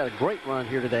Strickland. He's had a great run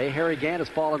here today. Harry Gant has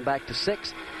fallen back to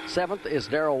 6th. 7th is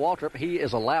Darrell Waltrip. He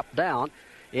is a lap down.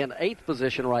 In 8th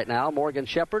position right now, Morgan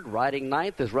Shepherd. Riding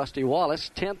 9th is Rusty Wallace.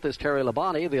 10th is Terry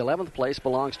Labonte. The 11th place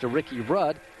belongs to Ricky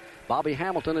Rudd. Bobby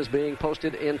Hamilton is being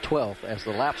posted in 12th as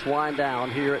the laps wind down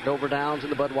here at Dover Downs in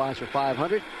the Budweiser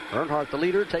 500. Earnhardt, the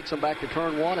leader, takes him back to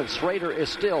turn 1, and Schrader is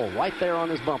still right there on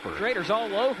his bumper. Schrader's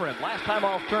all over him. Last time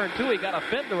off turn 2, he got a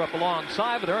fender up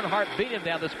alongside, but Earnhardt beat him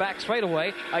down this back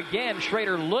straightaway. Again,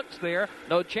 Schrader looks there.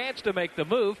 No chance to make the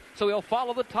move, so he'll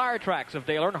follow the tire tracks of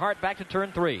Dale Earnhardt back to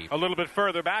turn 3. A little bit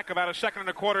further back, about a 1.25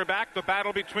 seconds back, the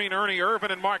battle between Ernie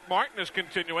Irvin and Mark Martin is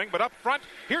continuing, but up front,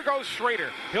 here goes Schrader.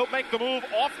 He'll make the move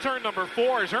off turn number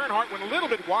 4 as Earnhardt went a little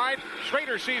bit wide.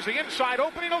 Schrader sees the inside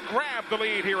opening. He'll grab the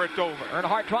lead here at Dover.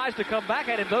 Earnhardt tries to come back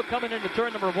at him, though, coming into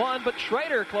turn number 1, but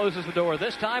Schrader closes the door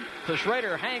this time, so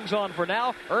Schrader hangs on for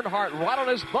now. Earnhardt right on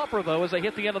his bumper, though, as they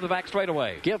hit the end of the back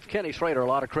straightaway. Give Kenny Schrader a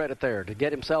lot of credit there to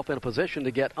get himself in a position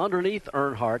to get underneath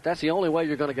Earnhardt. That's the only way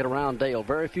you're going to get around Dale.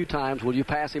 Very few times will you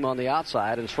pass him on the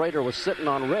outside, and Schrader was sitting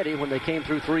on ready when they came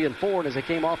through 3 and 4, and as they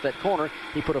came off that corner,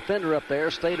 he put a fender up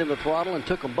there, stayed in the throttle, and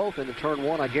took them both into turn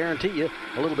 1. I guarantee you,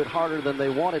 a little bit harder than they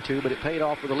wanted to, but it paid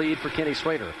off with a lead for Kenny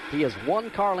Schrader. He is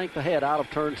 1 car length ahead out of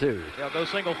turn 2. They'll go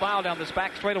single file down this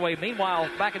back straightaway. Meanwhile,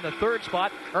 back in the 3rd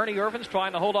spot, Ernie Irvin's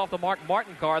trying to hold off the Mark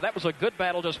Martin car. That was a good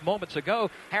battle just moments ago.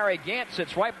 Harry Gant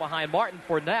sits right behind Martin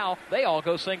for now. They all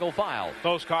go single file.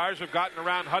 Those cars have gotten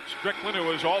around Hut Strickland, who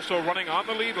is also running on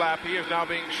the lead lap. He is now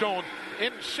being shown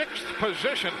in 6th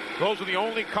position. Those are the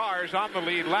only cars on the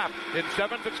lead lap. In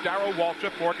 7th, it's Darrell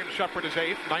Waltrip. Morgan Shepherd is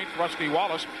 8th. 9th, Rusty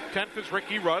Wallace. 10th is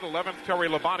Ricky Rudd. 11th, Terry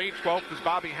Labonte. 12th is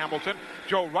Bobby Hamilton.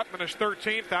 Joe Ruttman is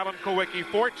 13th. Alan Kowicki,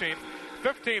 14th.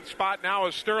 15th spot now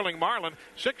is Sterling Marlin.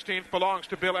 16th belongs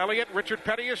to Bill Elliott. Richard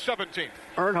Petty is 17th.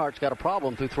 Earnhardt's got a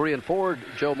problem through 3 and 4.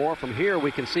 Joe Moore, from here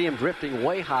we can see him drifting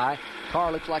way high.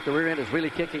 car looks like the rear end is really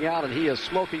kicking out, and he is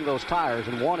smoking those tires.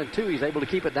 In 1 and 2, he's able to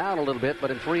keep it down a little bit,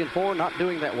 but in 3 and 4, not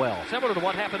doing that well. Similar to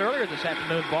what happened earlier this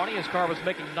afternoon, Barney. His car was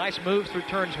making nice moves through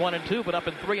turns 1 and 2, but up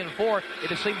in 3 and 4, it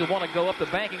just seemed to want to go up the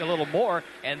banking a little more,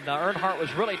 and Earnhardt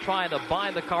was really trying to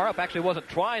bind the car up. Actually wasn't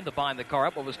trying to bind the car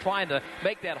up, but was trying to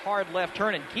make that hard left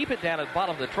turn and keep it down at the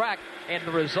bottom of the track, and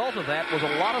the result of that was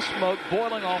a lot of smoke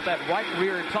boiling off that right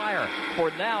rear tire.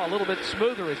 For now, a little bit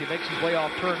smoother as he makes his way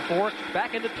off turn 4,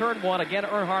 back into turn 1. Again,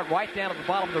 Earnhardt right down at the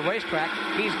bottom of the racetrack.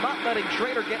 He's not letting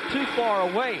Schrader get too far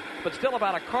away, but still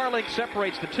about a car length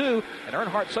separates the two, and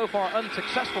Earnhardt so far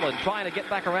unsuccessful in trying to get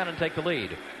back around and take the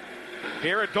lead.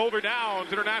 Here at Dover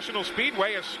Downs International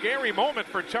Speedway, a scary moment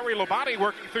for Terry Labonte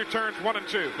working through turns 1 and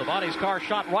 2. Labonte's car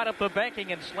shot right up the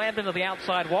banking and slammed into the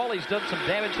outside wall. He's done some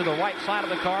damage to the right side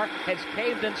of the car, has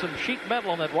caved in some sheet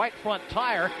metal on that right front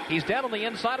tire. He's down on the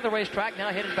inside of the racetrack, now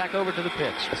headed back over to the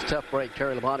pits. It's a tough break.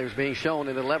 Terry Labonte was being shown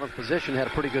in 11th position, had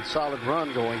a pretty good solid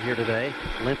run going here today,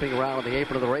 limping around on the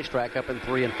apron of the racetrack up in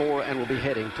 3 and 4, and will be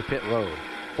heading to pit road.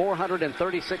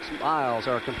 436 miles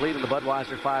are complete in the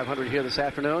Budweiser 500 here this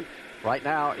afternoon. Right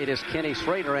now, it is Kenny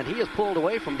Schrader, and he is pulled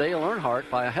away from Dale Earnhardt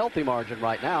by a healthy margin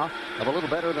right now of a little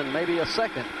better than maybe a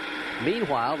second.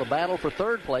 Meanwhile, the battle for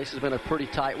third place has been a pretty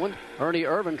tight one. Ernie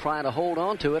Irvan trying to hold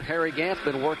on to it. Harry Gant's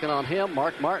been working on him.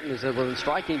 Mark Martin is within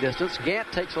striking distance.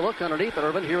 Gant takes a look underneath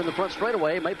Irvan here in the front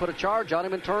straightaway. May put a charge on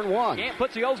him in turn 1. Gant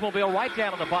puts the Oldsmobile right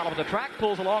down at the bottom of the track,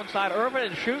 pulls alongside Irvan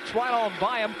and shoots right on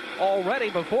by him already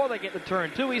before they get to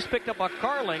turn 2. He's picked up a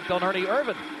car length on Ernie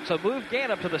Irvan. So move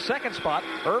Gant up to the second spot.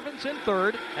 Irvan's in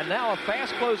third, and now a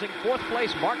fast-closing fourth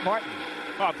place, Mark Martin.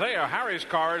 Well, there, Harry's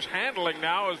car is handling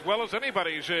now as well as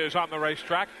anybody's is on the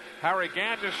racetrack. Harry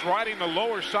Gant just riding the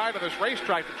lower side of this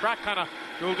racetrack. The track kind of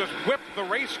will just whip the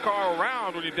race car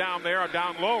around when you're down there or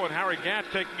down low, and Harry Gant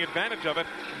taking advantage of it,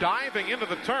 diving into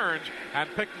the turns and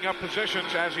picking up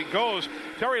positions as he goes.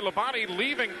 Terry Labonte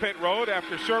leaving pit road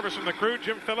after servicing the crew.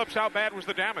 Jim Phillips, how bad was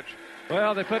the damage?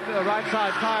 Well, they put the right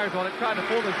side tires on it, tried to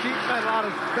pull the sheet metal out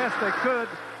as best they could.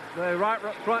 The right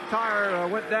front tire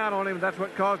went down on him, and that's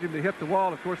what caused him to hit the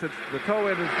wall. Of course, the toe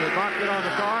end is not good on the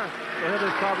car, so he'll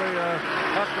just probably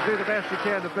have to do the best he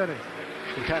can to finish.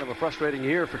 It's been kind of a frustrating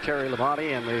year for Terry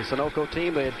Labonte and the Sunoco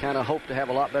team. They had kind of hoped to have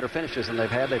a lot better finishes than they've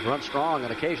had. They've run strong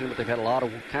on occasion, but they've had a lot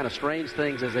of kind of strange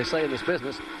things, as they say in this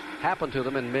business, happen to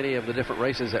them in many of the different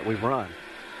races that we've run.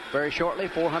 Very shortly,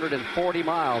 440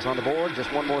 miles on the board.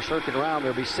 Just one more circuit around.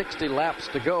 There'll be 60 laps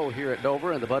to go here at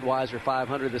Dover in the Budweiser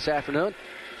 500 this afternoon.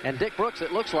 And Dick Brooks,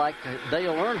 it looks like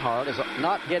Dale Earnhardt is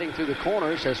not getting through the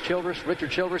corners. Has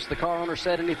Richard Childress, the car owner,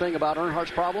 said anything about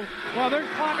Earnhardt's problem? Well, they're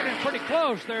clocking it pretty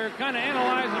close. They're kind of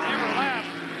analyzing every lap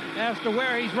as to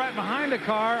where he's right behind the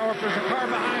car or if there's a car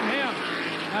behind him.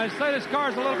 I say this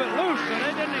car's a little bit loose, and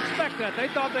they didn't expect that. They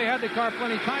thought they had the car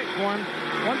plenty tight for him.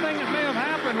 One thing that may have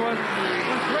happened was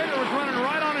when Schrader was running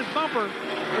right on his bumper,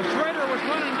 if Schrader was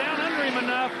running down under him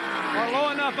enough, or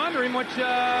low enough under him, which he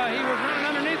was running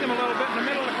underneath him a little bit in the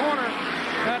middle of the corner,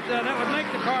 that would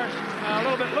make the car a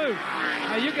little bit loose.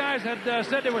 You guys had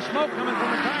said there was smoke coming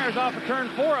from the tires off of turn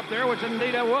 4 up there, which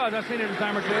indeed it was. I've seen it a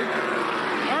time or two.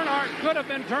 Earnhardt could have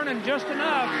been turning just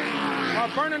enough, or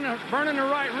burning the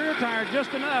right rear tire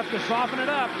just enough to soften it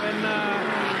up.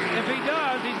 And if he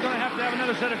does, he's going to have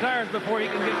another set of tires before he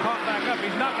can get caught back up.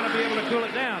 He's not going to be able to cool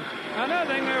it down.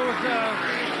 Another thing, there was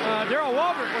Darrell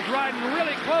Waltrip was riding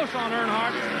really close on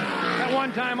Earnhardt at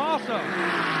one time also.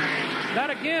 That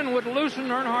again would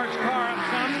loosen Earnhardt's car up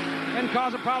some and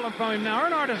cause a problem for him. Now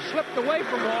Earnhardt has slipped away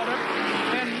from Waltrip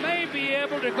and may be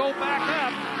able to go back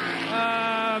up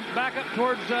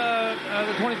towards the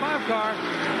 25 car,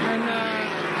 and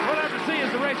we'll have to see as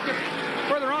the race gets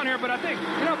further on here. But I think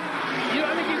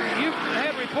you've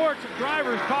had reports of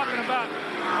drivers talking about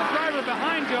a driver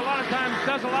behind you a lot of times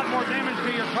does a lot more damage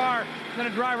to your car than a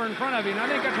driver in front of you. And I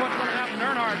think that's what's going to happen to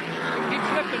Earnhardt. He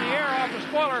keeps lifting the air off the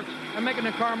spoiler and making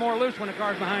the car more loose when the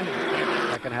car's behind him.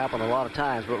 That can happen a lot of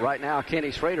times, but right now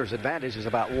Kenny Schrader's advantage is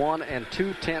about 1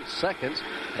 2/10 seconds.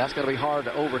 That's going to be hard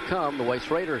to overcome the way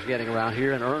Schrader's getting around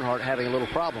here, and Earnhardt having a little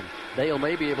problem. Dale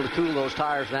may be able to cool those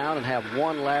tires down and have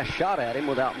one last shot at him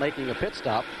without making a pit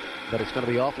stop, but it's going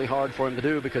to be awfully hard for him to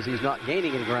do because he's not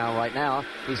gaining any ground right now.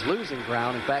 He's losing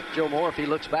ground. In fact, Joe Moore, if he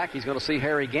looks back, he's going to see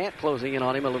Harry Gant closing in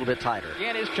on him a little bit tighter.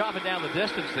 Gant is chopping down the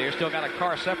distance there. Still got a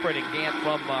car separating Gant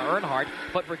from Earnhardt.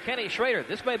 But for Kenny Schrader,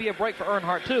 this may be a break for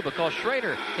Earnhardt, too, because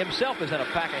Schrader himself is in a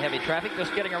pack of heavy traffic,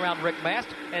 just getting around Rick Mast,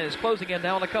 and is closing in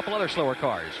now on a couple other slower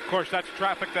cars. Of course, that's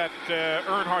traffic that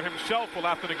Earnhardt himself will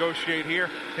have to negotiate here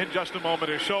in just a moment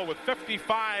or so. With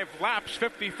 55 laps,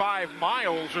 55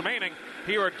 miles remaining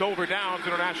here at Dover Dover Downs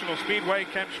International Speedway.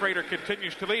 Ken Schrader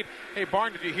continues to lead. Hey,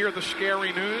 Barn, did you hear the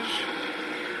scary news?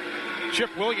 Chip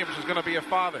Williams is going to be a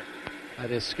father. That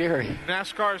is scary.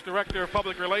 NASCAR's Director of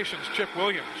Public Relations, Chip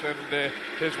Williams, and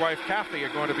his wife Kathy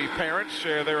are going to be parents.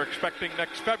 They're expecting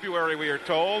next February, we are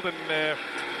told, and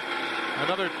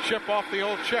another chip off the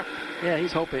old chip. Yeah,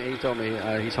 he's hoping. He told me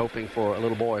he's hoping for a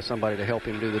little boy, somebody to help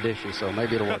him do the dishes, so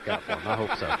maybe it'll work out for him. I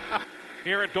hope so.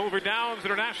 Here at Dover Downs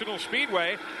International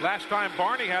Speedway, last time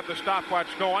Barney had the stopwatch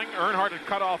going, Earnhardt had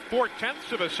cut off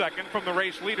 0.4 of a second from the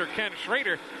race leader, Ken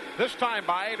Schrader. This time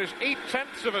by it is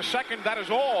 0.8 of a second. That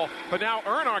is all. But now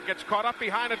Earnhardt gets caught up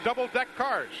behind a double-deck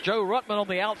cars. Joe Ruttman on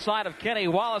the outside of Kenny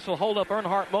Wallace will hold up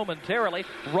Earnhardt momentarily.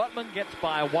 Ruttman gets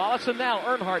by Wallace, and now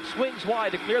Earnhardt swings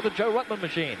wide to clear the Joe Ruttman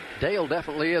machine. Dale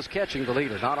definitely is catching the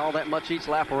leader. Not all that much each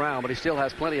lap around, but he still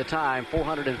has plenty of time.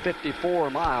 454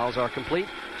 miles are complete.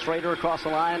 Schrader across the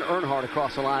line, Earnhardt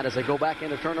across the line as they go back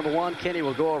into turn number 1. Kenny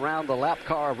will go around the lap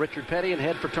car of Richard Petty and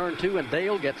head for turn 2, and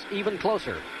Dale gets even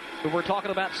closer. If we're talking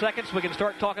about seconds, we can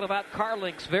start talking about car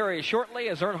links very shortly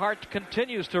as Earnhardt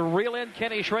continues to reel in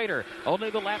Kenny Schrader. Only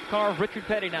the lap car of Richard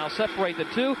Petty now separate the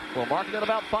two. We'll mark it at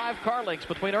about 5 car links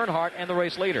between Earnhardt and the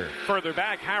race leader. Further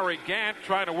back, Harry Gant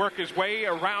trying to work his way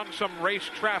around some race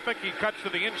traffic. He cuts to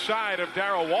the inside of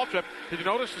Darrell Waltrip. Did you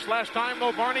notice this last time,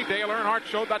 though, Barney? Dale Earnhardt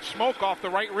showed that smoke off the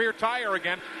right rear tire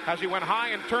again as he went high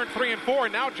in turn 3 and 4.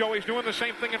 And now Joey's doing the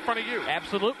same thing in front of you.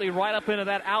 Absolutely, right up into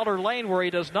that outer lane where he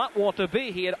does not want to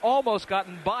be. He had almost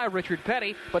gotten by Richard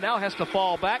Petty, but now has to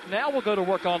fall back. Now we'll go to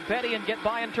work on Petty and get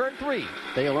by in turn 3.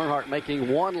 Dale Earnhardt making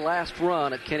one last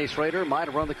run at Kenny Schrader. Might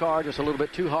have run the car just a little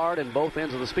bit too hard in both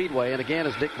ends of the speedway. And again,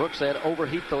 as Dick Brooks said,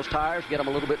 overheat those tires, get them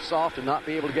a little bit soft, and not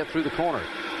be able to get through the corner.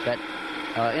 That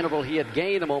interval he had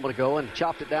gained a moment ago and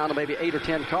chopped it down to maybe 8 or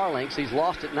 10 car lengths. He's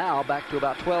lost it now back to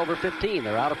about 12 or 15.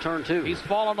 They're out of turn 2. He's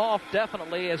fallen off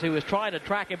definitely as he was trying to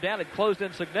track him down. It closed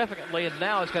in significantly, and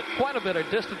now he's got quite a bit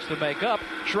of distance to make up.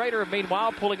 Schrader,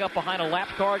 meanwhile, pulling up behind a lap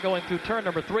car going through turn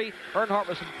number 3. Earnhardt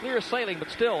with some clear sailing,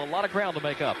 but still a lot of ground to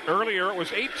make up. Earlier, it was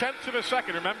 0.8 of a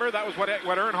second. Remember, that was what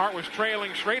Earnhardt was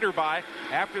trailing Schrader by.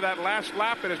 After that last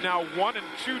lap, it is now 1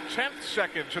 2/10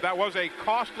 seconds. So that was a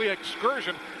costly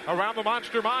excursion around the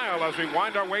Monster Mile as we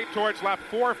wind our way towards lap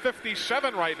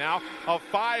 457 right now of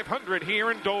 500 here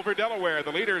in Dover, Delaware.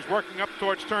 The leader is working up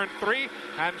towards turn 3,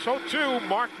 and so too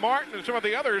Mark Martin and some of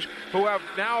the others who have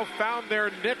now found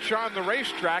their niche on the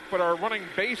racetrack but are running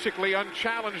basically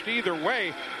unchallenged either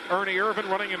way. Ernie Irvin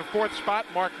running in 4th spot,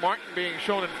 Mark Martin being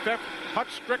shown in 5th.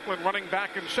 Hutch Strickland running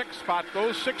back in 6th spot.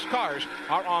 Those 6 cars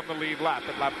are on the lead lap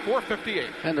at lap 458.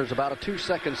 And there's about a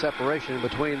 2-second separation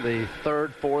between the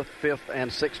 3rd, 4th, 5th,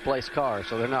 and 6th place cars.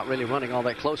 So they're not really running all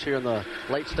that close here in the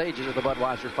late stages of the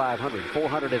Budweiser 500.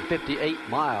 458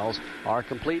 miles are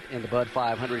complete in the Bud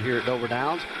 500 here at Dover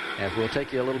Downs. And we'll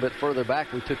take you a little bit further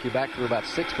back. We took you back to about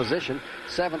 6th position.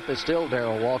 7th is still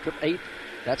Darrell Waltrip. 8th,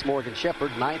 that's Morgan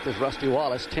Shepherd. 9th is Rusty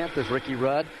Wallace. 10th is Ricky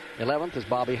Rudd. 11th is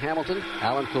Bobby Hamilton.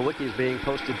 Alan Kulwicki is being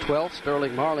posted 12th.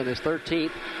 Sterling Marlin is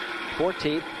 13th.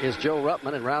 14th is Joe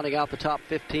Ruttman, and rounding out the top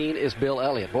 15 is Bill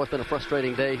Elliott. Boy, it's been a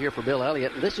frustrating day here for Bill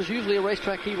Elliott. This is usually a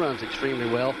racetrack he runs extremely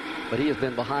well, but he has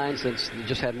been behind since he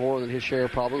just had more than his share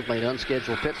of problems, made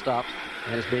unscheduled pit stops,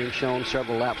 and is being shown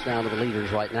several laps down to the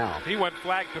leaders right now. He went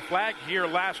flag to flag here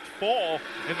last fall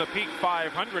in the Peak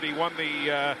 500. He won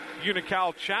the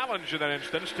Unical Challenge in that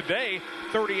instance. Today,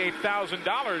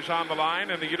 $38,000 on the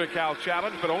line in the Unical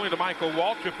Challenge, but only to Michael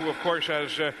Waltrip, who, of course,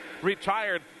 has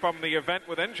retired from the event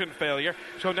with engine failure.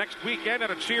 So next weekend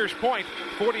at Sears Point,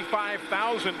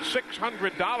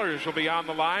 $45,600 will be on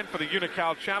the line for the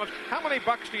Unical Challenge. How many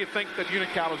bucks do you think that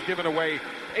Unical has given away?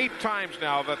 8 times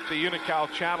now that the Unical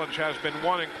Challenge has been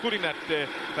won, including that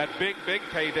big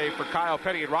payday for Kyle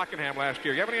Petty at Rockingham last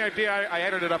year. You have any idea? I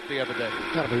added it up the other day.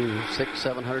 Got to be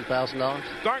 $600,000-$700,000.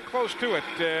 Darn close to it.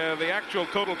 The actual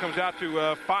total comes out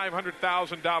to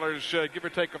 $500,000, give or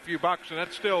take a few bucks, and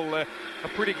that's still a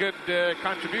pretty good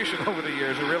contribution over the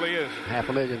years. It really is.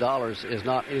 $500,000 is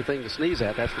not anything to sneeze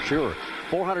at, that's for sure.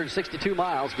 462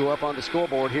 miles go up on the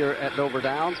scoreboard here at Dover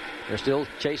Downs. They're still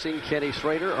chasing Kenny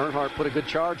Schrader. Earnhardt put a good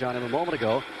charge on him a moment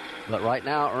ago. But right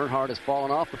now, Earnhardt has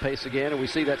fallen off the pace again, and we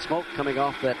see that smoke coming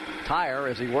off that tire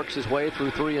as he works his way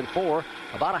through 3 and 4.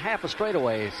 About a half a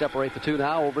straightaway separate the two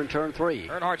now over in turn 3.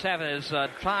 Earnhardt's having his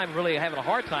time, really having a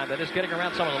hard time. That is getting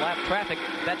around some of the lap traffic.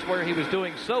 That's where he was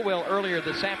doing so well earlier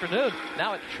this afternoon.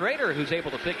 Now it's Schrader who's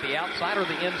able to pick the outside or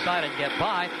the inside and get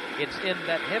by. It's in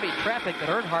that heavy traffic that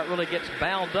Earnhardt really gets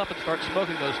bound up and starts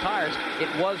smoking those tires. It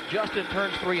was just in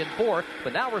turns 3 and 4,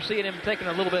 but now we're seeing him taking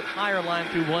a little bit higher line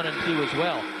through 1 and 2 as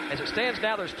well. As it stands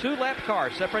now, there's 2 lap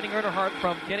cars separating Earnhardt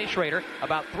from Kenny Schrader.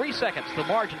 About 3 seconds, the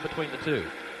margin between the two.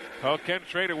 Well, Ken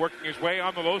Schrader working his way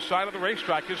on the low side of the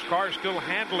racetrack. His car is still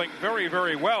handling very,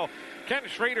 very well. Ken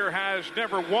Schrader has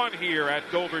never won here at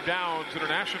Dover Downs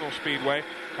International Speedway.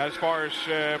 As far as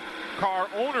car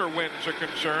owner wins are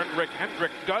concerned, Rick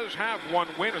Hendrick does have one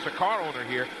win as a car owner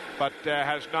here, but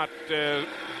has not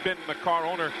been the car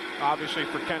owner, obviously,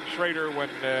 for Ken Schrader when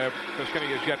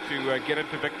Kenny has yet to get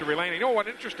into victory lane. You know, one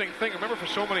interesting thing, remember for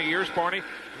so many years, Barney,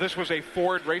 this was a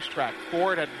Ford racetrack.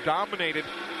 Ford had dominated,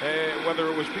 whether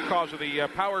it was because of the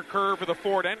power curve or the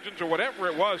Ford engines or whatever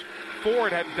it was,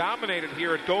 Ford had dominated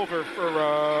here at Dover for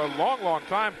a long, long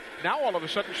time. Now, all of a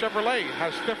sudden, Chevrolet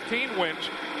has 15 wins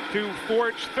to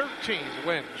Ford's 13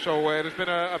 wins. So it has been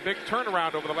a big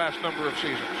turnaround over the last number of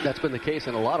seasons. That's been the case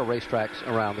in a lot of racetracks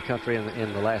around the country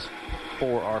in the last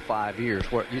 4 or 5 years,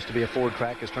 where it used to be a Ford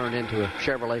track has turned into a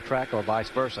Chevrolet track or vice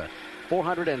versa.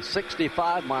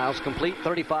 465 miles complete,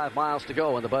 35 miles to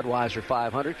go in the Budweiser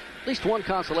 500. At least one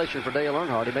consolation for Dale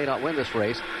Earnhardt. He may not win this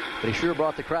race, but he sure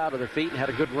brought the crowd to their feet and had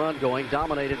a good run going,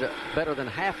 dominated better than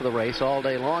half of the race all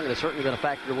day long, and has certainly been a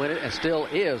factor to win it, and still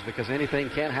is, because anything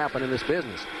can happen in this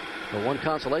business. The one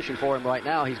consolation for him right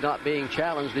now, he's not being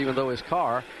challenged, even though his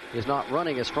car is not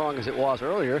running as strong as it was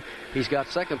earlier. He's got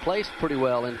second place pretty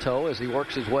well in tow as he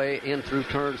works his way in through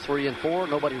turns 3 and 4.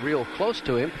 Nobody real close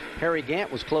to him. Harry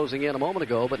Gant was closing in a moment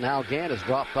ago, but now Gant has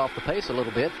dropped off the pace a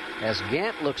little bit. As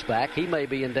Gant looks back, he may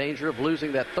be in danger of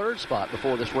losing that third spot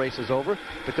before this race is over,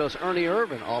 because Ernie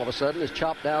Irvin all of a sudden has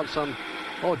chopped down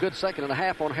a good second and a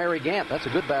half on Harry Gant. That's a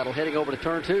good battle heading over to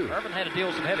turn 2. Irvin had to deal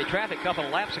with some heavy traffic a couple of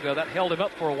laps ago. That held him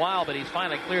up for a while, but he's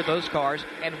finally cleared those cars.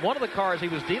 And one of the cars he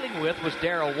was dealing with was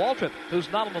Darrell Waltrip,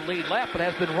 who's not on the lead lap, but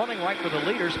has been running right with the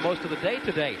leaders most of the day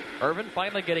today. Irvin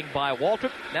finally getting by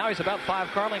Waltrip. Now he's about 5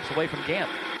 car lengths away from Gant.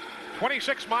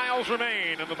 26 miles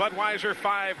remain in the Budweiser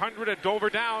 500 at Dover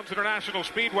Downs International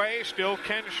Speedway. Still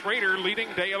Ken Schrader leading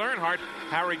Dale Earnhardt.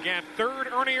 Harry Gant third.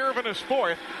 Ernie Irvin is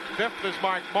fourth. Fifth is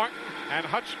Mark Martin. And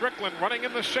Hut Strickland running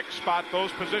in the 6th spot.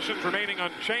 Those positions remaining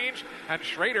unchanged. And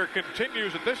Schrader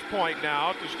continues at this point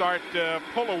now to start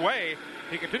pull away.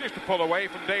 He continues to pull away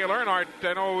from Dale Earnhardt.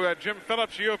 I know, Jim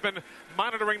Phillips, you have been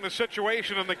monitoring the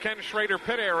situation in the Ken Schrader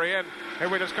pit area. And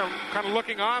everybody just kind of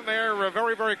looking on there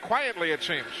very, very quietly, it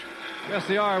seems. Yes,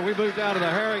 they are. We moved down to the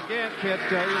Harry Gant pit,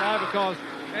 Eli, because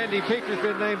Andy Peaker's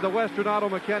been named the Western Auto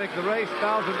Mechanic of the race.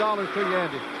 $1,000 to you,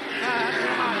 Andy. That's real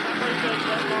nice. I appreciate it.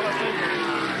 That's all I do.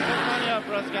 Put money up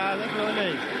for us, guys. That's really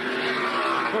neat.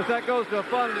 Of course, that goes to a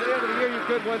fund. At the end of the year, you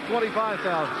could win $25,000.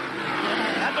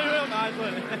 That'd be real nice,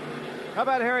 wouldn't it? How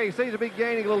about Harry? He seems to be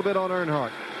gaining a little bit on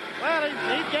Earnhardt. Well,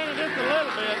 he's gaining just a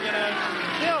little bit,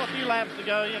 Still a few laps to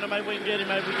go, Maybe we can get him,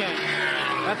 maybe we can't.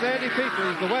 That's Andy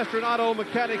Peaker. He's the Western Auto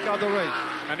Mechanic of the race.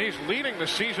 And he's leading the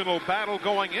seasonal battle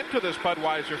going into this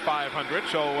Budweiser 500.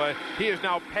 So he is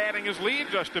now padding his lead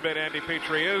just a bit, Andy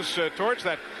Petrie is, towards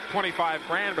that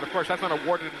 $25,000. But, of course, that's not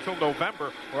awarded until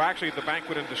November, or actually the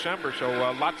banquet in December. So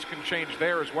lots can change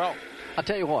there as well. I'll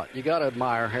tell you what, you got to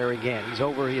admire Harry Gant.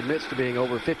 He admits to being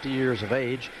over 50 years of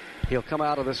age. He'll come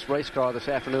out of this race car this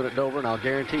afternoon at Dover, and I'll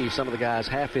guarantee you some of the guys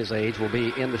half his age will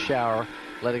be in the shower,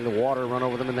 letting the water run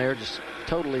over them in there, just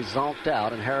totally zonked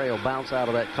out, and Harry will bounce out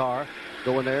of that car,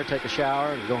 go in there, take a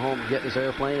shower, and go home and get in his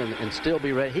airplane and still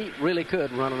be ready. He really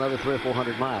could run another 300 or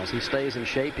 400 miles. He stays in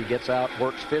shape. He gets out,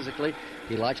 works physically.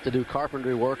 He likes to do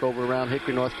carpentry work over around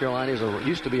Hickory, North Carolina. He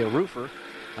used to be a roofer.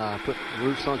 Put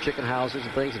roofs on chicken houses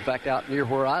and things. In fact, out near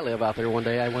where I live out there one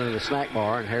day, I went in a snack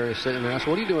bar, and Harry was sitting there. I said,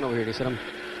 "What are you doing over here?" And he said,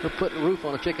 "We're putting a roof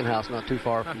on a chicken house not too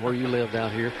far from where you live down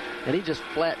here." And he just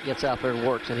flat gets out there and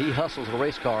works, and he hustles a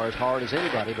race car as hard as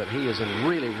anybody, but he is in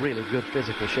really, really good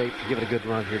physical shape to give it a good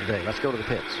run here today. Let's go to the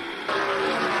pits.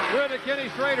 We're at the Kenny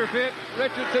Schrader pit.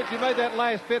 Richard, since he made that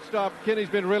last pit stop, Kenny's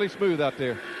been really smooth out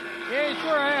there. Yeah, he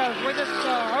sure has. We just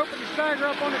hoping to stagger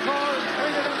up on the car and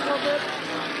clean it up a little bit.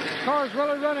 The car's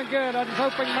really running good. I just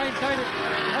hope we can maintain it,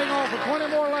 hang on for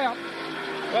 20 more laps.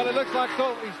 Well, it looks like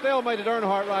he's stalemated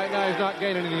Earnhardt right now. He's not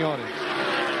gaining any on him.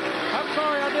 I'm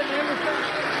sorry, I didn't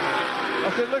understand.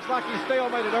 I said it looks like he's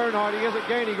stalemated Earnhardt. He isn't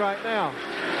gaining right now.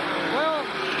 Well,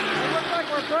 it looks like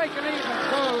we're breaking even,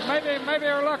 so maybe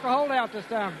our luck will hold out this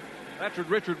time. That's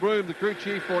Richard Broom, the crew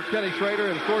chief for Kenny Schrader.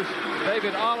 And, of course,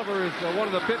 David Oliver is one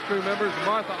of the pit crew members.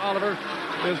 Martha Oliver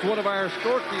is one of our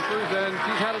scorekeepers, and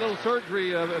she's had a little surgery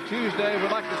Tuesday.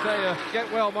 We'd like to say,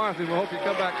 get well, Martha. We'll hope you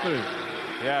come back soon.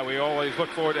 Yeah, we always look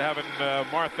forward to having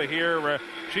Martha here.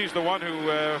 She's the one who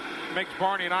makes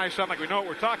Barney and I sound like we know what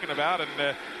we're talking about.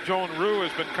 And Joan Rue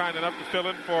has been kind enough to fill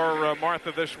in for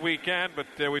Martha this weekend. But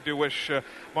we do wish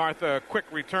Martha a quick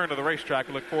return to the racetrack.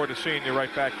 We look forward to seeing you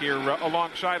right back here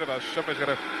alongside of us. Somebody's got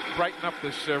to brighten up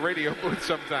this radio booth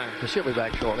sometime. She'll be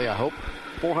back shortly, I hope.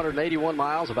 481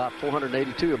 miles, about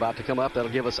 482 about to come up. That'll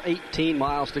give us 18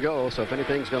 miles to go. So if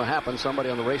anything's going to happen,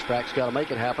 somebody on the racetrack's got to make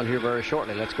it happen here very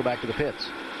shortly. Let's go back to the pits.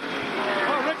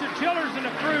 Well, Richard Childers and the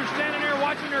crew standing there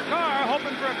watching their car,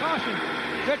 hoping for a caution.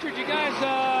 Richard, you guys,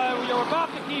 you were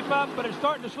about to keep up, but it's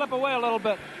starting to slip away a little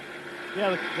bit.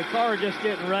 Yeah, the car just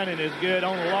getting running as good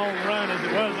on a long run as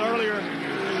it was earlier.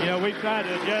 You know, we tried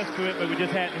to adjust to it, but we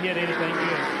just hadn't hit anything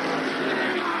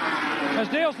good. Has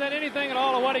Dale said anything at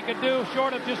all of what he could do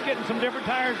short of just getting some different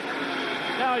tires?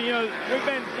 No, you know, we've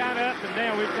been kind of up and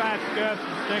down. We've tried scuffs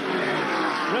and stickers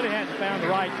and really hadn't found the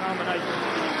right combination.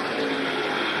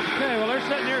 Okay, well, they're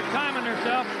sitting here timing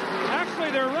themselves.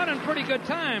 Actually, they're running pretty good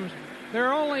times.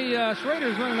 They're only,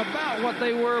 Schrader's running about what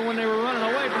they were when they were running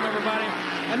away from everybody.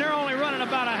 And they're only running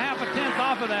about a half a tenth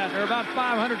off of that. They're about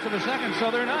 0.05 of a second, so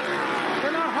they're not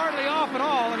hardly off at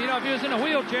all. And, you know, if you was in a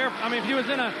wheelchair, if you was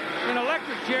in an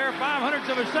electric chair, 0.05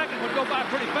 of a second would go by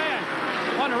pretty fast.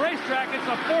 On the racetrack, it's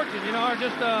a fortune, you know, or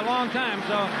just a long time.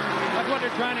 So that's what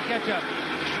they're trying to catch up.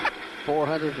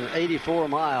 484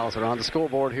 miles are on the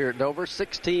scoreboard here at Dover.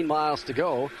 16 miles to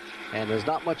go. And there's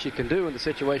not much you can do in the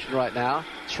situation right now.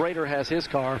 Schrader has his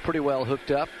car pretty well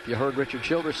hooked up. You heard Richard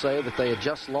Childers say that they had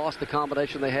just lost the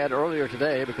combination they had earlier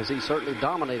today because he certainly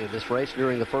dominated this race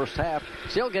during the first half.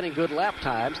 Still getting good lap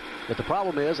times, but the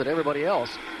problem is that everybody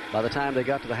else, by the time they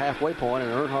got to the halfway point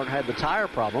and Earnhardt had the tire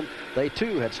problem, they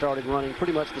too had started running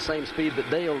pretty much the same speed that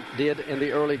Dale did in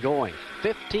the early going.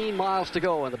 15 miles to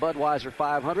go in the Budweiser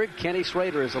 500. Kenny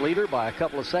Schrader is the leader by a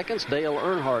couple of seconds. Dale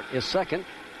Earnhardt is second.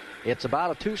 It's about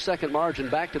a 2-second margin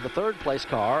back to the third-place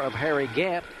car of Harry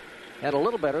Gant, and a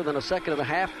little better than a second and a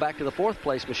half back to the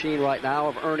fourth-place machine right now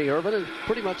of Ernie Irvin, and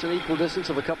pretty much an equal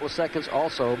distance of a couple of seconds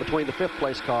also between the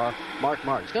fifth-place car, Mark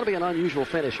Martin. It's going to be an unusual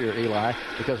finish here, Eli,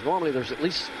 because normally there's at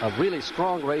least a really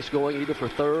strong race going either for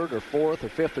third or fourth or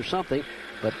fifth or something.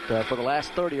 But for the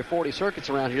last 30 or 40 circuits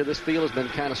around here, this field has been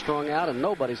kind of strung out, and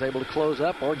nobody's able to close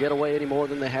up or get away any more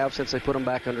than they have since they put them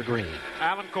back under green.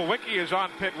 Alan Kulwicki is on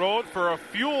pit road for a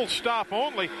fuel stop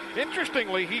only.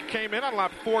 Interestingly, he came in on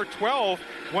lap 412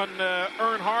 when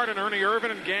Earnhardt and Ernie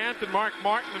Irvin and Gant and Mark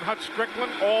Martin and Hut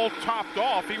Strickland all topped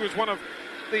off. He was one of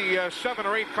the 7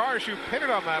 or 8 cars who pitted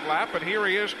on that lap, and here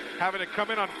he is having to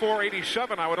come in on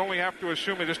 487. I would only have to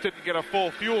assume he just didn't get a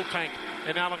full fuel tank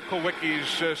in Alan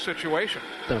Kulwicki's situation.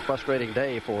 It's been a frustrating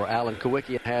day for Alan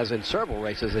Kulwicki. It has in several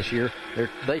races this year.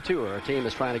 They too are a team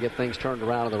that's trying to get things turned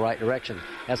around in the right direction.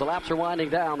 As the laps are winding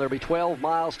down, there'll be 12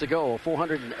 miles to go.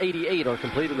 488 are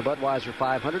complete in the Budweiser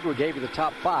 500. We gave you the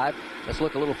top 5. Let's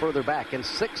look a little further back. In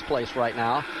 6th place right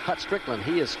now, Hut Strickland.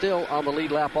 He is still on the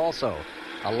lead lap also.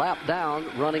 A lap down,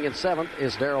 running in 7th,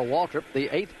 is Darrell Waltrip. The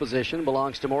 8th position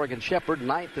belongs to Morgan Shepherd.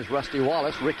 9th is Rusty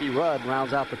Wallace. Ricky Rudd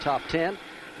rounds out the top 10.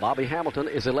 Bobby Hamilton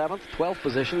is 11th. 12th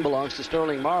position belongs to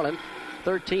Sterling Marlin.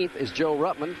 13th is Joe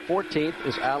Ruttman. 14th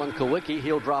is Alan Kulwicki.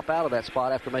 He'll drop out of that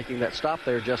spot after making that stop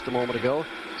there just a moment ago.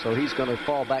 So he's going to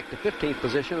fall back to 15th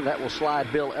position, and that will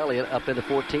slide Bill Elliott up into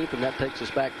 14th, and that takes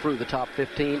us back through the top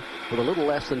 15 with a little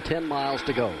less than 10 miles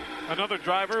to go. Another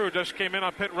driver who just came in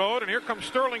on pit road, and here comes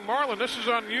Sterling Marlin. This is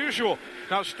unusual.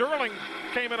 Now, Sterling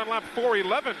came in on lap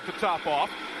 411 to top off.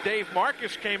 Dave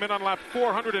Marcus came in on lap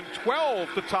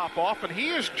 412 to top off, and he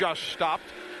has just stopped.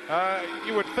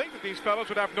 You would think that these fellows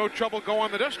would have no trouble going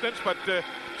the distance, but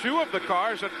 2 of the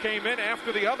cars that came in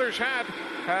after the others have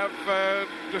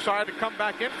decided to come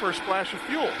back in for a splash of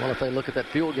fuel. Well, if they look at that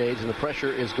fuel gauge and the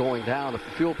pressure is going down, if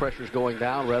the fuel pressure is going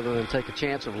down, rather than take a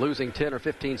chance of losing 10 or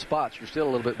 15 spots, you're still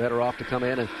a little bit better off to come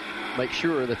in and make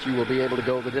sure that you will be able to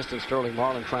go the distance. Sterling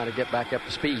Marlin trying to get back up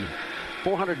to speed.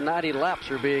 490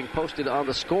 laps are being posted on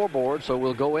the scoreboard, so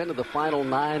we'll go into the final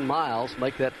 9 miles,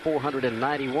 make that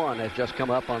 491 has just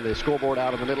come up on the scoreboard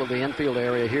out in the middle of the infield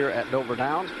area here at Dover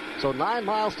Downs. So 9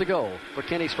 miles to go for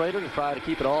Kenny Schrader to try to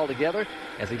keep it all together.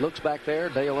 As he looks back there,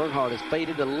 Dale Earnhardt has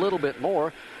faded a little bit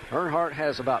more. Earnhardt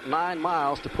has about 9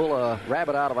 miles to pull a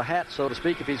rabbit out of a hat, so to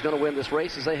speak, if he's going to win this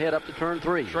race as they head up to turn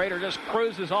 3. Schrader just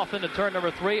cruises off into turn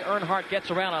number 3. Earnhardt gets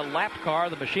around a lapped car,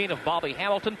 the machine of Bobby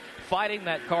Hamilton, fighting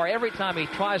that car every time he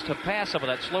tries to pass some of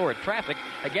that slower traffic.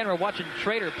 Again, we're watching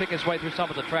Schrader pick his way through some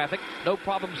of the traffic. No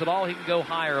problems at all. He can go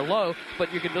high or low,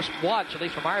 but you can just watch, at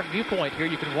least from our viewpoint here,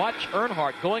 you can watch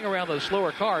Earnhardt going around those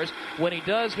slower cars. When he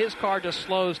does, his car just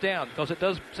slows down because it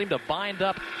does seem to bind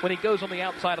up when he goes on the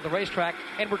outside of the racetrack,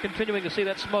 and we're continuing to see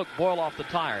that smoke boil off the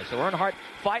tires. So Earnhardt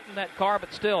fighting that car,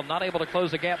 but still not able to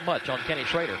close the gap much on Kenny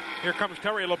Schrader. Here comes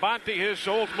Terry Labonte. His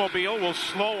Oldsmobile will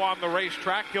slow on the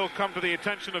racetrack. He'll come to the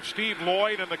attention of Steve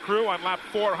Lloyd and the crew on lap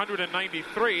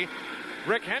 493.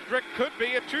 Rick Hendrick could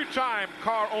be a two-time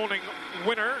car-owning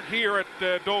winner here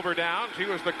at Dover Downs. He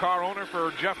was the car owner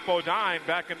for Jeff Bodine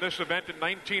back in this event in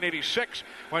 1986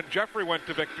 when Jeffrey went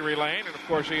to Victory Lane. And, of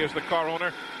course, he is the car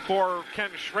owner for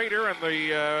Ken Schrader and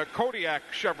the Kodiak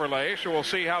Chevrolet. So we'll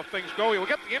see how things go. We'll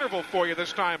get the interval for you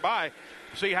this time by.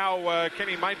 See how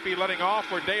Kenny might be letting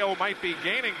off, or Dale might be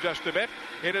gaining just a bit.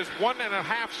 It is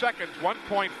 1.5 seconds,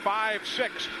 1.56,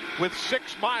 with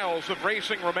 6 miles of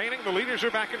racing remaining. The leaders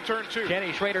are back in turn 2.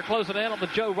 Kenny Schrader closing in on the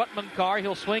Joe Ruttman car.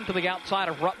 He'll swing to the outside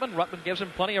of Ruttman. Ruttman gives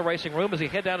him plenty of racing room as he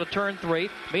head down to turn 3.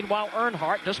 Meanwhile,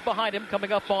 Earnhardt just behind him,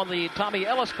 coming up on the Tommy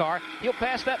Ellis car. He'll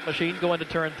pass that machine going to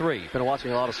turn 3. Been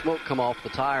watching a lot of smoke come off the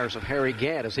tires of Harry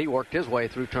Gant as he worked his way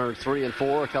through turns 3 and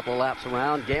 4, a couple of laps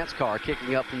around. Gant's car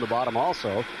kicking up from the bottom also.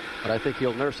 But I think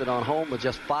he'll nurse it on home with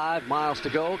just 5 miles to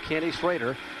go. Kenny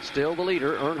Schrader still the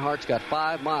leader. Earnhardt's got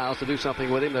 5 miles to do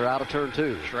something with him. They're out of turn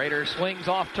 2. Schrader swings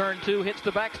off turn 2, hits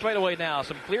the back straightaway now.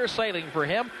 Some clear sailing for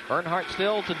him. Earnhardt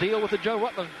still to deal with the Joe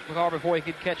Ruttman car before he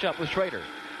could catch up with Schrader.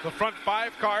 The front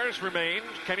 5 cars remain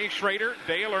Kenny Schrader,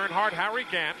 Dale Earnhardt, Harry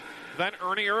Gant, then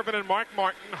Ernie Irvin and Mark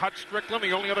Martin. Hut Strickland,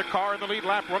 the only other car in the lead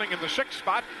lap, running in the 6th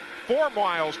spot. 4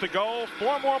 miles to go.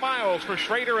 4 more miles for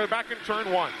Schrader back in turn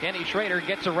 1. Kenny Schrader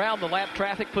gets around the lap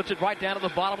traffic, puts it right down to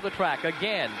the bottom of the track.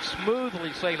 Again,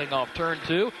 smoothly sailing off turn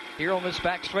 2 here on this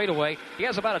back straightaway. He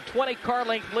has about a 20 car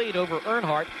length lead over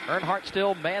Earnhardt. Earnhardt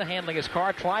still manhandling his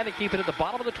car, trying to keep it at the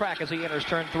bottom of the track as he enters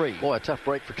turn 3. Boy, a tough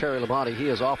break for Terry Labonte. He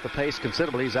is off the pace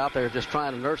considerably. He's out there just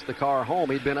trying to nurse the car home.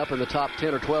 He'd been up in the top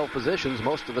 10 or 12 positions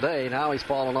most of the day. Now he's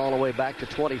fallen all the way back to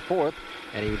 24th.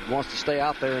 And he wants to stay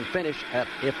out there and finish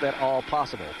if at all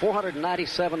possible.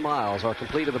 497 miles are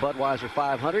complete of the Budweiser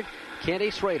 500.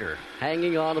 Kenny Schrader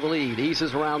hanging on to the lead,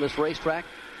 eases around this racetrack.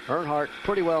 Earnhardt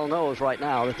pretty well knows right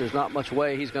now that there's not much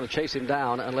way he's going to chase him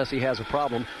down unless he has a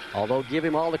problem. Although, give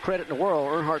him all the credit in the world,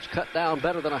 Earnhardt's cut down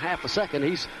better than a half a second.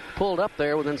 He's pulled up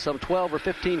there within some 12 or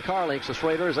 15 car lengths of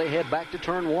Schrader as they head back to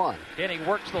turn 1. Kenny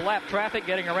works the lap traffic,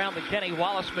 getting around the Kenny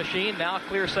Wallace machine. Now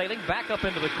clear sailing back up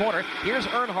into the corner. Here's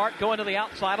Earnhardt going to the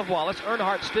outside of Wallace.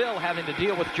 Earnhardt still having to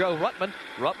deal with Joe Ruttman.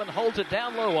 Ruttman holds it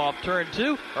down low off turn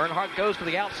 2. Earnhardt goes to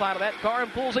the outside of that car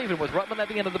and pulls even with Ruttman at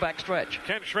the end of the back stretch.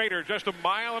 Ken Schrader just 1.25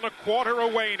 miles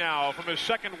away now from his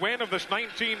second win of this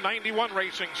 1991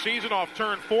 racing season off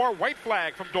turn 4. White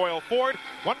flag from Doyle Ford.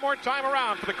 One more time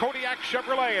around for the Kodiak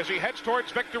Chevrolet as he heads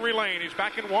towards Victory Lane. He's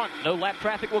back in 1. No lap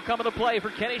traffic will come into play for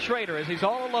Kenny Schrader as he's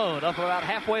all alone up about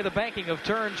halfway the banking of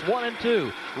turns 1 and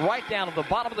 2. Right down at the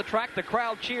bottom of the track, the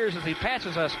crowd cheers as he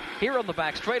passes us here on the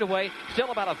back straightaway.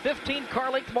 Still about a 15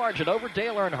 car length margin over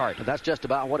Dale Earnhardt. And that's just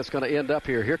about what it's going to end up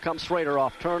here. Here comes Schrader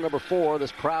off turn number 4.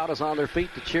 This crowd is on their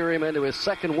feet to cheer him into his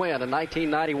second win in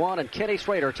 1991, and Kenny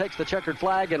Schrader takes the checkered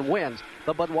flag and wins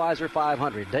the Budweiser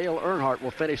 500. Dale Earnhardt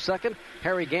will finish second.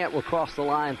 Harry Gant will cross the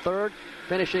line third.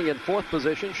 Finishing in 4th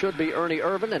position should be Ernie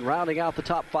Irvin, and rounding out the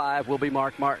top 5 will be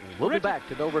Mark Martin. We'll be back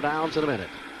to Dover Downs in a minute.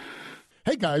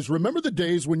 Hey guys, remember the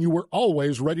days when you were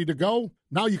always ready to go?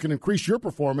 Now you can increase your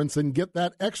performance and get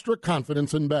that extra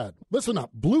confidence in bed. Listen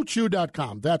up,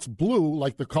 BlueChew.com. That's blue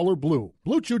like the color blue.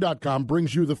 BlueChew.com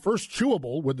brings you the first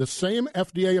chewable with the same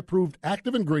FDA-approved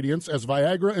active ingredients as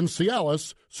Viagra and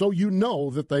Cialis, so you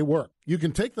know that they work. You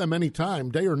can take them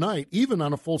anytime, day or night, even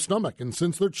on a full stomach. And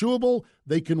since they're chewable,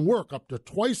 they can work up to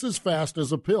twice as fast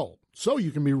as a pill, so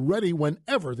you can be ready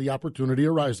whenever the opportunity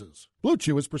arises. Blue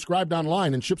Chew is prescribed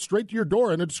online and shipped straight to your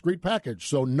door in a discreet package,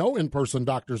 so no in-person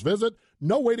doctor's visit,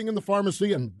 no waiting in the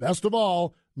pharmacy, and best of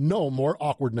all, no more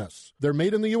awkwardness. They're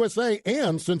made in the USA,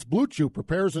 and since Blue Chew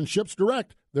prepares and ships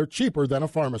direct, they're cheaper than a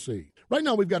pharmacy. Right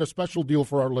now, we've got a special deal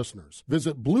for our listeners.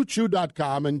 Visit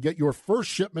BlueChew.com and get your first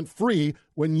shipment free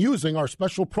when using our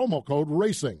special promo code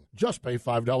RACING. Just pay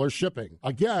 $5 shipping.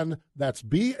 Again, that's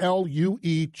BLUEChew.com,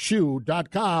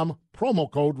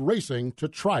 promo code RACING to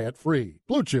try it free.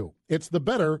 Blue Chew. It's the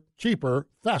better, cheaper,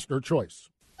 faster choice.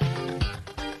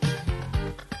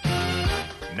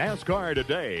 NASCAR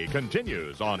Today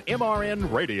continues on MRN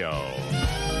Radio.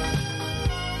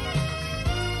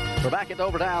 We're back at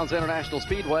Dover Downs International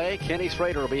Speedway. Kenny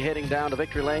Schrader will be heading down to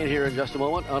Victory Lane here in just a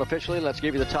moment. Unofficially, let's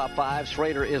give you the top 5.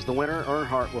 Schrader is the winner.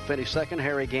 Earnhardt will finish second.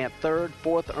 Harry Gant third.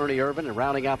 4th, Ernie Irvin. And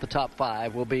rounding out the top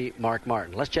 5 will be Mark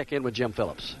Martin. Let's check in with Jim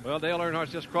Phillips. Well, Dale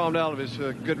Earnhardt's just crawled out of his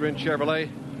Goodwrench Chevrolet.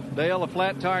 Dale, the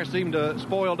flat tire seemed to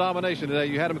spoil domination today.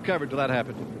 You had him covered till that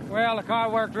happened. Well, the car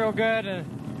worked real good, and,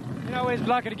 we was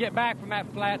lucky to get back from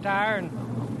that flat tire,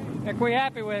 and if we're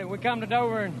happy with it, we come to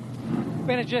Dover and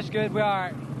finish just good, we're all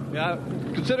right. Yeah,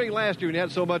 considering last year when you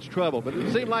had so much trouble, but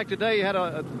it seemed like today you had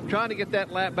trying to get that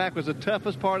lap back was the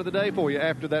toughest part of the day for you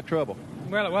after that trouble.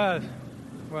 Well, it was.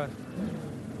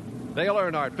 Dale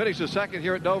Earnhardt finishes second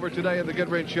here at Dover today in the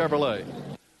Goodwrench Chevrolet.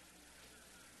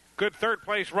 Good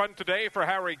third-place run today for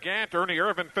Harry Gant. Ernie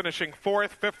Irvin finishing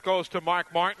fourth. Fifth goes to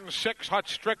Mark Martin. Sixth,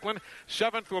 Hutch Strickland.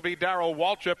 Seventh will be Darrell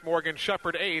Waltrip. Morgan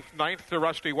Shepard, eighth. Ninth to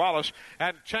Rusty Wallace.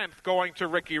 And 10th going to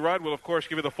Ricky Rudd. We'll, of course,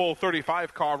 give you the full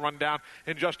 35-car rundown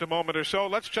in just a moment or so.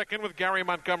 Let's check in with Gary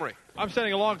Montgomery. I'm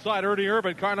standing alongside Ernie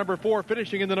Irvin, car number 4,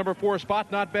 finishing in the number 4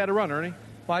 spot. Not bad a run, Ernie.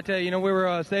 Well, I tell you, we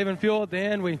were saving fuel at the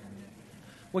end. We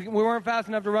weren't fast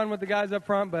enough to run with the guys up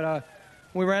front, but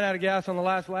we ran out of gas on the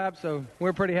last lap, so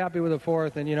we're pretty happy with the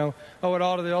fourth. And, owe it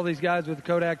all to all these guys with the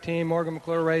Kodak team, Morgan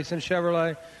McClure Racing,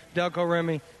 Chevrolet, Delco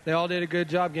Remy. They all did a good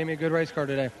job, gave me a good race car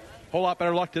today. Whole lot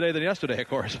better luck today than yesterday, of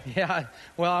course. Yeah,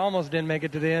 well, I almost didn't make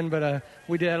it to the end, but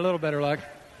we did have a little better luck.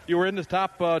 You were in the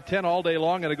top 10 all day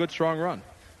long and a good, strong run.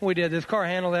 We did. This car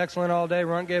handled excellent all day.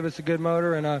 Runt gave us a good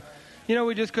motor, and,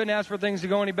 we just couldn't ask for things to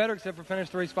go any better except for finish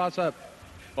 3 spots up.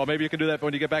 Well, maybe you can do that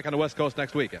when you get back on the West Coast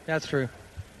next weekend. That's true.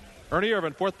 Ernie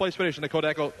Irvin, 4th place finish in the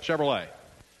Kodaco Chevrolet.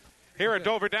 Here at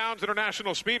Dover Downs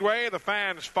International Speedway, the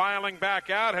fans filing back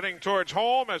out, heading towards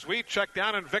home as we check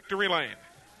down in Victory Lane.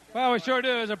 Well, we sure do.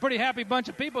 There's a pretty happy bunch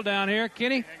of people down here.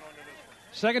 Kenny,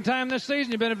 second time this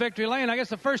season you've been in Victory Lane. I guess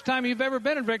the first time you've ever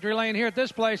been in Victory Lane here at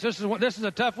this place. This is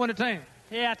a tough one to tame.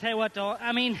 Yeah, I tell you what, though.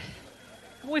 I mean,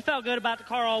 we felt good about the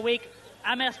car all week.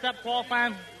 I messed up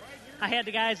qualifying. I had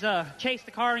the guys chase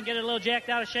the car and get it a little jacked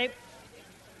out of shape.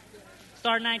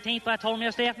 Started 19th, but I told them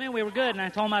yesterday afternoon we were good, and I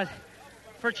told them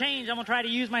for a change, I'm going to try to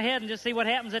use my head and just see what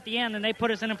happens at the end, and they put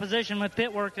us in a position with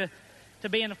pit work to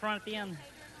be in the front at the end.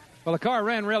 Well, the car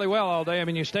ran really well all day. I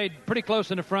mean, you stayed pretty close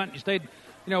in the front. You stayed,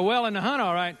 well in the hunt,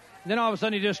 all right. And then all of a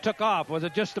sudden you just took off. Was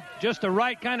it just the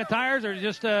right kind of tires, or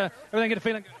just everything get a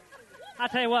feeling? I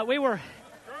tell you what, we were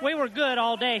good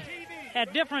all day.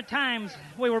 At different times,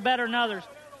 we were better than others.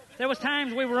 There was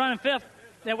times we were running fifth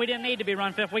that we didn't need to be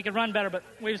run fifth. We could run better, but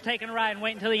we was taking a ride and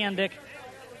waiting until the end, Dick.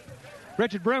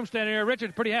 Richard Broom standing here.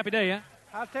 Richard, pretty happy day, huh?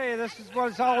 I'll tell you, this is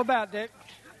what it's all about, Dick.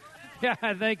 Yeah,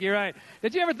 I think you're right.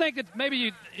 Did you ever think that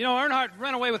maybe Earnhardt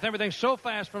ran away with everything so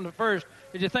fast from the first?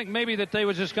 Did you think maybe that they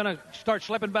was just going to start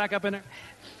slipping back up in there?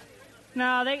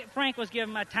 No, Frank was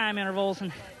giving my time intervals,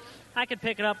 and I could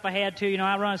pick it up if I had to.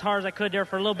 I run as hard as I could there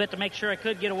for a little bit to make sure I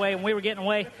could get away. When we were getting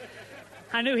away,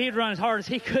 I knew he'd run as hard as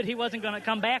he could. He wasn't going to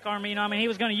come back on me. He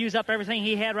was going to use up everything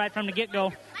he had right from the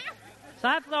get-go. So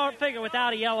I figured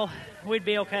without a yellow, we'd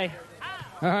be okay.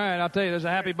 All right, I'll tell you, there's a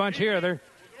happy bunch here. They're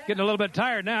getting a little bit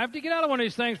tired now. After you get out of one of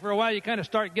these things for a while, you kind of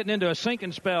start getting into a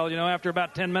sinking spell, after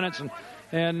about 10 minutes.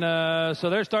 And so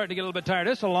they're starting to get a little bit tired.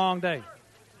 It's a long day.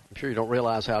 I'm sure you don't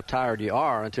realize how tired you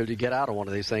are until you get out of one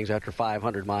of these things after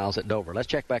 500 miles at Dover. Let's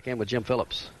check back in with Jim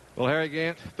Phillips. Well, Harry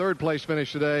Gant, 3rd place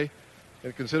finish today.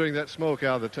 And considering that smoke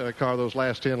out of the car those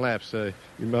last 10 laps, you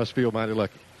must feel mighty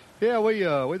lucky. Yeah, we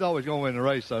thought we was going to win the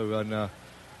race, though, and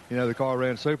the car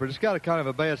ran super. Just got a kind of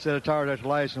a bad set of tires after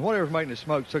last, and whatever's making the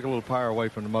smoke took a little power away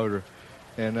from the motor.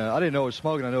 And I didn't know it was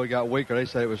smoking. I know it got weaker. They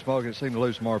said it was smoking. It seemed to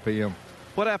lose some RPM.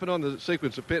 What happened on the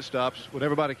sequence of pit stops when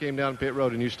everybody came down pit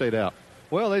road and you stayed out?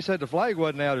 Well, they said the flag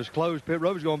wasn't out. It was closed. Pit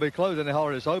road was going to be closed, and they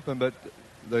hollered it's open, but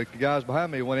the guys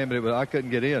behind me went in, but I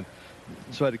couldn't get in.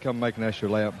 So I had to come make an extra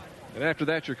lap. And after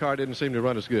that, your car didn't seem to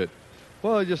run as good.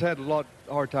 Well, I just had a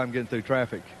hard time getting through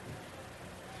traffic.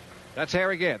 That's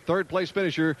Harry Gant, 3rd place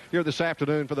finisher here this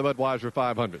afternoon for the Budweiser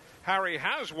 500. Harry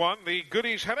has won the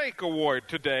Goodies Headache Award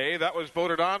today. That was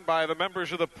voted on by the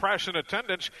members of the press in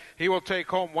attendance. He will take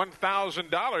home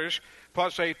 $1,000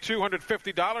 plus a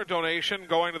 $250 donation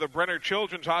going to the Brenner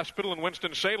Children's Hospital in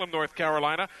Winston-Salem, North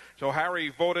Carolina. So Harry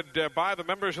voted by the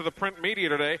members of the print media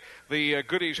today, the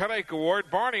Goodies Headache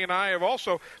Award. Barney and I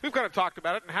we've kind of talked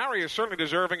about it, and Harry is certainly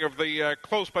deserving of the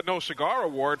Close But No Cigar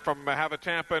Award from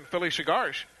Havatampa and Philly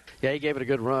Cigars. Yeah, he gave it a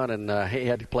good run, and he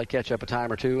had to play catch-up a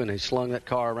time or two, and he slung that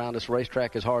car around this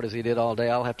racetrack as hard as he did all day.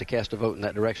 I'll have to cast a vote in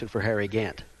that direction for Harry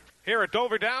Gant. Here at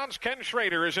Dover Downs, Ken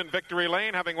Schrader is in victory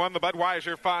lane, having won the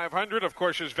Budweiser 500. Of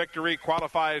course, his victory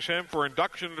qualifies him for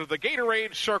induction into the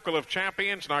Gatorade Circle of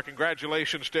Champions, and our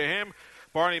congratulations to him.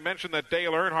 Barney mentioned that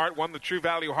Dale Earnhardt won the True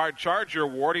Value Hard Charger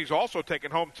Award. He's also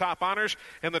taken home top honors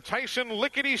in the Tyson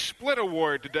Lickety Split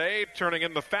Award today, turning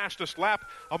in the fastest lap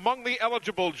among the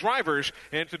eligible drivers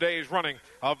in today's running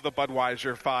of the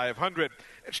Budweiser 500.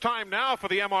 It's time now for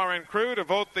the MRN crew to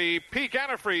vote the Peak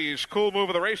Antifreeze Cool Move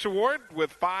of the Race Award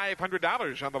with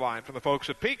 $500 on the line from the folks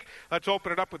at Peak. Let's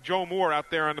open it up with Joe Moore out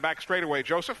there on the back straightaway.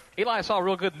 Joseph? Eli, saw a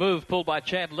real good move pulled by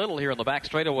Chad Little here on the back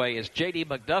straightaway as J.D.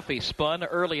 McDuffie spun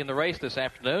early in the race this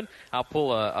afternoon. I'll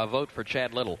pull a vote for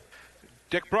Chad Little.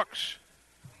 Dick Brooks?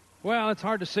 Well, it's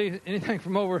hard to see anything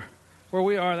from over where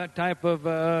we are, that type of,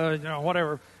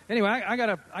 whatever. Anyway,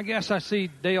 I guess I see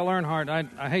Dale Earnhardt.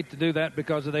 I hate to do that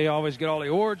because they always get all the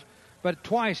awards, but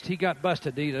twice he got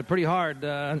busted. He did pretty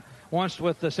hard. Once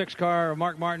with the 6-car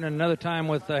Mark Martin and another time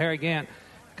with Harry Gant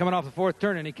coming off the fourth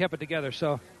turn, and he kept it together.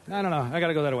 So, I don't know. I got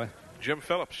to go that way. Jim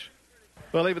Phillips?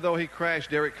 Well, even though he crashed,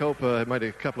 Derek Cope made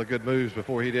a couple of good moves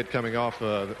before he did coming off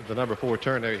the number 4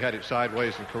 turn there. He had it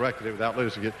sideways and corrected it without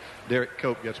losing it. Derek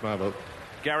Cope gets my vote.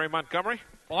 Gary Montgomery?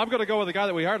 Well, I'm going to go with the guy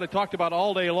that we hardly talked about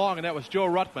all day long, and that was Joe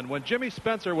Ruttman. When Jimmy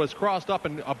Spencer was crossed up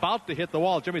and about to hit the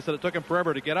wall, Jimmy said it took him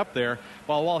forever to get up there.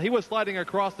 While he was sliding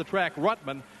across the track,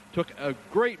 Ruttman took a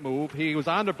great move. He was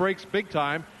on the brakes big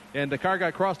time, and the car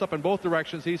got crossed up in both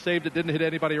directions. He saved it, didn't hit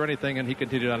anybody or anything, and he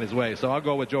continued on his way. So I'll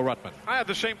go with Joe Ruttman. I had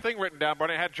the same thing written down,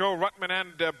 Barney. I had Joe Ruttman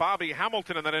and Bobby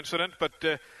Hamilton in that incident, but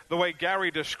the way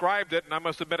Gary described it, and I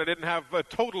must admit I didn't have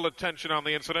total attention on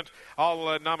the incident,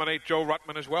 I'll nominate Joe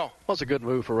Ruttman as well. Well, it's a good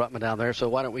move for Ruttman down there, so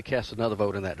why don't we cast another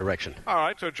vote in that direction? All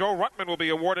right, so Joe Ruttman will be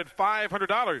awarded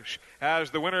 $500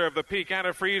 as the winner of the Peak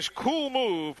Antifreeze Cool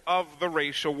Move of the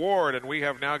Race Award, and we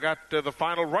have now got the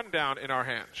final rundown in our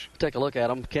hands. Take a look at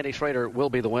them. Kenny Schrader will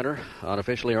be the winner.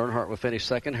 Unofficially, Earnhardt will finish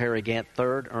second. Harry Gant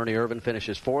third. Ernie Irvin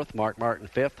finishes fourth. Mark Martin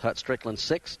fifth. Hut Strickland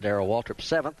sixth. Darrell Waltrip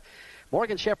seventh.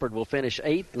 Morgan Shepherd will finish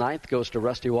 8th. 9th goes to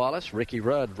Rusty Wallace. Ricky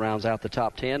Rudd rounds out the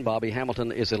top 10. Bobby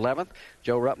Hamilton is 11th.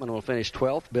 Joe Ruttman will finish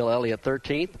 12th. Bill Elliott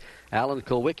 13th. Alan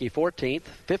Kulwicki 14th.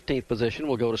 15th position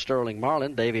will go to Sterling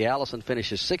Marlin. Davey Allison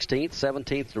finishes 16th.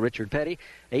 17th to Richard Petty.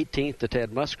 18th to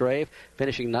Ted Musgrave.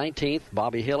 Finishing 19th,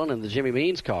 Bobby Hillen in the Jimmy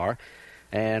Means car.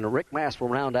 And Rick Mast will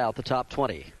round out the top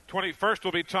 20. 21st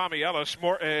will be Tommy Ellis.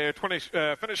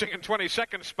 Finishing in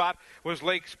 22nd spot was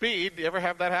Lake Speed. Do you ever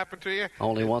have that happen to you?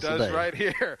 Only once a day. Does right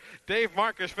here. Dave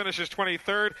Marcus finishes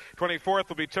 23rd. 24th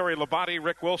will be Terry Labonte.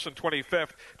 Rick Wilson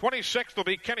 25th. 26th will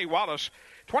be Kenny Wallace.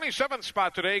 27th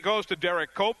spot today goes to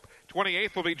Derek Cope.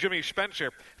 28th will be Jimmy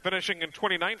Spencer. Finishing in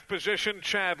 29th position,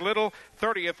 Chad Little.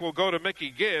 30th will go to Mickey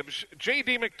Gibbs.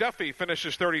 J.D. McDuffie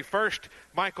finishes 31st.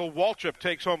 Michael Waltrip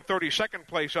takes home 32nd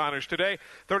place honors today.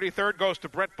 33rd goes to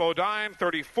Brett Bodine.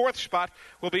 34th spot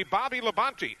will be Bobby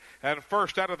Labonte. And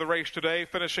first out of the race today,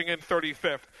 finishing in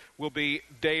 35th, will be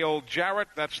Dale Jarrett.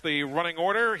 That's the running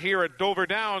order here at Dover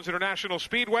Downs International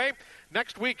Speedway.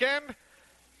 Next weekend,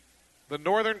 the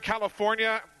Northern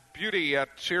California Beauty at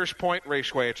Sears Point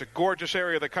Raceway. It's a gorgeous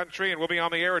area of the country, and we'll be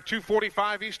on the air at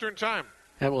 2:45 Eastern Time.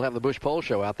 And we'll have the Bush Pole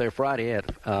Show out there Friday at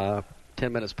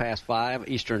 10 minutes past 5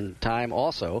 Eastern Time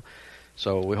also.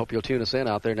 So we hope you'll tune us in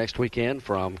out there next weekend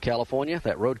from California.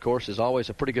 That road course is always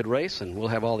a pretty good race, and we'll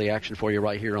have all the action for you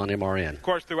right here on MRN. Of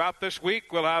course, throughout this week,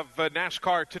 we'll have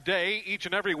NASCAR Today each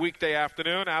and every weekday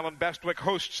afternoon. Alan Bestwick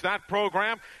hosts that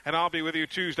program, and I'll be with you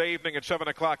Tuesday evening at 7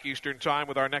 o'clock Eastern Time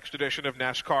with our next edition of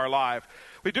NASCAR Live.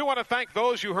 We do want to thank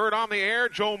those you heard on the air,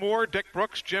 Joe Moore, Dick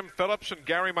Brooks, Jim Phillips, and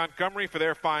Gary Montgomery for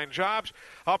their fine jobs.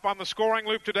 Up on the scoring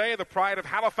loop today, the pride of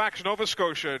Halifax, Nova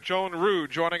Scotia, Joan Rue,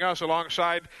 joining us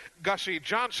alongside Gussie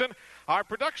Johnson. Our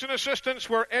production assistants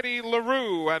were Eddie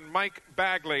LaRue and Mike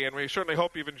Bagley, and we certainly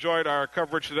hope you've enjoyed our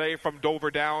coverage today from Dover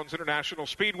Downs International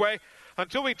Speedway.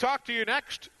 Until we talk to you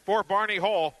next, for Barney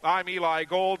Hall, I'm Eli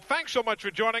Gold. Thanks so much for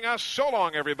joining us. So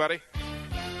long, everybody.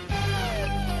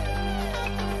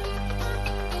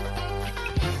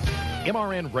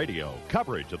 MRN Radio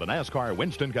coverage of the NASCAR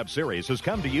Winston Cup Series has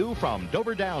come to you from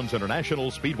Dover Downs International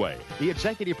Speedway. The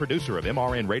executive producer of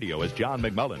MRN Radio is John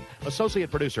McMullen. Associate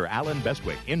producer Alan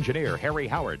Bestwick. Engineer Harry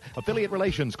Howard. Affiliate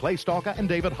relations Clay Stalka and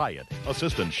David Hyatt.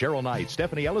 Assistant Cheryl Knight,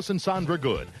 Stephanie Ellis, and Sandra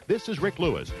Good. This is Rick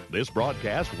Lewis. This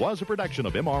broadcast was a production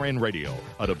of MRN Radio,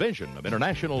 a division of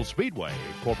International Speedway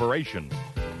Corporation.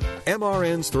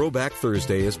 MRN's Throwback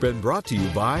Thursday has been brought to you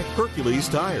by Hercules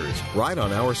Tires, right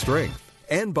on our strength.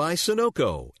 And by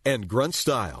Sunoco and Grunt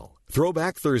Style.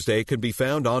 Throwback Thursday can be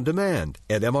found on demand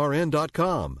at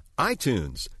MRN.com,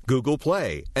 iTunes, Google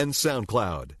Play, and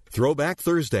SoundCloud. Throwback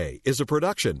Thursday is a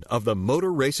production of the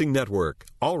Motor Racing Network.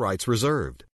 All rights reserved.